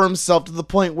hole for himself to the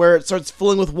point where it starts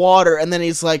filling with water, and then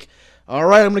he's like, all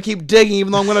right, I'm gonna keep digging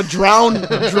even though I'm gonna drown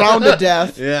to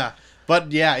death. yeah.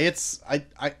 But yeah, it's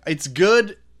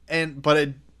good, but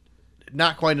it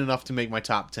not quite enough to make my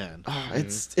top 10.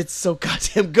 It's so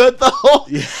goddamn good though.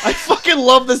 Yeah. I fucking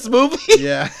love this movie.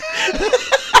 Yeah.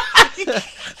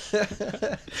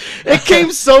 It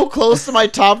came so close to my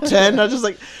top 10. I was just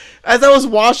like, as I was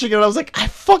watching it, I was like, I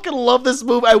fucking love this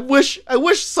movie. I wish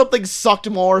something sucked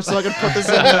more so I could put this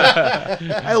in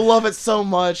there. I love it so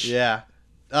much. Yeah.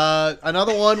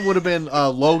 Another one would have been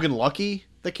Logan Lucky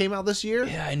that came out this year.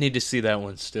 Yeah, I need to see that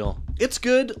one still. It's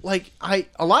good. Like,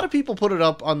 a lot of people put it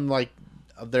up on, like,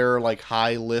 their, like,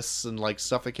 high lists and, like,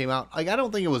 stuff that came out. Like, I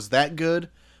don't think it was that good,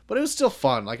 but it was still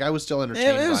fun. Like, I was still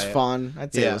entertained by it. It was fun.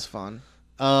 I'd say Yeah. it was fun.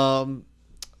 And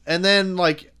then,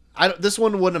 like, this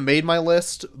one wouldn't have made my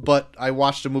list, but I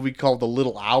watched a movie called The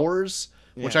Little Hours,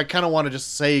 which I kind of want to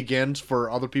just say again for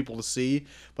other people to see.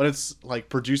 But it's, like,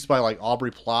 produced by, like,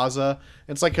 Aubrey Plaza.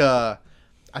 It's like I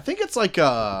think it's like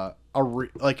I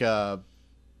don't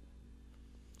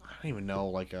even know,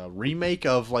 like a remake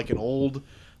of, like, an old,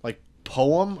 like,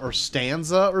 poem or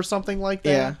stanza or something like that.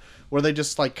 Yeah. Where they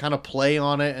just, like, kind of play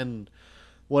on it and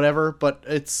whatever. But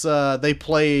it's, they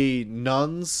play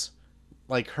nuns.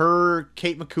 Like,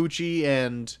 Kate McCucci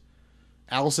and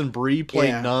Allison Brie play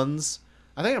Yeah. nuns.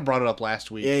 I think I brought it up last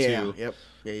week, too. Yep.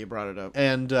 Yeah, you brought it up.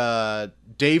 And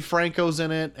Dave Franco's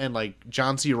in it, and, like,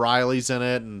 John C. Reilly's in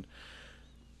it. And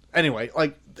anyway,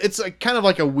 like, it's kind of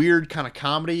like a weird kind of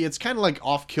comedy. It's kind of, like,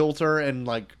 off-kilter, and,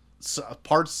 like,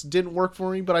 parts didn't work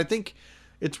for me. But I think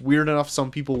it's weird enough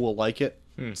some people will like it.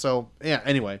 So, yeah,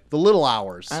 anyway, The Little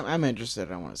Hours. I'm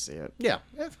interested. I want to see it. Yeah,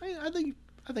 I think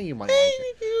you might like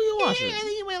it. You watch it. I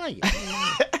think you might like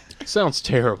it. Sounds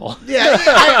terrible. Yeah,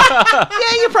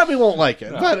 you probably won't like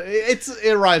it, but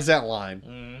it rides that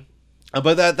line.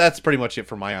 But that's pretty much it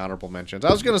for my honorable mentions.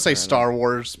 I was gonna say Star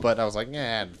Wars, but I was like,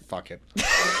 fuck it.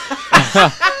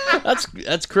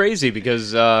 That's crazy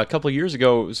because a couple of years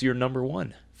ago it was your number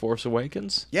one, Force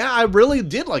Awakens. Yeah, I really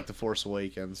did like The Force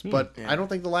Awakens, but I don't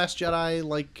think The Last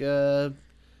Jedi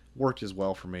worked as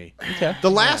well for me. Okay.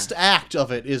 The last act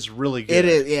of it is really good. It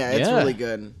is. Yeah, it's Yeah. really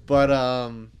good. But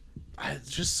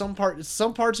just some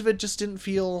parts of it just didn't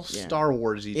feel Star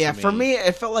Warsy. Yeah, to for me,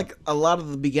 it felt like a lot of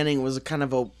the beginning was kind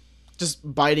of a just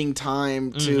biding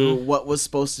time to what was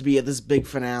supposed to be at this big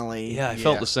finale. Yeah, I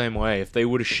felt the same way. If they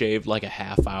would have shaved like a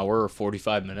half hour or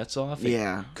 45 minutes off,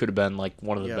 it could have been like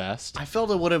one of the best. I felt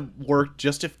it would have worked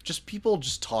just if people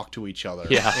just talk to each other.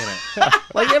 Yeah. In it.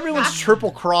 Like everyone's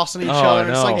triple crossing each Oh, other.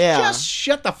 I It's like, know. just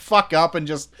shut the fuck up and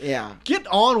just get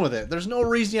on with it. There's no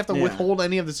reason you have to withhold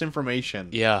any of this information.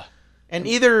 Yeah. And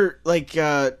either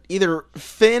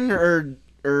Finn or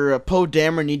Poe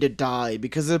Dameron need to die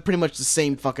because they're pretty much the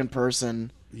same fucking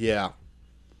person. Yeah.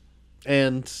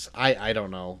 And I don't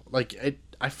know. Like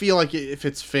I feel like if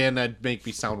it's Finn, that'd make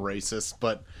me sound racist,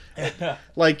 but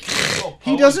like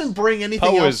he doesn't bring anything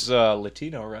Poe else. is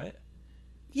Latino, right?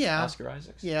 Yeah. Oscar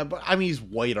Isaacs. Yeah, but I mean he's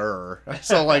whiter.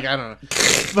 So like I don't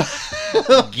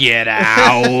know. Get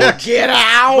out. Get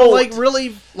out! But like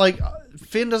really like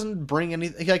Finn doesn't bring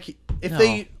anything like if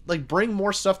they like bring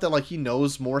more stuff that like he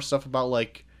knows more stuff about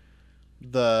like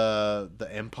the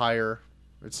Empire.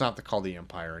 It's not called the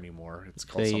Empire anymore. It's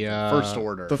called something. First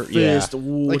Order. The First Order.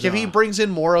 Like if he brings in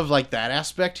more of like that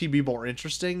aspect, he'd be more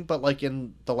interesting. But like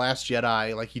in The Last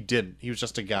Jedi, like he didn't. He was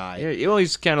just a guy. Yeah, well,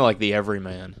 he's kind of like the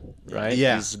everyman, right?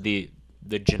 Yeah. He's the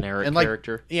generic and like,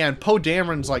 character. Yeah, and Poe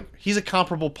Dameron's like he's a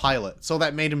comparable pilot, so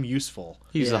that made him useful.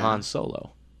 He's the Han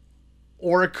Solo.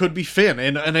 Or it could be Finn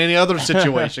in any other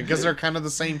situation because they're kind of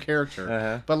the same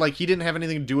character. But like he didn't have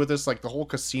anything to do with this. Like the whole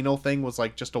casino thing was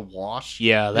like just a wash.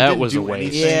 Yeah, It that didn't was a do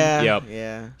waste. anything. Yeah. Yep.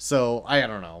 Yeah. So I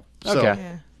don't know. So,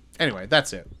 Okay. Anyway,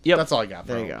 that's it. Yep. That's all I got.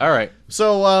 There bro. you go. All right.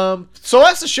 So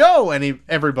that's the show.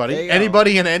 Everybody, There you go.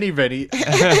 anybody, and anybody,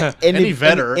 Eddie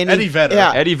Vedder, Eddie Vedder.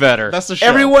 Yeah. Eddie Vedder. That's the show.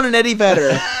 Everyone and Eddie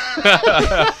Vedder.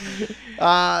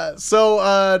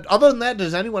 Other than that,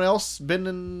 has anyone else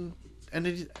been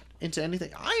into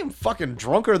anything? I am fucking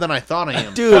drunker than I thought I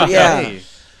am. Dude, yeah. Hey.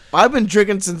 I've been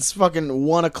drinking since fucking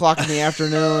 1 o'clock in the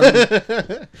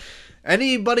afternoon.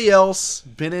 Anybody else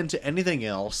been into anything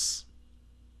else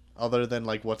other than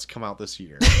like what's come out this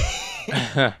year?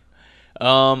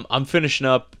 I'm finishing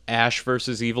up Ash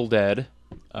vs. Evil Dead.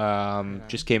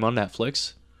 Just came on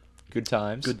Netflix. Good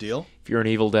times. Good deal. If you're an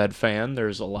Evil Dead fan,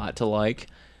 there's a lot to like.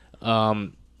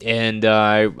 And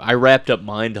I wrapped up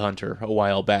Mindhunter a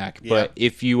while back. But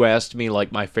if you asked me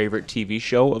like my favorite TV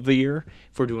show of the year,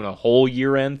 if we're doing a whole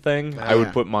year-end thing, I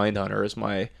would put Mindhunter as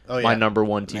my number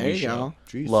one There TV you show. go.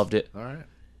 Jeez. Loved it. All right.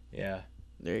 Yeah.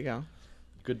 There you go.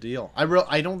 Good deal. I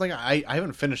don't think I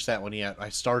haven't finished that one yet. I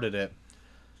started it.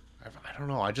 I don't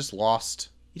know. I just lost.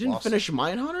 You didn't finish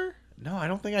Mindhunter? No, I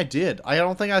don't think I did. I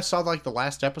don't think I saw like the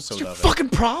last episode What's your of it. fucking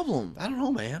problem? I don't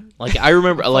know, man. Like I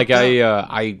remember, like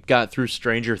I got through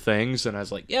Stranger Things, and I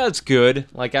was like, yeah, it's good.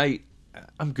 Like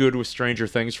I'm good with Stranger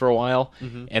Things for a while,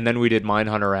 and then we did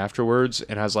Mindhunter afterwards,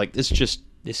 and I was like, this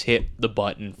hit the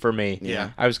button for me. Yeah.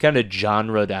 I was kind of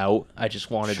genre'd out. I just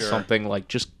wanted Sure. something like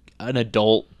just an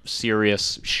adult,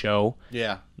 serious show,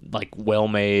 Yeah. like well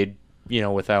made,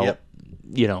 without,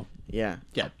 Yeah.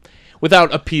 Yeah.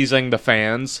 without appeasing the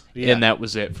fans, Yeah. and that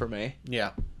was it for me.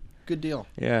 Yeah. Good deal.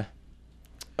 Yeah.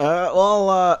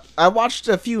 I watched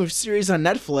a few series on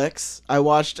Netflix. I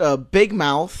watched Big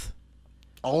Mouth.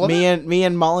 All of Me it?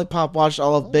 and Molly Pop watched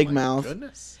all of Big My Mouth.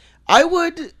 Goodness. I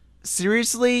would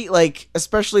seriously, like,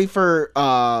 especially for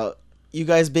you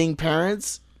guys being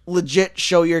parents, legit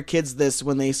show your kids this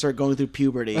when they start going through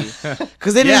puberty,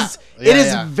 because it is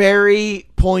very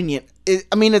poignant.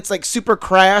 It's like super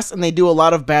crass, and they do a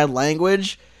lot of bad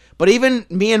language. But even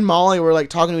me and Molly were like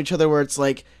talking to each other, where it's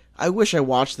like, I wish I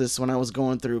watched this when I was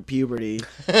going through puberty,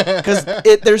 because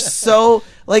they're so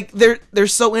like they're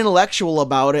so intellectual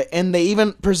about it, and they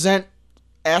even present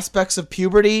aspects of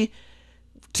puberty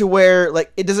to where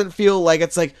like it doesn't feel like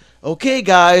it's like, okay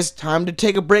guys, time to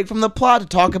take a break from the plot to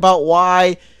talk about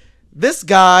why this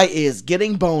guy is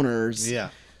getting boners. Yeah.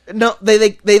 No,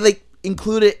 they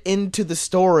include it into the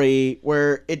story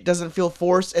where it doesn't feel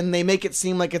forced, and they make it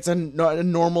seem like it's a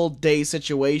normal day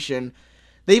situation.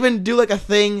 They even do like a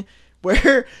thing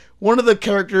where one of the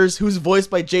characters, who's voiced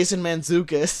by Jason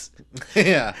Mantzoukas,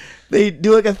 Yeah. they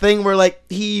do like a thing where like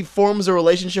he forms a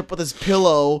relationship with his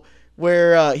pillow,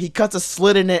 where he cuts a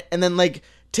slit in it and then like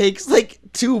takes like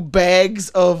 2 bags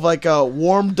of like a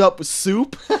warmed up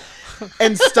soup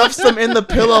and stuffs them in the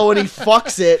pillow, and he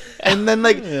fucks it, and then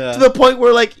like to the point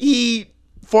where like he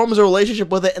forms a relationship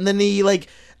with it, and then he like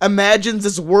imagines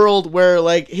this world where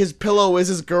like his pillow is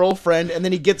his girlfriend, and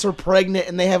then he gets her pregnant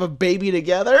and they have a baby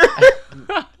together.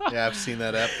 Yeah, I've seen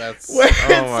that app. That's Where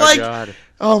it's God.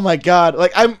 oh my god,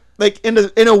 like I'm like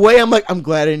in a way I'm like, I'm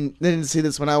glad I didn't see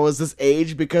this when I was this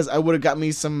age, because I would have got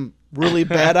me some really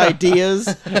bad ideas.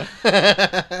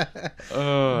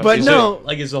 But no,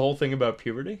 is the whole thing about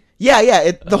puberty?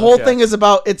 yeah, the whole Okay. thing is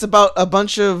about, it's about a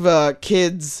bunch of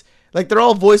kids like they're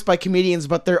all voiced by comedians,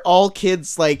 but they're all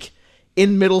kids like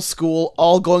in middle school,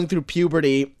 all going through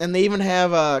puberty, and they even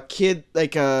have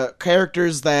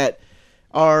characters that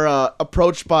are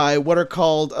approached by what are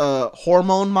called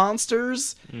hormone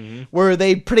monsters, where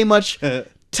they pretty much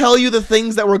tell you the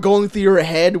things that were going through your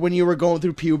head when you were going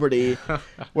through puberty,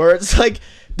 where it's like,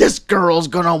 this girl's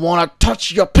gonna want to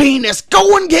touch your penis,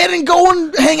 go and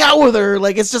hang out with her.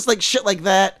 Like, it's just like shit like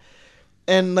that.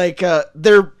 And like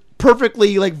they're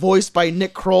perfectly like voiced by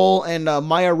Nick Kroll, and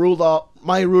Maya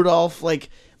Rudolph like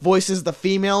voices the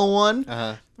female one,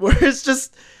 where it's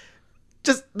just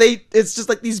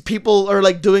like these people are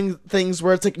like doing things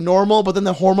where it's like normal, but then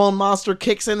the hormone monster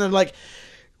kicks in and like,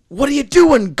 what are you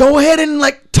doing? Go ahead and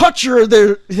like touch her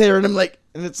there. And I'm like,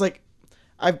 and it's like,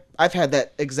 I've had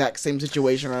that exact same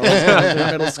situation when I was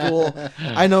in middle school.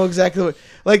 I know exactly what,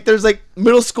 like, there's like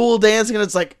middle school dancing and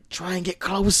it's like, try and get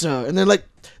closer. And then like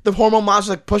the hormone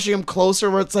monster like pushing him closer,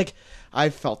 where it's like, I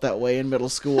felt that way in middle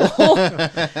school.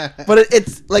 But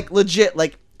it's like legit,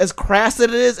 like as crass as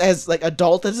it is, as like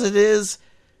adult as it is,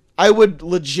 I would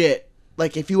legit,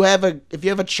 like if you have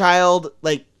a child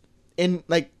like in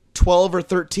like 12 or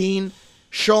 13,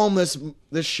 show them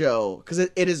this show, because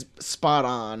it is spot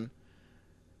on.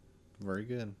 Very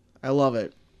good. I love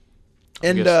it.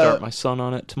 I'm gonna start my son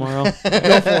on it tomorrow.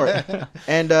 Go for it.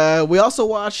 And we also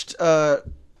watched a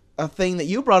thing that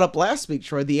you brought up last week,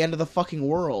 Troy, The End of the Fucking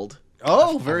World.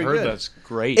 Oh, very good. That's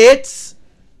great. It's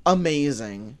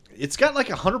amazing. It's got like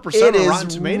 100% It on Rotten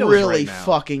is Tomatoes really right now.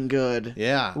 fucking good.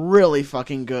 Yeah. Really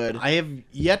fucking good. I have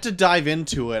yet to dive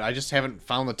into it. I just haven't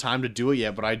found the time to do it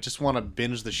yet, but I just want to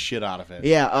binge the shit out of it.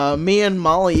 Yeah, me and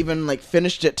Molly even like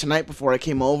finished it tonight before I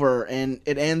came over, and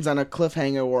it ends on a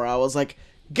cliffhanger where I was like,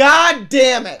 God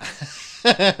damn it!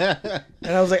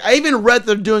 And I was like, I even read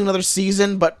they're doing another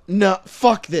season, but no,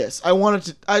 fuck this. I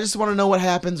just want to know what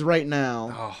happens right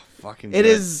now. Oh, fucking It good.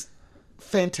 is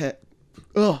fantastic.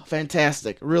 Oh,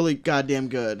 fantastic. Really goddamn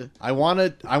good. I want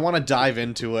to dive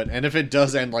into it, and if it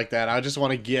does end like that, I just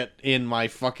want to get in my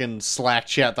fucking Slack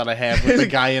chat that I have with the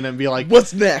guy in it and be like,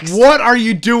 What's next? What are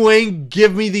you doing?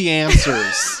 Give me the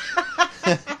answers.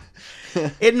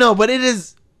 But it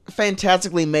is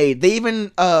fantastically made. They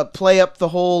even play up the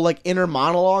whole like inner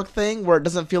monologue thing, where it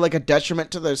doesn't feel like a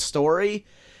detriment to their story,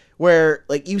 where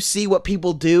like you see what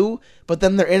people do, but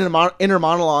then their inner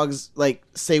monologues like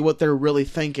say what they're really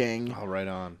thinking. Oh, right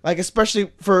on. Like,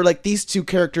 especially for like these two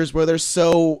characters where they're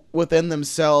so within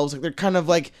themselves, like they're kind of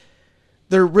like,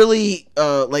 they're really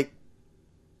like,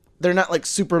 they're not like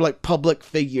super like public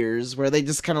figures, where they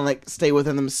just kind of like stay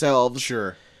within themselves.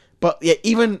 Sure. But yeah,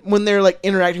 even when they're like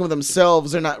interacting with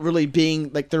themselves, they're not really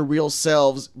being like their real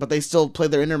selves, but they still play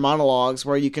their inner monologues,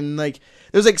 where you can like,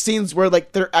 there's like scenes where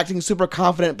like they're acting super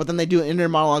confident, but then they do an inner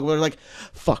monologue where they're like,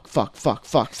 fuck. Like,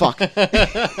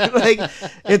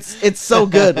 it's so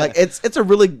good. Like, it's a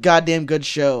really goddamn good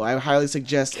show. I highly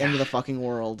suggest End of the Fucking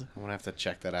World. I'm gonna have to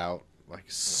check that out like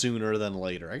sooner than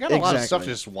later. I got a lot of stuff to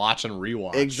just watch and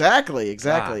rewatch. Exactly.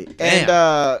 God And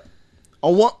damn.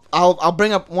 I'll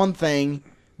bring up one thing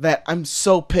that I'm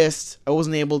so pissed I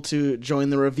wasn't able to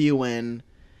join the review in.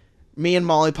 Me and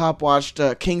Molly Pop watched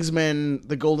Kingsman: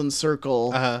 The Golden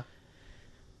Circle. Uh-huh.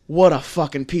 What a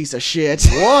fucking piece of shit.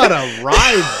 What a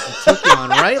ride it took you on,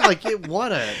 right? Like,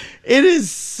 It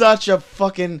is such a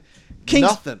fucking...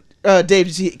 Nothing. Dave, did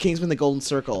you see Kingsman: The Golden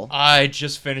Circle? I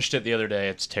just finished it the other day.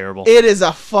 It's terrible. It is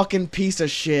a fucking piece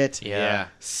of shit. Yeah.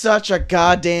 Such a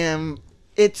goddamn...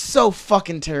 It's so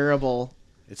fucking terrible.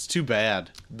 It's too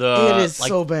bad. It is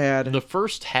so bad. The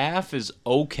first half is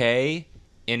okay,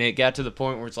 and it got to the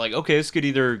point where it's like, okay, this could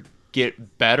either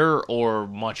get better or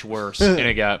much worse, and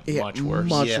it got much worse.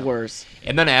 Much worse.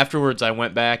 And then afterwards, I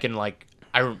went back and like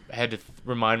I had to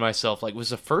remind myself, like, was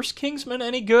the first Kingsman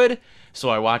any good? So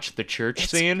I watched the church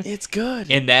scene. It's good.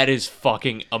 And that is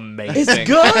fucking amazing. It's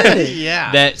good.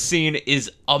 Yeah. That scene is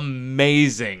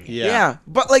amazing. Yeah.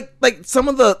 But like some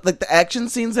of the action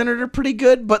scenes in it are pretty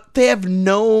good, but they have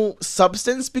no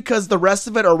substance because the rest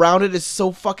of it around it is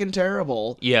so fucking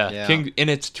terrible. Yeah. Yeah. And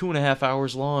it's 2.5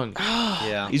 hours long.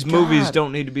 Yeah. These movies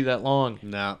don't need to be that long.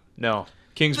 No.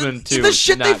 Kingsman 2. The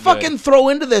shit they not fucking good. throw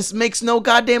into this makes no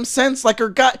goddamn sense. Like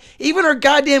even her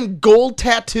goddamn gold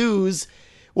tattoos,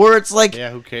 where it's like, Yeah,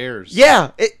 who cares?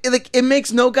 yeah, it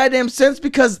makes no goddamn sense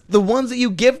because the ones that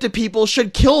you give to people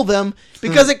should kill them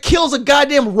because it kills a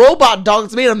goddamn robot dog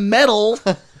that's made of metal.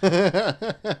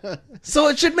 So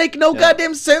it should make no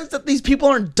goddamn sense that these people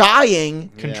aren't dying.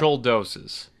 Controlled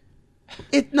doses.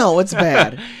 No, it's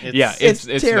bad. It's It's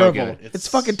no terrible. good. It's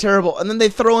fucking terrible. And then they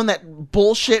throw in that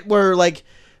bullshit where like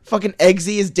fucking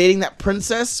Eggsy is dating that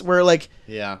princess, where like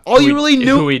Yeah. all you really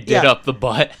knew who he did up the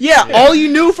butt. Yeah, all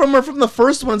you knew from her from the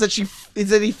first one is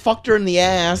that he fucked her in the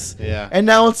ass. Yeah. And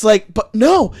now it's like, but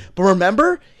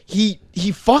remember, he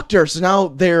fucked her, so now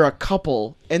they're a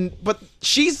couple. But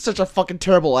she's such a fucking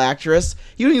terrible actress.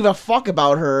 You don't give a fuck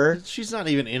about her. She's not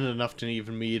even in it enough to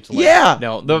even me to like. Yeah.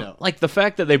 No, the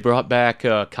fact that they brought back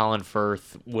Colin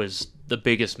Firth was the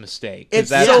biggest mistake. 'Cause It's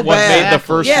that's so what bad. made the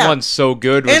first Yeah. one so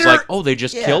good. Was And like, her- oh, they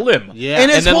just yeah. killed him. Yeah. And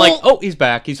And his then whole- like, oh, he's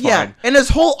back. He's Yeah, fine. and his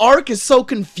whole arc is so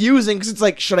confusing because it's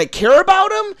like, should I care about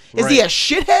him? Is he a Right.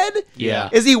 shithead? Yeah.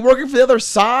 Is he working for the other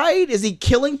side? Is he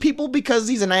killing people because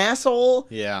he's an asshole?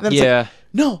 Yeah. And then it's Yeah. like,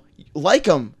 no, like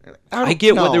him. I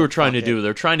get what no, they were trying to fuck do. it.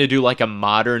 They're trying to do like a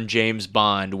modern James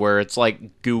Bond where it's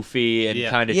like goofy and Yeah.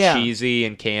 kind of Yeah. cheesy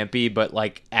and campy, but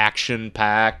like action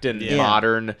packed and Yeah.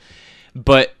 modern.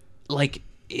 But like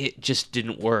it just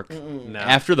didn't work. No.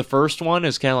 After the first one,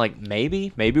 it's kind of like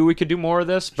maybe we could do more of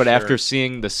this. But Sure. after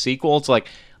seeing the sequel, it's like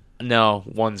no,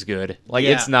 one's good. Like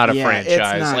Yeah. it's not a Yeah, it's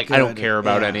franchise. not Like I don't good. care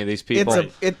about Yeah. any of these people.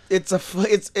 It's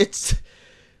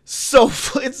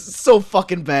so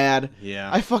fucking bad. Yeah.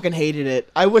 I fucking hated it.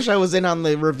 I wish I was in on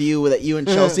the review that you and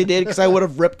Chelsea did because I would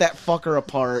have ripped that fucker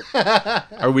apart.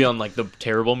 Are we on like the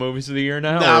terrible movies of the year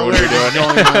now? No, or what are we doing?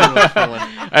 going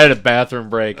on. I had a bathroom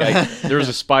break. There was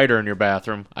a spider in your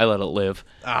bathroom. I let it live.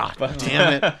 Ah,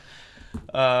 damn it.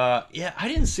 Yeah, I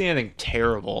didn't see anything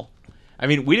terrible. I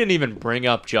mean, we didn't even bring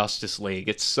up Justice League.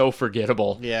 It's so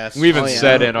forgettable. Yes. We even Oh, yeah.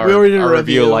 said in our We already did a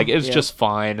review, review. like, it's Yeah. just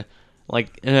fine.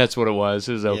 Like, and that's what it was.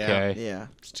 It was okay. Yeah.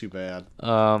 It's too bad.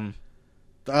 Yeah.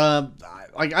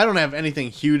 Like I don't have anything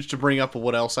huge to bring up of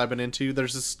what else I've been into.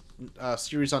 There's this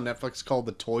series on Netflix called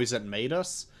The Toys That Made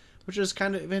Us, which is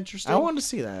kind of interesting. I wanted to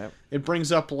see that. It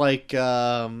brings up like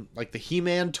the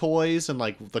He-Man toys and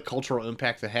like the cultural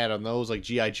impact they had on those, like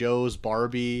G.I. Joe's,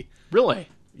 Barbie. Really?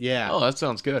 Yeah. Oh, that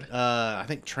sounds good. I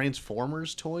think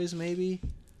Transformers toys maybe.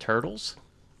 Turtles?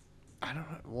 I don't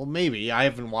know. Well, maybe. I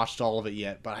haven't watched all of it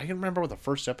yet, but I can remember what the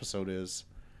first episode is.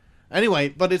 Anyway,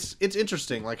 but it's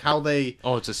interesting, like how they.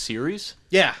 Oh, it's a series?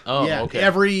 Yeah. Oh, yeah. okay.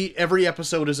 Every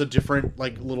episode is a different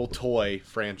like little toy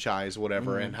franchise,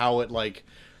 whatever, and how it like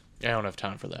I don't have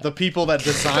time for that. the people that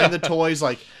designed the toys,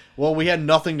 like, well, we had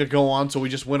nothing to go on, so we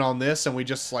just went on this, and we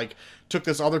just like took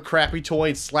this other crappy toy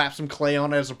and slapped some clay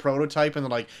on it as a prototype, and they're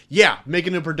like, yeah, make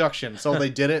it in production. So they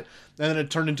did it, and then it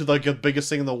turned into like the biggest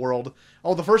thing in the world.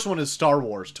 Oh, the first one is Star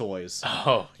Wars toys.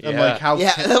 Oh, yeah. And like how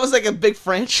Yeah, that was like a big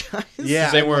franchise.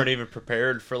 yeah, They and, weren't even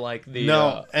prepared for, like, the...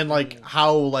 no, and like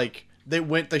how like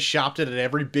they shopped it at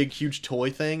every big huge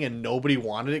toy thing and nobody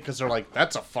wanted it because they're like,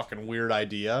 that's a fucking weird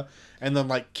idea. And then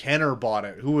like Kenner bought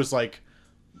it, who was like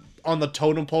on the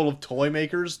totem pole of toy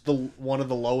makers, the one of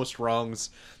the lowest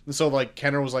rungs. And so like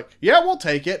Kenner was like, yeah, we'll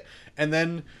take it. And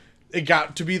then it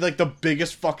got to be like the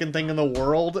biggest fucking thing in the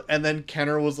world, and then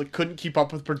Kenner was like couldn't keep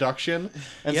up with production,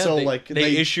 and Yeah, so they, like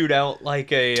they issued out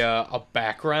like a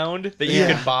background that you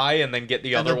Yeah. could buy and then get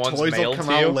the and other the ones toys will mailed come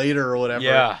to out you. later or whatever.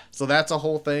 Yeah. So that's a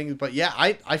whole thing. But yeah,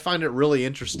 I find it really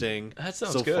interesting. That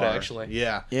sounds so good, far. actually.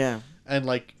 Yeah. Yeah. And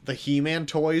like the He-Man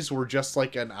toys were just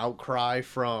like an outcry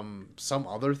from some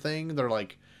other thing. They're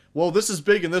like, well, this is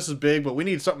big and this is big, but we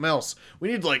need something else. We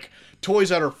need like toys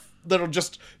that'll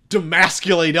just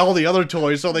demasculate all the other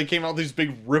toys. So they came out with these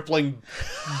big rippling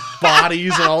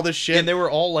bodies and all this shit. And they were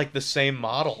all like the same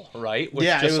model, right? With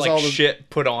Yeah, it just was like all the- shit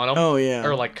put on them. Oh, yeah.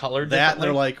 Or like colored that and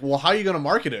they're differently. like, well, how are you going to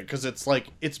market it? Because it's like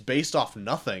it's based off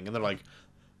nothing. And they're like,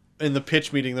 in the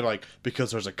pitch meeting, they're like,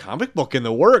 because there's a comic book in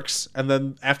the works. And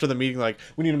then after the meeting, like,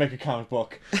 we need to make a comic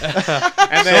book. And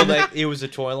So then like, it was a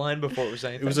toy line before it was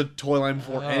anything. it was a toy line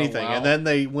before Oh, anything. wow. And then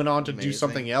they went on to do Amazing.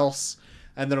 something else.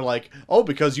 And they're like, oh,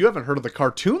 because you haven't heard of the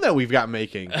cartoon that we've got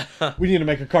making. We need to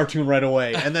make a cartoon right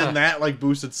away. And then that like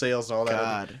boosted sales and all that.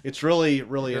 God. It's really,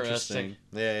 really Interesting. interesting.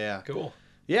 Yeah. cool.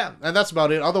 Yeah, and that's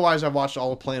about it. Otherwise, I've watched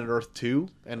all of Planet Earth 2,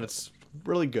 and it's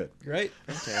really good. Right.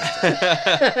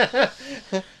 Fantastic.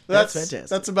 That's fantastic.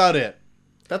 That's about it.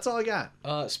 That's all I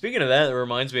got. Speaking of that, it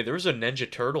reminds me, there was a Ninja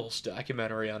Turtles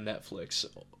documentary on Netflix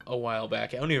a while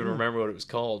back. I don't even remember what it was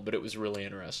called, but it was really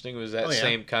interesting. It was that Oh, yeah.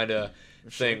 same kind of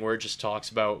thing where it just talks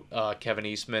about Kevin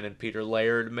Eastman and Peter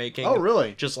Laird making Oh,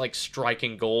 really? just like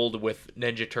striking gold with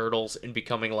Ninja Turtles and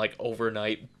becoming like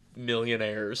overnight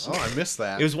millionaires. Oh, I missed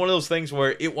that. It was one of those things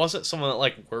where it wasn't someone that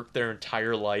like worked their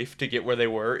entire life to get where they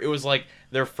were. It was like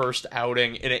their first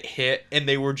outing and it hit and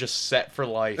they were just set for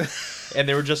life. And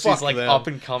they were just these Fuck like them. up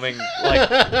and coming like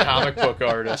comic book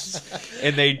artists.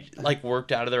 And they like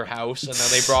worked out of their house and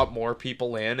then they brought more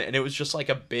people in and it was just like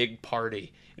a big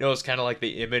party. You know, it was kind of like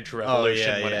the image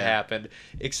revolution when it yeah. happened,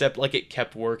 except like it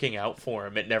kept working out for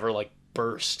him. It never like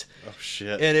burst. Oh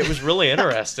shit. And it was really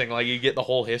interesting. Like, you get the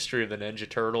whole history of the Ninja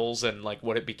Turtles and like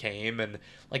what it became, and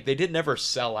like they didn't ever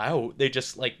sell out. They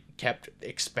just like kept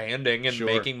expanding and Sure.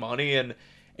 making money, and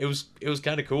it was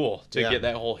kind of cool to Yeah. get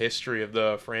that whole history of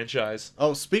the franchise.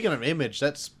 Oh, speaking of Image,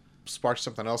 that's sparked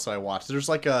something else that I watched. There's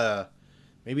like a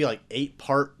maybe like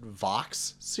 8-part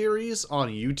Vox series on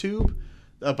YouTube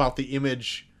about the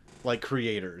Image like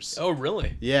creators. Oh,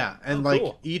 really? Yeah, and Oh, like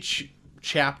cool. each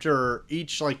chapter,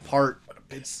 each like part,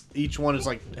 each one is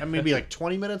like maybe like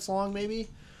 20 minutes long, maybe,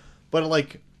 but it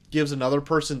like gives another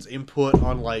person's input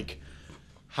on like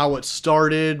how it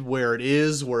started, where it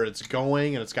is, where it's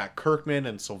going, and it's got Kirkman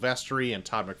and Silvestri and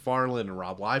Todd McFarlane and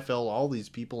Rob Liefeld, all these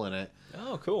people in it,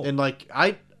 Oh, cool. and like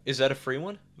Is that a free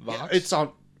one? Vox? it's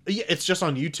on. Yeah, it's just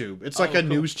on YouTube. It's like Oh, a cool.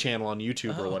 news channel on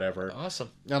YouTube or Oh, whatever. Awesome.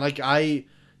 And like I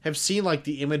have seen like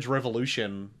the Image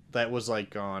Revolution that was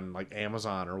like on like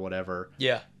Amazon or whatever.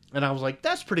 Yeah. And I was like,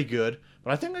 that's pretty good.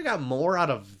 But I think I got more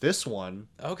out of this one.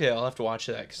 Okay, I'll have to watch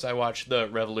that because I watched the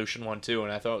Revolution one too,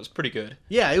 and I thought it was pretty good.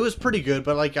 Yeah, it was pretty good,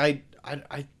 but like I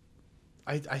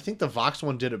think the Vox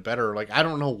one did it better. Like I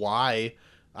don't know why.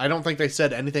 I don't think they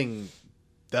said anything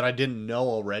that I didn't know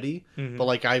already. Mhm. But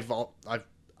like I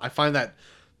find that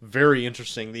very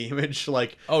interesting. The Image,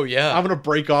 like Oh yeah. I'm gonna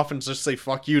break off and just say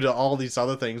fuck you to all these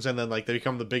other things, and then like they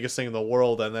become the biggest thing in the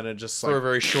world, and then it just For a like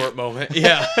very short moment.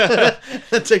 Yeah.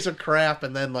 it takes a crap,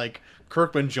 and then like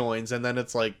Kirkman joins, and then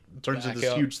it's like turns Back into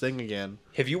this up. huge thing again.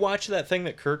 Have you watched that thing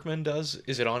that Kirkman does?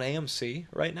 Is it on AMC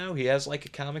right now? He has like a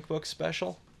comic book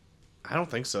special. I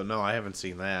don't think so. No, I haven't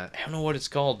seen that. I don't know what it's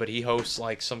called, but he hosts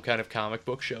like some kind of comic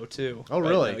book show too. Oh,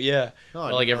 really? now. Yeah. Oh,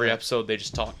 I But, like didn't know every that. episode, they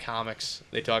just talk comics.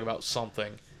 They talk about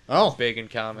something Oh, big in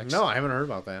comics. no, I haven't heard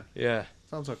about that. Yeah.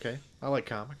 Sounds okay. I like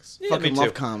comics. Yeah, Fucking me love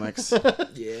too. comics.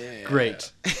 Yeah.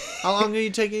 Great. How long are you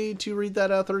taking to read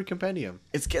that third compendium?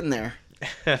 It's getting there.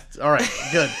 All right,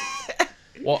 good.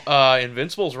 Well,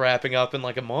 Invincible's wrapping up in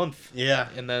like a month. Yeah.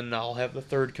 And then I'll have the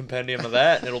third compendium of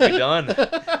that, and it'll be done.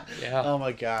 Yeah. Oh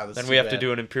my god. That's Then too we have to bad.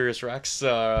 do an Imperious Rex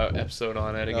episode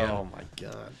on it again. Oh my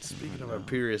god. Speaking of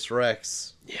Imperious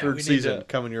Rex, Yeah, we third need season to-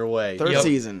 coming your way. Third Yep.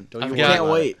 season. Don't you I've worry got- Can't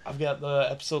about wait. I've got the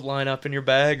episode lineup in your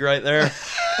bag right there.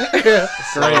 it.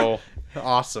 So,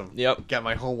 Awesome. yep. Got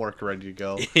my homework ready to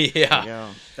go. Yeah.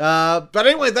 Go. But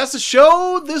anyway, that's the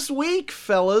show this week,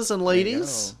 fellas and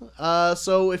ladies.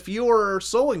 So if you are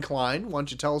so inclined, why don't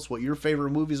you tell us what your favorite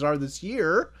movies are this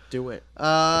year? Do it.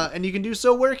 And you can do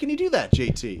so. Where can you do that,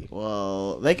 JT?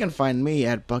 Well, they can find me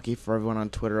at Bucky for Everyone on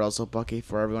Twitter, also Bucky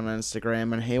for Everyone on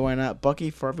Instagram, and hey, why not Bucky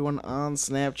for Everyone on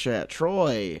Snapchat.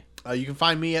 Troy. You can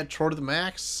find me at Troy to the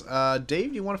Max. Dave,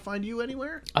 do you want to find you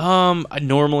anywhere?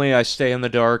 Normally I stay in the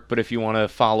dark, but if you want to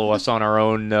follow us on our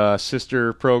own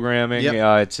sister programming,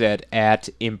 Yep. it's at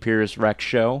Imperious Rex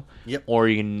Show. Yep. Or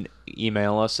you can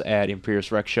email us at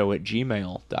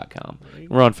imperiousrexshow@gmail.com.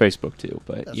 We're on Facebook too,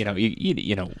 but you know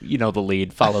the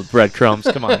lead. Follow the breadcrumbs.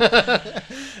 Come on.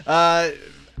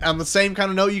 On the same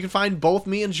kind of note, you can find both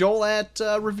me and Joel at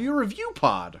Review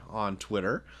Pod on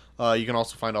Twitter. You can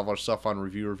also find all of our stuff on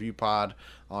Review Pod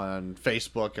on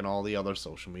Facebook and all the other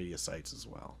social media sites as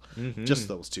well. Just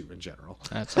those two in general.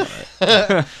 That's all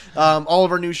right. All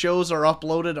of our new shows are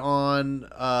uploaded on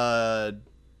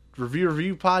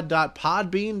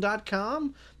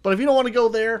reviewpod.podbean.com. But if you don't want to go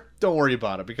there, don't worry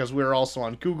about it, because we're also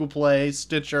on Google Play,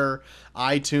 Stitcher,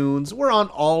 iTunes. We're on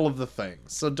all of the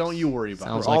things, so don't you worry about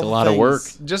Sounds it. like all a the lot of work.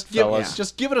 things. Just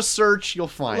give it a search, you'll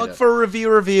find Look it. for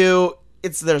review.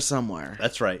 It's there somewhere.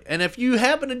 That's right. And if you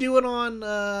happen to do it on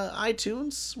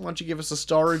iTunes, why don't you give us a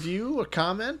star review, a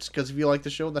comment? Because if you like the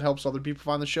show, that helps other people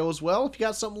find the show as well. If you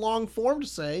got something long form to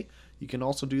say, you can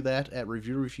also do that at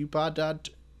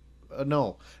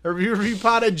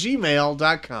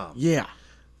reviewpod@gmail.com. Yeah.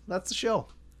 That's the show.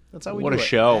 That's how we What do a it.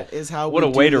 show! That is how What we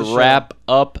a way do to the show. wrap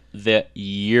up the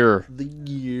year. The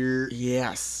year.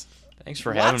 Yes. Thanks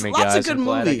for Lots- having me, lots of guys. good I'm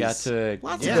glad I got movies. to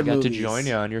Lots of I good got to movies. join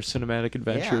you on your cinematic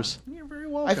adventures. You're very I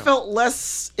welcome. felt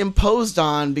less imposed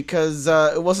on because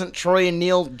it wasn't Troy and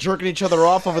Neil jerking each other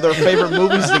off over their favorite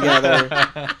movies together.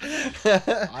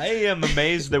 I am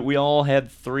amazed that we all had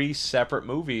 3 separate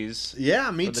movies Yeah,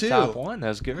 me for the too. top one.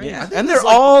 That's great. Yeah, think and it's they're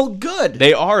like- all good.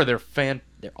 They are. They're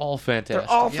all fantastic. They're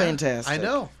all Yeah, fantastic. I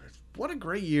know. What a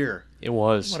great year. It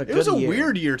was. What a It was a good year.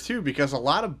 weird year too, because a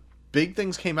lot of big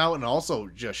things came out and also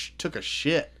just took a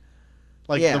shit.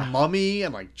 Like Yeah. The Mummy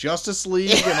and like Justice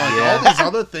League and like Yeah. all these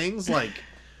other things. Like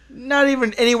Not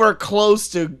even anywhere close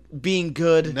to being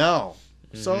good. no.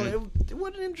 So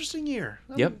what an interesting year.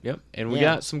 Yep. And we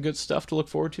Yeah. got some good stuff to look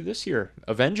forward to this year.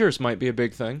 Avengers might be a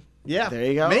big thing. Yeah. There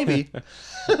you go. Maybe.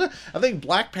 I think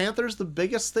Black Panther's the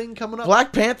biggest thing coming up.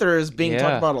 Black Panther is being Yeah.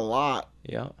 talked about a lot.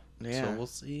 Yeah. Yeah. So we'll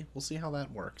see. We'll see how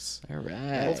that works. All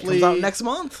right. Hopefully- Comes out next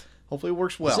month. Hopefully it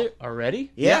works Is well. it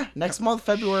already? Yeah, next month,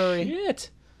 February. Shit.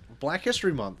 Black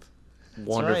History Month.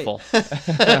 Wonderful. In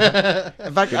fact,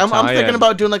 I'm tie-in. thinking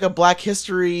about doing like a Black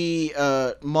History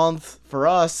month for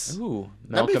us. Ooh,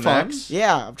 That'd be Malcolm fun. X.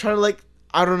 Yeah, I'm trying to like,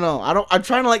 I don't know. I'm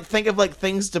trying to like think of like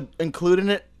things to include in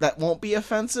it that won't be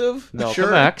offensive. Malcolm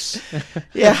Sure. X.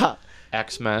 Yeah,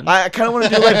 X-Men. I kind of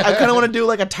want to do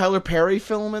like a Tyler Perry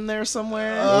film in there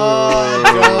somewhere.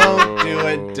 Oh, don't do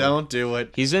it. Don't do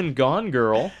it. He's in Gone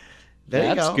Girl. There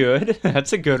you That's go. good.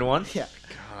 That's a good one. Yeah,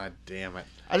 God damn it.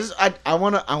 I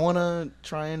wanna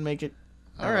try and make it.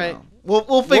 I don't right. know.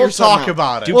 We'll figure. We'll something talk out.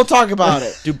 about it. We'll talk about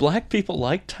it. Do black people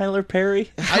like Tyler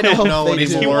Perry? I don't know they do.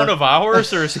 Is he anymore. one of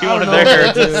ours or is he I one of don't know theirs?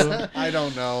 if they do. I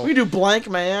don't know. We do Blank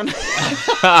Man.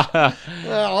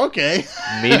 Well, okay.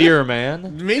 Meteor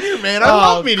Man. Meteor Man. I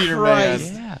love Meteor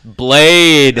Christ. Man. Yeah.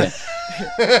 Blade.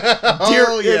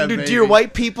 Oh, yeah, do baby. dear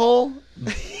white people.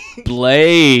 We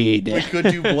Blade. could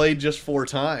do Blade just 4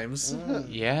 times.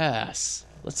 Yes.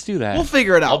 Let's do that. We'll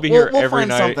figure it out. I'll be here we'll every find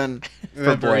night. something.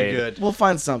 Very Blade. good. We'll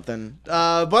find something.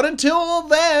 But until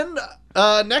then,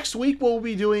 next week we'll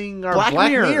be doing our Black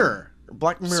Mirror.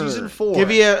 Black Mirror Season 4.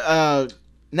 Give you an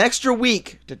extra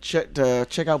week to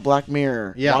check out Black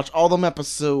Mirror. Yeah. Watch all them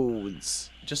episodes.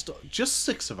 Just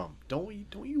 6 of them. Don't you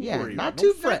Yeah, worry. not about it.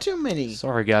 too Don't not too many.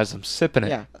 Sorry, guys. I'm sipping it.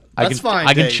 Yeah. I That's can, fine,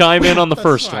 I can Dave. chime in on the That's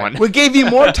first fine. one. We gave you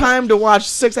more time to watch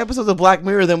 6 episodes of Black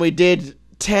Mirror than we did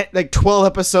 12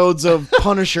 episodes of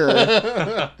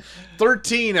Punisher.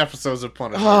 13 episodes of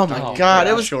Punisher. Oh my Oh, god,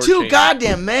 yeah. it was Short too change.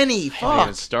 goddamn many. I haven't even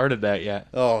Fuck. started that yet.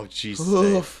 Oh Jesus.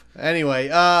 Oof. Dave.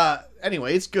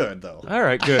 Anyway, it's good though. All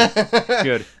right, good.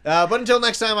 Good. But until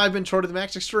next time, I've been Troy to the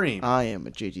Max Extreme. I am a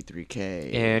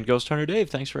JT3K. And Ghost Hunter Dave,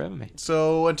 thanks for having me.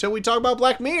 So until we talk about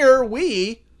Black Mirror,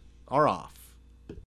 we are off.